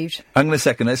just received? Hang on a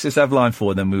second, let's just have line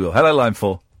 4, then we will. Hello, line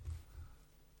 4.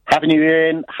 Happy New Year,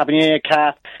 Iain. Happy New Year,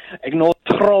 Kath. Ignore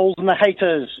trolls and the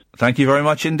haters. Thank you very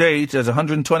much indeed. There's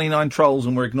 129 trolls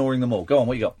and we're ignoring them all. Go on,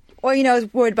 what you got? Well, I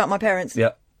was worried about my parents.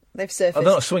 Yeah. They've surfaced. I'm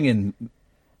not swinging.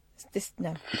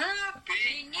 No.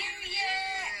 Happy New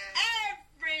Year,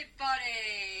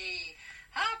 everybody!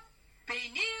 Happy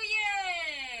New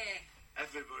Year!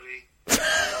 Everybody.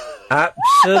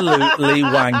 Absolutely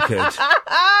wankered.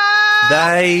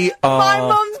 They are... My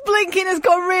mum's blinking has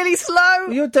gone really slow.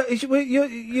 Your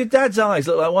dad's eyes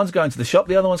look like one's going to the shop,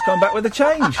 the other one's coming back with the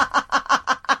change.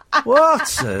 What?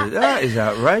 That is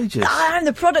outrageous. I'm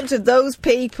the product of those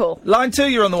people. Line 2,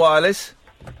 you're on the wireless.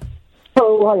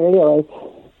 Oh, hi, anyway.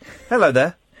 Hello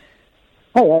there.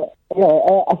 Hiya.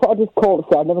 I thought I'd just call to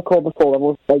say I've never called before. I've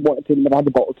always wanted to, but I had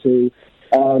a bottle too.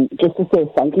 Just to say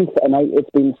thank you for tonight. It's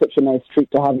been such a nice treat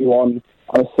to have you on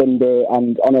a Sunday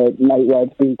and on a night where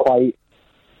it's been quite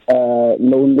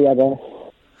lonely, I guess.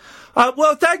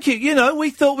 Well, thank you. You know, we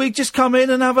thought we'd just come in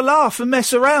and have a laugh and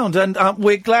mess around, and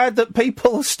we're glad that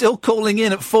people are still calling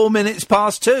in at 4 minutes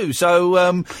past 2,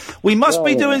 so we must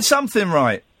be doing something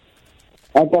right.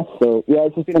 I guess so. Yeah,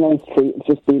 it's just been a nice treat. It's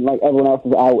just been like everyone else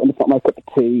is out, and it's not my cup of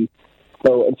tea.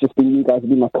 So it's just been you guys have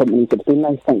been my company. So it's been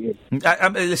nice. Thank you.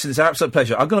 Listen, it's an absolute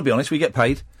pleasure. I'm going to be honest. We get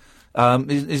paid.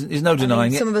 There's no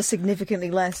denying it. Some of us significantly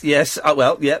less. Yes.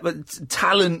 Well, yeah, but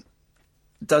talent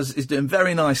is doing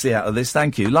very nicely out of this.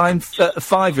 Thank you. Line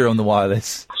 5, you're on the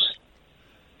wireless.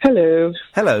 Hello.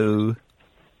 Hello.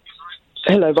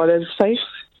 Hello, my name's Faith.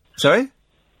 Sorry?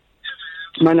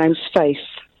 My name's Faith.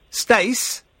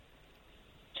 Stace?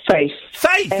 Faith.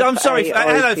 Faith! I'm sorry.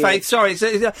 Hello, Faith. Sorry.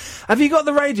 Have you got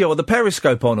the radio or the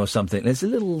periscope on or something? There's a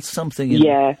little something in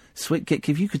Yeah. Sweet Kick.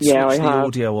 If you could switch the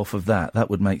audio off of that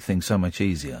would make things so much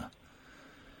easier.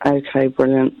 Okay,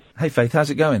 brilliant. Hey, Faith, how's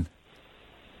it going?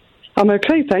 I'm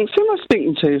okay, thanks. Who am I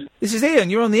speaking to? This is Iain.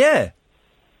 You're on the air.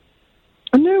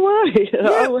 No way. Yeah.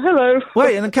 Oh, hello.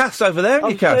 Wait, and the Kath's over there,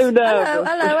 haven't you, Kath? So nervous.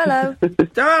 Hello.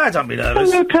 Don't be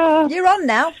nervous. Hello, Kath. You're on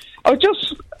now. I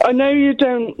know you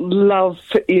don't love,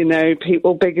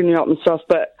 people bigging you up and stuff,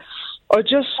 but I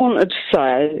just wanted to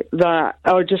say that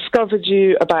I discovered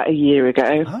you about a year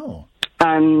ago. Oh.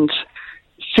 And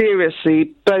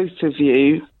seriously, both of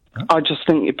you, I just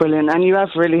think you're brilliant, and you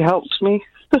have really helped me.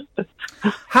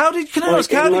 How did you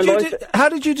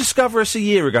discover us a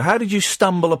year ago? How did you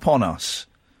stumble upon us?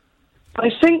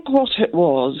 I think what it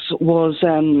was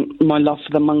my love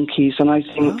for the Monkees, and I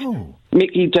think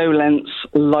Mickey Dolenz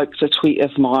liked a tweet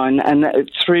of mine, and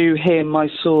through him I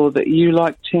saw that you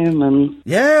liked him, and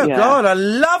God, I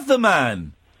love the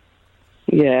man.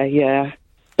 Yeah.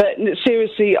 But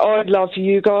seriously, I love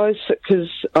you guys because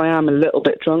I am a little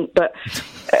bit drunk, but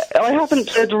I haven't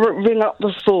tried to ring up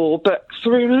before, but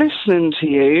through listening to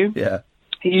you,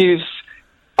 this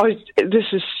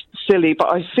is silly,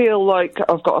 but I feel like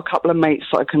I've got a couple of mates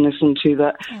that I can listen to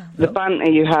that the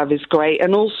banter you have is great,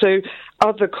 and also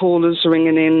other callers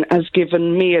ringing in has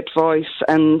given me advice,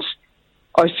 and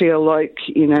I feel like,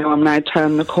 I'm now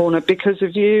turning the corner because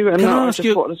of you, and I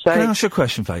just want to say... Can I ask you a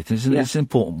question, Faith? It's an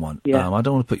important one. Yeah. I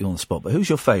don't want to put you on the spot, but who's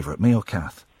your favourite, me or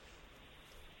Kath?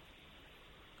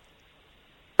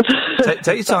 Take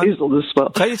your time. Who's on the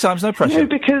spot? Take your time, there's no pressure. No,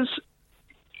 because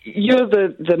you're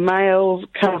the male,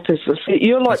 Kath is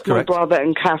you're like my brother,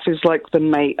 and Kath is like the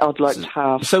mate I'd like to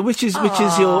have. So which is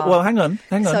your... Well, hang on.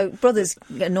 So brothers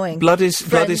get annoying. Blood is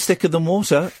thicker than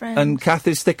water, and Kath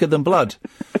is thicker than blood.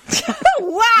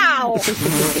 Wow!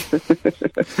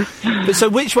 So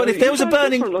which one? If there was a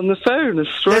burning... on the phone,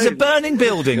 there's a burning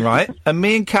building, right? And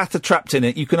me and Kath are trapped in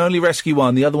it. You can only rescue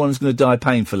one. The other one's going to die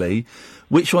painfully.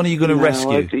 Which one are you going to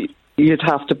rescue? You'd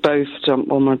have to both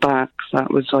jump on my back.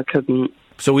 I couldn't...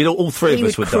 So all three of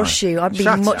us would crush die. you. I'd be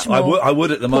much more I would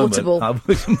at the portable. moment. I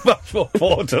would much more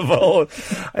portable.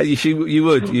 You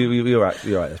would. You're right.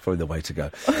 That's probably the way to go.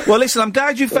 Well, listen, I'm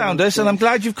glad you found us, and I'm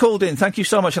glad you've called in. Thank you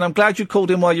so much, and I'm glad you called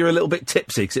in while you're a little bit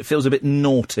tipsy, because it feels a bit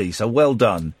naughty. So well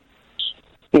done.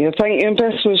 Yeah, thank you, and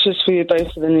best wishes for you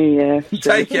both for the new year.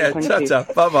 Take care. Ta-ta.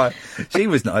 Bye-bye. She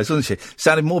was nice, wasn't she?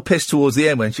 Sounded more pissed towards the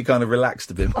end when she kind of relaxed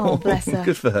a bit more. Oh, bless her.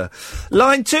 Good for her.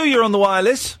 Line 2, you're on the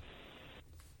wireless.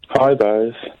 Hi,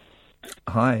 both.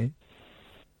 Hi.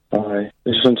 Hi. I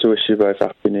just want to wish you both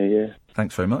Happy New Year.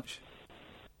 Thanks very much.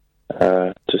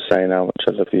 Just saying how much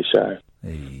I love your show.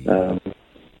 Hey.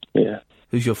 Yeah.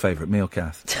 Who's your favourite, me or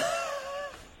Kath?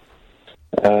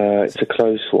 It's a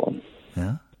close one.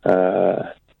 Yeah?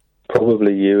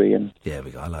 Probably you, Iain. Yeah,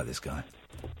 I like this guy.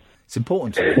 It's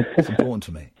important to me. It's important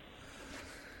to me.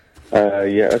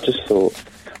 Yeah, I just thought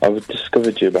I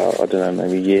discovered you about, I don't know,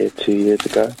 maybe 2 years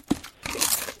ago.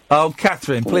 Oh,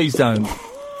 Catherine, please don't.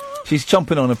 She's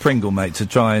chomping on a Pringle, mate, to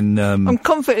try and... I'm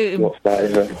confident. What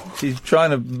flavour? She's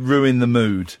trying to ruin the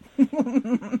mood. I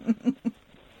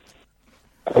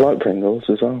like Pringles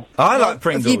as well. I like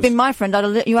Pringles. If you'd been my friend, I'd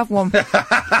have let you have one. Depends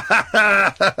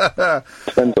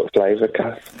what flavour,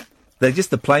 Kath. They're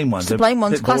just the plain ones. The plain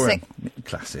ones, classic.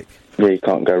 Classic. Yeah, you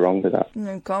can't go wrong with that.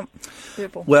 No, you can't.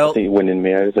 Beautiful. Well... I think you're winning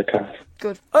me over, Kath.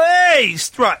 Good. Hey!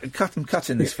 Right, I'm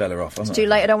cutting this fella off. It's too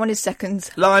late, I don't want his seconds.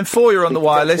 Line 4, you're on the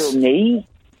wireless. Me?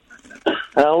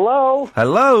 Hello?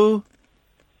 Hello?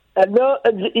 Hello,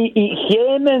 it's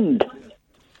Raymond.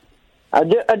 I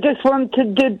just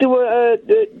wanted to do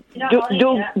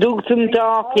some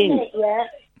talking.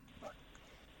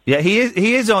 Yeah,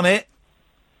 he is on it.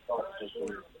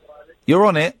 You're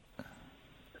on it.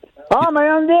 Oh, am I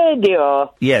on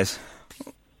radio? Yes.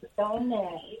 What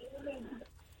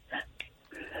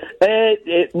it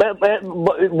is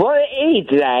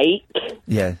like,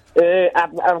 Yeah.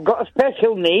 I've got a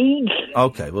special needs.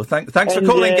 Okay, well, thanks for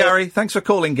calling, Gary. Thanks for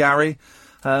calling, Gary.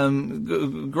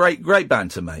 Great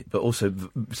banter, mate, but also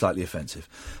slightly offensive.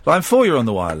 Line 4, you're on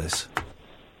the wireless.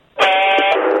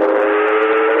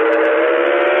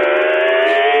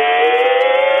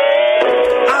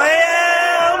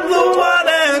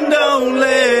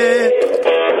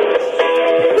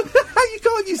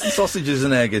 Sausages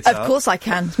and air guitar. Of course I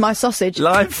can. It's my sausage.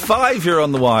 Line 5, you're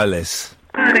on the wireless.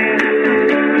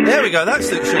 There we go. That's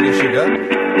it, sugar.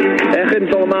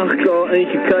 Echt allemaal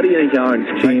eentje curry en eentje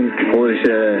orange cream voor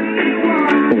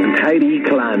een tidy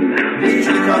clan.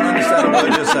 Usually can't understand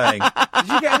what you're saying. Did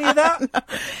you get any of that?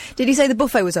 Did he say the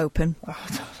buffet was open?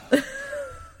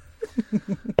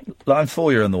 Line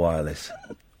 4, you're on the wireless.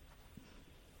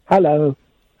 Hello.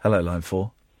 Hello, line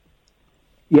 4.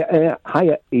 Yeah,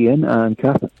 hiya, Iain and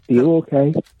Kath. Are you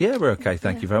okay? Yeah, we're okay,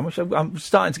 thank you very much. I'm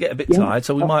starting to get a bit tired,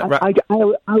 so we might... I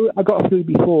got through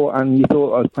before, and you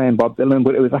thought I was playing Bob Dylan,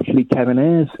 but it was actually Kevin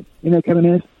Ayers. You know Kevin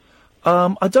Ayers? I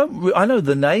know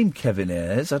the name Kevin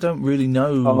Ayers. I don't really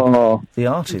know the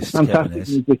artist, Kevin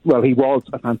Ayers. Well, he was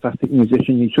a fantastic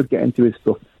musician. You should get into his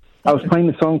stuff. I was playing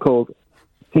a song called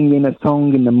Singing a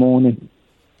Song in the Morning.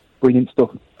 Brilliant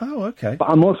stuff. Oh, okay.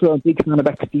 But I'm also a big fan of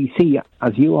XTC,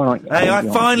 as you are. Hey, I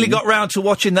finally got round to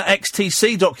watching the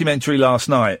XTC documentary last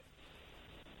night.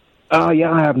 Oh,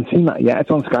 yeah, I haven't seen that yet. It's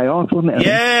on Sky Arts, wasn't it?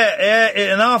 Yeah,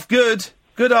 and half good.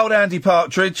 Good old Andy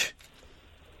Partridge.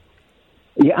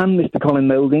 Yeah, and Mr. Colin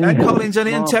Moulding. And Colin's in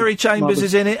it, and Terry Chambers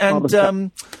is in it,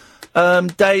 and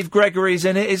Dave Gregory's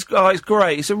in it. It's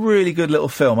great. It's a really good little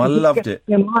film. I loved it.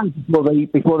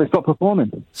 Before they stopped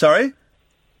performing. Sorry?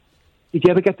 Did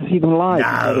you ever get to see them live?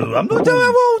 No, I'm not.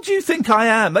 How old do you think I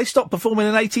am? They stopped performing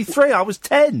in '83. I was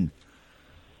 10.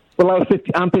 Well,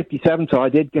 I'm 57, so I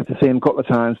did get to see them a couple of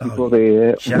times before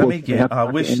they. I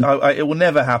wish it will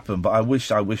never happen, but I wish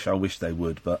they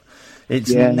would, but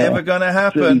it's never going to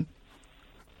happen.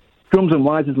 Drums and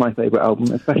Wise is my favourite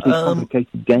album, especially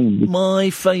Complicated Games. My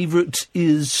favourite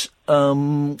is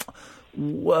what's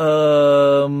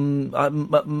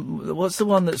the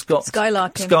one that's got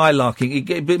Skylarking?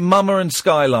 Skylarking. Mama and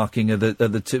Skylarking are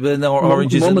the two.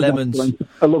 Oranges and Lemons.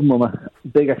 I love Mama.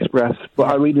 Big Express,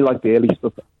 but I really like the early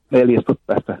stuff. Earlier stuff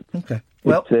better. Okay.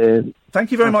 Well,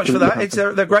 thank you very much for that.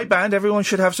 They're a great band. Everyone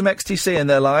should have some XTC in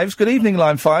their lives. Good evening,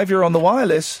 line 5. You're on the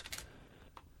wireless.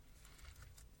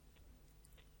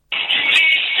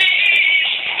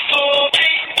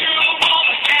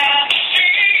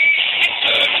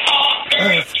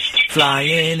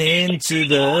 Flying into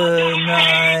the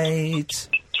night,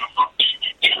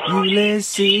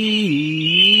 Ulysses.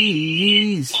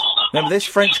 Remember this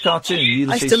French cartoon?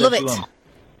 Ulysses I still love it.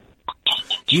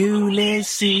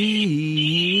 Ulysses.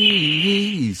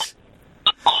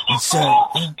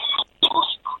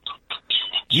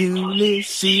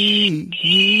 Ulysses.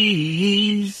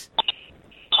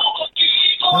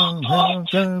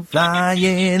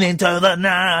 Flying into the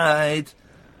night.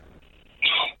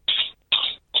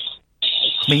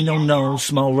 Me no,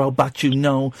 small robot you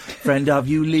know, friend of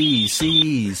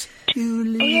Ulysses. Oh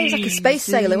yeah, he's like a space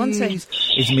sailor, wasn't he?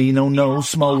 It's me no,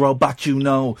 small robot you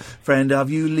know, friend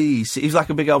of Ulysses. He's like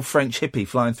a big old French hippie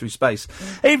flying through space.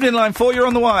 Evening, line 4, you're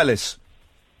on the wireless.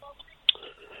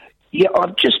 Yeah,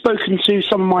 I've just spoken to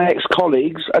some of my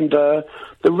ex-colleagues, and the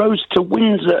roads to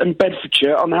Windsor and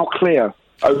Bedfordshire are now clear.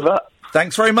 Over.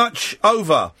 Thanks very much.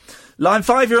 Over. Line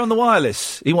 5, you're on the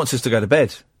wireless. He wants us to go to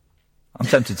bed. I'm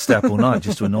tempted to stay up all night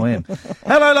just to annoy him.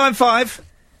 Hello, line 5.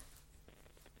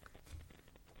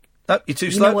 Oh, you're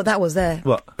too slow. You know what that was there?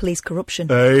 What? Police corruption.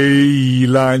 Hey,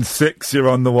 line 6, you're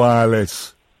on the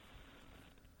wireless.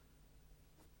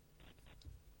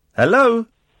 Hello?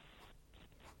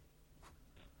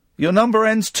 Your number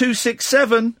ends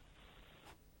 267.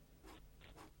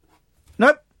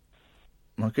 Nope.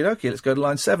 Okie dokie, let's go to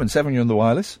line 7. 7, you're on the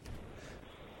wireless.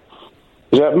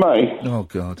 Is that me? Oh,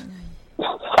 God.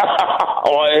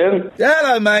 Hi, Ian.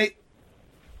 Hello, mate.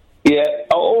 Yeah,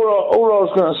 all I was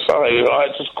going to say, right,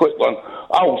 just a quick one.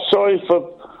 Oh, sorry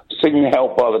for singing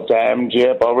Help by the Damned,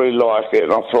 yeah, but I really like it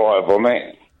and I thrive on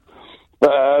it.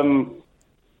 But,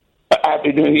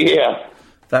 Happy New Year.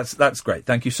 That's great.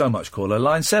 Thank you so much, caller.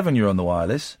 Line 7, you're on the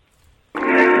wireless.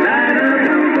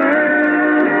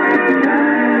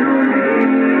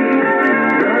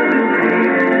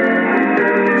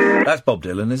 That's Bob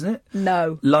Dylan, isn't it?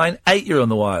 No. Line 8, you're on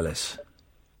the wireless.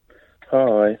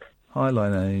 Hi. Hi,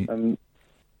 line 8. I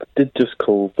did just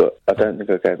call, but I don't think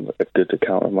I gave a good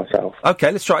account of myself.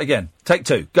 OK, let's try it again. Take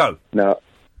 2. Go. Now,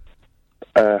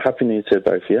 Happy New Year to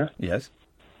both of you. Yes.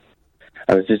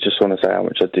 And I did just want to say how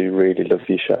much I do really love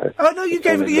your show. Oh, no, you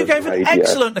gave an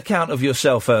excellent account of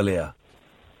yourself earlier.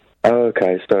 Oh,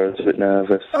 okay, so I was a bit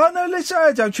nervous. Oh, no,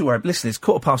 listen, don't you worry. Listen, it's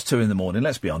 2:15 in the morning,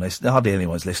 let's be honest. Hardly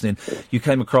anyone's listening. You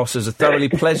came across as a thoroughly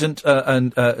pleasant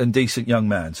and decent young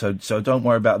man, so don't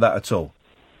worry about that at all.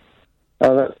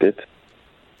 Oh, that's good.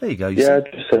 There you go.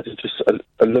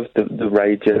 I love the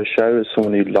radio show. As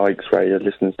someone who likes radio,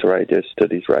 listens to radio,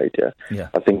 studies radio,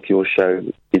 I think your show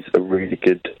is a really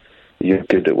good... You're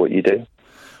good at what you do.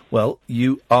 Well,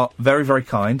 you are very, very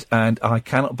kind, and I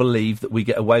cannot believe that we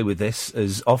get away with this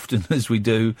as often as we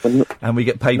do, and we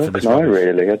get paid for this. No,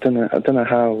 really. I don't know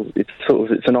how it's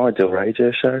an ideal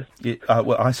radio show.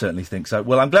 Well, I certainly think so.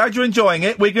 Well, I'm glad you're enjoying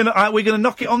it. We're gonna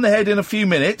knock it on the head in a few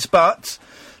minutes, but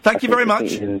thank you very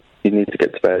much. You need to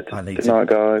get to bed. Good night,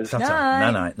 guys.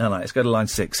 No. Let's go to line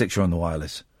 6. 6, you're on the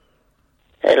wireless.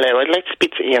 Hello, I'd like to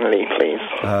speak to Iain Lee,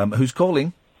 please. Who's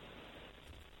calling?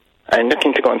 I'm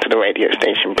looking to go onto the radio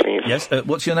station, please. Yes,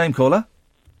 what's your name, caller?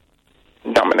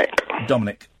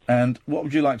 Dominic. And what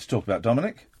would you like to talk about,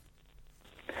 Dominic?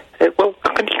 Well,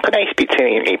 could I speak to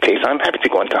Iain Lee, please? I'm happy to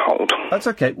go on to hold. That's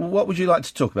okay. Well, what would you like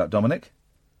to talk about, Dominic?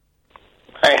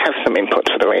 I have some input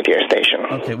for the radio station.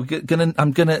 Okay,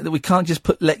 we can't just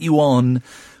let you on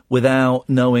without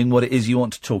knowing what it is you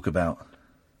want to talk about.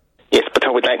 Yes, but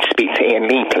I would like to speak to Iain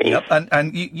Lee, please. Yep,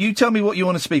 and you tell me what you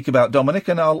want to speak about, Dominic,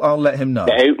 and I'll let him know.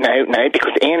 No,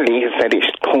 because Iain Lee has said it's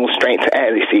called straight to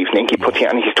air this evening. He put it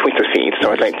on his Twitter feed,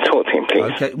 so I'd like to talk to him, please.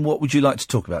 Okay, and what would you like to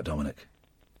talk about, Dominic?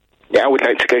 Yeah, I would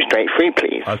like to go straight through,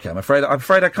 please. Okay, I'm afraid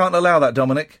I can't allow that,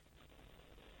 Dominic.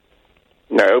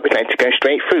 No, I would like to go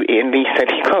straight through. Iain Lee said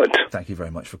he could. Thank you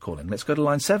very much for calling. Let's go to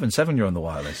line 7. 7, you're on the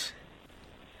wireless.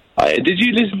 Did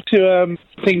you listen to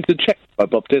Things Have Changed by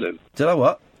Bob Dylan? Did I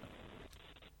what?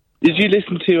 Did you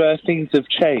listen to Things Have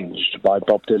Changed by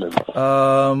Bob Dylan?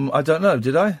 I don't know,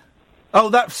 did I? Oh,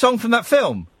 that song from that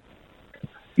film?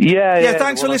 Yeah.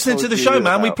 Thanks for listening to the show,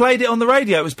 man. We played it on the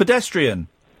radio. It was Pedestrian.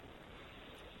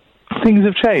 Things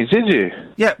Have Changed, did you?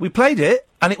 Yeah, we played it,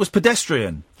 and it was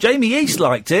Pedestrian. Jamie East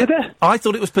liked it. I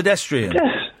thought it was Pedestrian.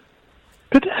 Yes.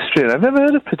 Pedestrian? I've never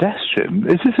heard of Pedestrian.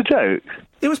 Is this a joke?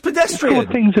 It was Pedestrian.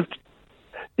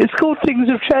 It's called Things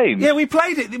Have Changed. Yeah, we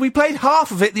played it. We played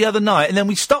half of it the other night, and then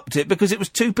we stopped it because it was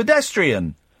too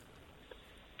pedestrian.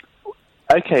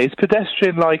 Okay, is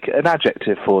pedestrian like an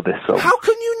adjective for this song? How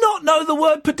can you not know the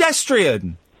word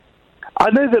pedestrian? I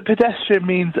know that pedestrian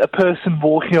means a person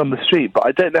walking on the street, but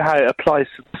I don't know how it applies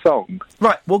to the song.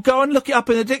 Right, well, go and look it up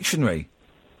in a dictionary.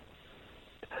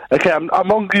 Okay, I'm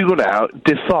on Google now.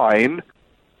 Define.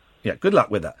 Yeah, good luck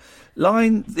with that.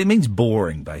 It means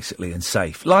boring, basically, and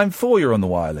safe. Line 4, you're on the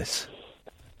wireless.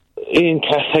 Iain,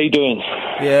 Kath, how you doing?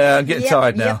 Yeah, I'm getting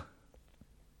tired now.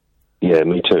 Yeah,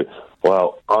 me too.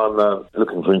 Well, I'm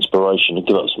looking for inspiration to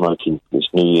give up smoking. It's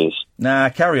New Year's. Nah,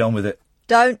 carry on with it.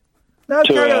 Don't. No,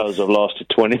 2 hours have lasted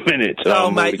 20 minutes.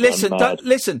 Oh, mate,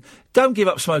 listen, don't give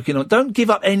up smoking. Don't give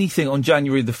up anything on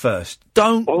January the 1st.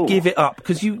 Don't give it up,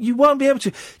 because you won't be able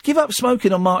to. Give up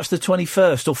smoking on March the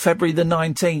 21st, or February the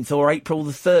 19th, or April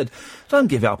the 3rd. Don't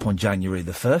give it up on January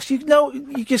the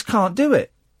 1st. You just can't do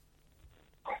it.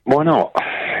 Why not?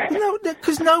 No,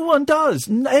 because no one does.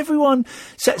 Everyone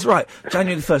says, right,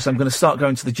 January the 1st, I'm going to start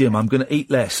going to the gym. I'm going to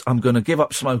eat less. I'm going to give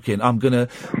up smoking. I'm going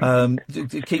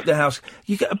to keep the house.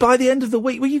 By the end of the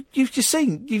week, well, you've just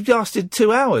seen, you've lasted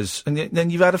 2 hours and then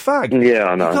you've had a fag. Yeah,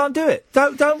 I know. You can't do it.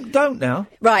 Don't now.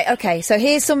 Right, okay, so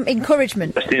here's some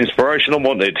encouragement. That's the inspiration I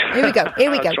wanted. Here we go.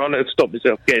 I'm trying to stop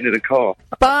myself getting in the car.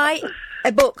 Buy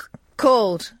a book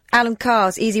called Alan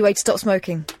Carr's Easy Way to Stop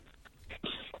Smoking.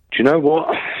 Do you know what?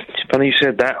 It's funny you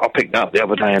said that. I picked that up the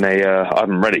other day in I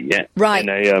haven't read it yet. Right. In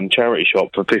a charity shop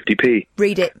for 50p.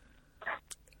 Read it.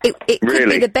 It could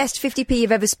be the best 50p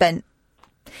you've ever spent.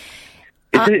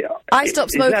 I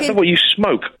stopped smoking. Is that what you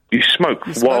smoke? You smoke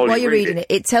while you're reading it.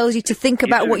 It tells you to think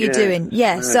about what you're doing.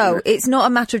 Yeah, so it's not a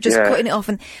matter of just cutting it off.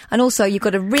 And also, you've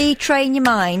got to retrain your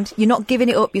mind. You're not giving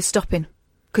it up, you're stopping.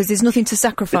 Because there's nothing to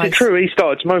sacrifice. Is it true he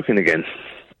started smoking again?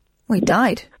 Well, he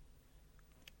died.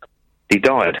 He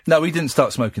died? No, he didn't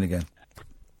start smoking again.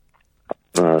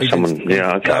 Okay.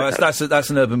 No, that's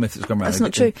an urban myth that's gone around. That's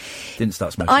not true. Didn't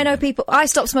start smoking. I know people. I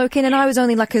stopped smoking, and I was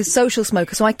only like a social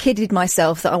smoker, so I kidded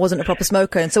myself that I wasn't a proper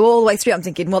smoker. And so all the way through, I'm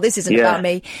thinking, well, this isn't about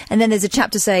me. And then there's a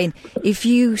chapter saying, if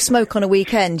you smoke on a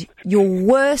weekend, you're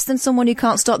worse than someone who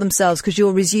can't stop themselves because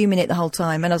you're resuming it the whole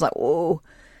time. And I was like, whoa.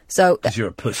 So because you're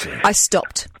a pussy. I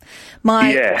stopped.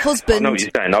 My husband. I know what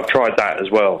you're saying. I've tried that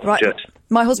as well. Right.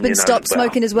 My husband stopped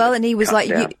smoking as well, and he was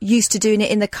used to doing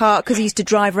it in the car because he used to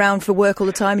drive around for work all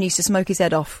the time and he used to smoke his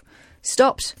head off.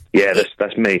 Stopped. Yeah,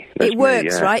 that's me. It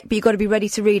works, right? But you've got to be ready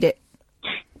to read it.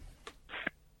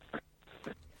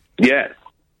 Yeah.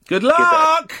 Good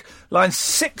luck! Line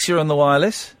 6, you're on the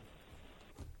wireless.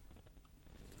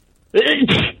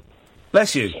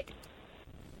 Bless you.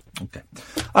 Okay.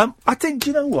 I think, do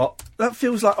you know what? That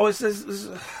feels like...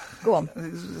 Go on.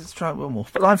 Let's try one more.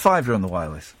 Line 5, you're on the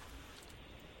wireless.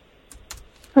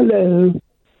 Hello.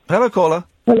 Hello, caller.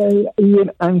 Hello,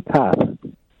 Iain and Kath.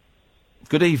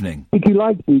 Good evening. Did you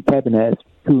like the Kevin Ayres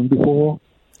tune before?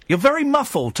 You're very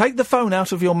muffled. Take the phone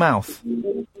out of your mouth.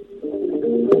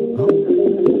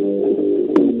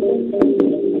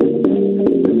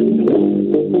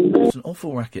 It's an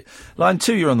awful racket. Line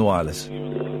 2, you're on the wireless.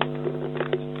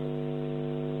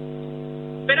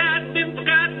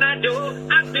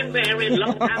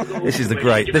 This is the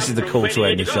call to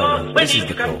end the show. This is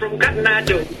the call.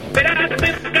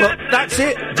 Well, that's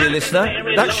it, dear listener.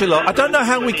 That's your lot. I don't know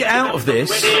how we get out of this.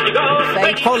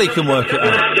 Holly can work it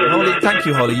out. Holly, thank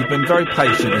you, Holly. You've been very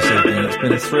patient this evening. It's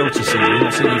been a thrill to see you. We've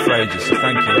not seen you for ages, so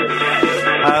thank you.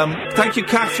 Thank you,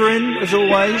 Catherine, as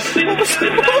always. What was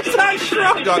that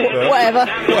shrug? Whatever.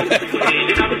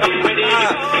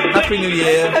 Happy New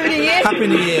Year. Happy New Year. Happy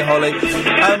New Year, Holly.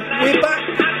 We're back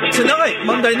tonight,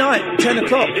 Monday night, 10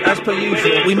 o'clock, as per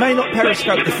usual. We may not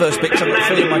periscope the first bit, because I've got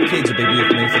a feeling my kids will be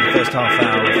with me for the first half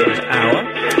hour or first hour,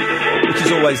 which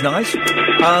is always nice.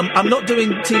 I'm not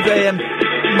doing TVAM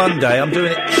Monday, I'm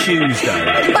doing it Tuesday.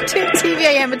 I'm not doing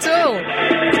TVAM at all.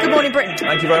 Good Morning Britain.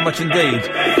 Thank you very much indeed.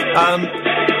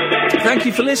 Thank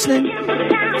you for listening.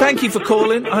 Thank you for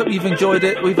calling. I hope you've enjoyed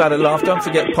it. We've had a laugh. Don't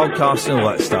forget podcasts and all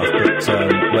that stuff,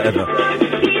 but whatever.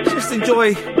 Just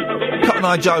enjoy Cotton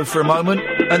Eye Joe for a moment,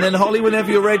 and then Holly,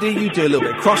 whenever you're ready, you do a little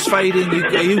bit of crossfading.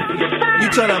 You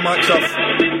turn our mics off.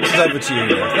 This is over to you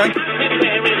now. Thank you.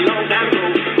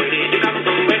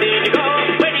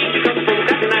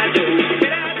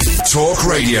 Talk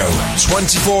Radio.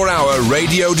 24-hour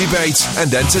radio debate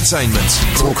and entertainment.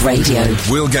 Talk Radio.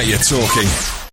 We'll get you talking.